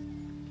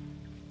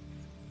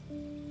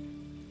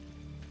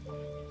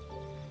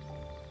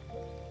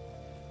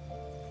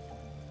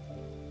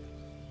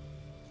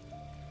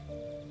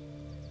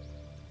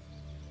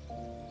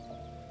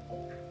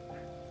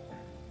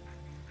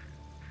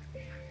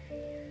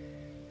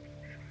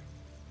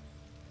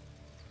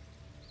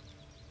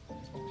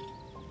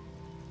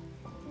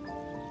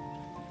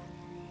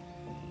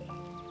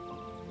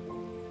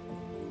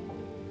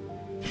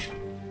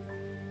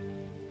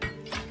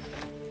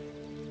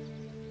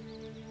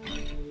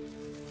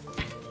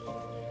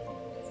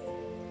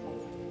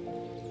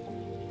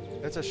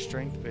 That's a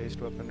strength-based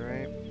weapon,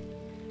 right?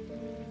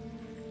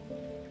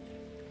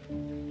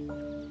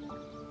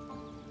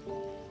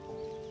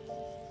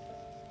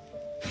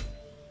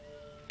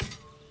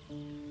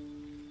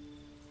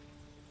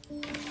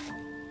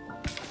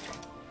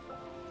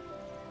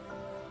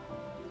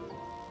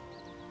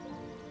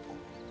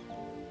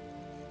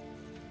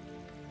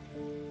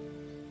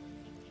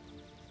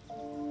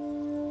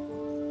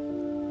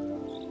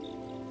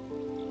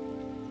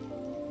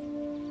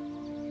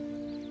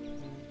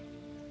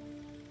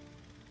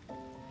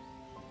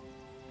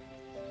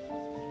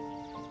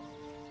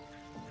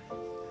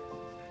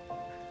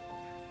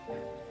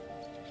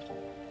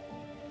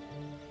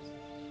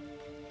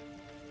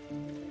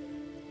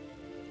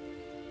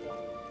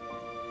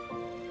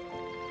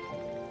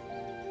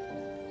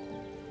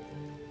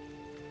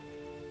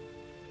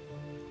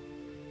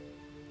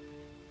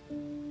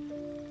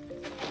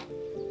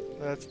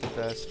 That's the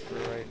best for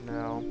right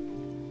now.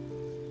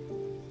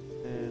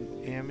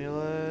 And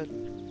amulet.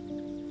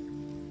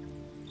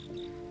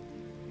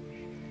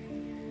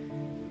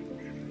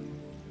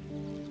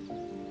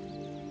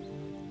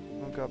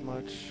 Don't got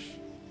much.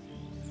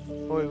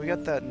 Oh wait, we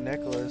got that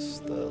necklace,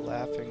 the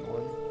laughing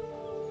one.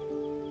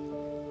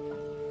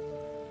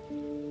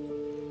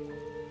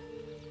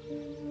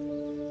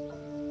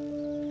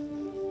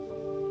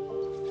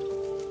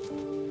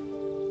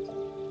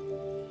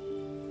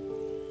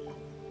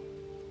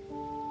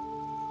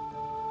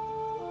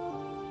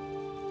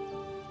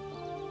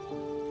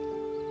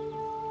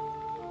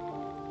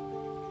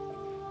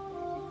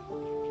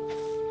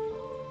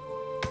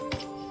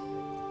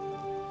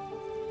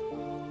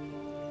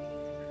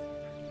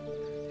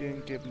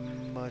 Didn't get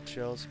much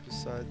else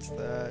besides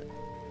that.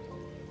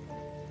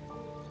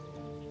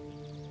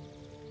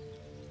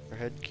 Or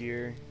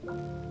headgear.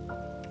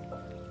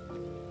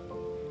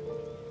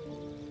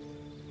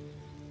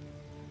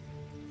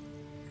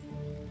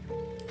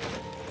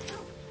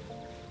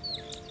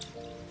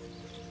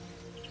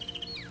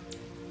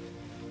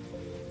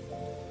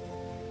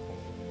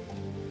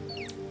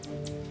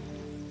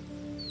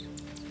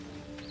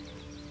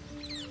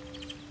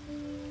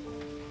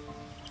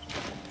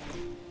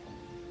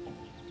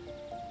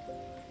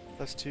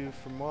 +2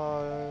 from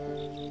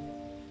one.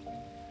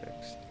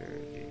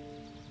 Dexterity.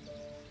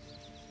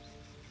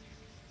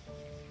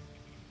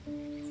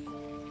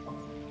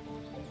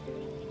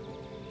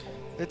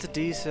 It's a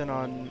decent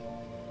on.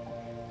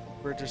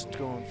 We're just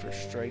going for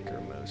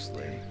striker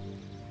mostly.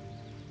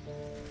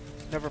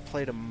 Never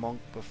played a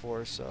monk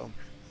before, so.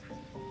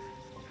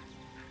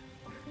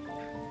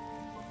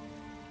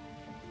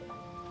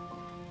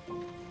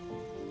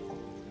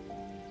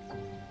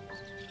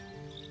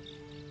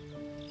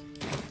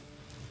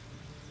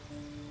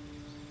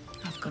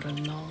 Got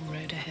a long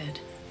road ahead.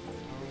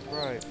 All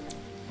right.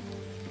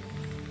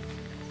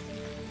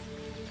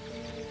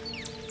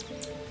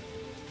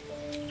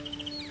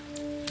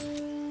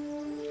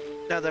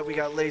 Now that we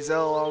got Lae'zel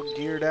all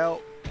geared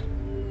out,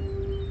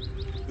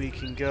 we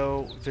can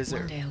go visit.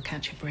 One day I'll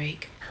catch a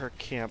break. Her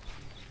camp.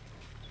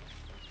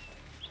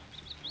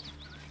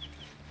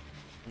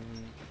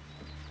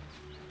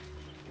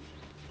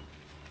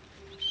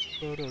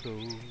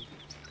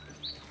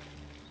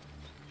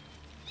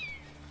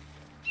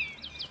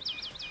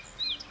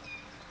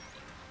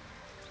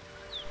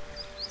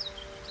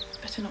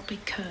 Better not be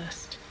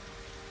cursed.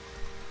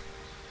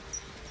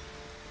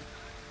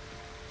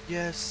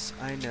 Yes,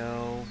 I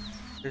know.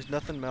 There's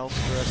nothing else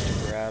for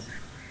us to grab.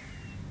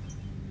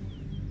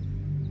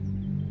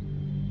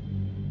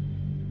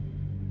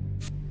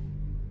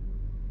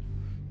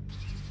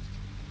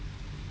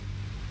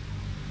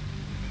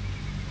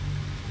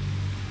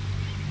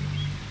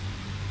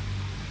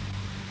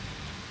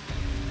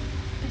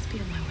 Let's be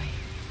on my way.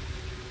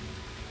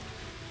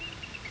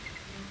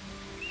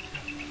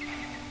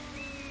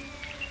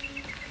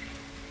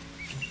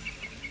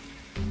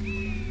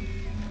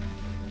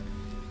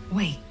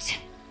 Wait.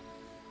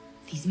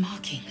 These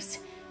markings.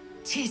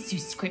 Tirsu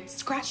script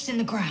scratched in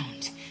the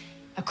ground.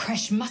 A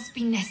creche must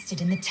be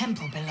nested in the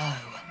temple below.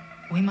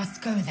 We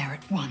must go there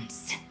at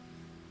once.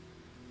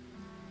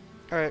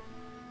 Alright.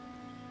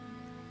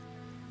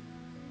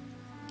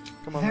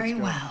 Come on, Very let's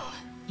go. well.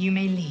 You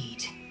may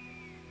lead.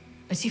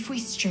 But if we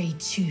stray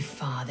too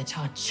far that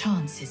our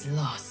chance is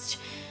lost,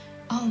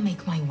 I'll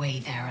make my way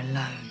there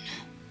alone.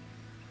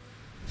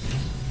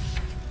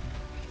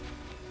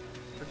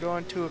 We're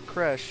going to a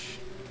creche.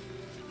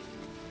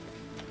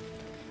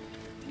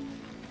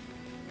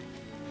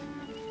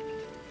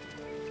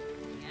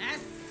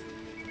 Yes?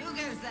 Who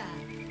goes there?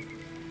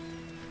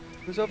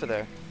 Who's over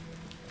there?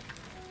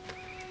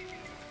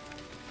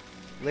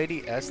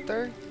 Lady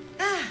Esther?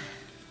 Ah,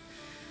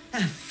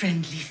 a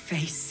friendly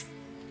face.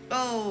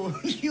 Oh,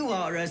 you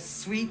are a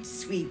sweet,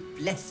 sweet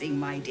blessing,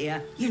 my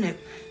dear. You know,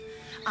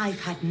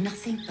 I've had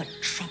nothing but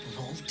trouble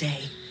all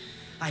day.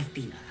 I've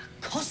been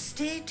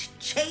accosted,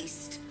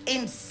 chased,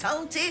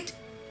 insulted.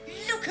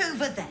 Look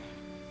over there.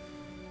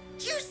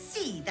 Do you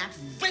see that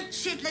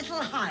wretched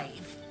little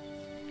hive?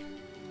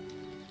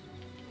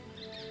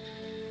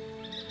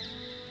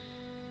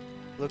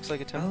 Looks like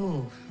a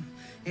temple. Oh,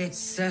 It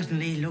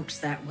certainly looks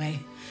that way.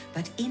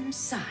 But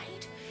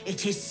inside,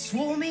 it is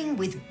swarming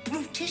with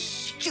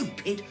brutish,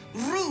 stupid,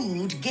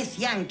 rude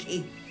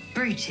Githyanki.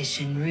 Brutish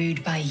and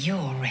rude by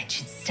your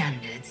wretched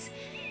standards,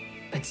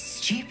 but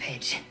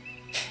stupid.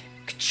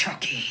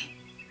 Chucky.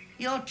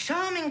 Your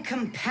charming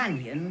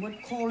companion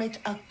would call it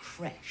a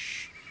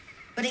creche.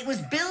 But it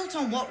was built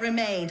on what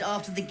remained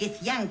after the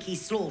Githyanki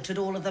slaughtered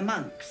all of the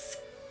monks.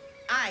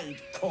 I'd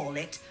call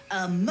it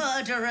a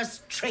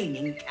murderous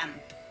training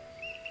camp.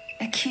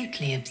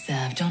 Acutely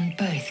observed on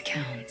both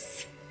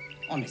counts.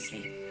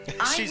 Honestly,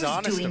 She's I was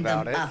honest doing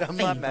about them it. a I'm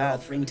not favor mad.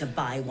 offering to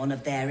buy one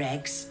of their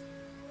eggs.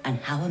 And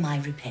how am I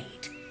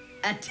repaid?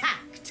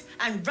 Attacked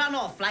and run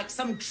off like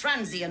some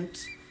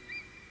transient.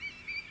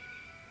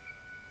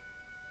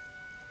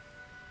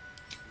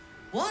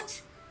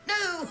 What?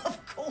 No,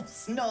 of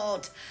course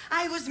not.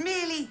 I was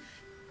merely...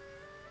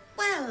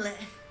 Well...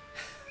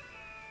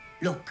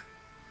 Look,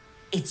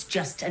 it's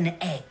just an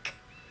egg.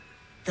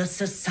 The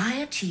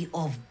Society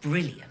of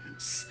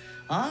Brilliance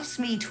asked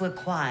me to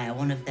acquire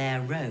one of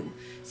their roe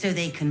so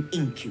they can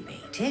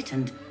incubate it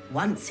and,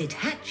 once it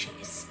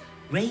hatches,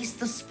 raise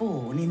the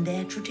spawn in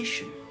their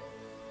tradition.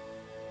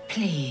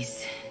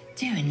 Please,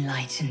 do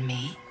enlighten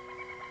me.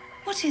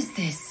 What is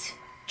this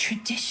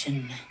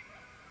tradition?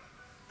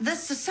 The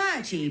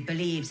Society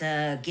believes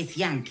a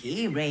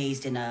Githyanki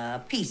raised in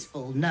a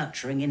peaceful,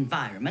 nurturing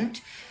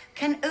environment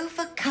can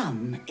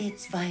overcome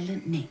its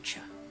violent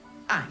nature.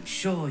 I'm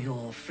sure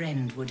your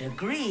friend would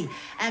agree.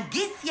 A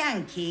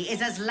Githyanki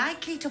is as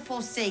likely to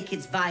forsake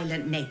its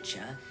violent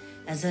nature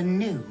as a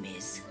gnome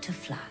is to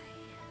fly.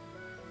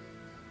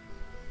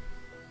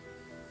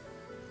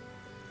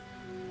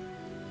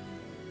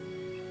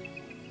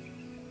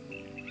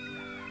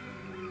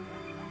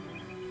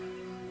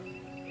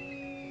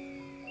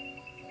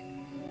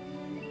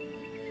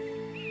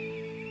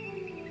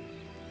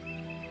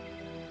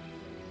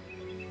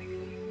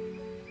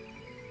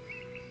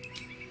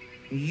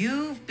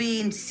 You've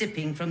been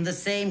sipping from the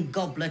same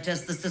goblet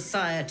as the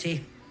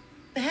Society.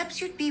 Perhaps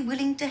you'd be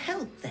willing to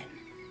help then,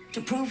 to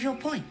prove your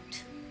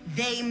point.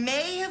 They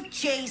may have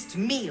chased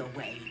me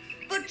away,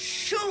 but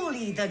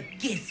surely the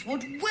Gith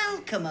would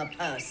welcome a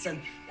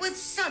person with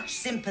such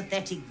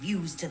sympathetic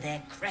views to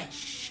their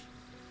creche.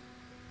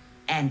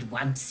 And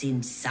once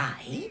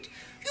inside,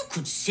 you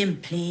could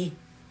simply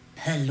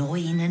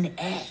purloin an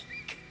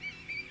egg.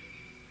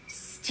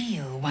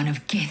 Steal one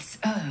of Gith's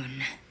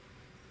own.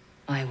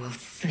 I will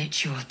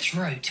slit your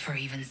throat for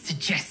even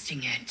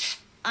suggesting it.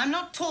 I'm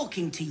not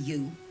talking to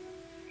you.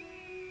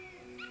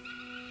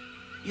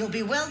 You'll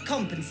be well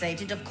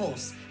compensated, of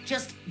course.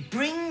 Just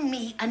bring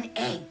me an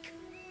egg.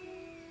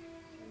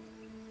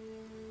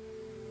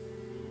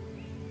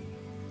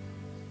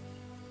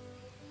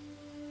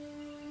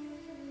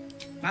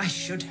 I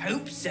should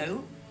hope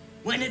so.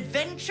 When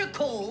adventure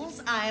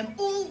calls, I am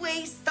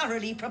always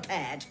thoroughly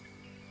prepared.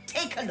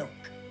 Take a look.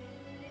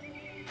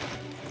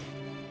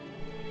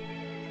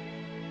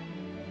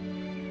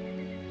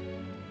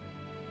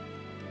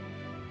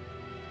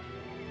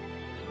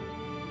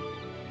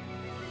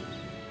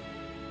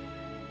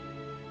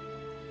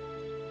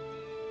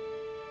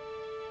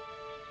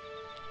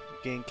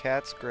 Gain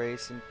Cat's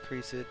Grace,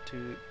 increase it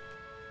to...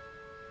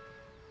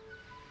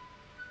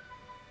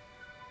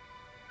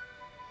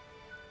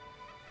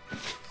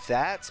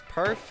 That's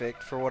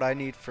perfect for what I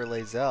need for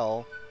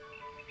Lae'zel.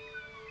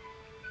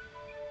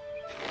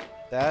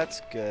 That's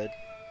good.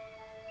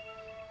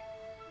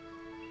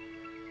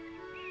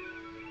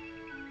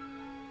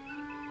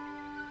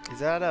 Is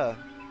that a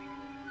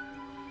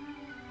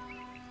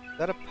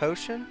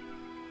potion?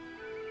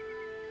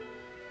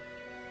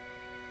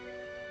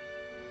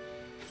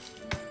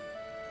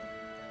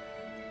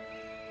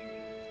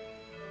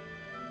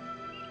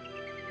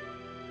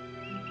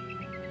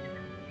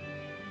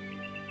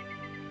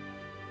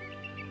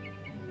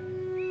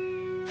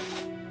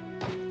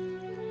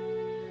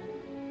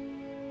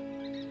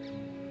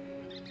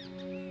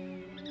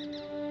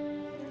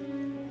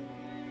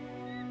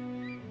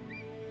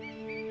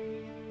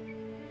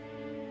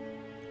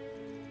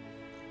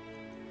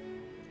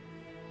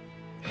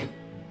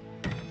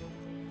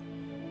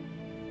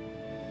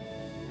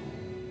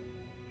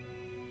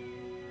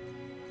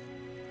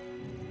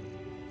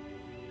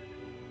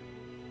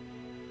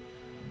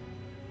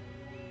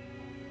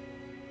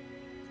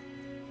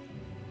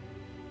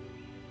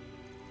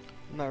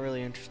 I'm not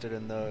really interested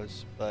in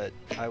those, but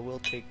I will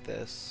take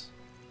this.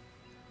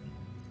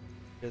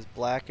 Because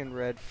black and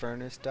red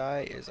furnace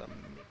dye is a...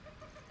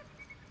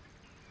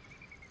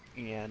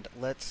 And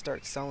let's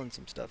start selling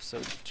some stuff.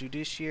 So,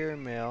 Judiciary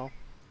Mail.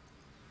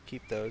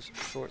 Keep those.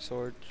 Short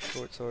sword,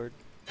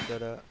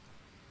 da-da,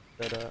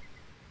 da-da.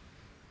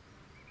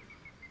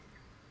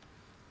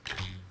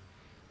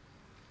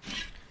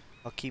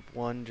 I'll keep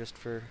one just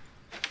for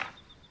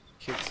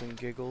kicks and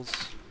giggles.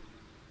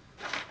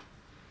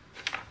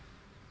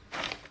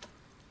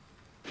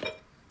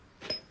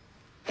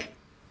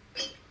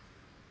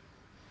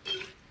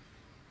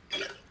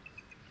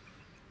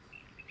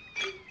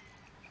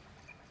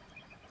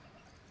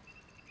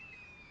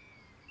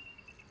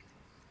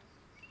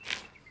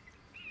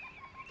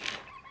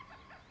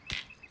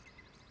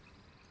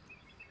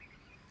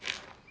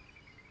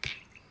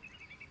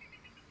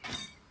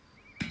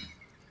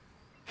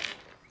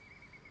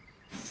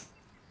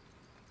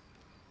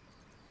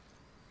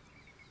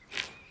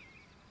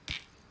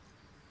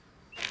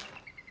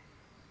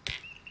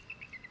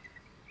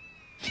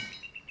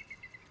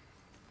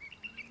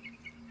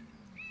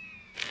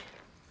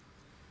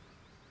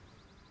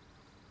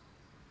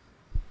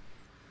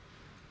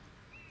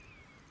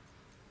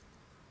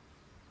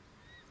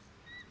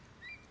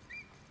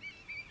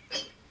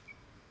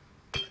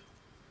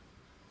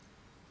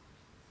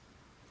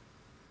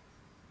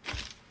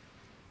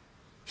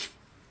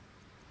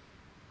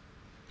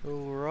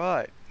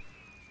 Alright.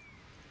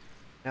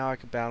 Now I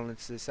can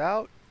balance this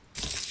out.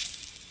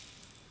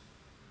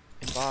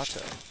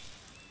 Embato.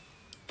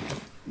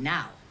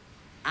 Now,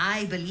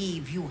 I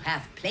believe you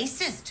have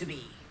places to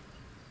be.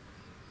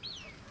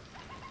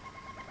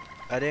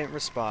 I didn't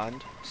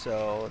respond,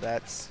 so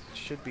that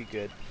should be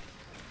good.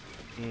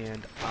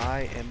 And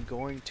I am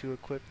going to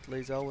equip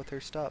Lae'zel with her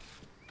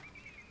stuff.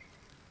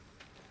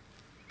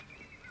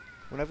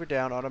 Whenever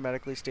down,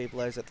 automatically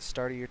stabilize at the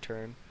start of your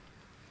turn.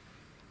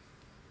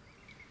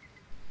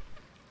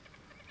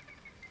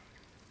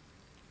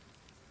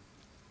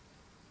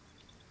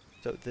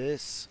 So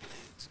this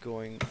is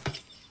going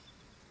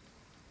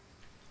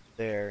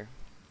there.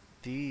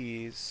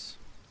 These,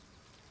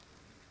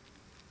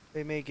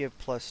 they may give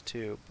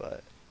 +2,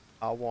 but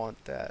I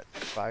want that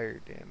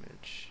fire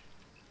damage.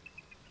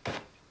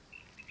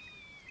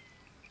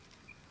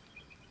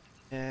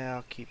 Yeah,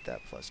 I'll keep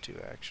that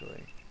 +2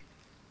 actually.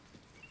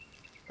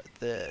 But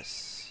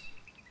this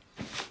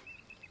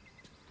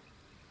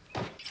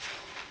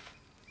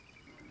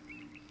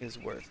is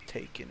worth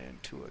taking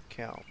into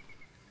account.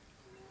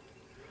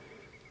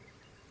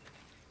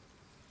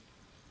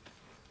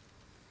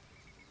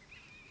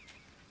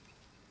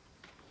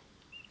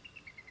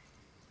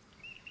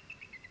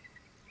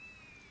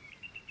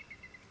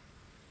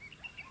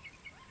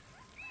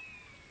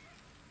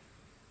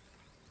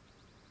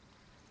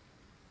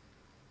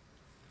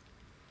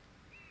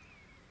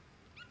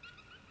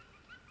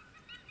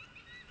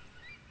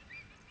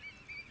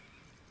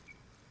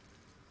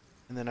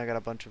 And then I got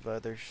a bunch of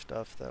other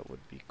stuff that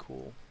would be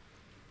cool.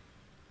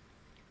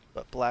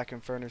 But Black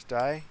Infernus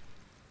die.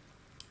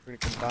 We're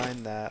gonna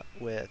combine that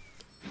with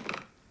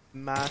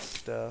my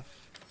stuff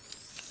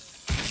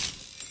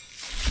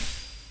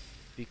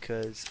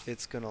because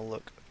it's gonna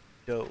look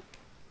dope.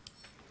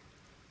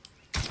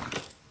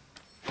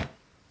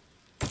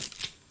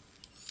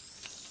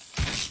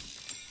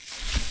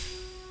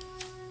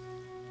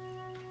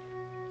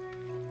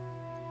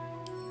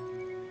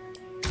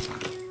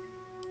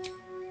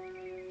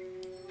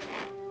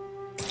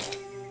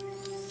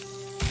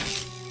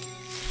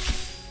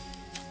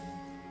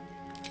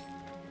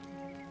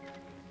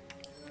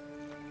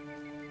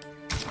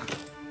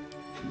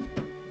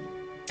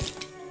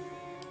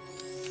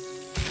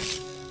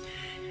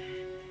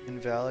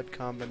 Invalid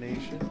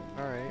combination.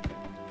 Alright.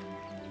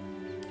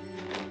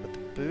 But the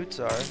boots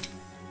are.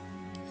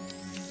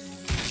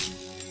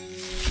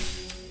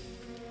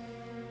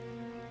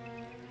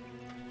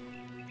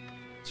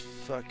 It's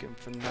fucking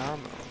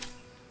phenomenal.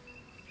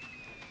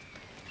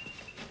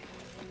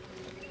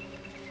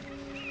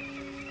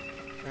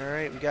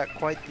 Alright, we got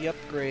quite the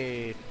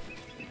upgrade.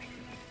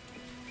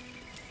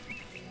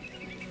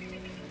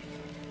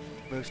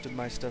 Most of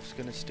my stuff's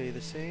gonna stay the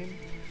same.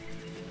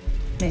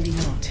 Maybe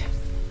not.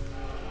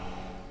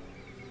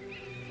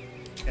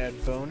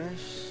 Add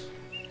bonus,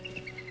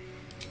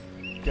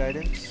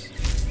 guidance,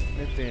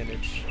 and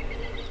advantage.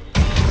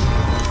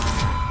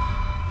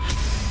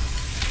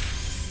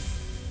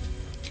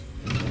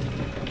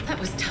 That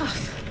was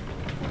tough.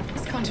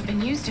 This can't have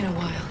been used in a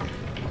while.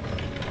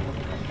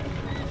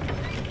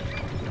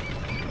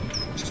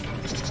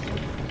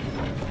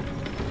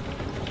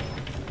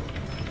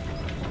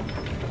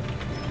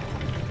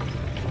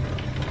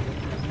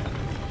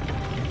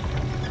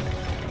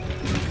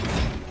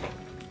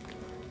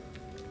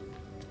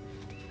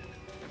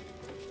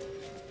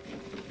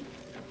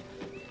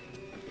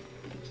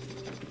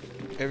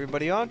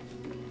 Everybody on?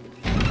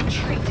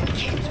 Traitor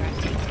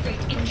Kithra takes great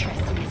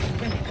interest in this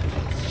relic of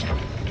lost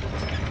shadow.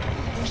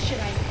 Or should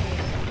I say,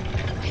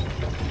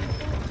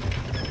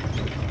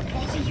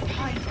 what are you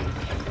hiding?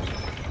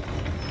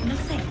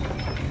 Nothing.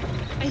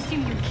 I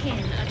assume your kin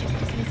are just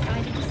as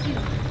misguided as you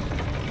are.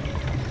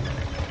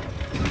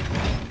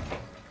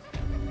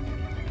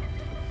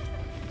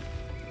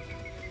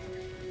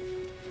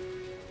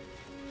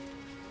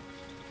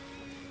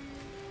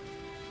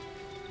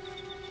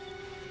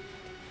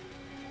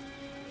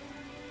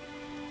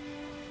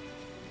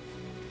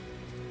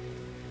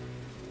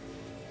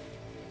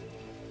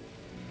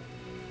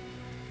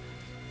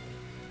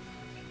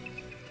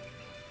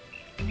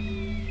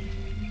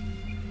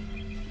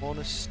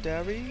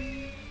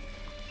 Monastery.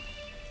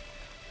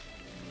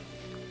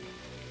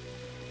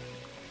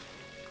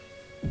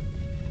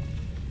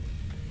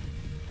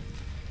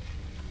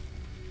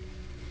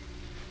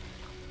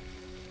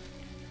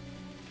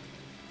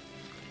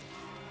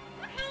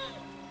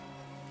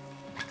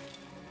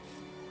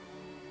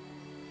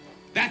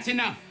 That's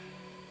enough.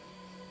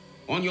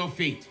 On your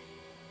feet.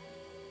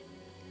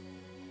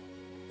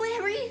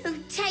 Where are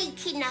you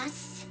taking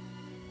us?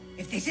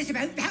 If this is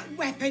about that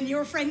weapon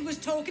your friend was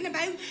talking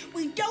about,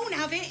 we don't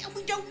have it and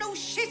we don't know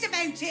shit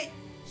about it.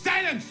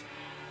 Silence!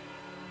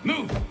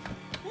 Move!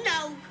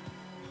 No.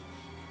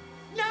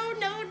 No,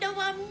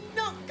 I'm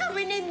not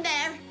going in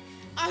there.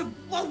 I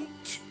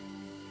won't.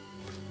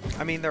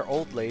 I mean, they're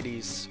old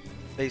ladies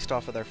based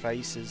off of their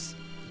faces.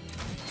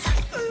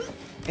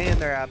 And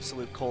they're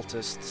absolute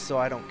cultists, so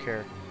I don't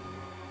care.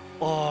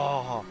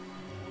 Oh,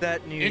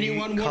 that new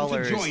Anyone want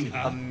color to join is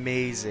her?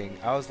 amazing.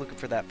 I was looking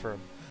for that for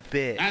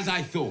bit. As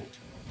I thought.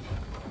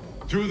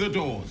 Through the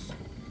doors.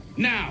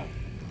 Now!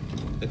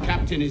 The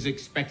captain is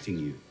expecting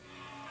you.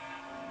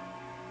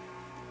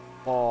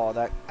 Oh,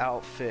 that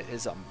outfit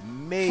is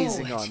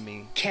amazing Forward, on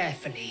me.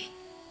 Carefully.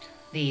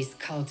 These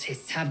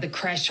cultists have the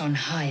crash on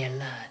high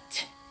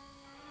alert.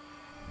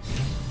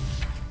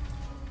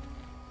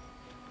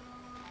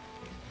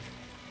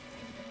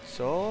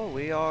 So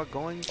we are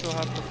going to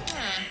have to.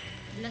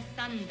 The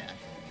Thunder,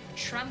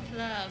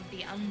 trampler of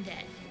the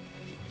undead.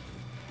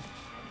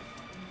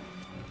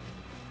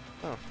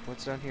 Oh,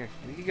 what's down here?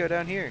 We can go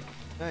down here.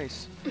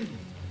 Nice.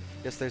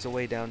 Guess there's a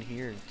way down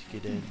here to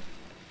get in.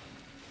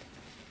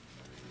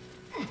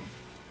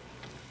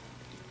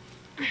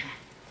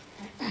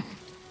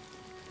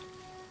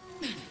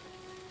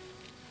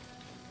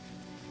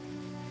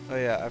 Oh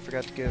yeah, I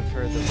forgot to give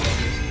her the bonus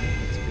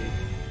movement speed.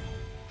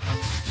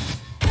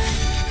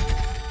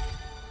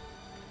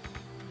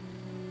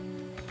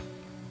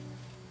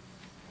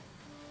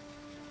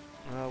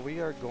 We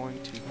are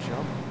going to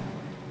jump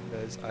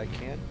because I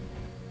can.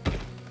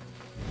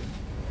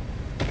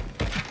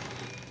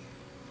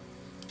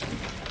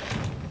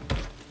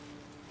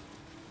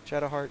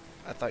 Shadowheart,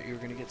 I thought you were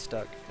gonna get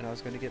stuck, and I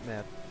was gonna get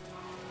mad.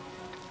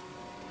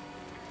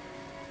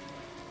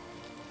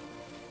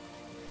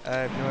 I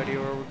have no idea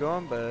where we're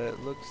going, but it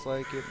looks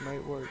like it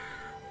might work.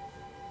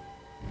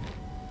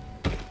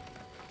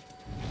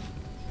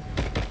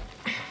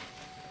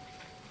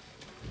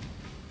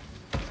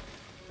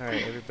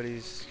 Alright,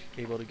 everybody's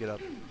able to get up.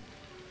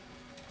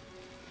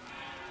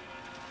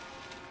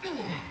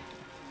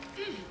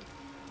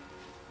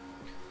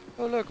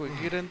 Oh look, we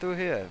can get in through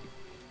here.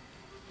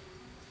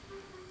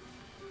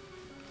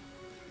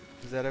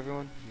 Is that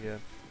everyone? Yeah.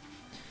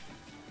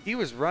 He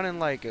was running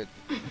like a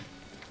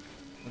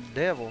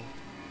devil.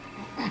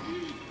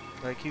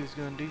 Like he was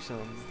gonna do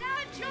something.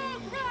 Stand your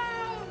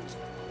ground!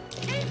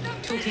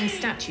 Talking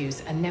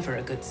statues are never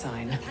a good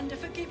sign. Thunder,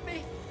 forgive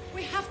me.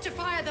 We have to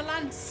fire the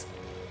lance.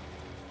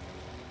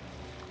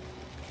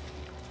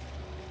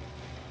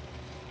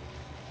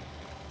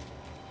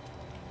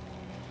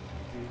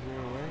 Is there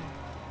a way?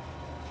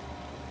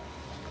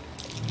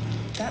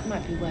 That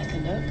might be worth a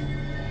look.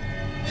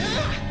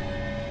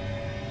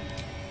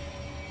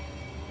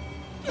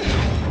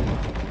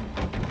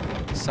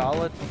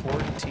 Solid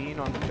 14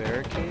 on the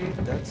barricade?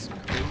 That's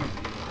crazy.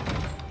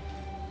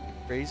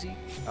 Crazy?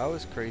 I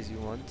was crazy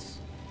once.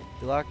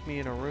 He locked me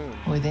in a room.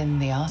 Within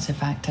the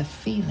artifact, a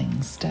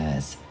feeling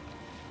stirs.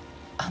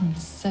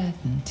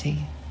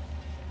 Uncertainty.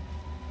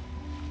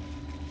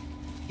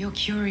 Your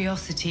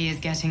curiosity is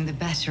getting the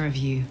better of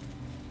you.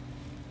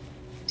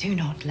 Do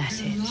not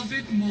let it.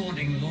 Beloved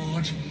morning,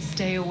 Lord.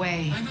 Stay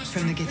away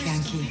from the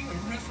Githyanki. A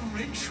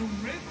reverential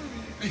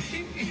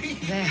reverie.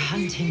 They're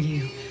hunting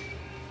you.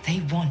 They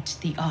want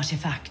the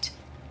artifact.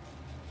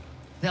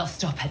 They'll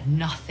stop at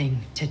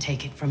nothing to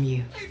take it from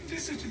you. I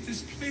visited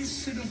this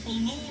place in a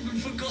forlorn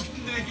and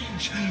forgotten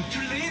age, to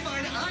lay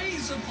mine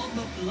eyes upon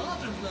the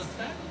blood of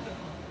Lathander.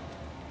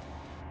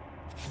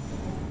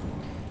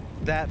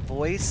 That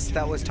voice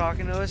that was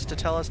talking to us to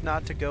tell us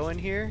not to go in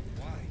here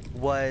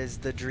was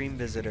the dream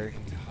visitor.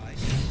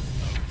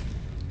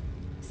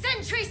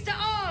 Sentries to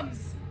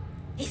arms!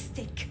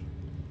 Istik,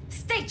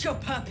 state your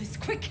purpose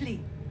quickly.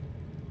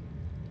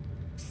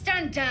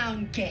 Stand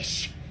down,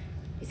 Gish.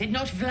 Is it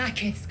not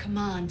Vlaakith's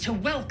command to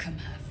welcome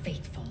her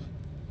faithful?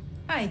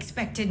 I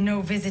expected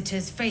no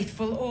visitors,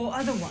 faithful or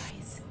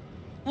otherwise.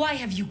 Why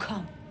have you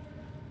come?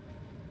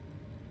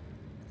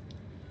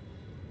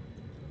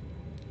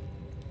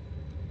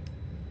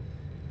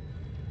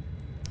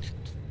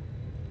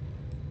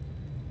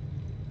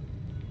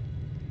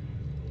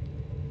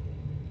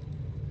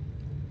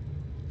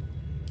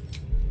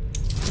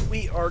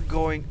 We are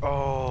going.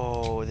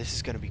 Oh, this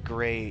is going to be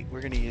great.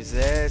 We're going to use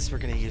this. We're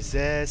going to use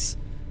this.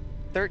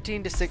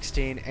 13 to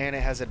 16, and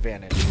it has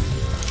advantage.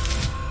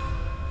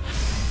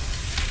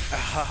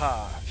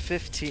 Haha,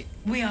 15.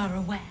 We are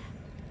aware,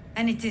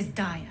 and it is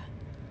dire.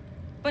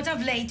 But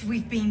of late,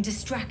 we've been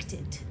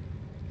distracted.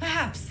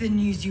 Perhaps the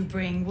news you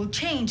bring will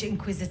change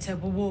Inquisitor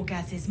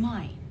Wawargaz's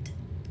mind.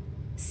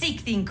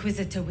 Seek the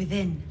Inquisitor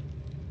within.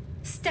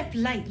 Step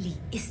lightly,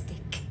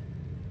 Istik.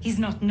 He's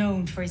not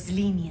known for his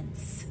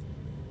lenience.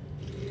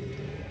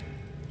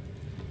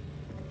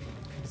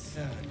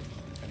 Concerned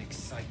and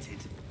excited.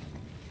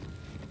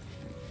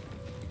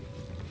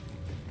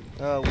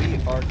 We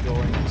are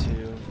going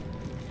to.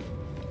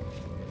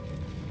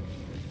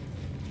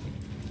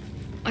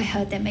 I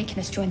heard they're making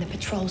us join the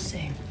patrol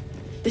soon.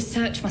 The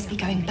search must be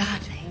going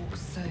badly. Walk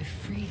so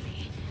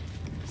freely.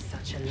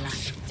 Such a lack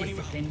of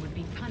discipline would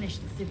be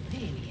punished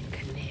severely in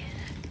Kalir.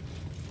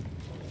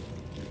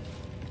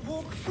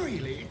 Walk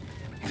freely?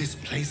 This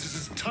place is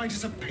as tight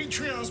as a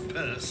patriarch's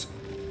purse.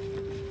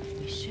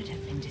 We should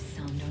have been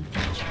disarmed on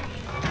entry.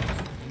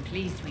 I'm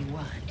pleased we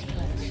weren't,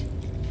 but...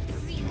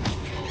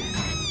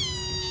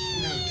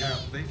 No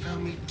doubt they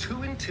found me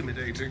too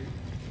intimidating.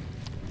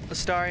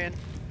 Astarion.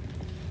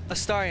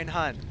 Astarion,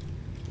 hun.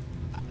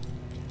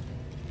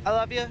 I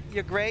love you.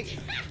 You're great.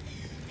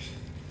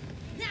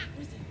 That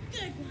was a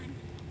good one.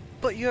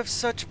 But you have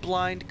such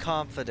blind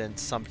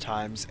confidence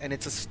sometimes, and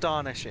it's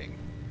astonishing.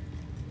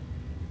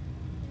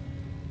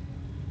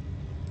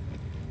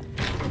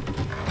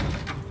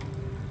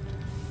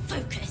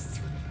 Focus.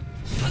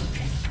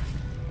 Focus.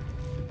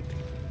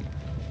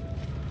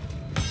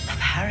 A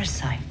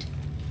parasite.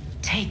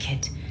 Take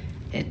it.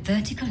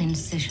 Vertical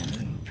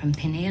incision from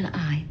pineal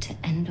eye to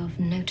end of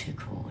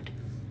notochord.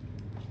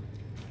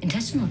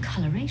 Intestinal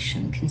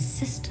coloration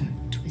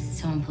consistent with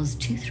samples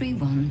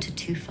 231 to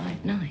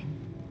 259.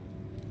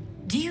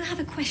 Do you have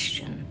a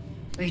question?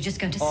 Or are you just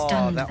going to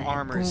stand there? Oh, that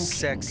armor is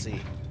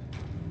sexy.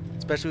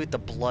 Especially with the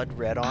blood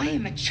red on it. I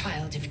am a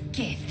child of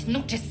gift,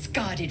 not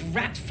discarded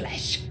rat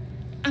flesh.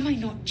 Am I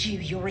not due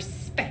your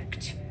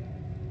respect?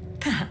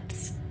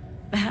 Perhaps.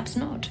 Perhaps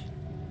not.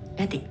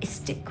 Let the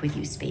istic with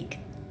you speak,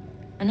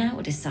 and I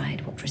will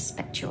decide what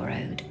respect you're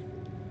owed.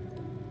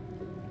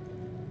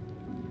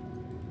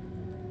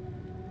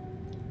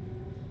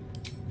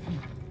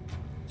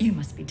 You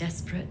must be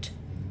desperate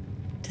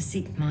to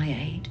seek my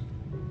aid.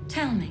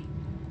 Tell me,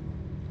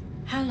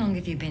 how long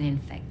have you been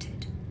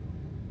infected?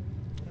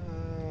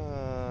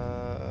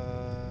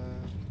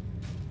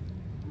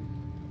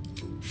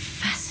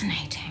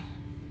 Fascinating.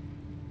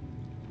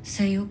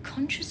 So you're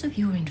conscious of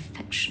your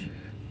infection,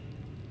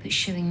 but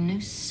showing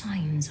no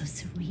signs of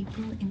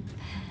cerebral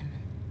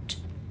impairment.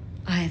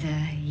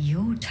 Either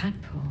your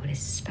tadpole is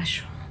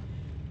special,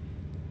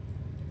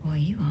 or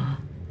you are.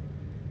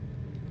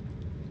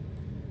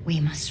 We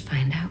must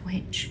find out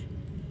which.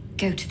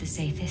 Go to the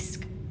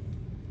Zaithisk.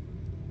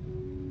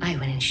 I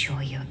will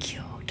ensure you're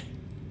cured.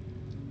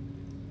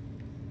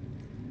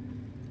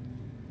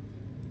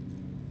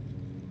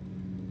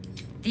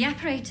 The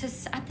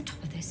apparatus at the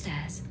top of those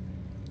stairs.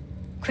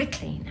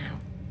 Quickly now.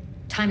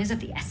 Time is of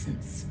the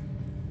essence.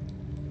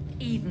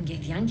 Even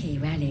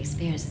Githyanki rarely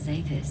experiences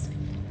Zaithisk.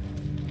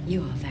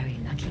 You are very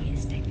lucky,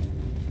 Istik.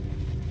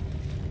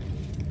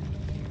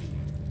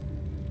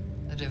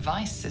 The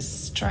device is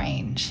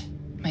strange.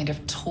 Made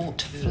of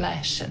taut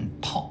flesh and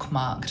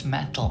pockmarked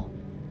metal.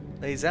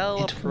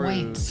 It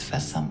waits for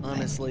something.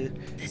 Honestly.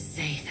 The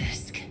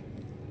Zaithisk.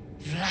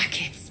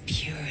 Vlaakith's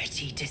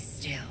purity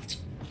distilled.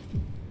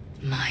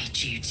 My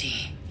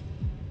duty.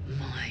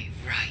 My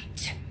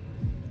right.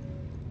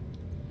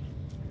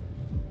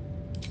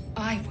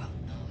 I will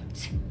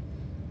not.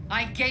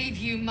 I gave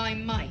you my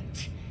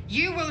might.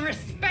 You will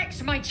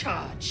respect my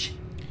charge.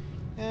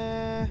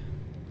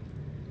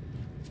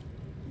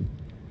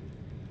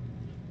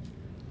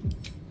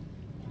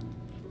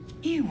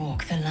 You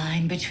walk the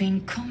line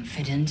between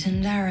confident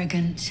and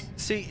arrogant.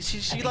 See,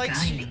 she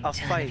likes a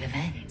fight.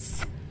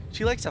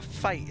 She likes a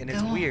fight, and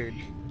it's weird.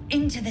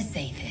 Into the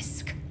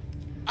Zaithisk.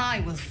 I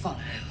will follow.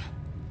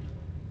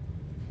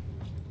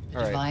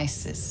 The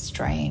device is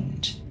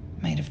strange.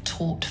 Made of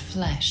taut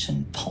flesh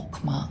and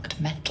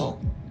pockmarked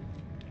metal.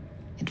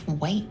 It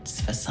waits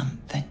for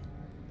something.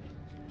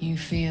 You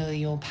feel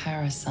your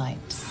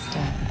parasite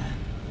stir.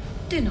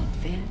 Do not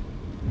fear.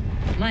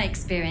 My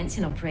experience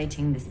in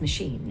operating this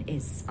machine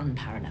is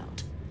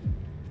unparalleled.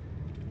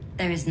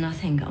 There is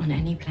nothing on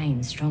any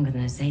plane stronger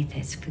than a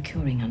Zaithisk for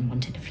curing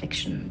unwanted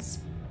afflictions.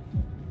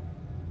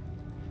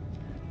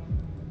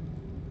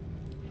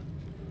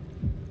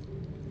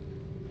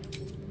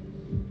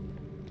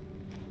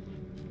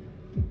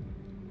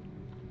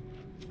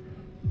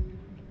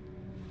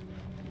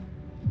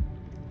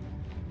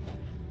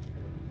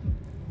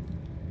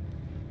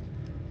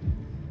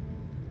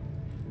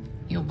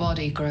 Your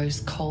body grows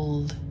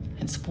cold,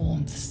 its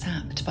warmth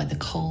sapped by the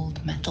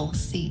cold metal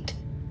seat.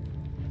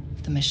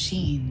 The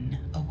machine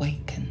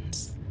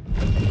awakens.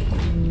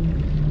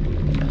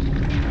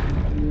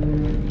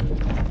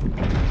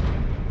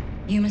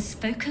 You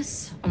must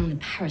focus on the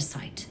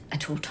parasite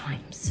at all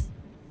times.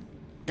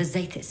 The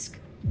Zaithisk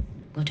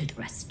will do the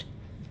rest.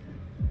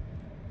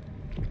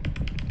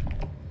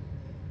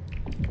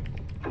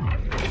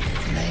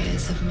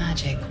 Layers of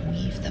magic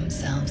weave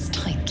themselves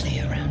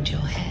tightly around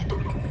your head.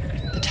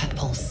 The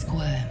tadpole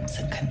squirms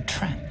and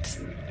contracts.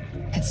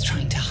 It's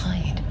trying to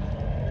hide.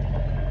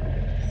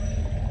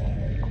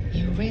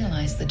 You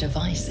realize the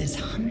device is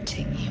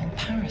hunting your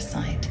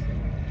parasite,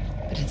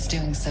 but it's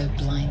doing so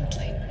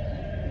blindly.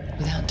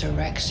 Without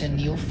direction,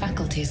 your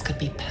faculties could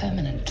be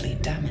permanently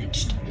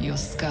damaged. Your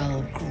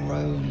skull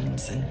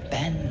groans and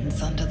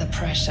bends under the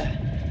pressure.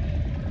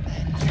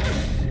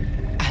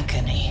 Then,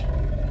 agony.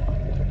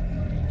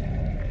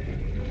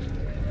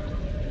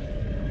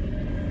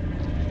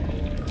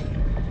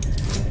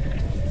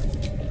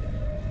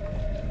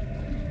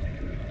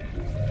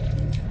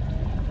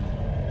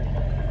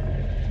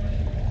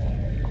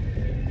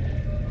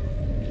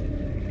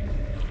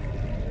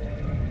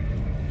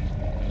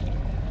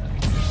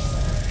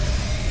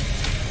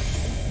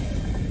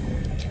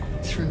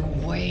 Through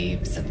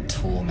waves of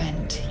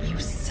torment, you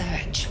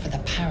search for the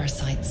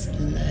parasite's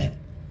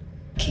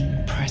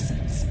lurking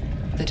presence.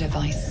 The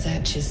device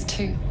searches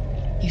too.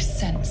 You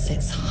sense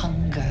its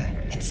hunger,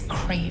 its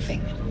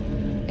craving.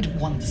 It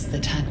wants the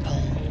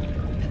tadpole,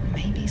 but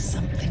maybe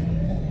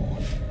something more.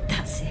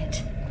 That's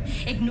it.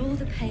 Ignore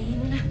the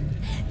pain.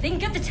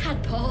 Think of the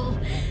tadpole.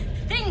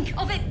 Think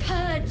of it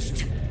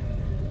purged.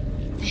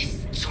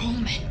 This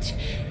torment.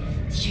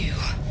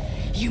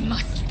 You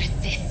must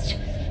persist.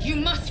 You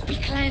must be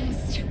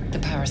cleansed. The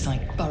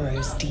parasite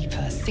burrows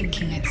deeper,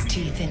 sinking its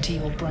teeth into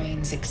your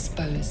brain's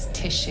exposed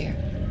tissue.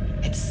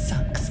 It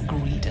sucks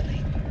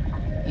greedily.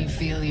 You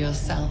feel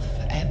yourself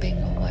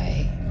ebbing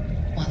away,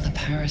 while the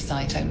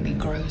parasite only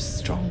grows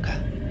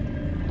stronger.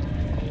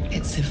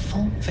 It's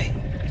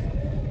evolving.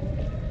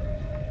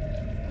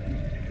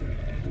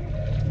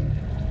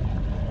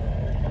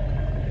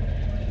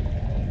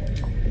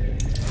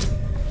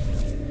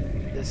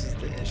 This is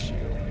the issue.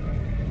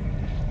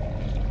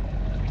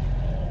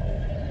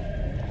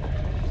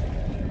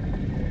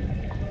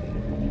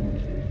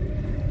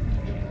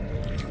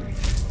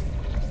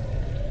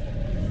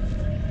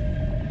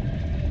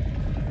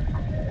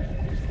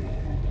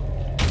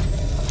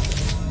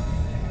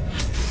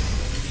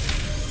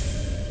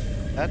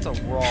 That's a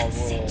raw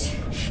roll.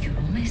 You're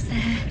almost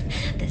there.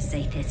 The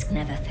Zaithisk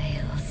never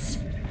fails.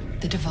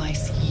 The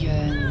device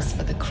yearns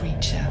for the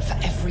creature, for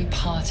every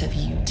part of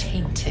you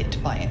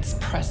tainted by its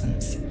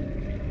presence.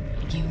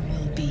 You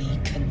will be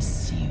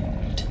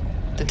consumed.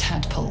 The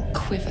tadpole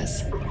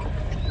quivers.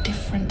 A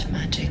different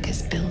magic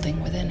is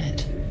building within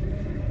it.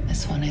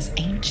 This one is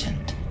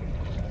ancient.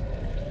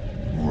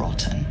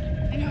 Rotten.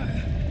 No.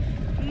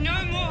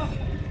 No more.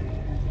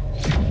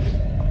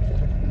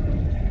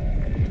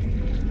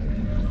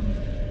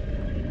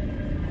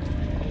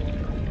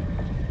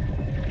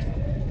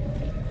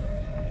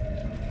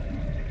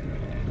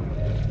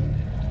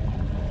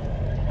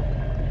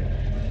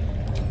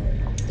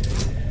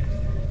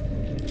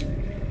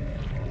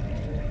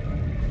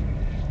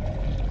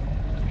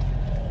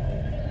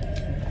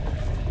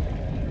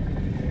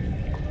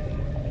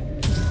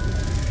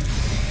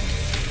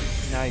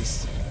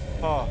 Nice.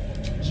 Oh.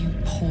 You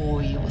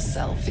pour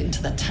yourself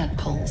into the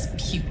tadpole's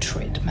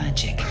putrid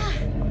magic.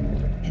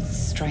 Its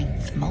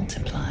strength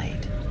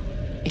multiplied.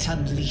 It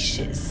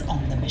unleashes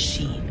on the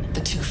machine. The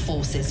two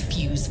forces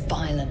fuse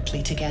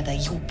violently together,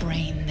 your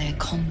brain their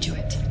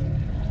conduit.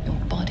 Your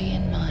body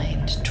and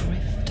mind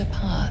drift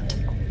apart.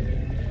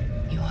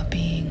 You are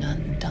being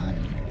undone.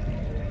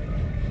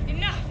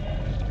 Enough!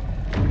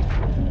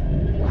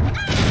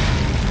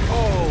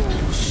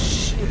 Oh,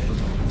 shit.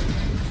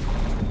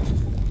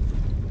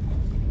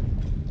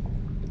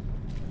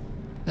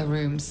 The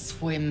room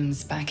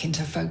swims back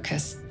into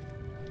focus.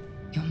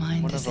 Your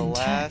mind One is of the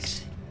intact,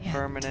 last yet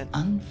permanent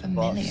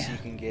unfamiliar. buffs you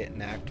can get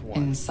in Act 1.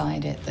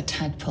 Inside it, the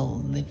tadpole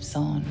lives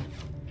on,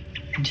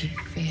 and you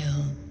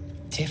feel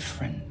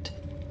different.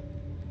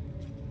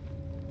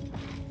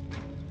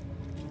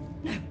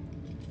 No!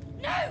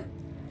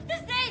 The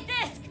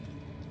Zaithisk!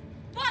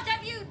 What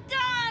have you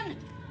done?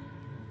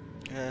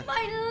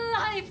 My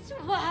life's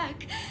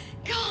work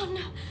gone.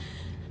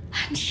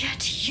 And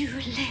yet you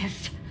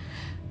live.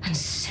 And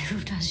so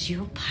does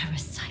your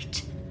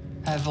parasite.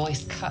 Her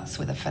voice cuts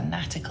with a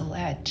fanatical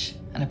edge,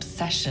 an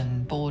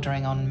obsession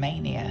bordering on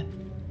mania.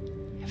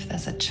 If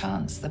there's a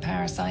chance the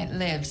parasite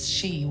lives,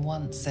 she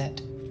wants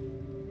it.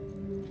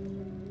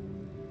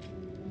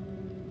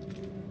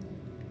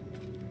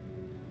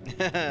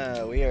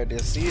 We are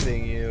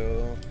deceiving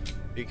you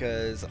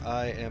because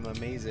I am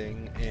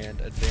amazing and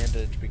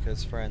advantage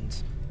because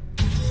friends.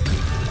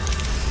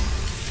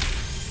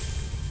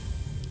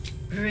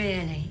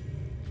 Really?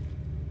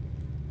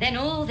 Then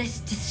all this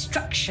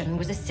destruction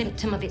was a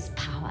symptom of its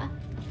power?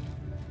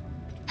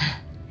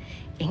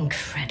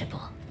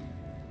 Incredible.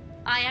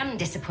 I am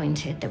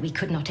disappointed that we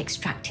could not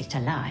extract it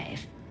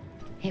alive.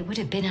 It would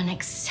have been an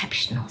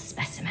exceptional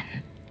specimen.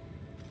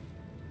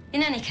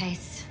 In any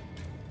case,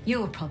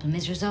 your problem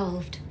is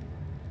resolved.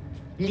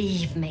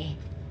 Leave me.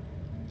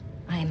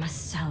 I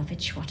must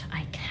salvage what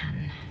I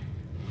can.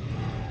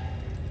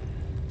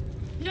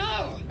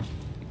 No!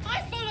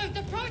 I followed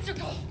the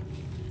protocol!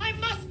 I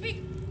must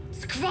be...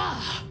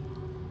 Skvar!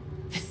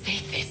 The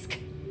Zaithisk.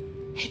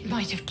 It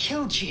might have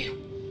killed you.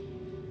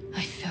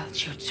 I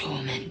felt your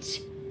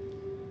torment.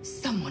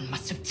 Someone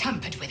must have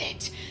tampered with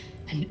it.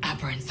 An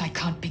aberrance I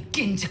can't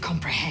begin to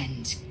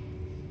comprehend.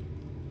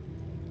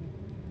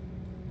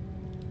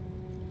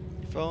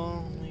 If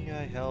only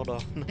I held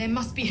on. There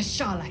must be a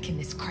Sharlak in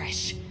this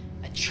crash.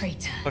 A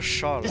traitor. A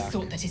Sharlak. The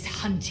sort that is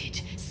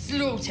hunted,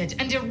 slaughtered,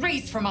 and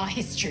erased from our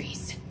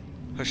histories.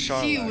 A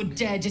Sharlak. Few would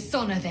dare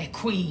dishonor their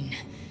queen.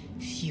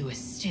 Fewer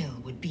still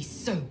would be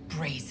so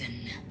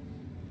brazen.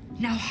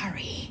 Now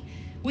hurry.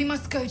 We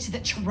must go to the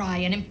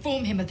Charai and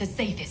inform him of the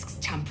Zaithisk's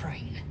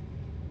tampering.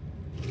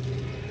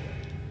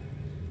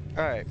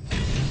 Alright.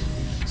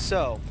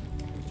 So,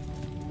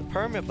 the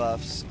permit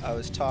buffs I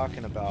was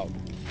talking about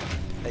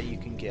that you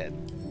can get.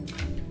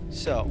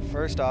 So,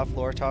 first off,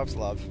 Lortov's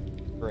Love.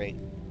 Great.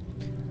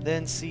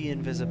 Then see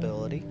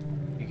Invisibility.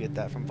 You get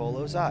that from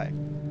Volo's Eye.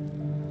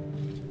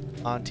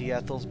 Auntie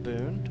Ethel's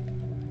Boon.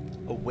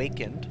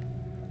 Awakened.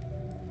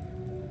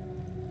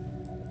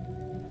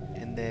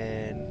 And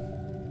then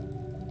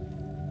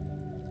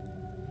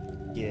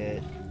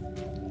get,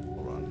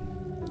 hold on.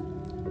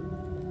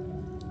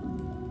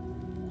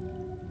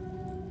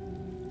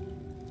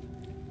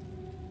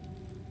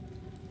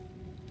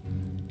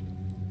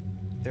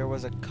 There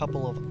was a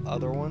couple of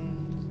other ones.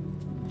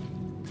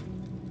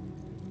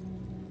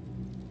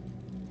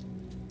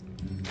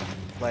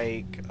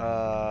 Like,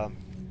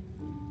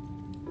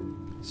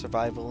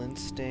 Survival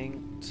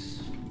Instinct.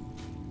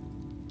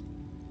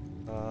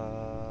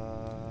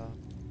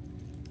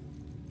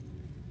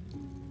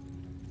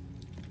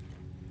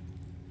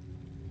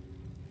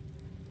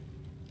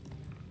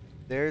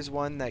 There's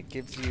one that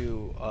gives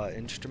you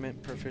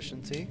instrument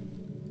proficiency,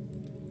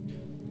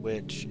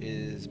 which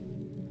is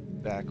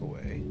back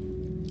away.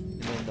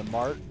 And then the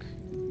mark,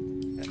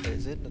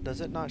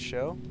 does it not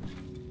show?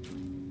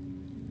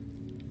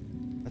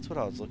 That's what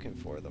I was looking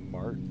for, the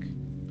mark.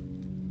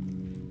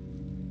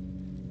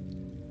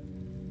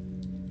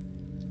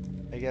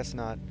 I guess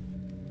not.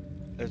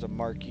 There's a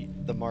mark,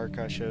 the mark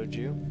I showed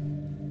you.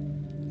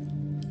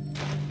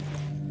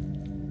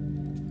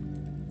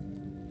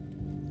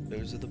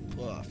 Those are the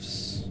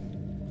buffs.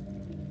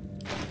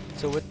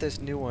 So with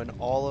this new one,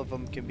 all of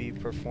them can be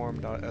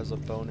performed as a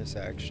bonus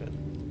action,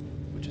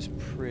 which is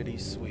pretty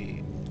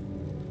sweet.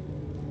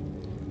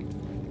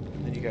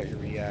 Then you got your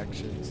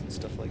reactions and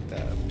stuff like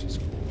that, which is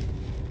cool.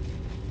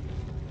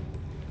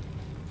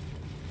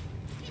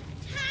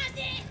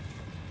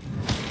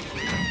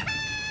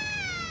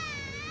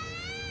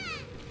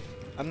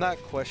 I'm not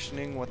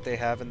questioning what they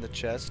have in the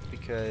chest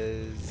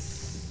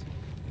because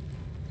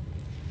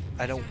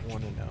I don't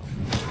want to know.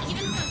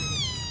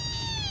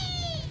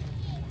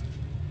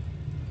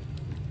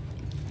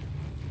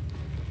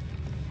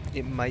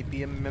 It might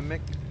be a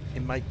mimic.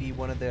 It might be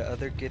one of the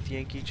other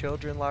Githyanki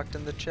children locked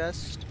in the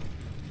chest.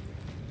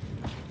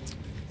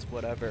 It's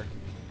whatever.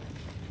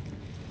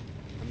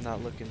 I'm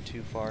not looking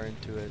too far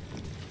into it.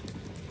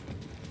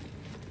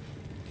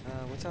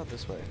 What's out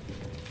this way?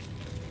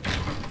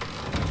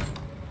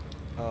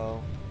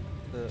 Oh.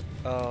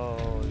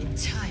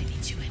 Entirely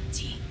too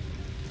empty.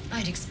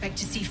 I'd expect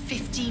to see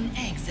 15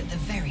 eggs at the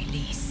very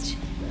least.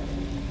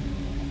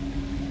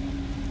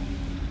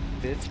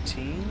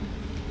 15?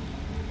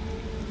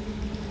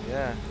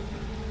 Yeah.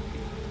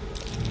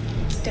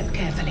 Step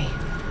carefully.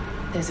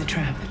 There's a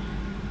trap.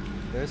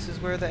 This is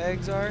where the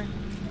eggs are?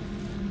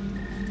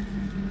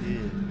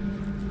 Yeah.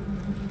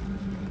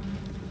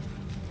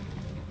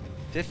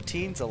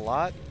 15's a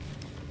lot.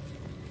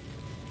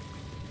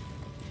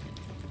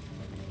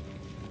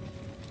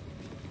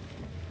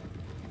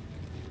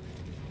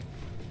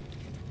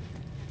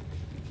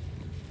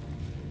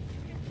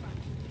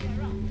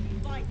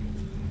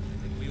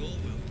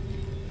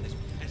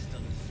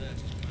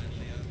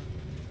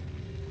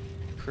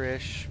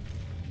 Krish.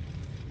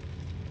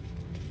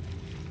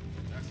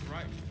 That's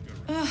right.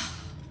 Ugh.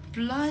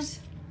 Blood,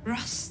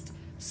 rust,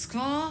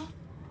 scar.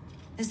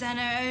 Is there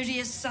no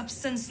odious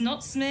substance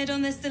not smeared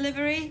on this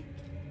delivery?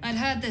 I'd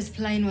heard this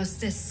plane was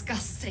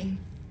disgusting,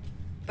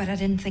 but I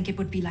didn't think it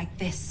would be like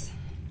this.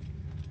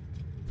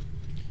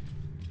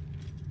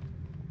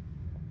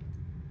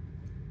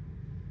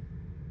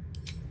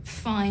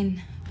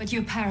 Fine, but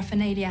your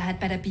paraphernalia had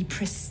better be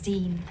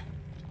pristine.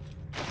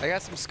 I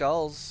got some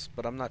skulls,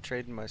 but I'm not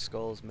trading my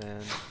skulls,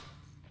 man.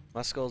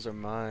 My skulls are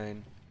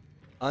mine.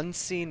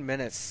 Unseen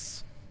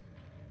menace.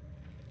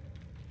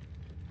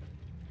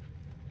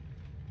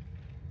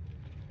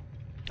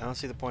 I don't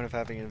see the point of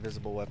having an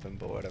invisible weapon,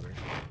 but whatever.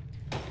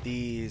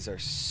 These are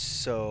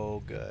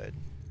so good.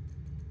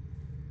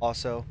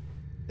 Also,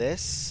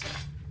 this,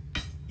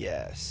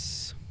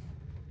 yes.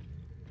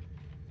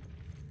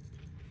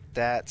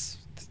 That's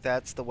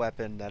the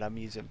weapon that I'm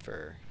using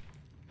for.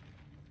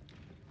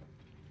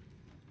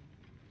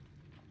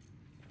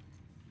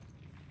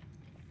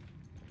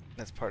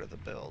 That's part of the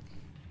build.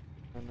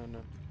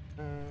 No.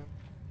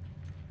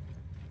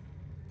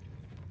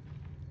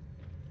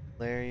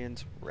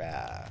 Larian's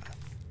Wrath.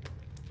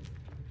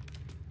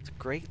 It's a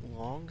great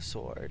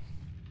longsword.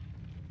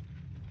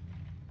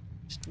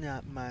 It's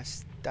not my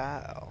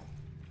style.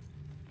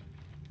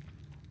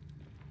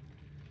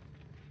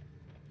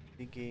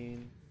 You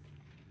gain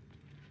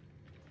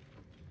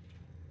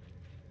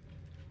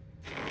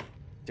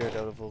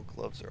Daredevil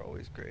gloves are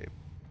always great.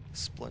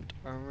 Splint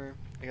armor.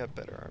 I got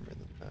better armor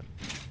than that.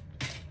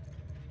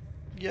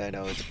 Yeah, I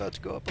know, it's about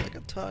to go up like a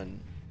ton.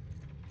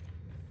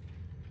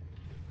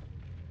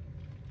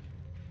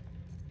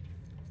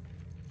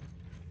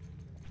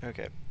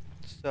 Okay,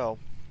 so,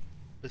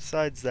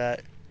 besides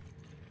that,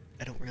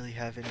 I don't really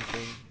have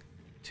anything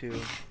to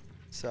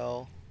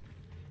sell.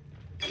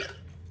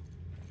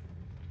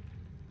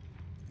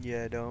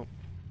 Yeah, I don't.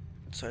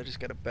 So I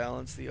just gotta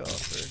balance the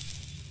offer.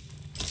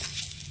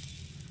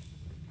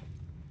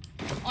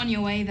 On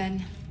your way,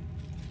 then.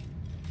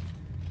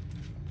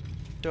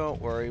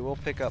 Don't worry, we'll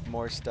pick up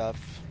more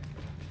stuff.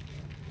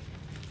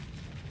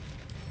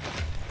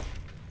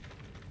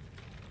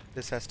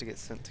 This has to get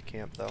sent to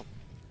camp, though.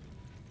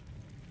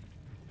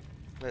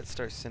 Let's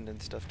start sending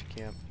stuff to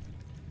camp.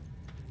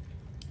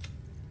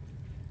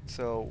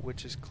 So,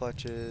 witches'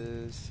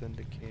 clutches, send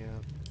to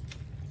camp.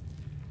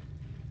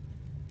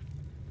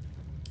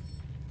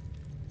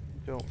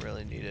 Don't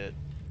really need it.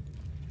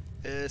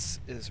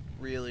 This is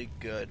really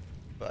good,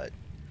 but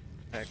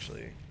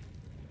actually...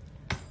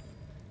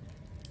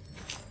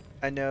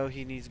 I know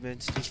he needs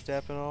Misty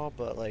Step and all,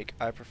 but like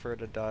I prefer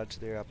to dodge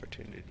their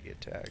opportunity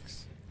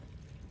attacks.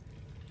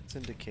 It's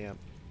into camp.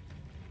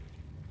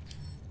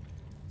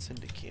 It's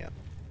into camp.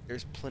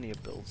 There's plenty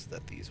of builds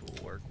that these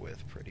will work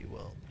with pretty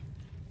well.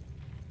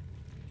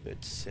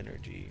 Good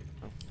synergy.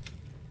 Oh.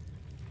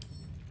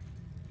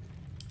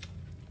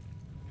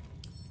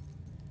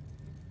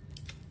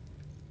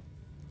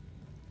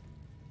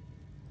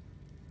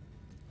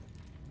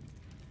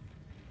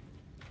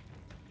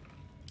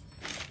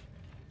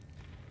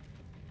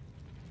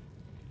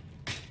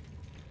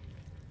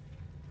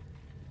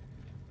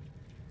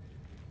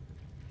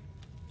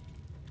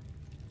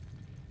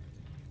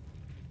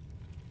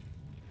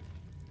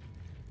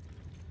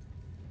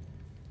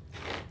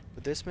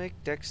 Would this make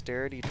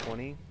dexterity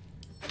 20?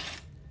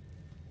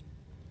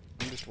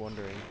 I'm just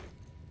wondering.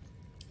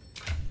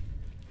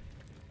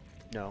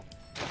 No.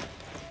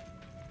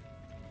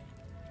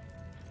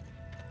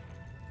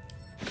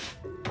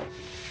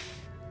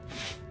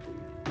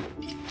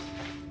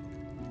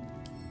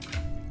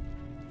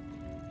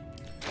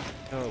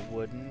 No, it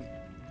wouldn't.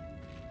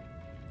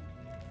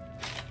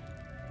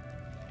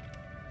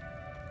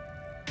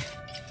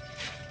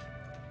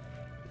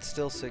 It's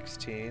still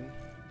 16.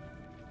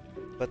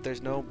 But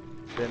there's no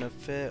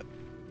benefit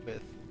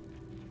with...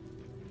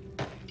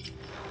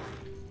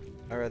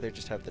 I'd rather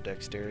just have the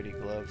dexterity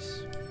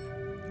gloves.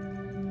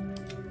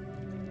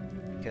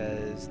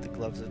 Because the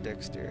gloves of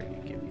dexterity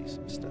give you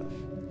some stuff.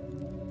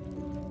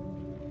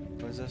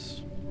 What is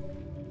this?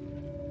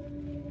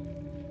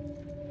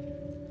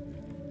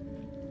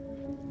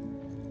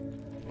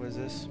 What is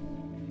this?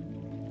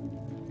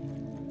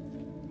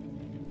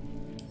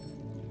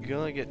 You can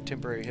only get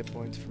temporary hit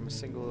points from a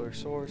singular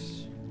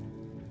source.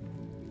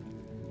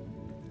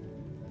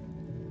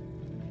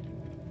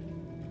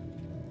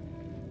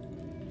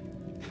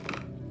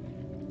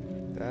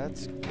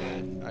 That's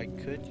good. I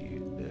could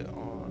use it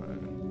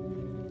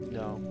on...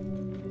 No.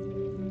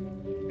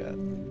 Good.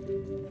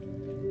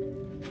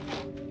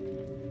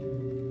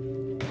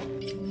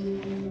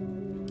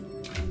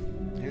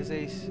 Here's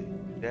a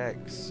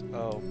dex.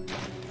 Oh.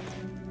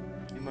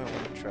 You might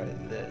want to try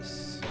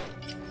this.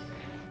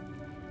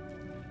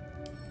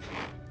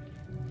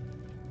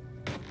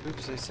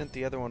 Oops, I sent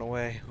the other one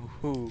away.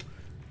 Ooh.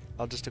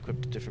 I'll just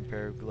equip a different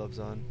pair of gloves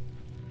on.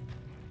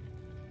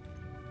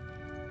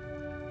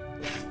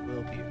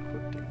 Will be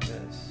equipping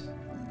this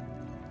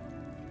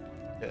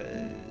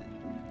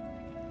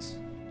because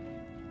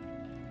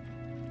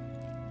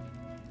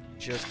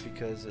just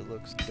because it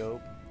looks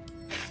dope.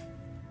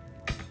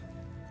 The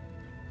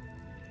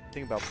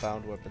thing about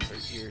bound weapons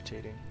are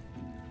irritating.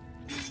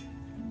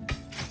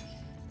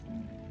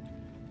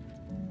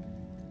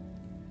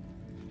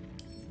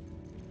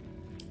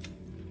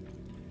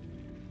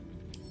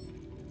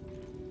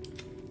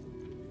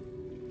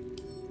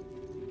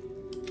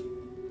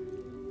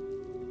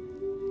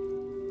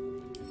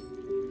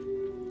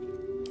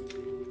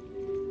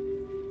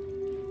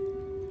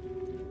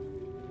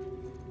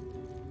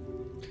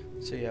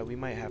 So yeah, we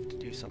might have to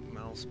do something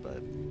else,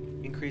 but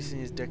increasing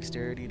his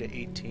dexterity to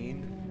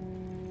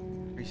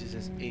 18 increases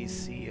his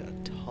AC a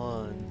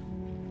ton.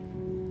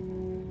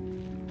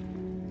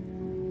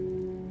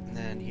 And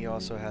then he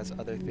also has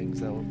other things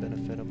that will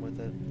benefit him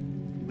with it.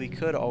 We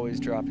could always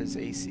drop his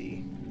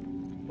AC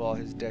while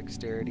his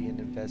dexterity and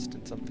invest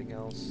in something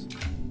else.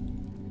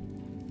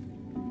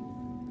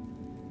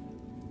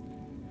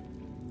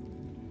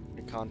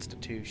 Your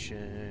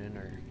Constitution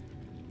or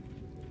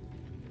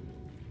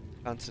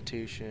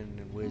Constitution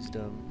and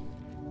Wisdom.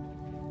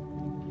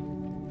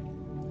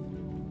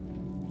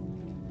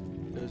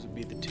 Those would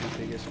be the two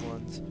biggest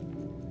ones.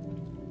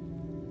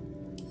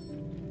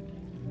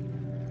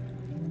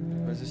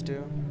 What does this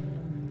do?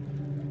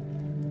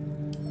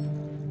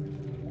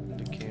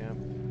 Into camp.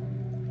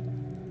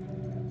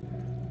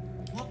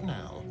 What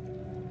now?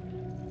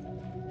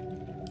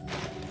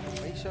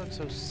 Why are you sound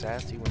so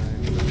sassy when I...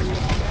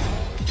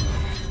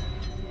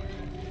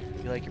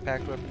 You like your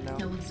packed weapon now?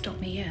 No one stopped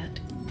me yet.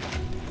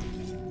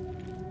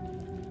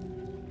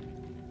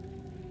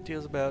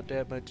 Deals about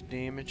that much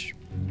damage.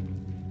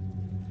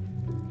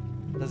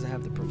 Doesn't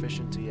have the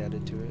proficiency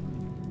added to it.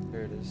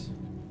 There it is.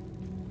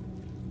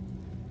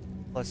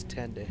 Plus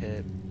 10 to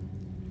hit.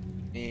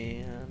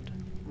 And...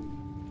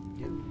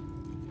 Yep.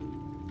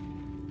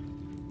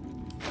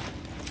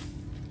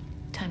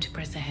 Time to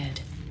press ahead.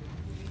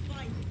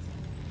 I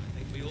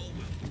think we all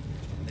will.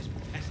 This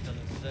pestilent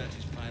search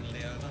is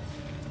finally over.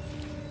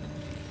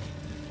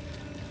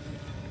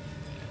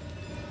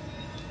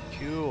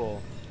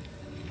 Cool.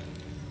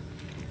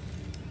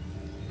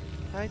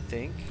 I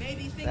think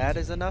that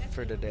is enough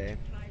for today.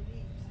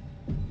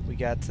 We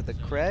got to the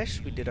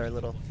creche, we did our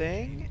little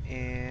thing,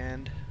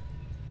 and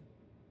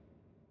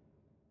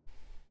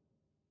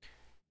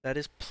that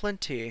is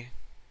plenty. You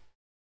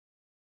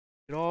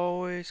can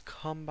always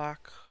come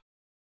back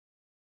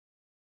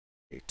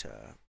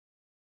later.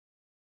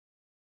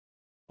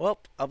 Well,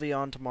 I'll be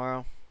on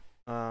tomorrow.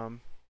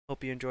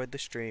 Hope you enjoyed the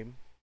stream.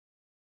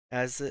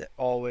 As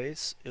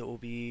always, it will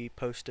be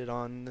posted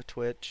on the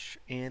Twitch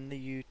and the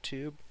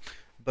YouTube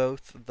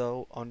both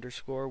though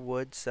underscore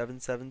wood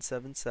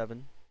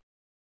 7777.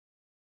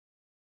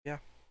 Yeah.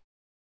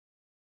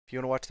 If you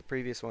want to watch the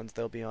previous ones,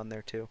 they'll be on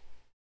there too.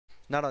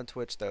 Not on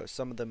Twitch though.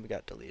 Some of them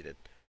got deleted.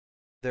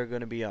 They're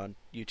going to be on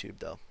YouTube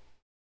though.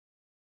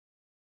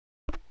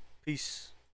 Peace.